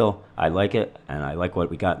 But still, I like it, and I like what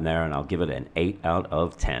we got in there, and I'll give it an 8 out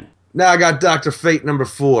of 10. Now I got Dr. Fate number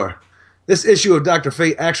 4. This issue of Dr.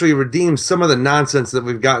 Fate actually redeems some of the nonsense that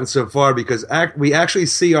we've gotten so far because we actually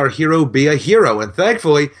see our hero be a hero, and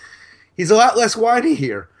thankfully, he's a lot less whiny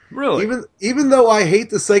here. Really? Even though I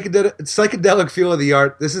hate the psychedelic feel of the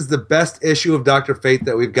art, this is the best issue of Dr. Fate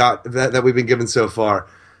that we've got that we've been given so far.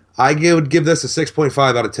 I would give this a 6.5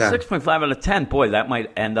 out of 10. 6.5 out of 10. Boy, that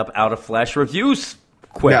might end up out of Flash reviews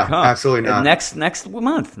quick, No, huh? absolutely not. And next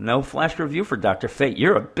month, no Flash review for Dr. Fate.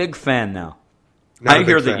 You're a big fan now. Not a I big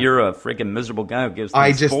hear that fan. you're a freaking miserable guy who gives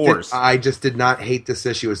things fours. I just did not hate this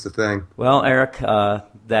issue is the thing. Well, Eric,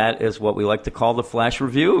 that is what we like to call the Flash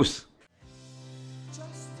reviews. Just a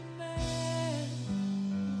man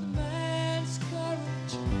with a man's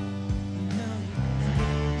courage. You know,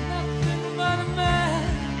 nothing but a man.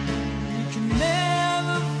 You can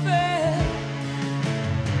never fail.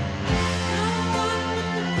 No one with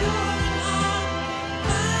the pure heart.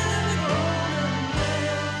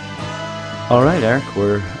 All right, Eric,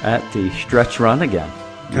 we're at the stretch run again.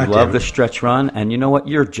 You God love damn the it. stretch run, and you know what?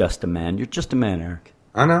 You're just a man. You're just a man, Eric.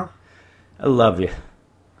 I know. I love you.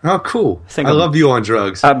 Oh, cool. Think I I'm- love you on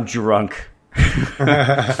drugs. I'm drunk.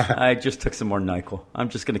 I just took some more NyQuil. I'm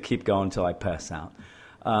just going to keep going until I pass out.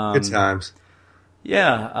 Good times.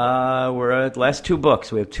 Yeah, we're at last 2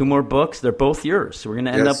 books. We have 2 more books. They're both yours. So we're going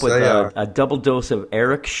to end Yes, up with they are. a double dose of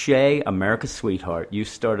Eric Shea, America's Sweetheart. You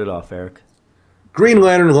started off, Eric. Green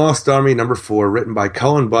Lantern Lost Army number 4, written by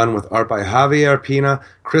Cullen Bunn with art by Javier Pina,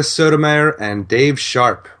 Chris Sotomayor, and Dave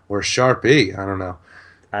Sharp. Or Sharpie, I don't know.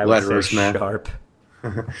 I would Letterers, say man. Sharp.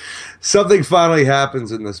 Something finally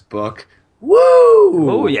happens in this book. Woo!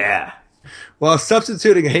 Oh, yeah. While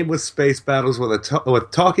substituting aimless space battles with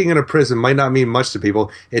talking in a prison might not mean much to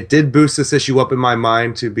people, it did boost this issue up in my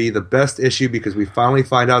mind to be the best issue because we finally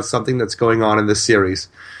find out something that's going on in this series.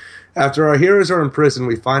 After our heroes are in prison,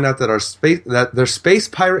 we find out that their space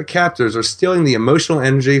pirate captors are stealing the emotional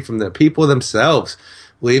energy from the people themselves,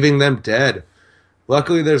 leaving them dead.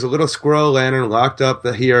 Luckily, there's a little squirrel lantern locked up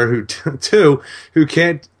here who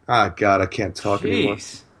can't. Ah, God, I can't talk anymore.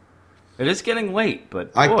 Jeez. It is getting late,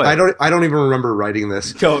 but boy. I don't even remember writing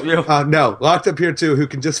this. Don't you? No, locked up here too, who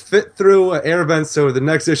can just fit through air vents. So the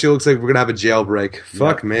next issue looks like we're gonna have a jailbreak.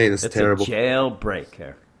 Fuck me, this is It's terrible. a jailbreak,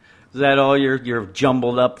 Eric. Is that all your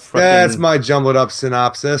jumbled up? That's my jumbled up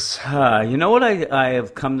synopsis. You know what I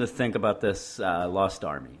have come to think about this Lost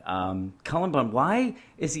Army? Cullen Bunn, why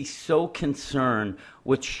is he so concerned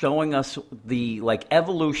with showing us the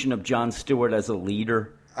evolution of Jon Stewart as a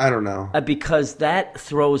leader? I don't know. Because that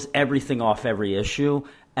throws everything off every issue.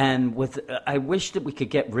 And I wish that we could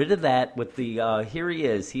get rid of that with the, here he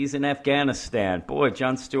is, he's in Afghanistan. Boy,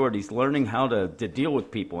 Jon Stewart, he's learning how to deal with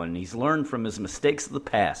people, and he's learned from his mistakes of the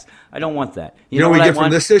past. I don't want that. You know what we what I get from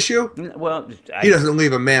want? this issue? Well, He doesn't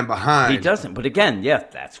leave a man behind. He doesn't. But again, yeah,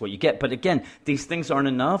 that's what you get. But again, these things aren't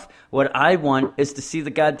enough. What I want is to see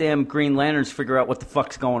the goddamn Green Lanterns figure out what the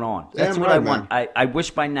fuck's going on. That's Damn what right, I want. man. I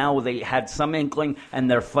wish by now they had some inkling and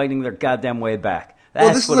they're fighting their goddamn way back. Well,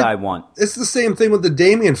 That's this is what like- I want. It's the same thing with the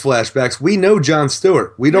Damien flashbacks. We know Jon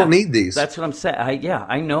Stewart. We don't need these. That's what I'm saying.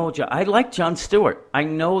 I know. I like Jon Stewart. I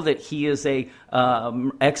know that he is a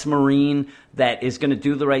ex-Marine that is going to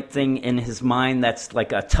do the right thing in his mind. That's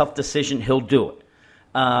like a tough decision. He'll do it.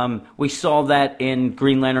 We saw that in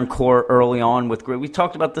Green Lantern Corps early on. We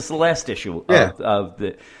talked about this the last issue. Yeah.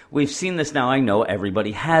 We've seen this now. I know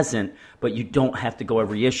everybody hasn't, but you don't have to go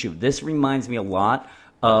every issue. This reminds me a lot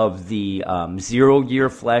of the 0-year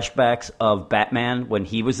flashbacks of Batman when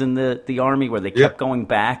he was in the army, where they kept going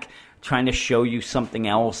back, trying to show you something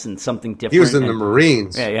else and something different. He was in the And-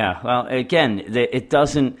 Marines. Yeah. Well, again, it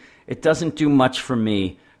doesn't do much for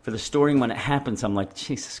me. For the story, when it happens, I'm like,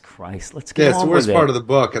 Jesus Christ, let's get Yeah, it's the on worst with part it. of the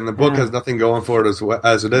book, and the book has nothing going for it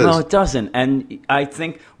as it is. No, it doesn't. And I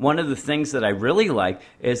think one of the things that I really like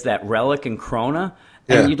is that Relic and Krona,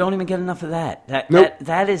 and Yeah. you don't even get enough of that. Nope.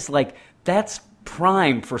 That is that's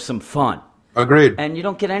prime for some fun. Agreed. And you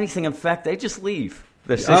don't get anything. In fact, they just leave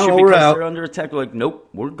this Oh, issue we're because out. they're under attack. They're like, nope,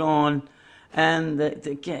 we're gone. And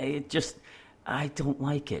it just, I don't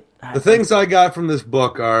like it. The things I got from this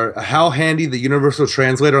book are how handy the Universal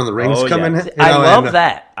Translator on the rings come in. I love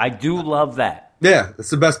that. I do love that. Yeah, that's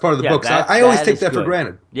the best part of the book. So that- I always that take is that for good.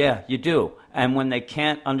 granted. Yeah, you do. And when they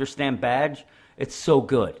can't understand Badge, it's so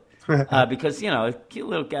good. Because, a cute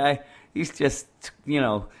little guy, he's just,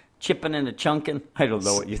 chipping and a chunking. I don't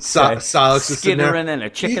know what you'd say. Skittering and a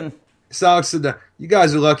chicken. You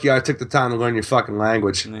guys are lucky I took the time to learn your fucking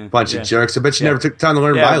language. Bunch of jerks. I bet you never took the time to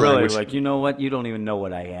learn my language. Like, you know what? You don't even know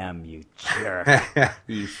what I am, you jerk.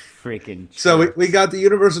 You freaking jerk. So we got the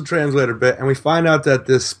Universal Translator bit, and we find out that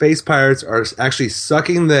the space pirates are actually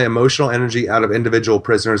sucking the emotional energy out of individual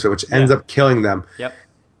prisoners, which ends up killing them. Yep.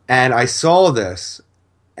 And I saw this,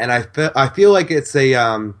 and I feel like it's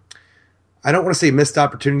a... I don't want to say missed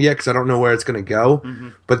opportunity yet because I don't know where it's going to go,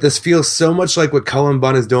 but this feels so much like what Cullen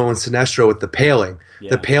Bunn is doing with Sinestro with the paling. Yeah.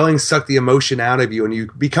 The paling suck the emotion out of you, and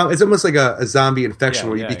you become. It's almost like a zombie infection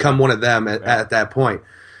where you become one of them at that point.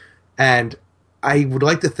 And I would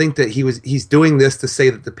like to think that he's doing this to say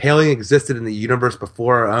that the paling existed in the universe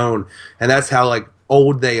before our own, and that's how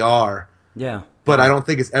old they are. Yeah. But I don't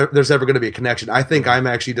think there's ever going to be a connection. I think I'm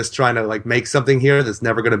actually just trying to make something here that's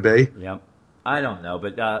never going to be. Yep. I don't know,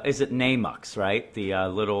 but is it Namux, right? The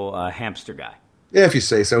little hamster guy. Yeah, if you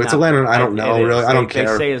say so. It's a lantern. I don't know, really. I don't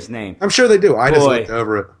care. They say his name. I'm sure they do. I just looked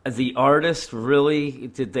over it. The artist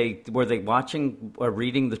really, were they watching or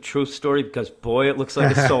reading the Truth Story? Because, boy, it looks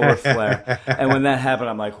like a solar flare. And when that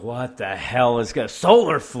happened, I'm like, what the hell is a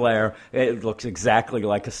solar flare? It looks exactly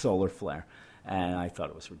like a solar flare. And I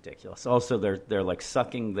thought it was ridiculous. Also, they're like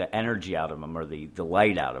sucking the energy out of them or the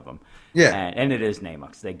light out of them. Yeah, and it is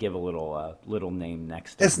Namux. They give a little name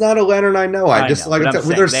next to it. It's not a lantern I know. I just like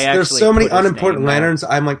there's so many unimportant lanterns.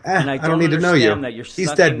 I'm like, I don't need to know you.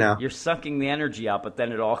 He's dead now. You're sucking the energy out, but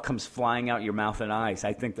then it all comes flying out your mouth and eyes.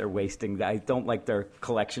 I think they're wasting that. I don't like their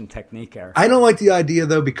collection technique, Eric. I don't like the idea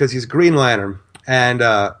though because he's Green Lantern, and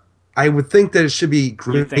I would think that it should be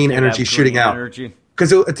green energy shooting out.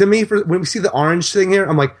 Because to me, when we see the orange thing here,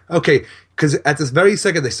 I'm like, okay, because at this very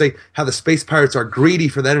second they say how the space pirates are greedy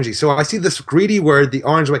for the energy. So I see this greedy word, the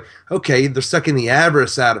orange, I'm like, okay, they're sucking the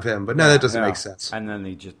avarice out of him. But no, that doesn't make sense. And then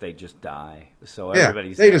they just die. So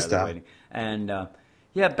everybody's they just die. Waiting. And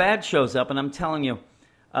Bad shows up, and I'm telling you,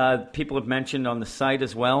 people have mentioned on the site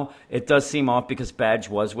as well, it does seem off because Badge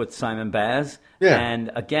was with Simon Baz. Yeah. And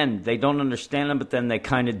again, they don't understand him, but then they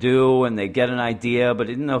kind of do, and they get an idea, but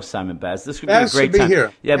didn't know Simon Baz. This would be a great time.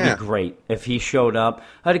 Here. Yeah, it'd be great if he showed up.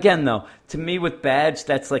 But again, though, to me with Badge,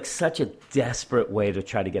 that's like such a desperate way to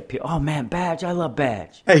try to get people. Oh, man, Badge, I love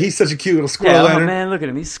Badge. Hey, he's such a cute little squirrel. Oh, man, look at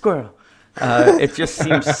him. He's a squirrel. It just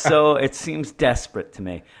seems it seems desperate to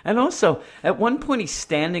me. And also, at one point, he's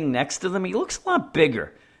standing next to them. He looks a lot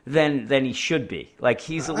bigger than he should be. Like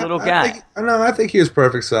he's a little guy. I think he was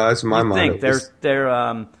perfect size in my mind.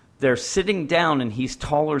 They're sitting down and he's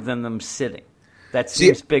taller than them sitting. That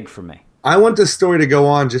seems big for me. I want this story to go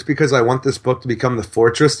on just because I want this book to become The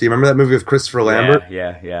Fortress. Do you remember that movie with Christopher Lambert?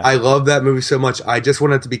 Yeah. I love that movie so much. I just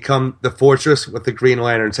want it to become The Fortress with the Green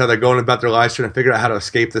Lanterns, how they're going about their lives trying to figure out how to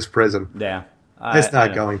escape this prison. Yeah. It's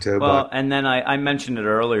not going to. Well, but and then I mentioned it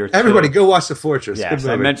earlier, too. Everybody, go watch The Fortress. Yes,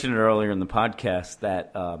 I mentioned it earlier in the podcast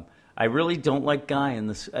that I really don't like Guy in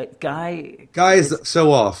this. Guy is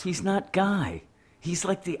so off. He's not Guy. He's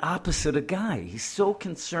like the opposite of Guy. He's so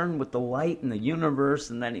concerned with the light and the universe,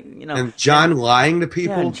 and then and John lying to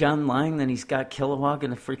people. Yeah, and John lying. Then he's got Kilowog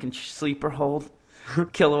in a freaking sleeper hold.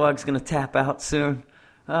 Kilowog's gonna tap out soon.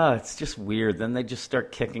 Oh, it's just weird. Then they just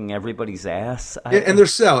start kicking everybody's ass. And they're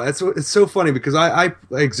it's so funny because I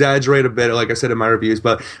exaggerate a bit, like I said in my reviews,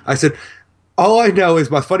 but I said all I know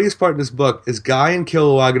is my funniest part in this book is Guy and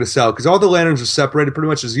Kilowog in a cell because all the lanterns are separated pretty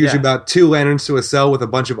much. There's usually about 2 lanterns to a cell with a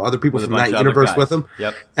bunch of other people from that universe with them.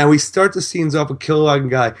 Yep. And we start the scenes off with Kilowog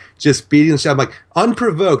and Guy just beating the shit. I'm like,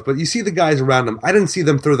 unprovoked, but you see the guys around them. I didn't see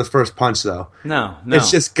them throw the first punch, though. No.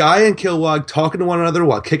 It's just Guy and Kilowog talking to one another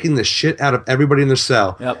while kicking the shit out of everybody in their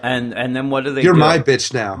cell. Yep. And then what do they You're do? my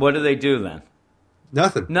bitch now. What do they do then?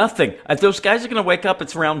 Nothing. Those guys are going to wake up.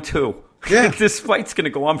 It's round 2. Yeah. This fight's going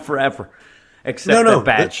to go on forever. Except that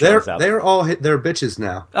Badge shows up. They're all they're bitches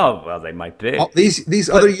now. Oh, well, they might be. These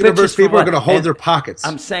other universe people are going to hold their pockets.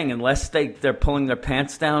 I'm saying unless they're pulling their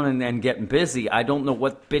pants down and getting busy, I don't know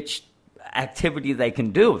what bitch activity they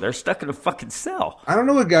can do. They're stuck in a fucking cell. I don't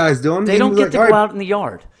know what Guy's doing. They don't get to go out in the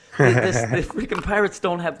yard. The freaking pirates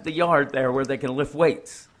don't have the yard there where they can lift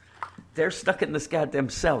weights. They're stuck in this goddamn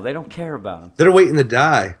cell. They don't care about them. They're waiting to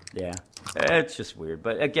die. Yeah. It's just weird,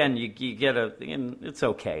 but again, you get it's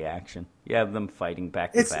okay action. You have them fighting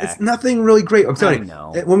back to back. It's nothing really great. I'm telling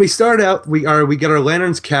you. When we start out, we get our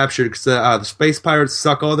lanterns captured because the space pirates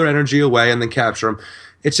suck all their energy away and then capture them.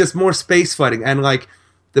 It's just more space fighting, and like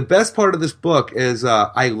the best part of this book is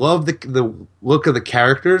I love the look of the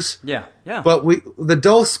characters. Yeah. But the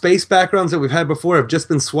dull space backgrounds that we've had before have just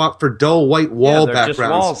been swapped for dull white wall they're backgrounds. just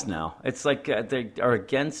walls now. It's like they are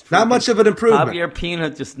against. Not much of an improvement. Javier Pina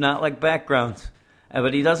just not like backgrounds.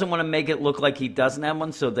 But he doesn't want to make it look like he doesn't have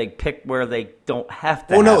one, so they pick where they don't have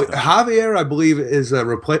to. Oh no, them. Javier, I believe, is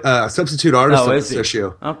a substitute artist on this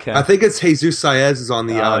issue. Okay, I think it's Jesus Saez is on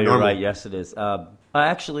the. You're normal. right. Yes, it is.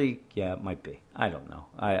 Actually, yeah, it might be. I don't know.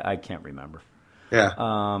 I can't remember.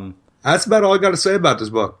 Yeah. That's about all I got to say about this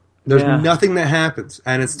book. There's nothing that happens,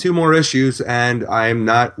 and it's 2 more issues, and I'm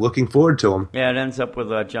not looking forward to them. Yeah, it ends up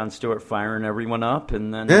with John Stewart firing everyone up,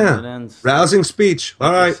 and then it ends. Rousing speech.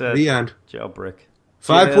 All right, said, the end. Jailbreak.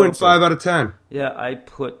 5.5 out of 10. Yeah, I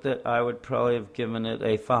put that. I would probably have given it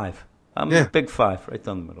a 5. I'm a big 5, right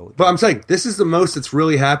down the middle. But I'm saying this is the most that's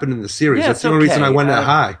really happened in the series. Yeah, That's the only reason I went that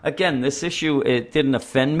high. Again, this issue, it didn't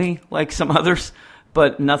offend me like some others,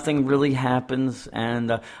 but nothing really happens,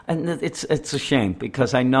 and it's a shame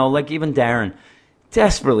because I know, like even Darren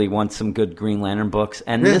desperately wants some good Green Lantern books,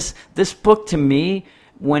 and this book to me,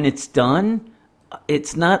 when it's done,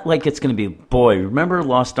 it's not like it's going to be, boy, remember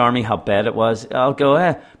Lost Army, how bad it was? I'll go,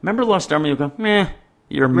 remember Lost Army? You'll go, meh,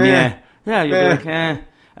 you're meh. Yeah, you'll be like, eh.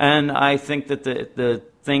 And I think that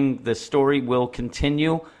the story will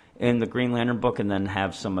continue in the Green Lantern book and then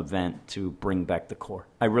have some event to bring back the core.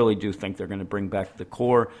 I really do think they're going to bring back the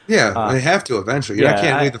core. Yeah, they have to eventually. I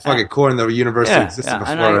can't leave the fucking core in the universe that existed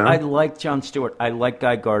before. And I like John Stewart. I like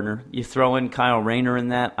Guy Gardner. You throw in Kyle Rayner in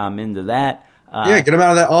that, I'm into that. Get him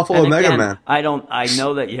out of that awful Omega Man. I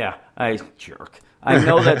know that, jerk. I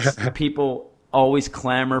know that people always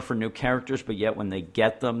clamor for new characters, but yet when they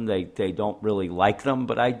get them, they don't really like them.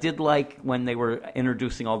 But I did like when they were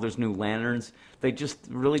introducing all those new lanterns. They just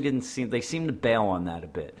really didn't they seemed to bail on that a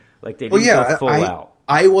bit. Like they didn't go full out.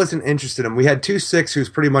 I wasn't interested in him. We had 2-6, who's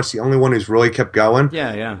pretty much the only one who's really kept going.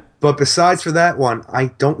 Yeah. But besides for that one, I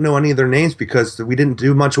don't know any of their names because we didn't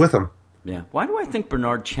do much with them. Yeah. Why do I think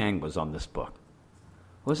Bernard Chang was on this book?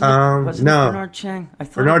 Wasn't it Bernard Chang? I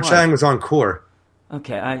thought Bernard Chang was on Core.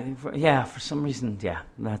 Okay, for some reason,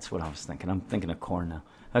 that's what I was thinking. I'm thinking of Core now.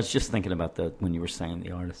 I was just thinking about when you were saying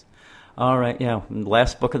the artist. All right,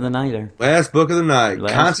 last book of the night there. Last book of the night.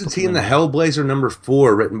 Constantine the Hellblazer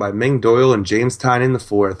 #4, written by Ming Doyle and James Tynion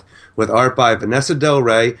IV, with art by Vanessa Del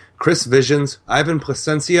Rey, Chris Visions, Ivan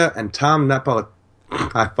Placencia, and Tom Napolitano.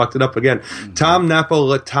 I fucked it up again. Tom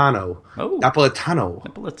Napolitano. Oh.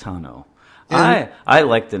 Napolitano. I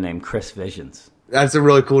like the name Chris Visions. That's a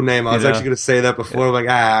really cool name. I was actually going to say that before. I'm like,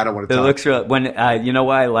 I don't want to talk. It looks real. You know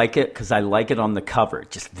why I like it? Because I like it on the cover.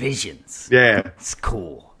 Just visions. Yeah. It's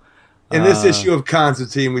cool. In this issue of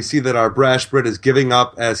Constantine, we see that our brash Brit is giving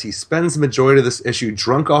up as he spends the majority of this issue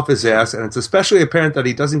drunk off his ass, and it's especially apparent that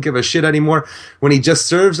he doesn't give a shit anymore when he just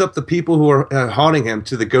serves up the people who are haunting him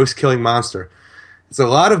to the ghost-killing monster. It's a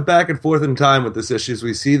lot of back and forth in time with this issue as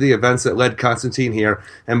we see the events that led Constantine here,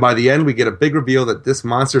 and by the end we get a big reveal that this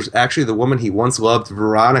monster is actually the woman he once loved,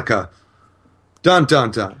 Veronica. Dun,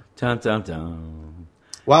 dun, dun. Dun, dun, dun.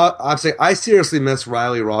 Well, I seriously miss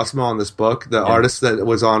Riley Rossmo on this book, the artist that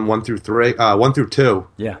was on 1 through 2.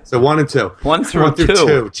 Yeah. So 1 and 2. 1 through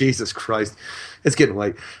 2. Jesus Christ. It's getting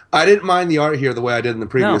late. I didn't mind the art here the way I did in the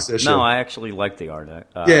previous issue. No, I actually liked the art.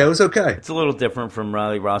 It was okay. It's a little different from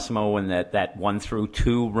Riley Rossmo and that 1 through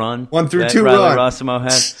 2 run. 1 through 2 Riley run. Rossmo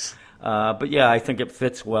had. But I think it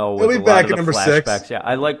fits well with He'll be a lot back of the at number flashbacks. 6. Yeah,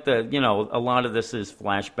 I like a lot of this is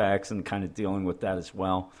flashbacks and kind of dealing with that as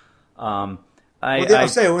well. I'm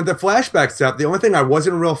saying with the flashback stuff, the only thing I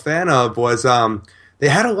wasn't a real fan of was they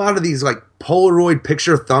had a lot of these like Polaroid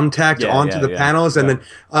picture thumbtacked onto the panels, and then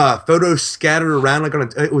photos scattered around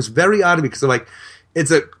it was very odd to me because like it's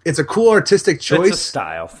a cool artistic choice. It's a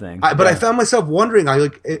style thing. But I found myself wondering,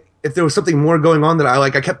 if there was something more going on that I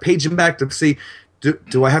kept paging back to see.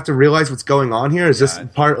 Do I have to realize what's going on here? Is this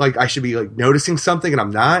part I should be noticing something and I'm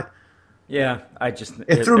not? Yeah,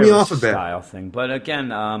 it threw me off a bit. Style thing, but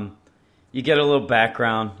again. You get a little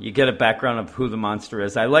background. You get a background of who the monster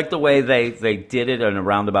is. I like the way they did it in a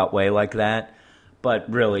roundabout way like that. But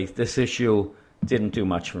really, this issue didn't do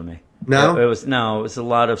much for me. No? It was a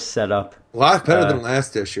lot of setup. A lot better than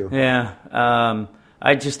last issue. Yeah.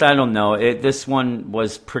 I don't know. This one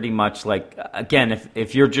was pretty much like, again,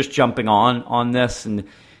 if you're just jumping on this and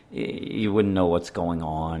you wouldn't know what's going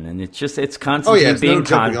on, and it's Constantine being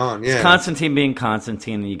It's Constantine being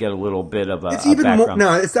Constantine, and you get a little bit of a background.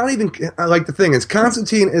 No, it's not even like the thing is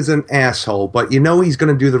Constantine is an asshole, but he's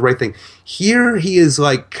going to do the right thing. Here he is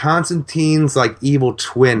like Constantine's evil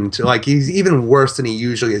twin. He's even worse than he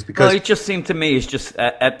usually is because it just seemed to me he's just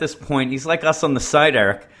at this point he's like us on the side,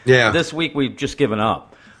 Eric. Yeah. This week we've just given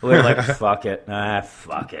up. We're like, fuck it.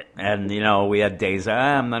 Fuck it. And, we had days,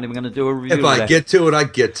 I'm not even going to do a review. If I get to it, I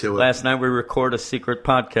get to it. Last night we record a secret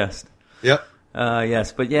podcast. Yep.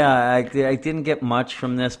 Yes, but yeah, I didn't get much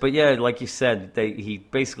from this. But yeah, like you said, he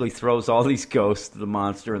basically throws all these ghosts to the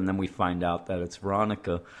monster, and then we find out that it's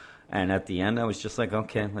Veronica. And at the end, I was just like,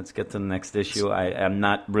 okay, let's get to the next issue. I am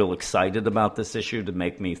not real excited about this issue to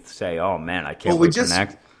make me say, oh, man, I can't wait for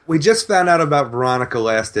next. We just found out about Veronica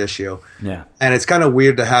last issue. Yeah. And it's kind of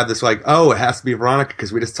weird to have this like, oh, it has to be Veronica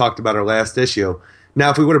because we just talked about her last issue. Now,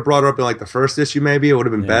 if we would have brought her up in like the first issue, maybe it would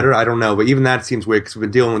have been better. I don't know, but even that seems weird because we've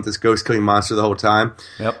been dealing with this ghost killing monster the whole time.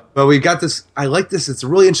 Yep. But we got this. I like this. It's a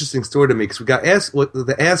really interesting story to me because we got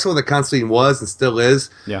the asshole that Constantine was and still is.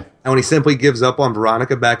 Yeah. And when he simply gives up on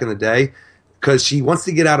Veronica back in the day because she wants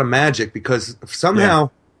to get out of magic because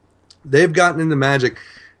somehow they've gotten into magic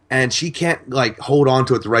and she can't like hold on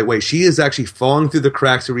to it the right way. She is actually falling through the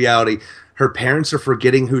cracks of reality. Her parents are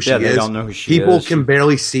forgetting who she is. They don't know who she is. People can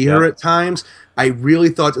barely see her at times. I really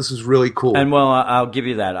thought this was really cool. And, well, I'll give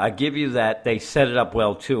you that. I give you that they set it up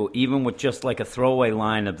well, too, even with just like a throwaway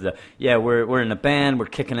line of we're in a band, we're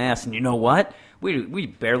kicking ass, and you know what? We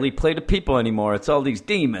barely play to people anymore. It's all these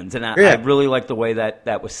demons. And I really like the way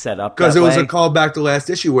that was set up. Because it was a callback to last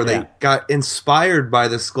issue where they got inspired by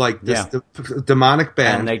this demonic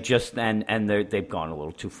band. And they just they've gone a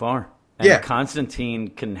little too far. And Constantine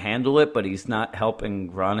can handle it, but he's not helping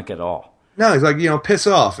Veronica at all. No, he's like, piss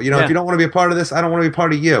off. If you don't want to be a part of this, I don't want to be a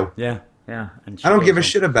part of you. Yeah, yeah. And I don't give a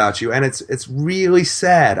shit about you, and it's really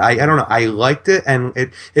sad. I don't know. I liked it, and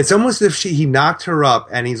it's almost as if he knocked her up,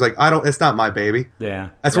 and he's like, it's not my baby. Yeah,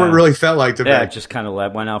 that's what it really felt like to me. Yeah, it just kind of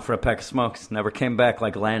went out for a peck of smokes, never came back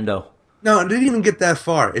like Lando. No, it didn't even get that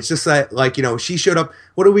far. It's just like she showed up.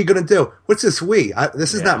 What are we going to do? What's this we?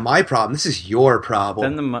 This is not my problem. This is your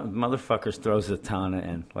problem. Then the motherfuckers throws Zatanna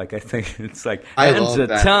in. Like, I think it's like, I love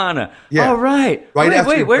Zatanna. That. Yeah. All right.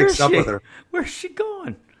 Wait, where is she? Where's she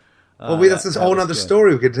going? Well, that's this whole other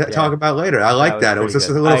story we could talk about later. I like that. It was just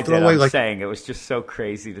a little throwaway. I'm saying it was just so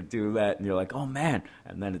crazy to do that, and you're like, oh man,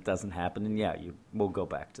 and then it doesn't happen, and we'll go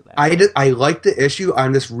back to that. I like the issue.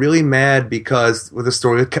 I'm just really mad because with the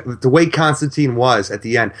story, the way Constantine was at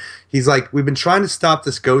the end, he's like, we've been trying to stop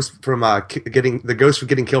this ghost from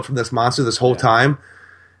getting killed from this monster this whole time,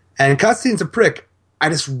 and Constantine's a prick. I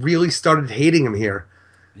just really started hating him here.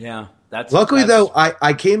 Yeah. Luckily, though,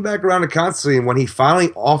 I came back around to Constantine when he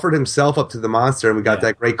finally offered himself up to the monster, and we got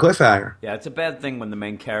that great cliffhanger. Yeah, it's a bad thing when the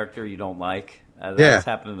main character you don't like. That's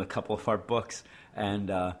happened in a couple of our books,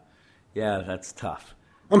 and that's tough.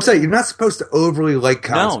 I'm saying you're not supposed to overly like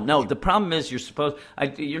Constantine. No. The problem is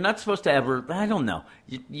you're not supposed to ever. I don't know.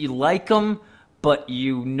 You like him, but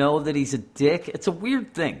you know that he's a dick. It's a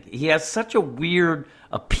weird thing. He has such a weird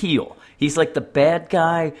appeal. He's like the bad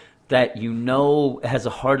guy that has a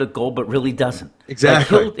heart of gold but really doesn't.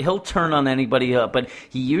 Exactly. Like he'll turn on anybody up, but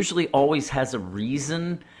he usually always has a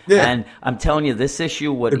reason. Yeah. And I'm telling you, this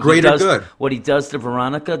issue, what he does to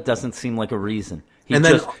Veronica doesn't seem like a reason.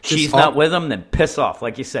 She's not with him, then piss off.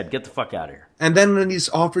 Like you said, get the fuck out of here. And then he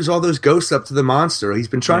just offers all those ghosts up to the monster. He's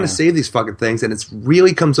been trying to save these fucking things, and it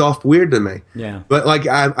really comes off weird to me. Yeah. But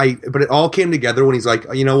but it all came together when he's like,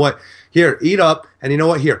 you know what? Here, eat up, and you know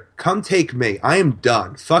what? Here, come take me. I am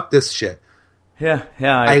done. Fuck this shit. Yeah.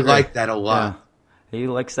 I like that a lot. Yeah. He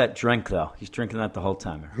likes that drink, though. He's drinking that the whole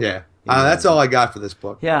time. Yeah. That's all I got for this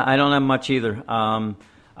book. Yeah, I don't have much either.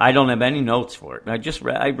 I don't have any notes for it.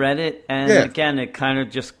 I read it, and again, it kind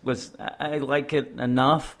of just was. I like it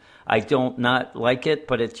enough. I don't not like it,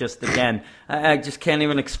 but it just, again, I just can't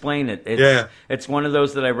even explain it. It's one of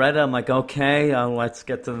those that I read. I'm like, okay, let's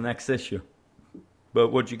get to the next issue. But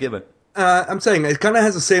what'd you give it? I'm saying it kind of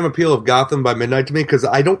has the same appeal of Gotham by Midnight to me because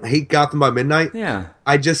I don't hate Gotham by Midnight. Yeah.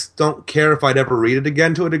 I just don't care if I'd ever read it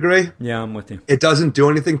again to a degree. Yeah, I'm with you. It doesn't do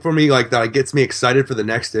anything for me like that. It gets me excited for the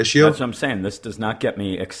next issue. That's what I'm saying. This does not get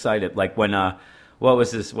me excited. Like when,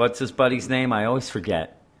 what's his buddy's name? I always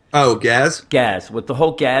forget. Oh, Gaz? Gaz. With the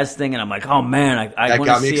whole Gaz thing, and I'm like, oh man, I want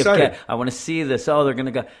to see I want to see this. Oh, they're going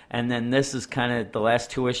to go. And then this is kind of, the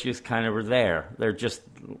last two issues kind of are there. They're just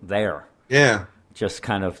there. Yeah. Just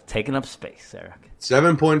kind of taking up space, Eric.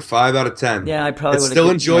 7.5 out of 10. Yeah, I probably would have. It's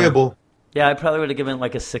still enjoyable. Yeah, I probably would have given it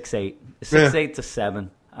like a 6.8. 6.8 to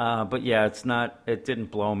 7. But yeah, it's not. It didn't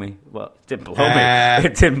blow me. Well, it didn't blow me.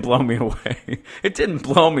 It didn't blow me away. It didn't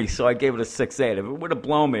blow me, so I gave it a 6.8. If it would have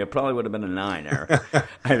blown me, it probably would have been a 9. Eric.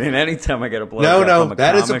 I mean, anytime I get a blow,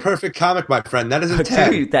 that is a perfect comic, my friend. That is a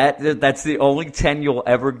 10. Dude, that's the only 10 you'll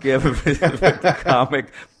ever give if the comic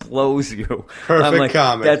blows you. Perfect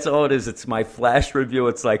comic. That's all it is. It's my flash review.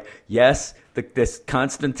 It's like, yes, this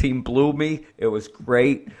Constantine blew me. It was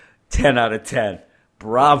great. 10 out of 10.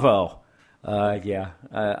 Bravo.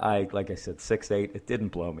 I like I said, 6'8". It didn't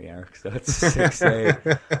blow me, Eric. So it's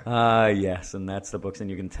 6'8". Yes, and that's the books. And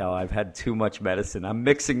you can tell I've had too much medicine. I'm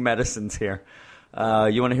mixing medicines here.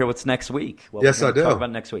 You want to hear what's next week? Well, yes, I do. Talk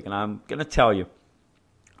about next week, and I'm going to tell you.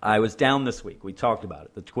 I was down this week. We talked about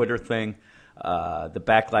it. The Twitter thing, the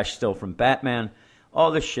backlash still from Batman. All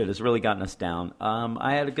this shit has really gotten us down.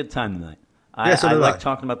 I had a good time tonight. I like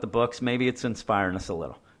talking about the books. Maybe it's inspiring us a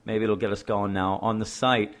little. Maybe it'll get us going now. On the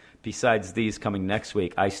site, besides these coming next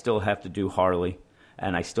week, I still have to do Harley,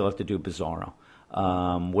 and I still have to do Bizarro.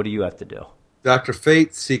 What do you have to do? Dr.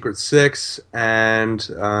 Fate, Secret Six, and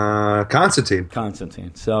Constantine.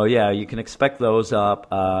 Constantine. So, yeah, you can expect those up.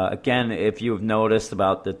 Again, if you've noticed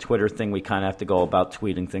about the Twitter thing, we kind of have to go about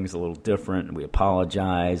tweeting things a little different, and we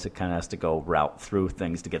apologize. It kind of has to go route through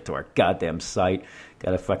things to get to our goddamn site.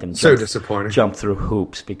 Got to fucking disappointing. Jump through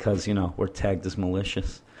hoops because, we're tagged as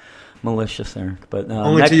malicious. Malicious, Eric. But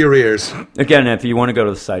only to your ears. Again, if you want to go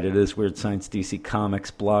to the site, it is Weird Science DC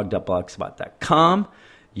Comics, blog.blogspot.com.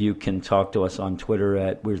 You can talk to us on Twitter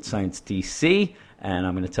at Weird Science DC, and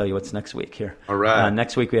I'm going to tell you what's next week here. All right.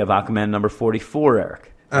 Next week we have Aquaman number 44,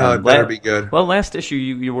 Eric. It better be good. Well, last issue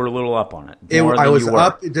you were a little up on it. I was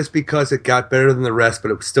up just because it got better than the rest, but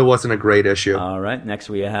it still wasn't a great issue. All right. Next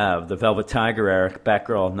we have The Velvet Tiger, Eric.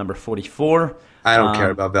 Batgirl number 44. I don't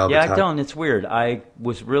care about Velvet Tiger. Yeah, I don't. It's weird. I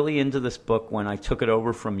was really into this book when I took it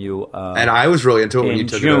over from you. And I was really into it when you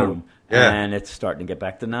took June. it over. Yeah. And it's starting to get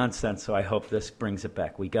back to nonsense, so I hope this brings it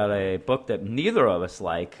back. We got a book that neither of us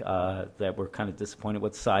like, that we're kind of disappointed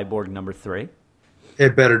with, Cyborg number 3.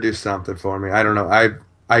 It better do something for me. I don't know.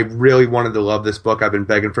 I really wanted to love this book. I've been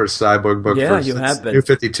begging for a Cyborg book since New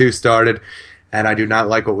 52 started, and I do not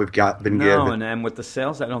like what we've been given. No, and with the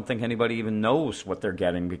sales, I don't think anybody even knows what they're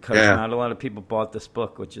getting because not a lot of people bought this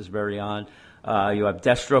book, which is very odd. You have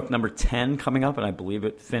Deathstroke number 10 coming up, and I believe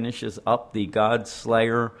it finishes up the God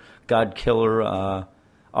Slayer, God Killer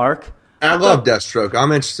arc. I love Deathstroke.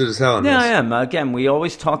 I'm interested as hell in this. Yeah, I am. Again, we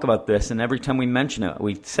always talk about this, and every time we mention it,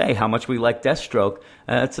 we say how much we like Deathstroke.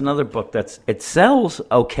 It's another book it sells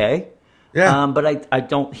okay. Yeah. But I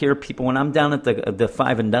don't hear people, when I'm down at the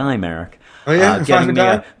Five and Dime, Eric, Oh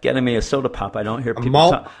yeah, getting me a soda pop. I don't hear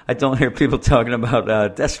people talking about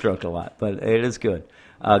Deathstroke a lot, but it is good.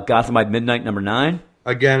 Gotham by Midnight number 9.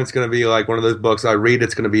 Again, it's going to be like one of those books I read.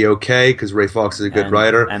 It's going to be okay because Ray Fawkes is a good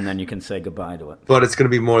writer, and then you can say goodbye to it. But it's going to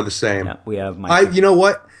be more of the same. Yeah, we have you know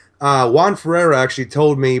what? Juan Ferreira actually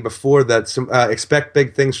told me before that expect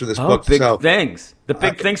big things for this book. Big things. The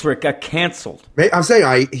big things where it got canceled. I'm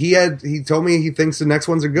saying he told me he thinks the next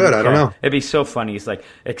ones are good. Okay. I don't know. It'd be so funny. He's like,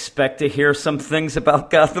 expect to hear some things about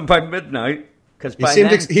Gotham by Midnight because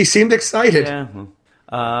he seemed excited. Yeah.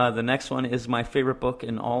 The next one is my favorite book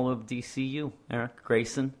in all of DCU, Eric,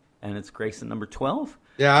 Grayson, and it's Grayson number 12.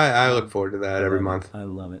 Yeah, I look forward to that every month. I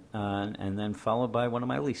love it. And then followed by one of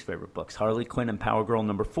my least favorite books, Harley Quinn and Power Girl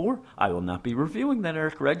number 4. I will not be reviewing that,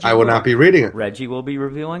 Eric. I will not be reading it. Reggie will be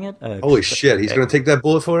reviewing it. Holy shit, he's going to take that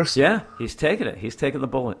bullet for us? Yeah, he's taking it. He's taking the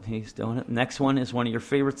bullet. He's doing it. Next one is one of your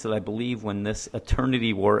favorites that I believe when this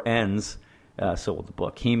Eternity War ends, so will the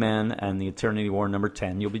book, He-Man and the Eternity War number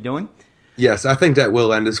 10 you'll be doing. Yes, I think that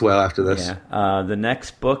will end as well after this. Yeah. The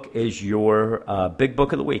next book is your big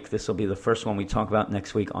book of the week. This will be the first one we talk about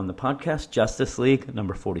next week on the podcast, Justice League,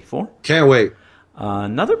 number 44. Can't wait.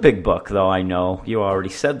 Another big book, though, I know. You already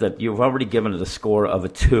said that you've already given it a score of a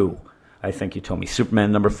 2. I think you told me.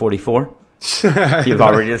 Superman, number 44. You've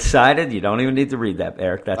already decided. You don't even need to read that,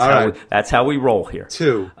 Eric. That's how we roll here.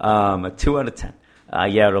 2. A 2 out of 10.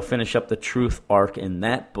 It'll finish up the truth arc in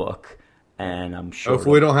that book. And I'm sure if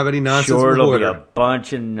we don't have any nonsense, it'll be a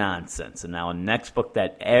bunch of nonsense. And now a next book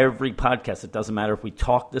that every podcast, it doesn't matter if we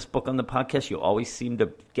talk this book on the podcast, you always seem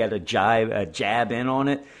to get a jab in on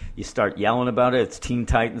it. You start yelling about it. It's Teen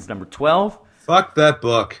Titans number 12. Fuck that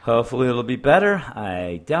book. Hopefully it'll be better.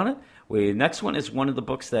 I doubt it. Next one is one of the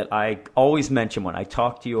books that I always mention when I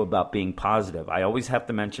talk to you about being positive. I always have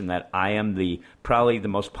to mention that I am probably the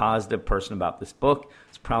most positive person about this book.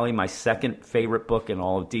 It's probably my second favorite book in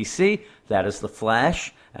all of DC. That is The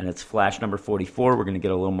Flash, and it's Flash number 44. We're going to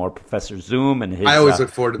get a little more Professor Zoom and his I always look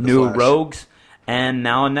forward to the new Flash. rogues. And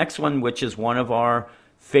now a next one, which is one of our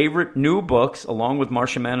favorite new books, along with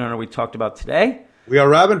Martian Manhunter we talked about today. We Are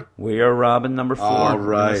Robin? We Are Robin number 4. All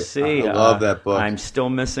right. See. I love that book. I'm still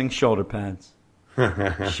missing shoulder pads.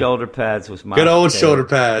 Shoulder pads was my good old favorite. shoulder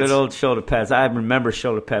pads. Good old shoulder pads. I remember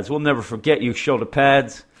shoulder pads. We'll never forget you, shoulder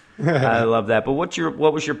pads. I love that. But what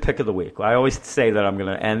was your pick of the week? I always say that I'm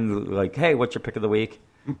going to end like, hey, what's your pick of the week?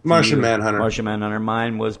 Martian Manhunter. Martian Manhunter.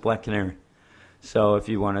 Mine was Black Canary. So if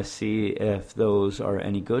you want to see if those are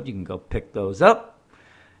any good, you can go pick those up.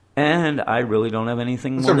 And I really don't have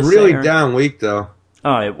anything It's more a to really say. Aaron. down week, though.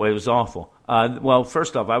 Oh, it was awful. Well,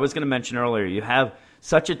 first off, I was going to mention earlier, you have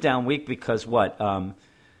such a down week because what?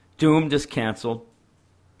 Doomed is canceled.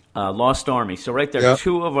 Lost Army. So right there, Yep.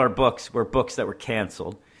 2 of our books were books that were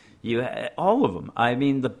canceled. All of them. I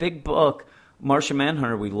mean, the big book, Martian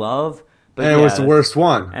Manhunter, we love. But And it was the worst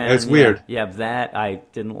one. and It's weird. Yeah, that. I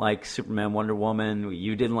didn't like Superman, Wonder Woman.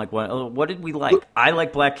 You didn't like what did we like? I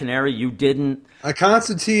like Black Canary. You didn't.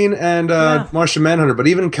 Constantine and Yeah. Martian Manhunter. But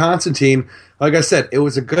even Constantine, like I said, it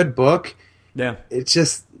was a good book. Yeah. It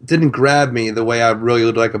just didn't grab me the way I really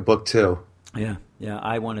would like a book to. Yeah.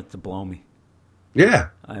 I want it to blow me. Yeah.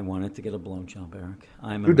 I wanted to get a blowjob, Eric.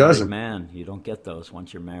 I'm a Who doesn't? married man. You don't get those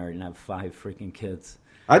once you're married and have 5 freaking kids.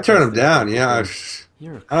 I turn them down.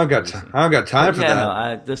 You're I don't got time for that.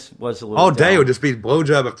 No, this was a little All day down. would just be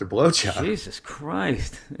blowjob after blowjob. Jesus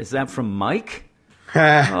Christ. Is that from Mike?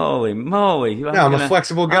 Holy moly. No, I'm a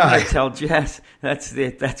flexible guy. I'm going to tell Jess.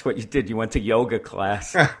 That's what you did. You went to yoga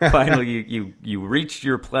class. Finally, you reached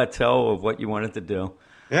your plateau of what you wanted to do.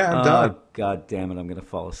 Yeah, I'm done. God damn it, I'm going to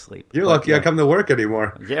fall asleep. You're But, lucky I come to work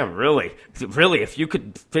anymore. Yeah, really. Really, if you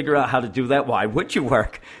could figure out how to do that, why would you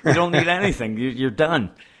work? You don't need anything. You're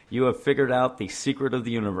done. You have figured out the secret of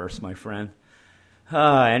the universe, my friend.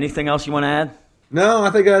 Anything else you want to add? No, I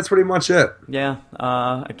think that's pretty much it. Yeah.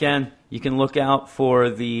 Again, you can look out for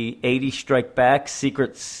the 80 Strike Back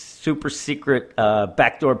super secret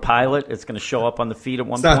backdoor pilot. It's going to show up on the feed at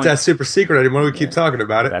one It's point. not that super secret anymore. We keep talking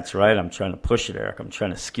about it. That's right. I'm trying to push it, Eric. I'm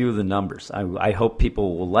trying to skew the numbers. I hope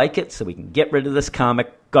people will like it so we can get rid of this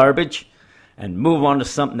comic garbage and move on to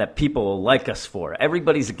something that people will like us for.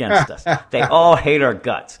 Everybody's against us. They all hate our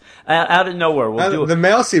guts. Out of nowhere, we'll do The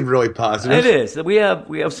mail seemed really positive. It is. We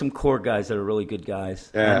have some core guys that are really good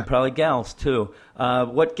guys, Yeah. and probably gals too.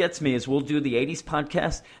 What gets me is we'll do the 80s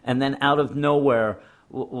podcast, and then out of nowhere,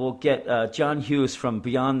 we'll get John Hughes from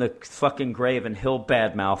Beyond the Fucking Grave, and he'll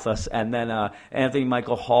badmouth us, and then Anthony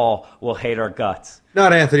Michael Hall will hate our guts.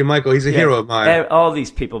 Not Anthony Michael. He's a hero of mine. All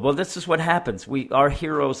these people. Well, this is what happens. Our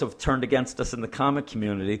heroes have turned against us in the comic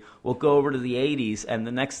community. We'll go over to the 80s, and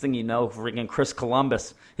the next thing you know, freaking Chris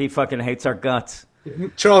Columbus, he fucking hates our guts.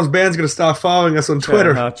 Charles Band's going to stop following us on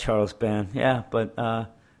Twitter. Charles Band. Yeah, but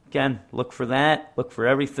again, look for that. Look for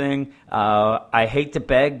everything. I hate to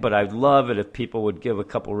beg, but I'd love it if people would give a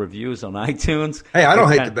couple reviews on iTunes. Hey, I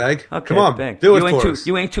don't hate to beg. Okay, Come on, beg. do it You ain't for too, us.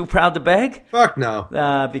 You ain't too proud to beg? Fuck no.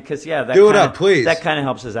 Because that Do it kinda, up, please. That kind of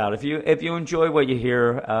helps us out. If you enjoy what you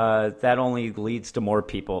hear, that only leads to more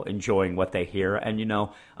people enjoying what they hear. And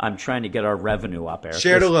I'm trying to get our revenue up, Eric.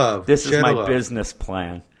 Share the love. This Share is the my love. business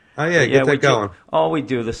plan. Oh, yeah, get that going. All we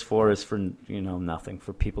do this for is for, nothing,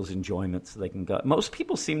 for people's enjoyment so they can go. Most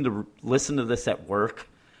people seem to listen to this at work.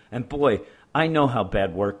 And boy, I know how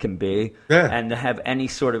bad work can be. Yeah. And to have any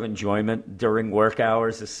sort of enjoyment during work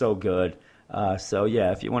hours is so good. So,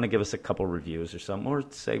 yeah, if you want to give us a couple reviews or something, or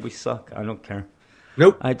say we suck, I don't care.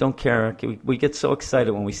 Nope. I don't care. We get so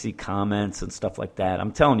excited when we see comments and stuff like that.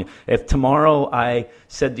 I'm telling you, if tomorrow I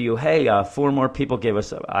said to you, hey, 4 more people gave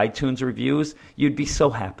us iTunes reviews, you'd be so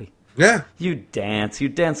happy. Yeah. You'd dance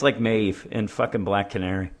like Maeve in fucking Black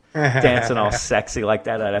Canary. Dancing all sexy like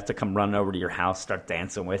that. I'd have to come running over to your house, start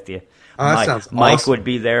dancing with you. Oh, that sounds Mike awesome. would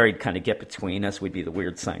be there. He'd kind of get between us. We'd be the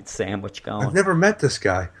weird science sandwich going. I've never met this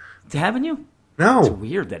guy. Haven't you? No. It's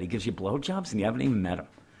weird that he gives you blowjobs and you haven't even met him.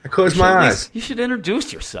 I closed You should my at eyes. least- You should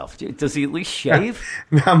introduce yourself. Does he at least shave?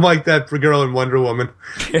 I'm like that girl in Wonder Woman.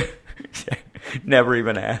 Never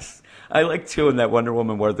even asked. I like too in that Wonder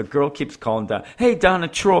Woman where the girl keeps calling down, hey, Donna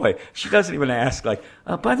Troy. She doesn't even ask, like,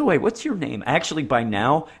 by the way, what's your name? Actually, by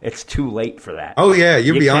now, it's too late for that. Oh, yeah,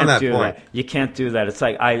 you're beyond can't that do point. You can't do that. It's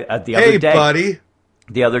like the Hey, other day. buddy.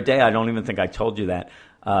 The other day, I don't even think I told you that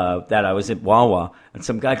I was at Wawa, and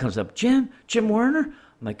some guy comes up, Jim Werner?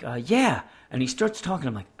 I'm like, yeah. And he starts talking.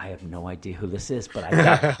 I'm like, I have no idea who this is, but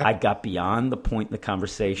I got beyond the point in the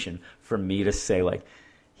conversation for me to say, like,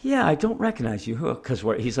 yeah, I don't recognize you. Because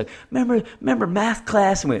he's like, remember math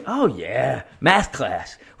class? And we went, oh, yeah, math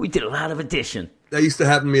class. We did a lot of addition. That used to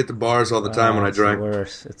happen to me at the bars all the time when I drank.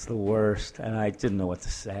 It's the worst. And I didn't know what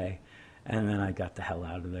to say. And then I got the hell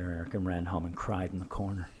out of there, Eric, and ran home and cried in the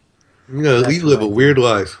corner. You live a weird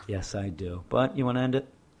life. Yes, I do. But you want to end it?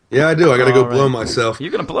 Yeah, I do. I got to go All blow right. myself.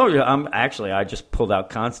 You're going to blow your... I just pulled out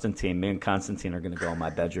Constantine. Me and Constantine are going to go in my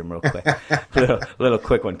bedroom real quick. little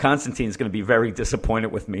quick one. Constantine's going to be very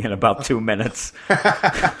disappointed with me in about 2 minutes.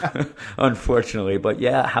 Unfortunately. But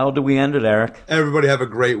yeah, how do we end it, Eric? Everybody have a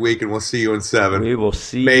great week, and we'll see you in 7. We will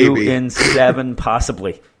see Maybe. you in 7,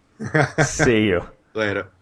 possibly. See you. Later.